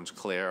sure everyone's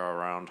clear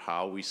around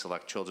how we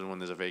select children when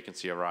there's a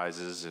vacancy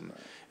arises. And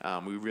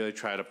we really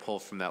try to pull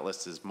from that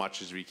list as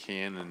much as we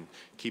can and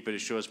keep it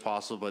as short as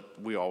possible,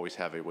 but we always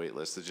have a wait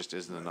list. There just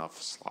isn't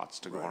enough slots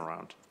to go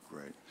around.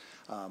 Great.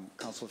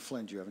 Councilor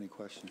Flynn, do you have any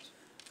questions?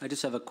 I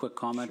just have a quick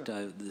comment.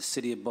 Sure. The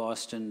City of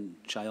Boston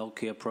Child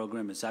Care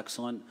Program is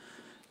excellent.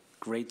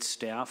 Great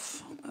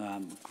staff,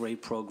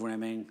 great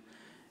programming,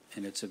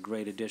 and it's a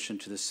great addition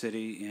to the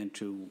city and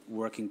to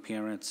working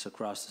parents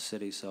across the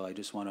city. So I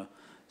just want to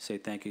say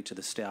thank you to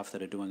the staff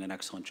that are doing an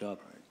excellent job.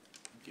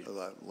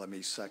 Right. Let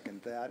me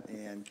second that.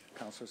 And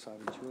Councilor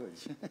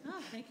Savage-George.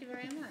 Oh, thank you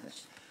very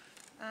much.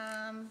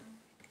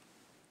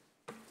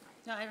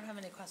 No, I don't have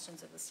any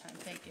questions at this time.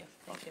 Thank you.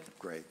 Thank you.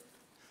 Great.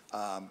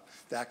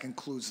 That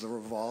concludes the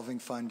revolving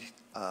fund.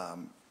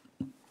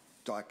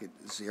 Docket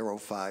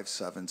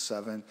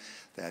 0577.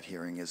 That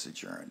hearing is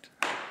adjourned.